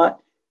is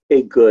not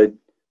a good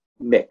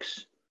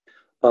mix.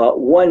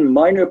 One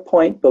minor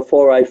point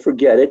before I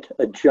forget it,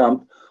 a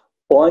jump.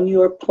 On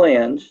your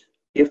plans,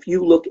 if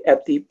you look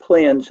at the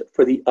plans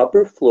for the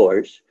upper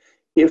floors,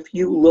 if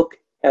you look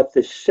at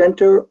the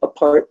center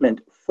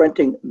apartment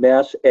fronting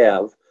Mass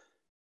Ave,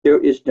 there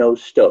is no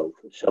stove.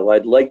 So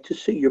I'd like to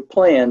see your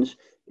plans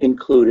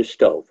include a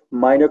stove.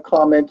 Minor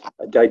comment,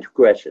 a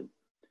digression.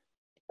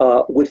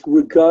 With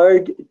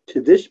regard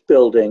to this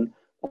building,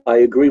 I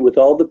agree with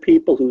all the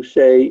people who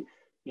say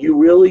you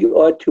really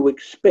ought to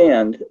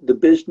expand the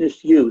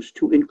business use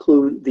to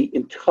include the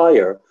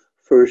entire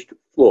first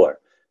floor.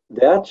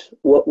 That's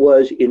what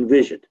was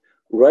envisioned.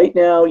 Right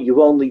now, you've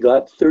only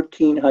got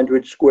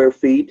 1,300 square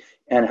feet,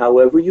 and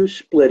however you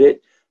split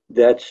it,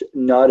 that's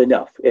not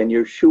enough, and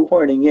you're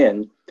shoehorning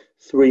in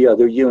 3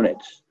 other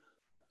units.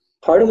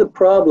 Part of the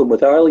problem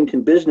with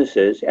Arlington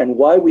businesses and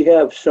why we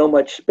have so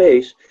much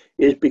space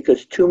is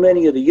because too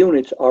many of the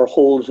units are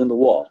holes in the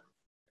wall.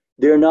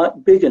 They're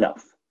not big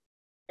enough.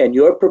 And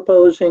you're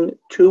proposing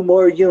 2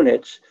 more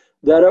units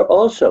that are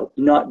also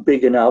not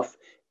big enough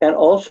and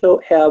also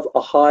have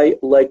a high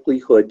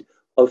likelihood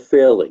of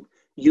failing.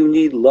 You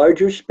need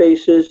larger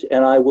spaces,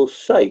 and I will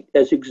cite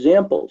as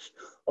examples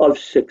of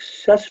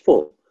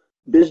successful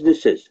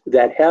businesses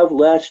that have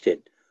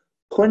lasted: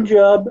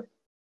 Punjab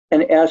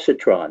and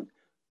Acetron,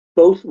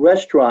 both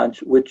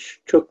restaurants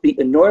which took the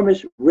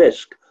enormous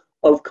risk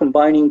of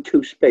combining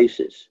 2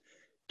 spaces.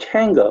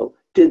 Tango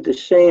did the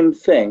same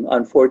thing.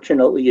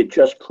 Unfortunately, it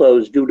just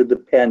closed due to the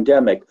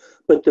pandemic,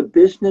 but the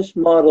business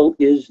model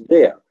is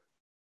there.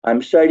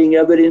 I'm citing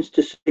evidence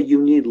to say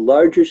you need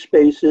larger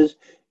spaces,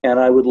 and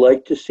I would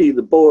like to see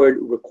the board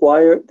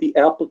require the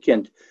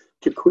applicant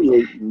to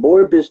create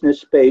more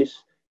business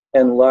space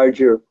and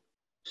larger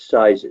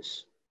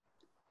sizes.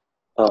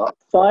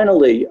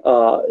 Finally,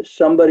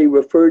 somebody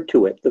referred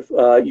to it,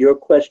 your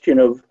question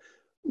of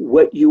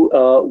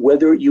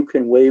whether you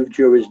can waive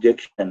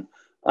jurisdiction.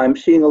 I'm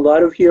seeing a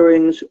lot of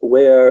hearings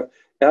where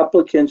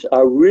applicants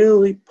are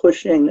really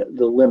pushing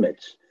the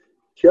limits.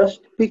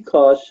 Just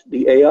because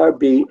the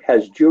ARB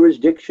has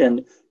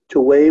jurisdiction to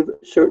waive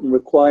certain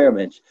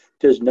requirements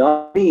does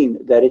not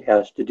mean that it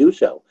has to do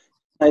so.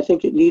 I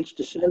think it needs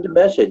to send a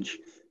message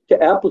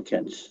to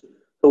applicants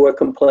who are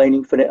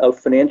complaining of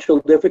financial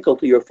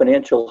difficulty or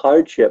financial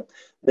hardship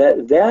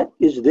that that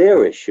is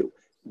their issue.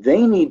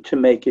 They need to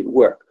make it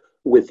work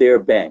with their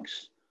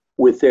banks,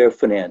 with their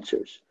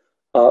financiers,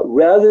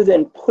 rather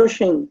than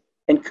pushing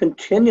and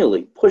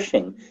continually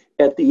pushing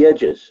at the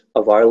edges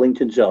of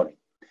Arlington zoning.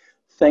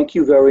 Thank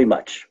you very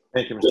much.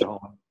 Thank you, Mr.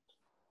 Holman.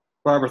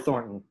 Barbara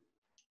Thornton.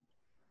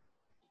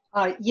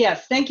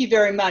 Yes, thank you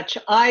very much.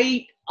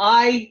 I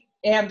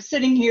am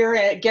sitting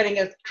here getting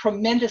a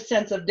tremendous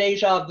sense of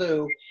deja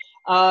vu.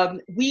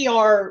 We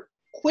are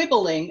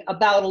quibbling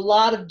about a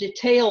lot of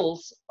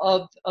details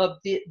of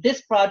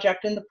this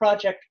project and the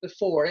project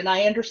before, and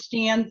I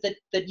understand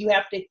that you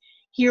have to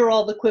hear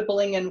all the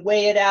quibbling and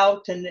weigh it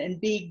out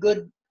and be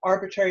good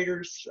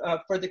arbitrators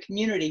for the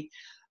community.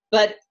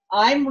 But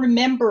I'm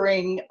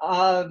remembering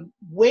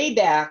way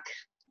back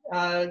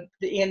when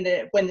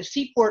the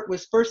seaport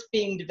was first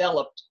being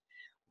developed,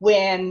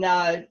 when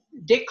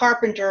Dick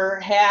Carpenter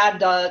had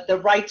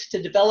the rights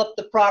to develop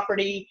the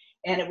property,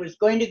 and it was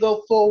going to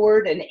go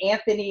forward, and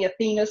Anthony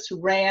Athenas, who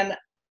ran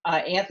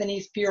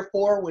Anthony's Pier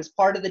 4, was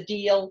part of the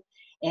deal.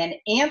 And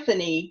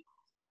Anthony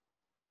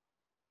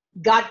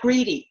got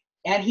greedy,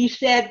 and he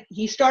said,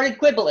 he started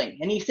quibbling,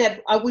 and he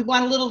said, we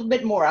want a little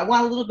bit more, I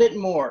want a little bit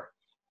more.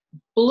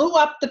 Blew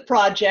up the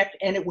project,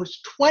 and it was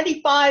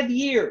 25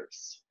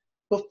 years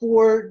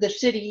before the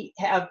city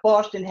of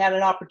Boston had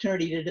an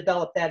opportunity to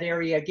develop that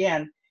area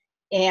again.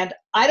 And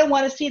I don't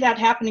want to see that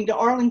happening to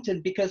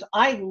Arlington, because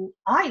I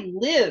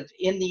live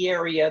in the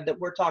area that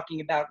we're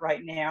talking about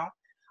right now.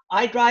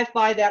 I drive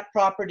by that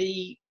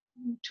property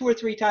 2 or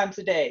 3 times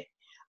a day.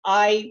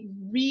 I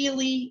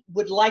really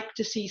would like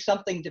to see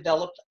something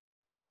developed.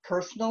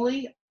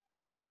 Personally,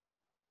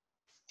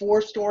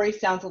 4 stories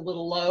sounds a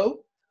little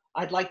low.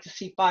 I'd like to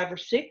see 5 or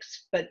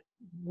 6, but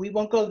we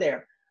won't go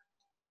there.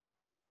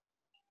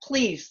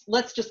 Please,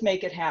 let's just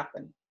make it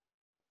happen.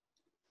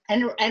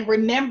 And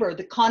remember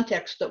the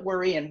context that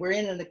we're in. We're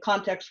in the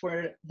context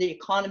where the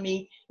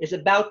economy is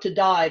about to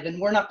dive, and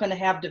we're not going to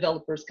have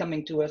developers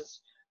coming to us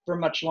for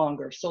much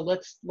longer. So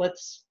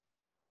let's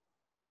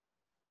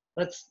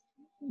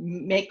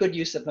make good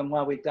use of them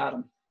while we've got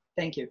them.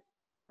 Thank you.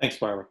 Thanks,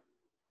 Barbara.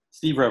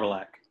 Steve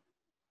Revelak.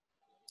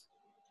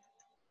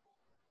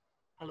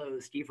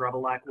 Hello, Steve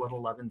Revelak,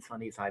 111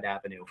 Sunnyside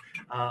Avenue.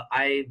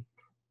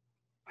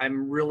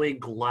 I'm really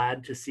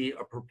glad to see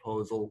a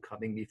proposal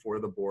coming before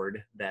the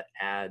board that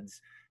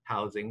adds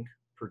housing,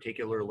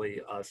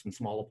 particularly some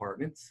small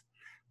apartments,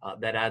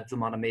 that adds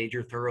them on a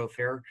major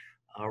thoroughfare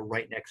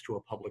right next to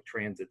a public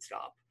transit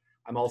stop.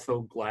 I'm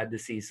also glad to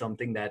see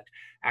something that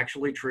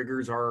actually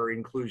triggers our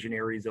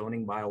inclusionary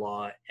zoning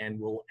bylaw and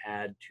will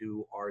add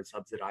to our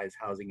subsidized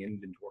housing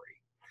inventory.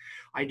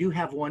 I do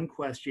have one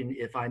question,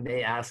 if I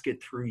may ask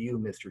it through you,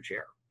 Mr.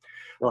 Chair.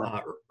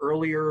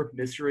 Earlier,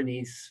 Mr.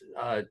 Anise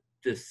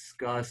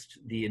discussed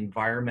the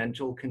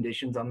environmental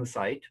conditions on the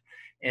site,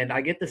 and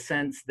I get the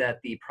sense that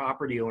the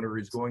property owner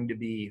is going to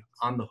be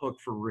on the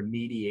hook for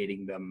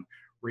remediating them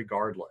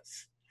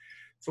regardless.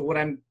 So what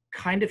I'm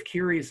kind of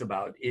curious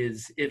about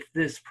is, if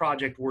this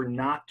project were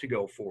not to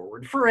go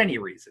forward for any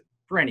reason,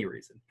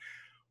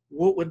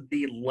 what would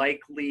the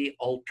likely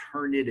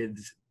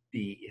alternatives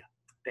be?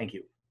 Thank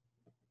you.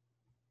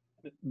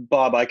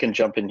 Bob, I can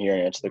jump in here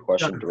and answer the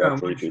question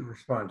directly. We should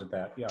respond to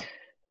that, yeah.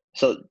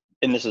 So,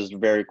 and this is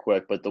very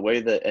quick, but the way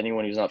that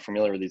anyone who's not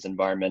familiar with these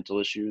environmental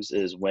issues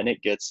is, when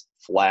it gets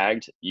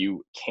flagged,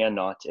 you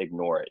cannot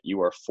ignore it.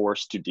 You are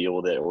forced to deal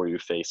with it, or you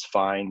face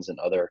fines and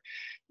other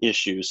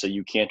issues. So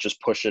you can't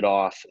just push it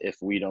off. If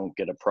we don't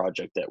get a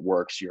project that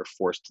works, you're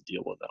forced to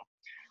deal with them.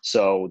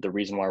 So the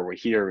reason why we're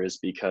here is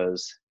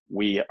because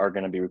we are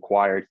going to be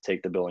required to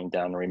take the building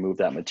down and remove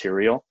that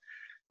material.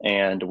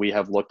 And we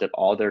have looked at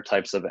all their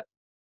types of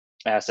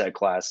asset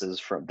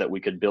classes that we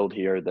could build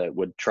here that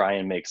would try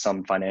and make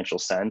some financial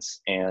sense.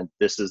 And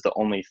this is the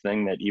only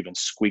thing that even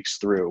squeaks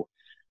through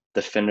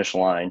the finish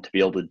line to be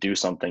able to do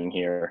something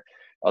here.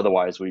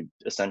 Otherwise, we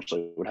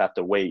essentially would have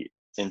to wait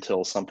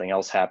until something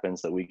else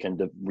happens that we can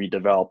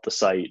redevelop the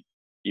site,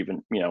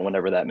 even,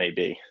 whenever that may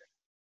be.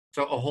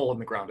 So a hole in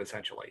the ground,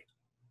 essentially.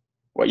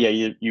 Well,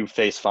 yeah, you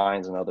face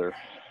fines and other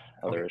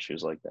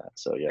issues like that.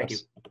 So yes. Thank you.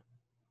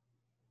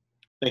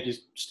 Thank you,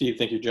 Steve.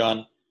 Thank you,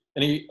 John.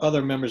 Any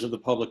other members of the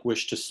public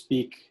wish to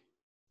speak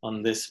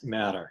on this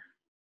matter?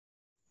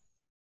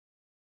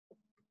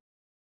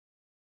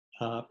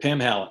 Pam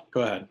Hallett,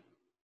 go ahead.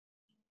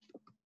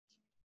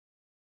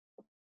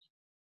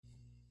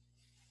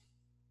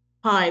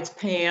 Hi, it's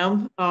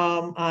Pam.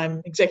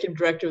 I'm Executive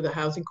Director of the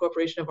Housing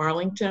Corporation of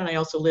Arlington, and I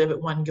also live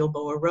at 1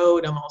 Gilboa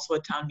Road. I'm also a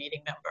town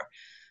meeting member.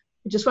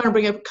 I just want to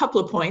bring up a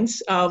couple of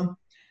points.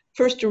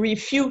 First, to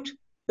refute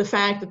the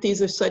fact that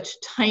these are such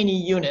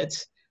tiny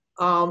units.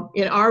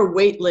 In our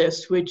wait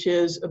list, which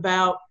is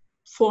about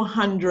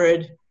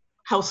 400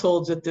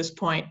 households at this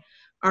point,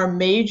 our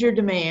major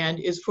demand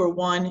is for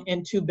 1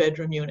 and 2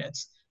 bedroom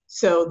units.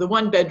 So the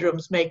 1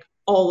 bedrooms make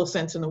all the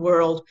sense in the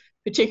world,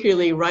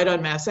 particularly right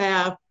on Mass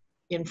Ave,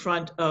 in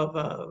front of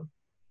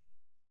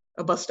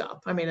a bus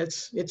stop. I mean,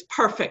 it's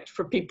perfect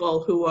for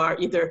people who are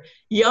either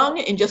young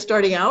and just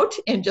starting out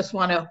and just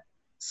want a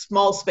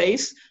small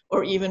space,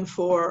 or even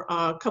for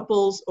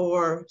couples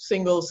or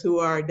singles who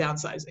are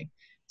downsizing.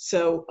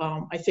 So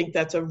I think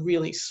that's a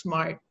really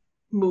smart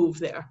move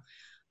there.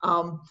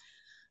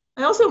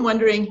 I also am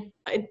wondering,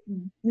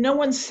 no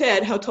one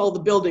said how tall the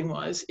building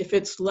was. If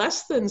it's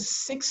less than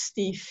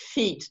 60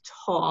 feet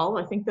tall,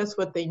 I think that's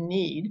what they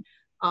need.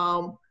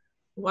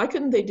 Why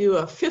couldn't they do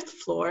a 5th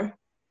floor?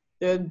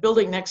 The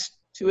building next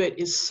to it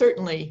is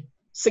certainly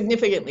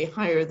significantly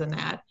higher than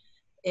that.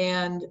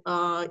 And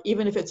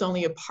even if it's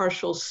only a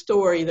partial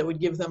story, that would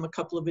give them a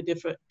couple of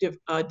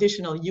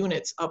additional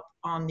units up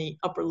on the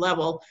upper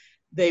level.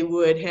 They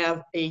would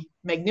have a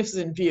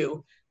magnificent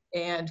view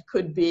and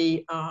could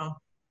be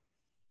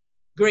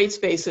great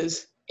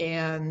spaces,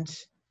 and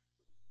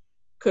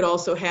could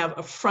also have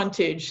a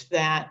frontage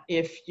that,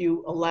 if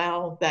you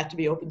allow that to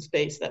be open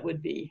space, that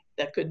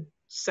could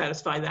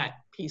satisfy that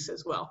piece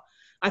as well.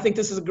 I think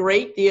this is a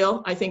great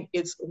deal. I think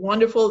it's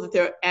wonderful that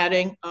they're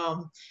adding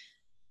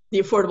the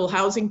affordable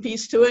housing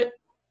piece to it.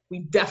 We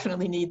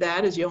definitely need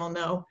that, as you all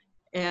know.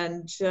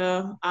 And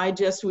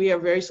we are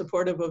very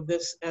supportive of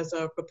this as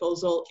a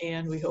proposal,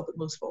 and we hope it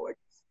moves forward.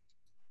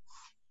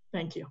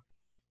 Thank you.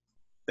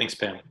 Thanks,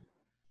 Pam.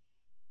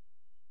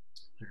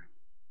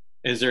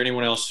 Is there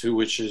anyone else who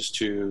wishes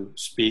to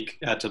speak,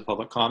 add to the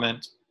public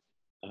comment?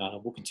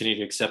 We'll continue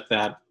to accept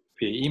that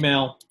via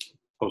email,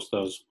 post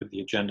those with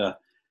the agenda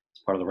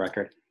as part of the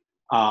record.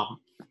 Bob,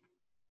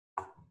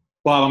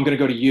 I'm going to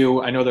go to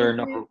you. I know there are a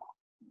number of...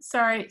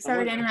 Sorry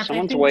to interrupt.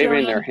 Someone's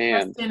waving their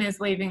hand. Kristen is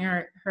waving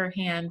her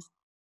hand.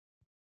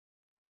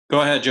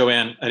 Go ahead,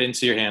 Joanne. I didn't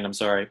see your hand. I'm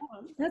sorry.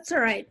 That's all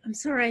right. I'm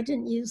sorry I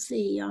didn't use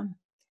the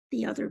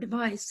other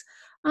device.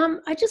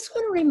 I just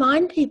want to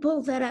remind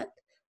people that at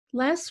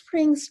last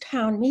spring's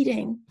town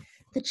meeting,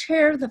 the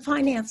chair of the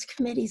Finance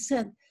Committee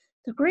said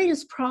the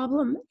greatest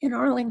problem in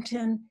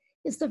Arlington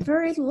is the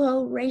very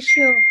low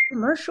ratio of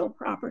commercial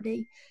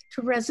property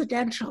to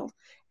residential.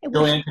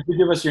 Joanne, could you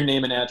give us your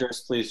name and address,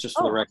 please, just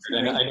for the record?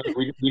 I know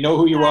we know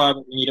who you are,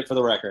 but we need it for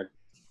the record.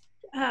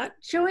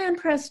 Joanne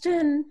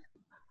Preston,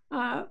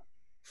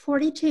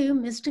 42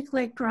 Mystic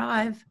Lake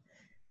Drive,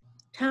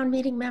 town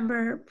meeting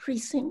member,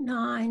 Precinct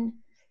 9,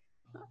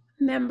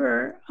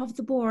 member of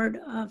the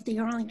board of the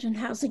Arlington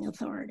Housing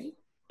Authority.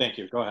 Thank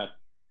you. Go ahead.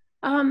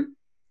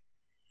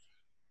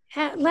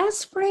 Last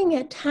spring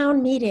at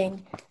town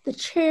meeting, the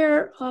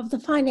chair of the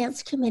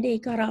Finance Committee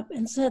got up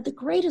and said the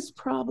greatest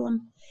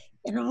problem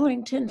in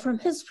Arlington, from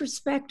his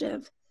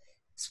perspective,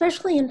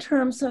 especially in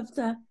terms of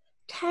the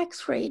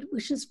tax rate,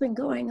 which has been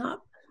going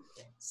up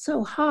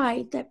so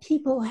high that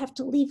people have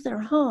to leave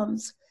their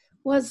homes,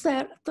 was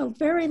that the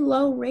very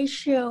low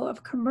ratio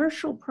of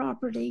commercial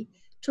property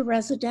to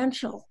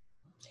residential.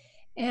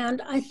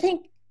 And I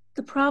think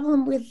the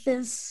problem with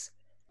this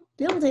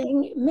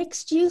building,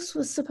 mixed use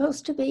was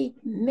supposed to be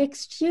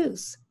mixed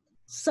use,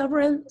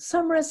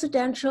 some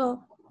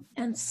residential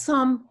and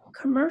some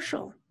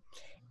commercial.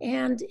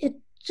 And it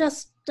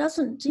just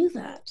doesn't do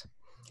that.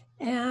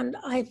 And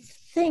I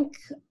think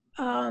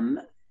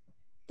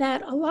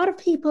that a lot of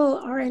people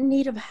are in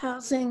need of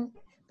housing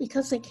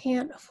because they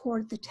can't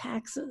afford the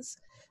taxes.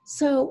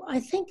 So I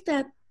think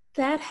that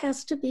that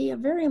has to be a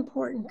very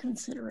important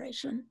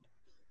consideration.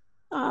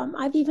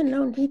 I've even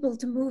known people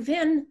to move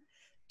in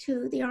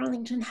to the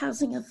Arlington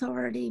Housing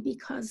Authority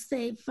because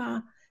they've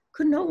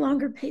could no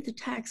longer pay the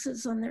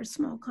taxes on their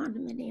small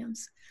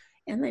condominiums,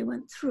 and they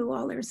went through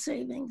all their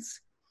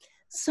savings.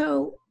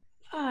 So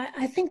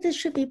I think this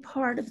should be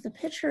part of the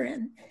picture,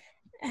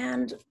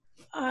 and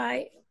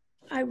I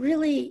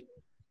really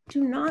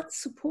do not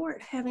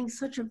support having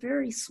such a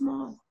very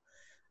small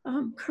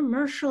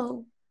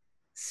commercial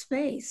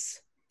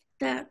space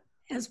that,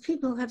 as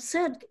people have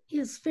said,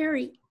 is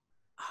very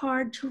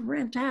hard to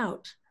rent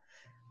out,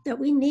 that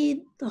we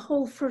need the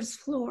whole first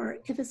floor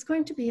if it's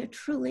going to be a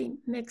truly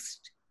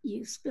mixed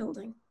use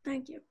building.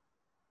 Thank you.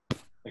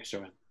 Thanks,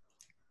 Joanne.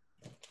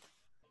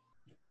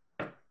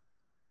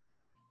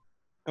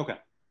 Okay.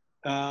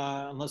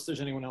 Unless there's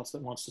anyone else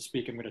that wants to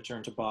speak, I'm going to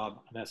turn to Bob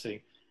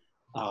Nessie.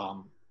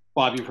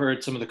 Bob, you've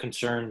heard some of the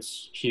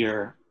concerns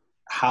here.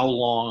 How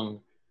long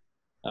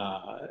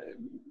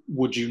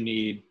would you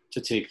need to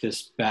take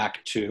this back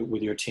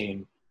with your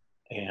team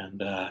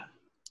and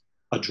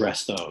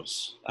address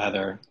those,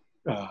 either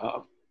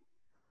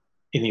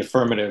in the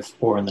affirmative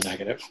or in the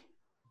negative?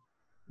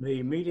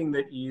 The meeting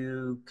that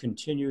you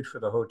continued for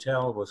the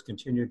hotel was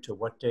continued to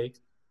what date?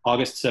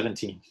 August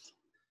 17th.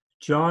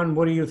 John,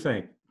 what do you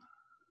think?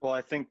 Well,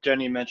 I think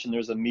Jenny mentioned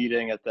there's a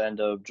meeting at the end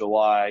of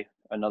July,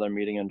 another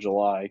meeting in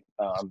July.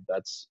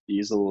 That's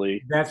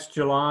easily. That's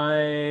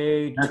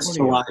July 20th. That's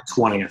July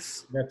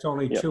 20th. That's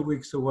only 2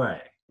 weeks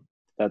away.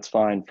 That's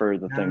fine for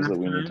the Not things that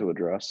enough we need time? to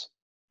address.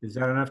 Is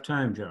that enough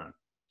time, John?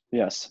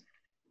 Yes.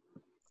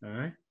 All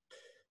right.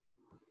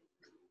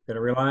 Got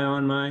to rely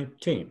on my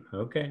team.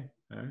 Okay.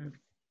 All right.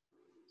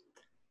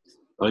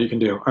 All you can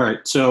do. All right.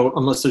 So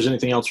unless there's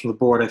anything else from the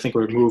board, I think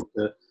we would move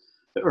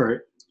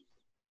or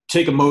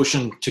take a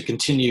motion to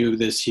continue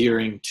this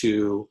hearing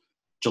to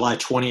July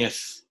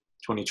 20th,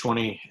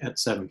 2020 at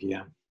 7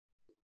 p.m.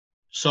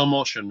 So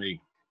motion me.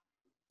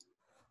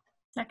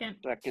 Second.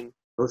 Second.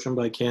 Motion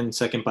by Ken,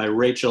 second by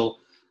Rachel.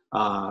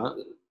 I'll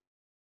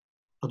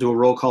do a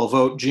roll call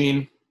vote.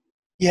 Jean?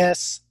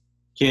 Yes.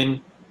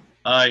 Ken?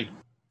 Aye.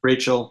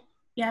 Rachel?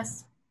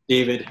 Yes.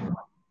 David?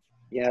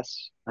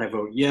 Yes. I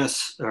vote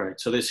yes. All right,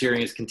 so this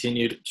hearing is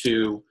continued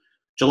to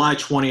July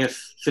 20th.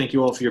 Thank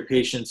you all for your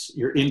patience,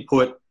 your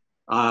input,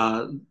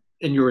 and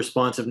your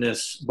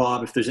responsiveness.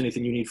 Bob, if there's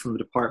anything you need from the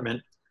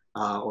department,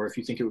 or if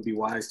you think it would be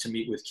wise to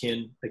meet with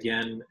Ken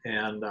again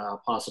and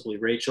possibly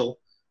Rachel,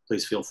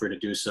 please feel free to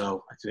do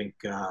so. I think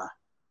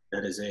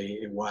that is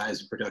a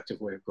wise and productive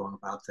way of going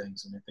about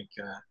things, and I think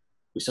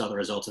we saw the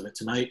results of it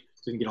tonight.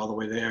 Didn't get all the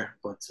way there,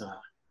 but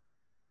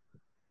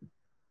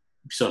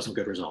we saw some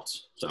good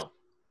results. So.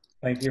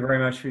 Thank you very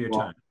much for your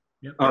time.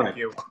 Yep. All right.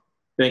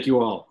 Thank you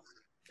all.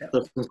 Yep.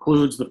 That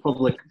concludes the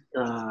public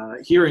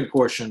hearing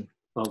portion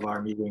of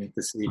our meeting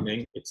this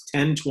evening. It's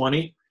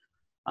 10:20.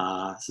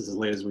 This is as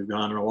late as we've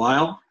gone in a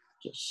while.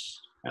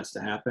 Just has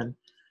to happen.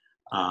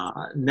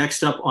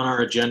 Next up on our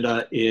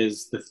agenda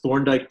is the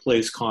Thorndike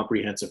Place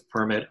Comprehensive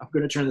Permit. I'm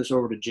going to turn this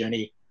over to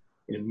Jenny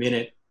in a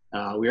minute.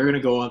 We are going to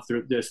go on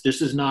through this.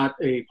 This is not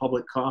a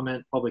public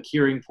comment, public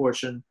hearing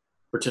portion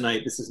for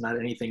tonight. This is not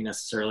anything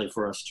necessarily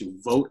for us to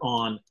vote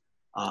on.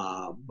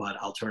 But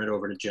I'll turn it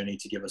over to Jenny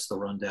to give us the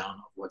rundown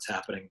of what's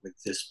happening with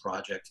this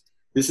project.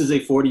 This is a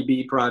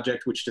 40B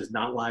project, which does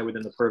not lie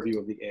within the purview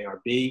of the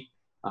ARB,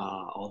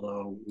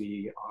 although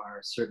we are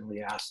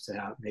certainly asked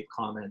to make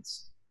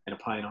comments and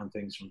opine on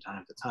things from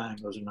time to time.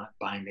 Those are not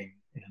binding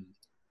and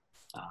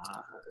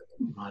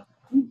not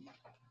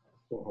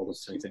hold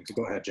us to anything. So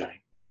go ahead,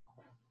 Jenny.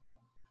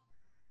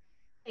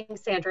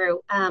 Thanks, Andrew.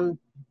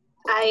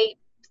 I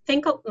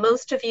think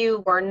most of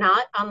you were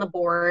not on the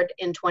board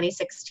in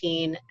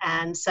 2016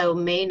 and so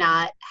may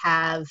not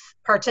have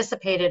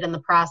participated in the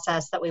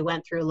process that we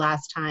went through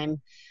last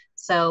time.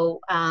 So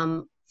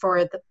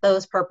for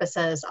those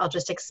purposes, I'll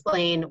just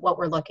explain what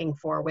we're looking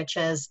for, which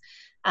is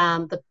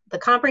the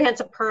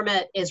comprehensive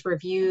permit is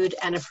reviewed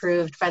and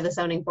approved by the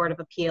Zoning Board of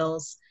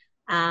Appeals.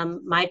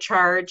 My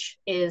charge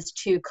is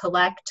to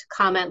collect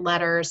comment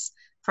letters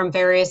from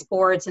various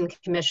boards and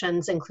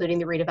commissions, including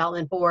the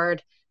Redevelopment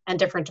Board, and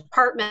different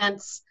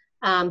departments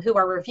who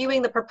are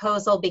reviewing the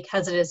proposal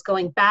because it is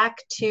going back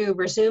to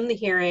resume the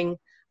hearing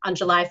on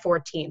July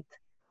 14th.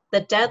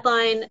 The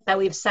deadline that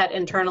we've set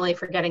internally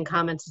for getting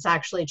comments is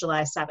actually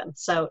July 7th.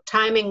 So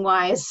timing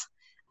wise,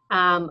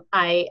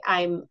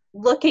 I'm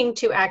looking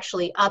to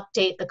actually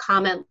update the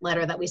comment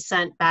letter that we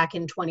sent back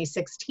in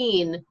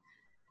 2016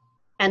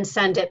 and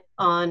send it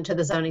on to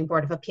the Zoning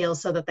Board of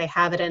Appeals so that they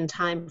have it in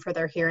time for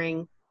their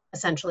hearing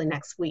essentially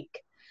next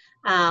week.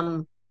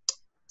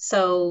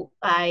 So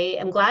I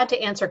am glad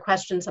to answer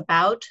questions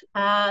about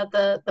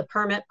the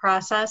permit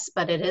process,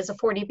 but it is a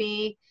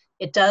 40B.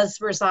 It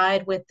does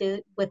reside with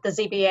the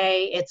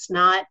ZBA. It's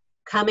not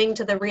coming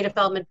to the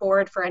Redevelopment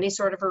Board for any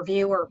sort of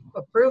review or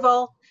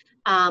approval.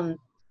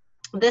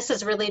 This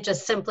is really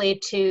just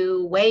simply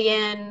to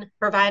weigh in,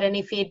 provide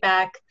any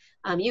feedback.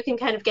 You can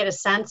kind of get a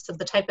sense of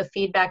the type of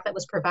feedback that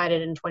was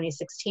provided in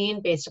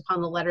 2016 based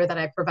upon the letter that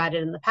I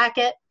provided in the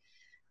packet.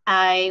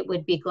 I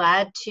would be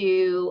glad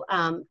to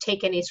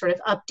take any sort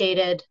of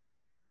updated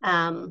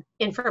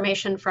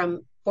information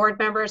from board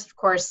members. Of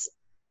course,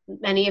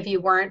 many of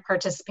you weren't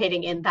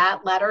participating in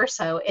that letter,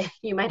 so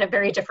you might have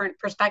very different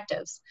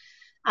perspectives.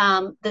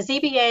 The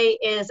ZBA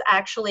is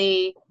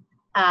actually,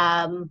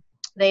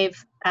 the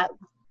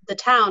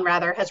town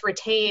rather, has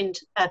retained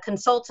a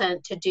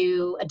consultant to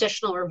do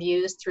additional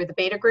reviews through the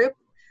beta group.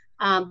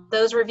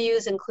 Those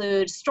reviews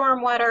include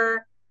stormwater,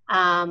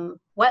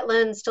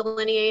 wetlands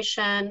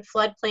delineation,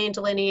 floodplain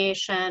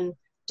delineation,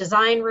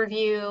 design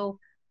review,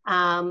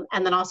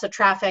 and then also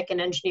traffic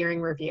and engineering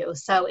review.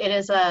 So it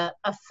is a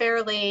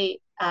fairly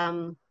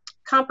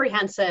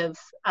comprehensive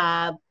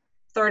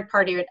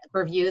third-party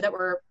review that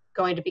we're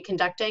going to be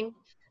conducting.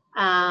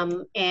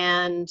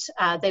 And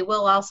they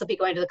will also be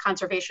going to the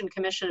Conservation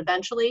Commission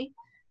eventually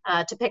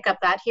to pick up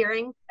that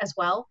hearing as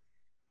well.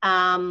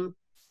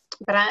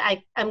 But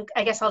I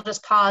guess I'll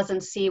just pause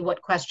and see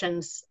what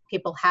questions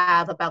people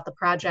have about the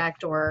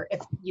project, or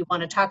if you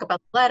want to talk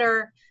about the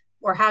letter,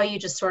 or how you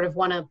just sort of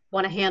want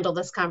to handle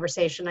this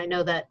conversation. I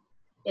know that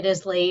it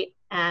is late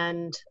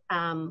and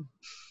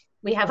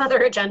we have other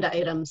agenda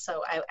items,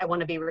 so I want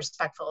to be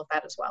respectful of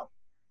that as well.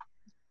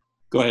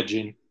 Go ahead,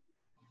 Gene.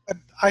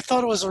 I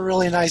thought it was a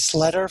really nice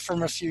letter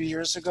from a few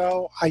years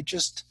ago. I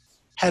just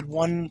had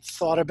one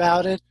thought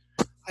about it.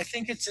 I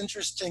think it's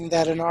interesting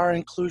that in our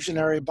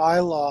inclusionary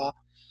bylaw,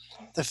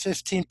 the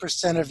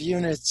 15% of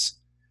units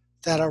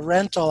that are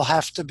rental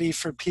have to be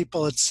for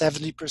people at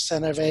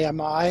 70% of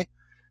AMI,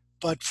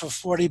 but for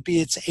 40B,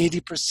 it's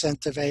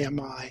 80% of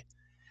AMI.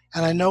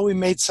 And I know we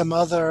made some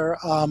other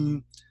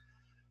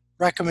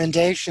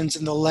recommendations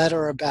in the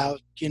letter about,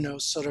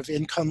 sort of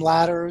income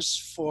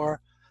ladders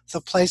for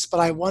the place, but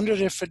I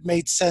wondered if it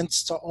made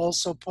sense to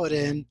also put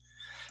in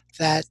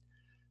that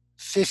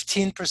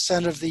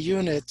 15% of the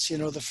units,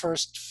 the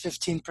first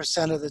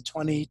 15% of the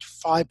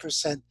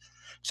 25%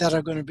 that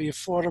are going to be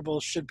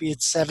affordable should be at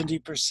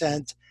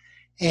 70%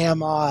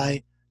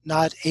 AMI,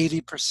 not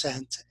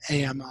 80%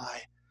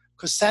 AMI.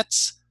 Because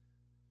that's,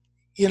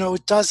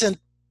 it doesn't,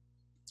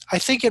 I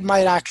think it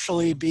might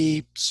actually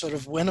be sort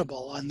of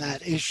winnable on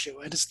that issue.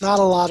 And it's not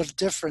a lot of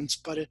difference,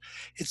 but it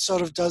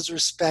sort of does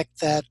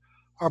respect that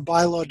our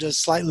bylaw does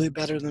slightly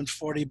better than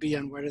 40B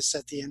on where to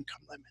set the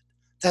income limit.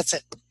 That's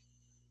it.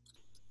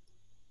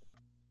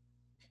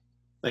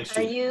 Thanks,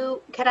 Gene.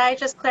 Could I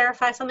just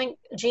clarify something?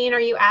 Gene, are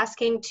you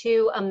asking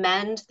to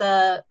amend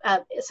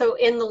so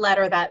in the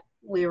letter that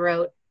we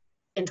wrote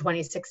in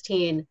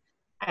 2016,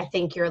 I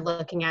think you're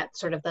looking at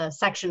sort of the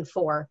section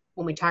 4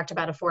 when we talked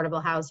about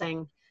affordable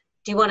housing.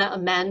 Do you want to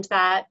amend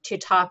that to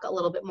talk a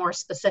little bit more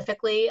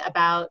specifically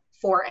about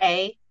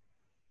 4A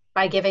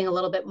by giving a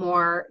little bit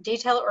more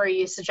detail, or are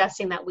you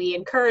suggesting that we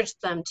encourage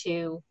them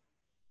to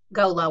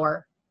go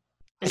lower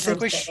in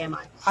terms of the AMI?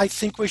 I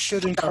think we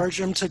should encourage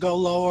them to go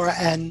lower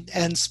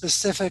and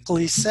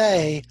specifically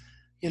say,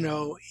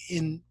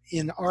 in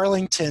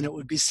Arlington, it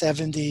would be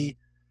 70%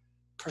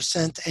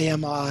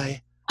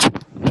 AMI,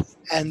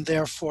 and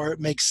therefore it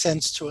makes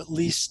sense to at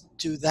least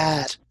do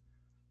that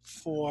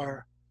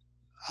for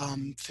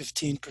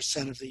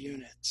 15% of the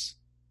units.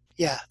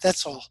 Yeah,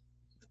 that's all.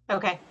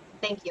 Okay,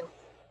 thank you.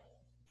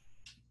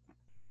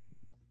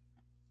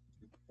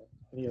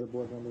 Any other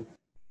board members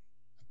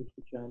wish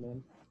to chime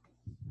in?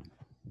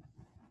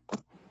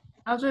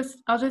 I'll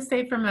just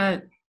say from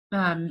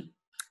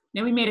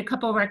we made a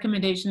couple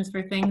recommendations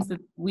for things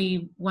that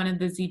we wanted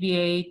the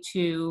ZBA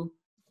to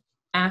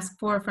ask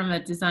for from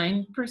a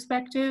design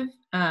perspective.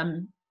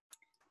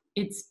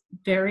 It's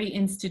very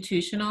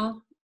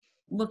institutional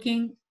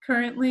looking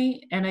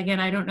currently. And again,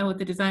 I don't know what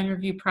the design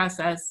review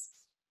process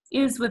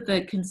is with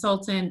the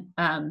consultant,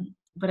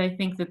 but I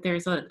think that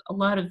there's a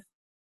lot of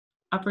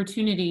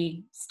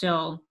opportunity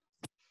still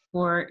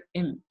for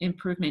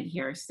improvement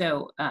here.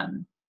 So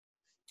I'm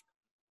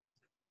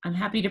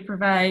happy to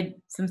provide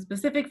some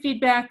specific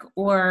feedback,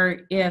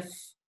 or if,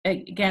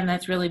 again,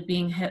 that's really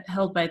being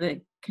held by the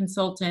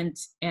consultant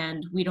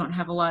and we don't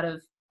have a lot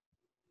of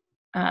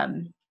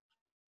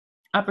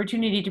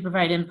opportunity to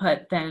provide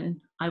input,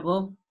 then I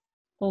will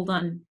hold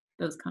on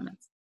those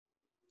comments.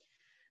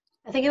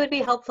 I think it would be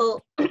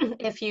helpful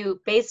if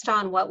you, based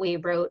on what we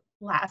wrote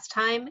last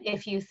time,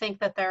 if you think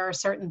that there are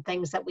certain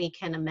things that we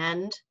can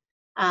amend,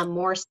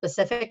 more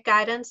specific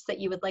guidance that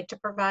you would like to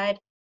provide.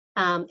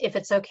 If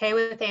it's okay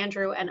with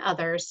Andrew and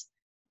others,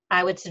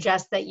 I would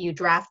suggest that you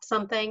draft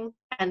something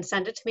and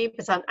send it to me,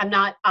 because I'm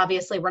not,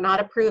 obviously, we're not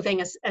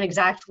approving an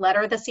exact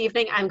letter this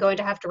evening. I'm going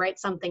to have to write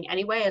something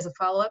anyway as a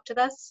follow-up to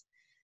this.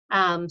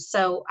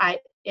 So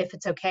if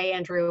it's okay,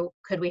 Andrew,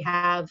 could we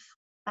have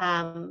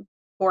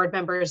board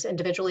members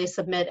individually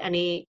submit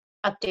any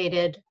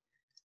updated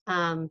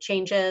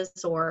changes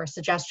or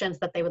suggestions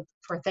that they would,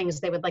 for things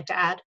they would like to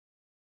add?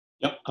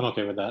 Yep, I'm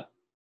okay with that.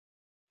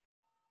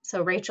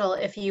 So Rachel,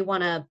 if you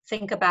want to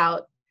think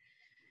about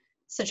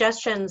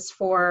suggestions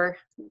for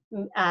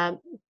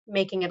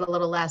making it a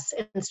little less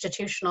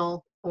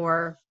institutional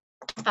or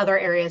other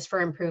areas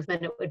for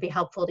improvement, it would be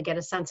helpful to get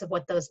a sense of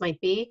what those might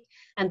be.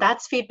 And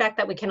that's feedback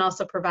that we can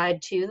also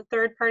provide to the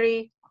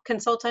third-party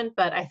consultant,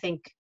 but I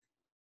think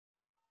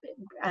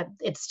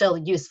it's still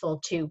useful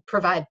to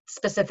provide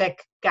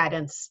specific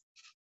guidance.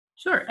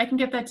 Sure, I can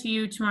get that to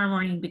you tomorrow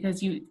morning,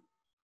 because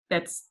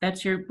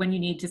that's your, when you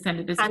need to send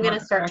it. I'm going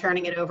to start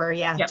turning it over,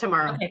 yep.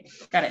 Tomorrow. Okay,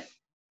 got it.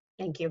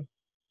 Thank you.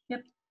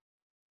 Yep.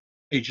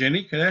 Hey,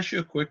 Jenny, can I ask you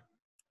a quick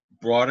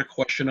broader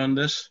question on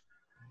this?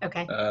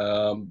 Okay.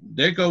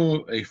 They're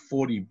going a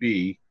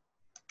 40B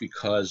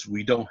because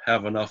we don't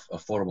have enough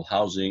affordable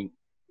housing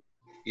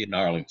in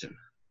Arlington.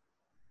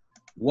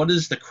 What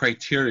is the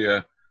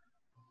criteria?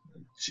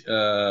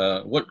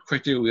 What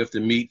criteria we have to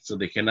meet so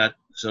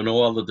so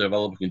no other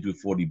developer can do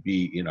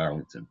 40B in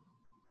Arlington?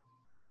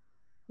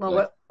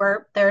 Well,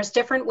 there's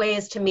different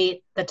ways to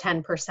meet the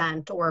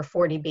 10% or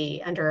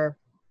 40B under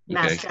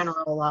Mass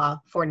General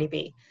Law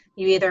 40B.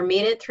 You either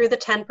meet it through the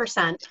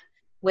 10%,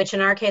 which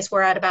in our case,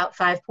 we're at about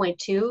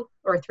 5.2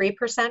 or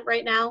 3%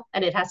 right now,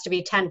 and it has to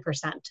be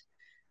 10%.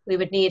 We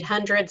would need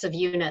hundreds of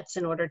units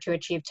in order to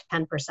achieve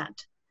 10%.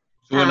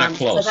 So we're not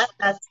close. So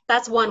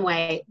that's one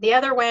way. The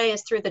other way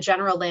is through the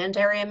general land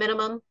area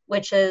minimum,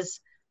 which is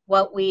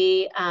what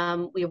we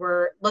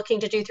were looking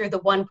to do through the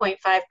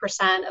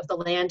 1.5% of the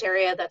land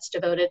area that's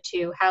devoted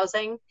to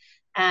housing.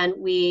 And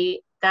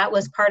we That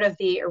was part of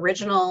the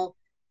original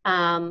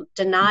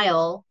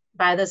denial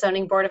by the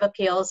Zoning Board of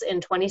Appeals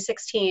in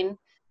 2016,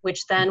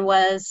 which then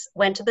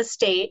went to the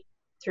state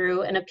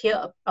through an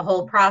appeal, a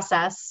whole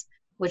process,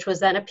 which was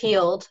then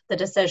appealed, the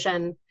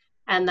decision,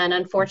 and then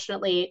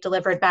unfortunately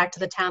delivered back to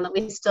the town that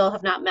we still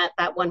have not met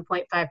that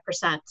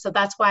 1.5%. So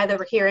that's why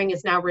the hearing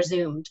is now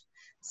resumed.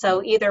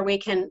 So either we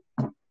can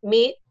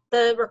meet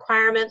the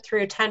requirement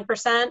through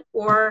 10%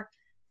 or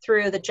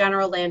through the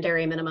general land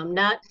area minimum.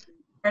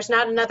 There's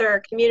not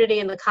another community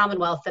in the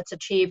Commonwealth that's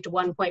achieved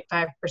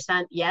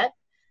 1.5% yet,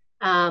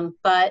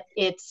 but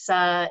it's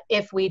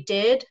if we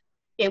did,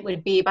 it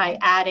would be by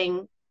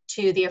adding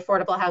to the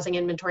affordable housing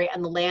inventory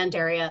and the land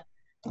area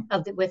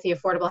with the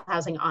affordable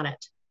housing on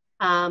it.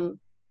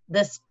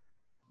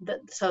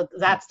 So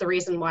that's the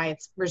reason why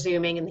it's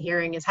resuming and the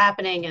hearing is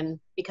happening,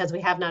 and because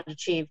we have not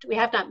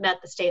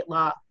met the state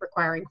law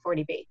requiring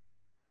 40B.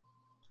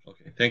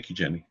 Okay, thank you,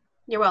 Jenny.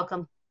 You're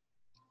welcome.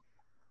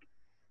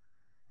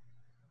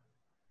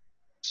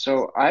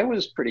 So I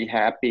was pretty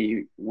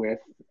happy with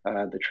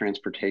the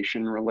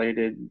transportation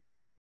related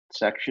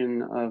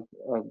section of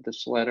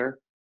this letter.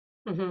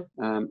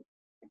 Mm-hmm.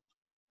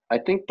 I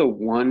think the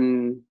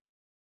one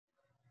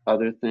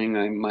other thing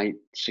I might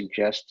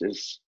suggest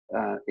is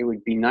it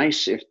would be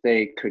nice if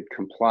they could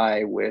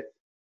comply with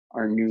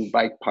our new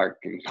bike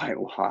parking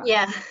bylaw.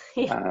 Yeah,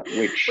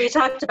 which we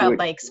talked about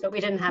bikes, but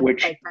we didn't have a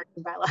bike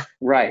parking bylaw.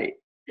 Right,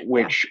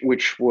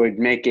 which would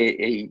make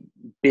a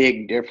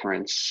big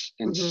difference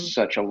in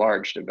such a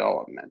large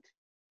development.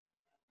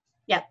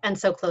 Yeah, and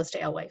so close to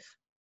Alewife.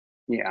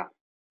 Yeah.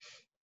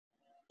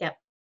 Yep.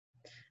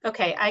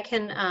 Okay, I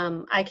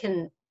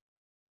can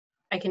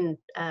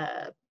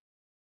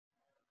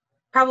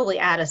probably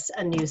add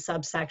a new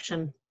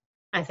subsection.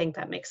 I think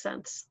that makes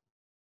sense.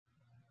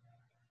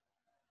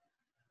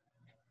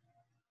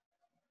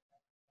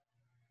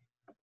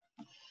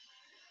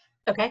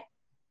 Okay.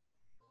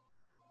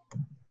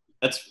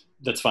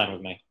 That's fine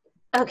with me.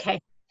 Okay.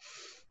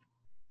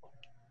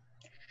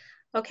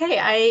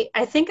 Okay,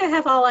 I think I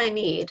have all I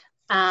need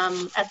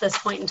at this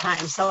point in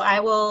time. So I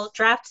will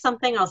draft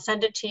something. I'll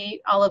send it to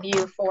all of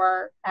you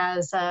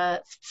as a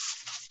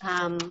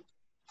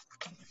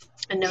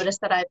notice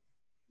that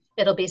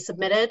it'll be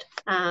submitted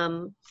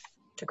to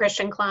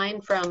Christian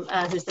Klein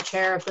who's the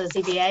chair of the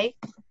ZBA,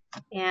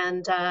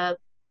 and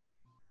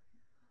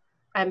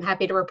I'm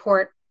happy to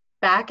report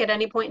back at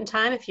any point in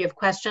time if you have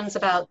questions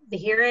about the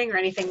hearing or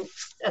anything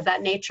of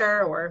that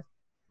nature, or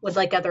would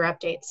like other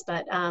updates.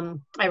 But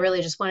I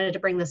really just wanted to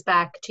bring this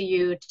back to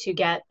you to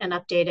get an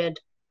updated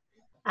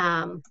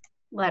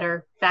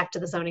letter back to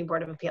the Zoning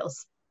Board of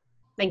Appeals.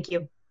 Thank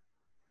you.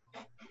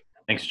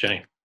 Thanks,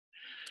 Jenny.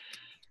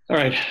 All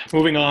right,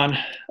 moving on.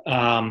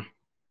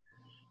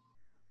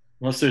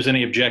 Unless there's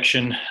any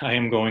objection, I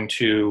am going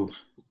to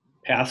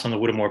pass on the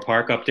Whittemore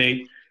Park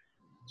update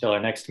till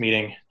our next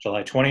meeting,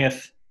 July 20th.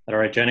 Is that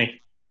all right,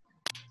 Jenny?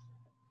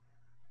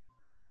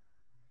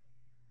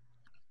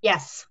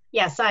 Yes,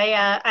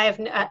 I have,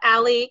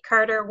 Allie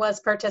Carter was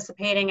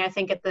participating. I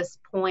think at this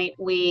point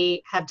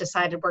we have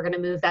decided we're going to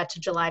move that to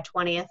July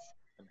 20th.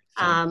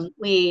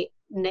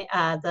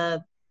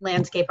 The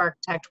landscape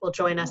architect will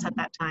join us at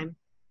that time.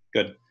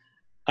 Good.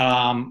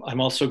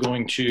 I'm also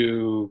going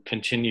to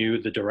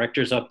continue the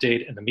director's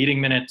update and the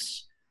meeting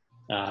minutes.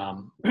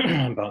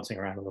 I'm bouncing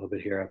around a little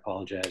bit here, I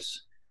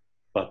apologize.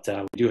 But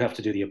we do have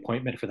to do the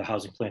appointment for the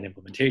Housing Plan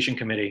Implementation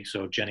Committee.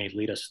 So Jenny,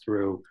 lead us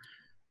through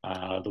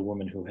the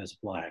woman who has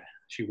applied.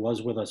 She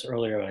was with us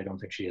earlier, but I don't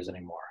think she is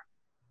anymore.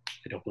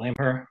 I don't blame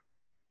her,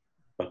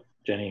 but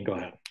Jenny, go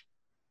ahead.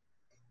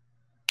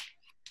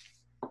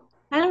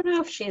 I don't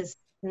know if she's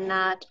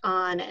not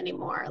on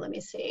anymore. Let me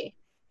see.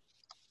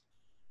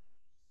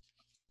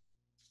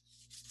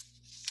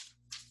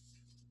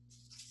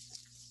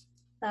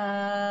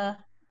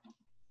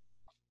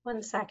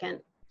 One second.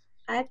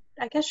 I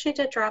guess she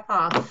did drop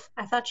off.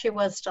 I thought she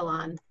was still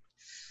on.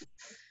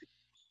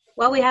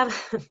 Well, we have,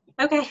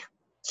 okay,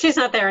 she's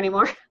not there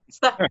anymore.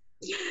 So,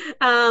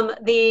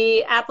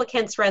 the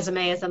applicant's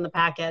resume is in the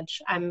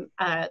package. I'm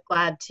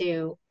glad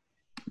to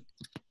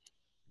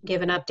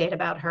give an update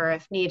about her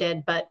if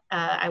needed, but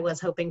I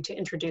was hoping to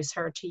introduce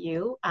her to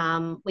you.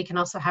 We can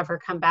also have her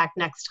come back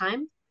next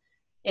time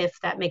if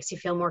that makes you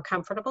feel more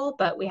comfortable,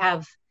 but we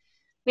have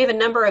a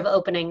number of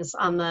openings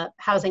on the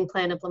Housing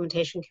Plan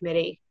Implementation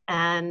Committee,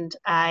 and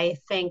I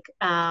think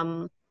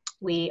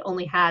we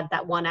only had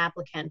that one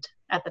applicant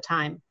at the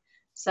time.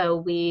 So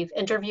we've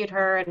interviewed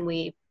her and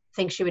we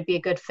think she would be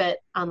a good fit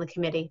on the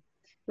committee.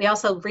 We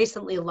also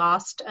recently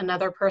lost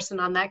another person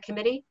on that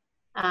committee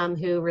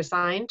who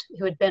resigned,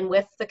 who had been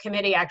with the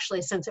committee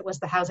actually since it was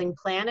the Housing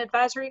Plan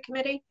Advisory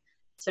Committee.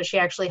 So she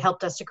actually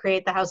helped us to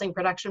create the Housing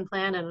Production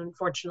Plan, and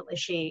unfortunately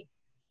she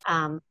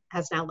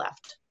has now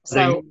left.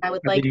 So I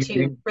would like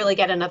to really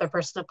get another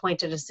person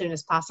appointed as soon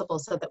as possible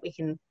so that we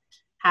can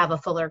have a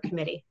fuller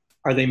committee.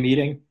 Are they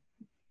meeting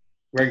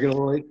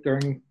regularly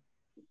during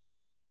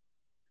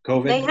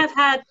COVID? They have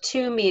had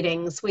 2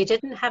 meetings. We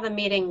didn't have a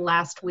meeting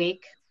last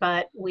week,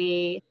 but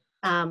we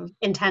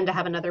intend to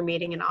have another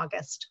meeting in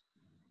August.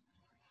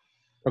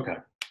 Okay.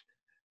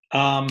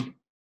 I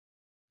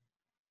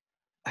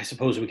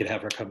suppose we could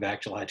have her come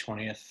back July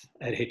 20th.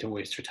 I'd hate to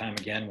waste her time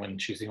again when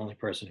she's the only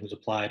person who's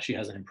applied. She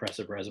has an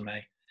impressive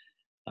resume.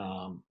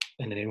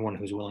 And anyone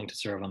who's willing to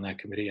serve on that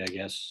committee, I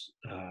guess,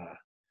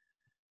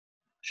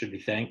 should be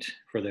thanked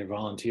for their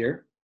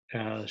volunteer.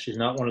 She's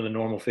not one of the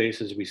normal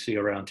faces we see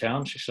around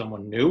town. She's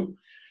someone new,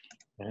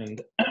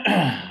 and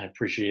I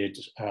appreciate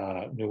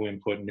new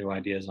input and new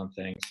ideas on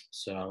things.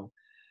 So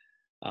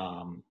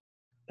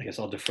I guess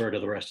I'll defer to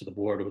the rest of the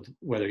board with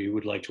whether you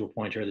would like to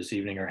appoint her this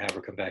evening or have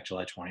her come back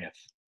July 20th.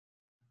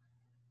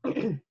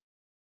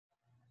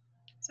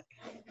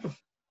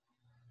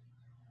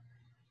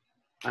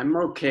 I'm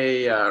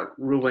okay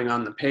ruling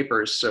on the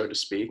papers, so to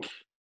speak.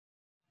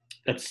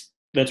 That's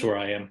where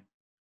I am.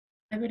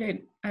 I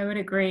would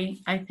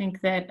agree. I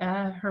think that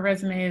her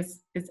resume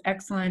is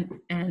excellent,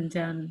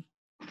 and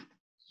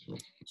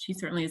she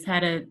certainly has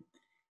had a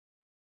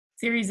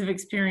series of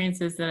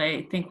experiences that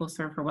I think will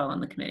serve her well on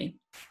the committee.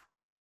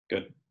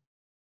 Good.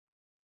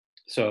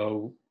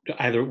 So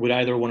would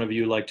either one of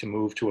you like to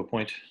move to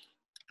appoint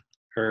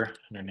her?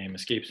 And her name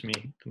escapes me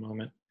at the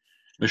moment.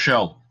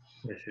 Michelle.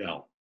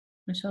 Michelle.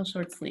 Michelle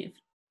Shortsleeve.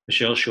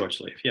 Michelle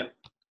Shortsleeve, yeah.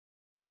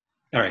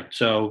 All right,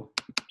 so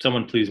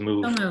someone please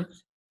move. So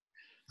moved.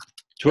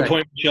 To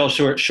appoint Michelle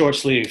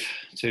Shortsleeve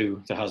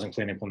to the Housing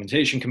Plan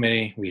Implementation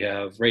Committee. We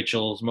have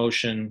Rachel's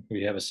motion.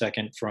 We have a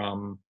second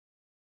from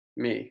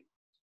me.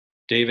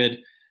 David.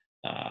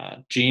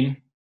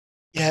 Jean?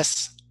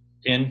 Yes.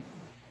 Tin?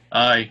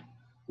 Aye.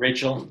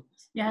 Rachel?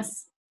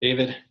 Yes.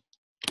 David?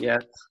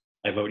 Yes.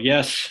 I vote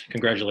yes.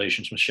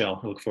 Congratulations, Michelle.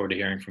 I look forward to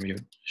hearing from you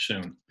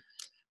soon.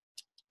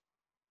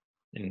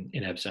 In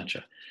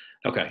absentia.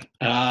 Okay.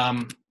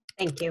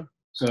 Thank you.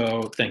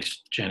 So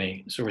thanks,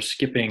 Jenny. So we're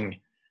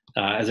skipping,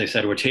 as I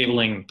said, we're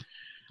tabling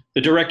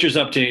the director's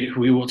update.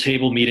 We will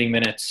table meeting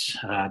minutes,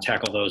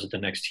 tackle those at the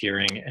next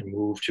hearing, and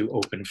move to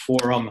open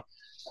forum.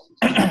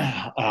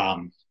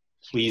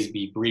 Please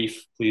be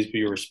brief. Please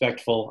be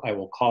respectful. I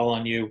will call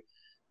on you.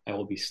 I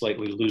will be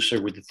slightly looser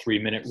with the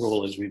 3-minute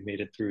rule as we've made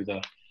it through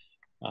the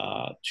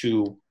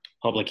 2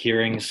 public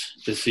hearings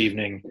this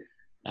evening.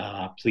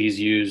 Please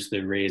use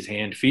the raise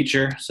hand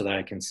feature so that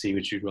I can see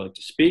what you'd like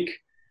to speak.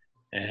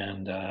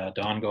 And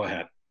Don, go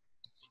ahead.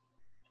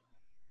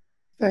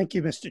 Thank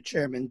you, Mr.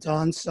 Chairman.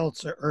 Don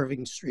Seltzer,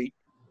 Irving Street.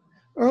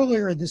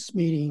 Earlier in this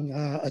meeting,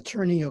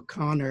 Attorney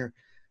O'Connor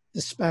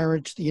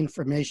disparaged the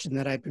information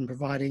that I've been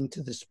providing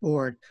to this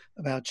board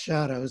about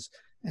shadows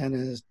and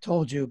has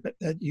told you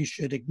that you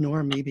should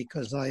ignore me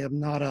because I am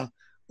not a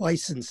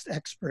licensed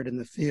expert in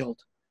the field.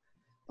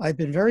 I've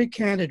been very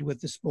candid with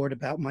this board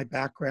about my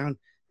background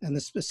and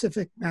the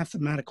specific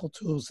mathematical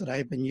tools that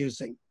I've been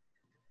using.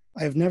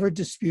 I have never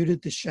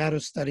disputed the shadow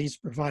studies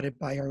provided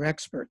by our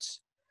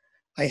experts.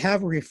 I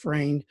have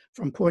refrained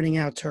from pointing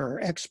out to our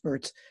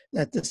experts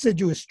that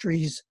deciduous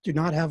trees do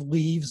not have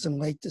leaves in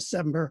late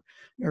December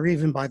or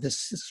even by the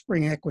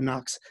spring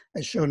equinox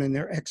as shown in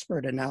their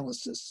expert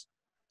analysis.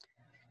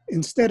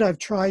 Instead, I've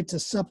tried to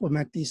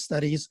supplement these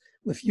studies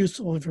with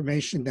useful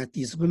information that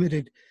these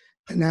limited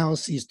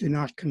analyses do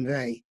not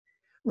convey.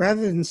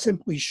 Rather than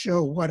simply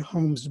show what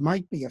homes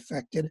might be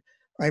affected,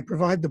 I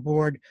provide the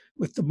board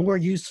with the more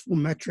useful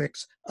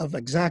metrics of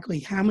exactly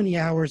how many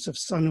hours of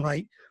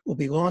sunlight will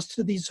be lost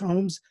to these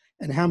homes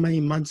and how many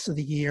months of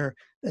the year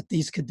that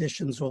these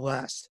conditions will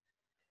last.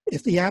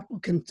 If the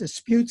applicant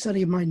disputes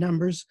any of my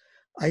numbers,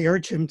 I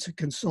urge him to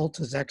consult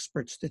his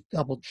experts to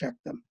double check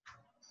them.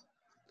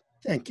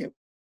 Thank you.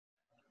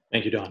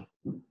 Thank you, Don.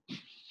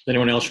 Does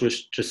anyone else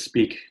wish to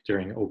speak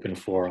during open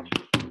forum?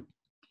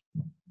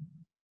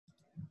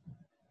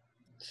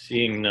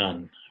 Seeing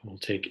none, we'll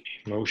take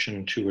a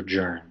motion to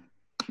adjourn.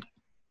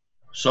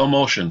 So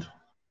motioned.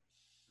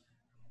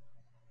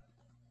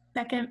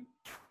 Second.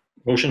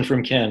 Motion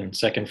from Ken,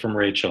 second from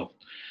Rachel.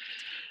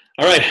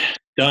 All right,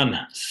 done.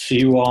 See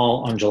you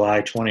all on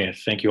July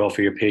 20th. Thank you all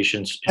for your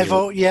patience. I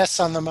vote yes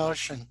on the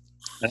motion.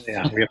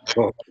 Yeah, we have to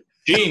vote.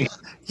 Jean?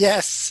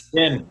 Yes.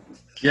 Ken?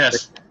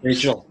 Yes.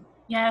 Rachel?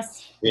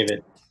 Yes.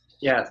 David?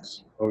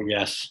 Yes. Oh,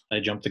 yes. I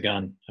jumped the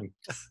gun.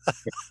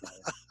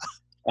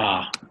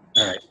 All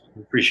right.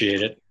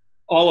 Appreciate it.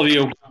 All of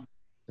you.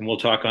 And we'll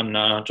talk on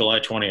July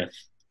 20th.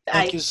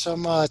 Thank you so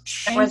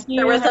much.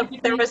 There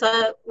was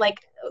a like,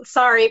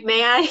 sorry,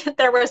 may I?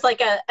 There was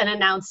like an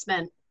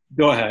announcement.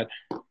 Go ahead.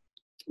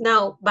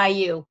 No, by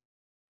you.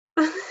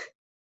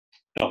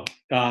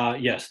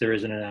 Yes, there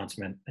is an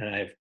announcement,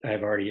 and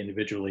I've already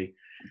individually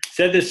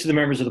said this to the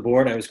members of the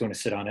board. I was going to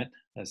sit on it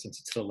since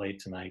it's so late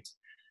tonight.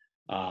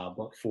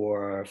 But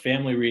for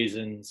family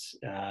reasons,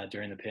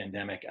 during the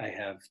pandemic, I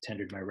have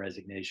tendered my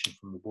resignation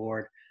from the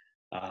board,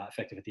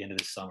 effective at the end of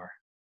this summer.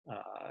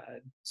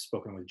 I've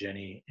spoken with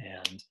Jenny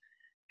and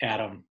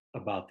Adam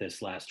about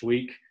this last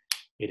week.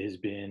 It has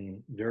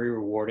been very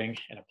rewarding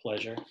and a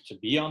pleasure to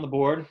be on the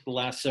board the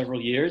last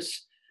several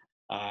years.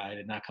 I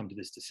did not come to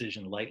this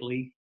decision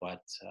lightly,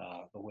 but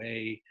the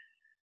way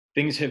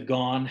things have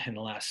gone in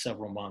the last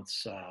several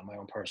months, my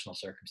own personal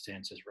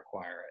circumstances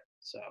require it.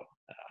 So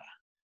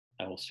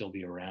I will still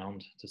be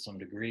around to some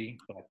degree,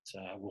 but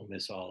we'll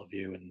miss all of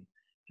you and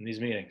in these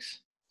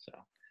meetings. So,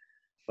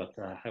 but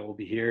I will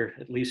be here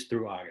at least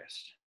through August,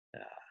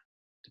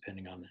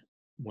 depending on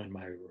when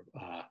my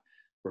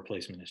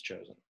replacement is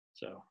chosen.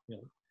 So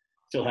you'll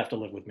still have to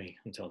live with me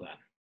until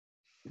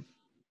then.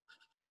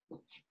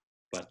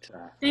 But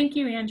thank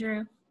you,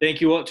 Andrew. Thank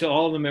you to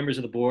all the members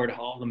of the board,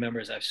 all the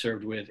members I've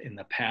served with in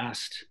the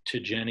past, to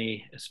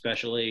Jenny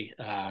especially,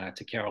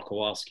 to Carol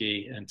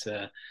Kowalski, and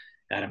to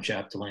Adam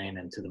Chapdelaine,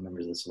 and to the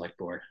members of the select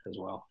board as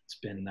well. It's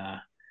been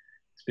a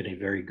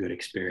very good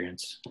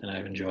experience, and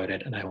I've enjoyed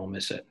it, and I will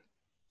miss it.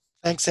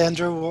 Thanks,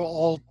 Andrew. We'll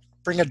all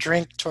bring a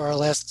drink to our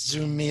last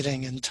Zoom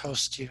meeting and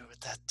toast you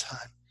at that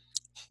time.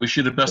 Wish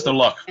you the best of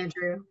luck.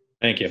 Andrew.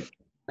 Thank you.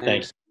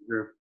 Thanks.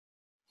 Andrew.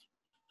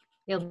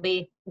 You'll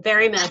be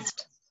very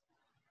missed.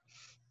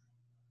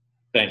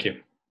 Thank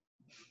you.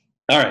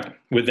 All right.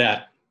 With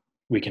that,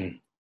 we can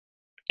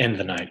end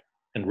the night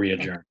and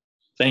re-adjourn.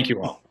 Thank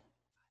you all.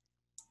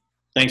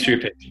 Thanks for your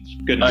patience.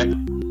 Good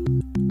night.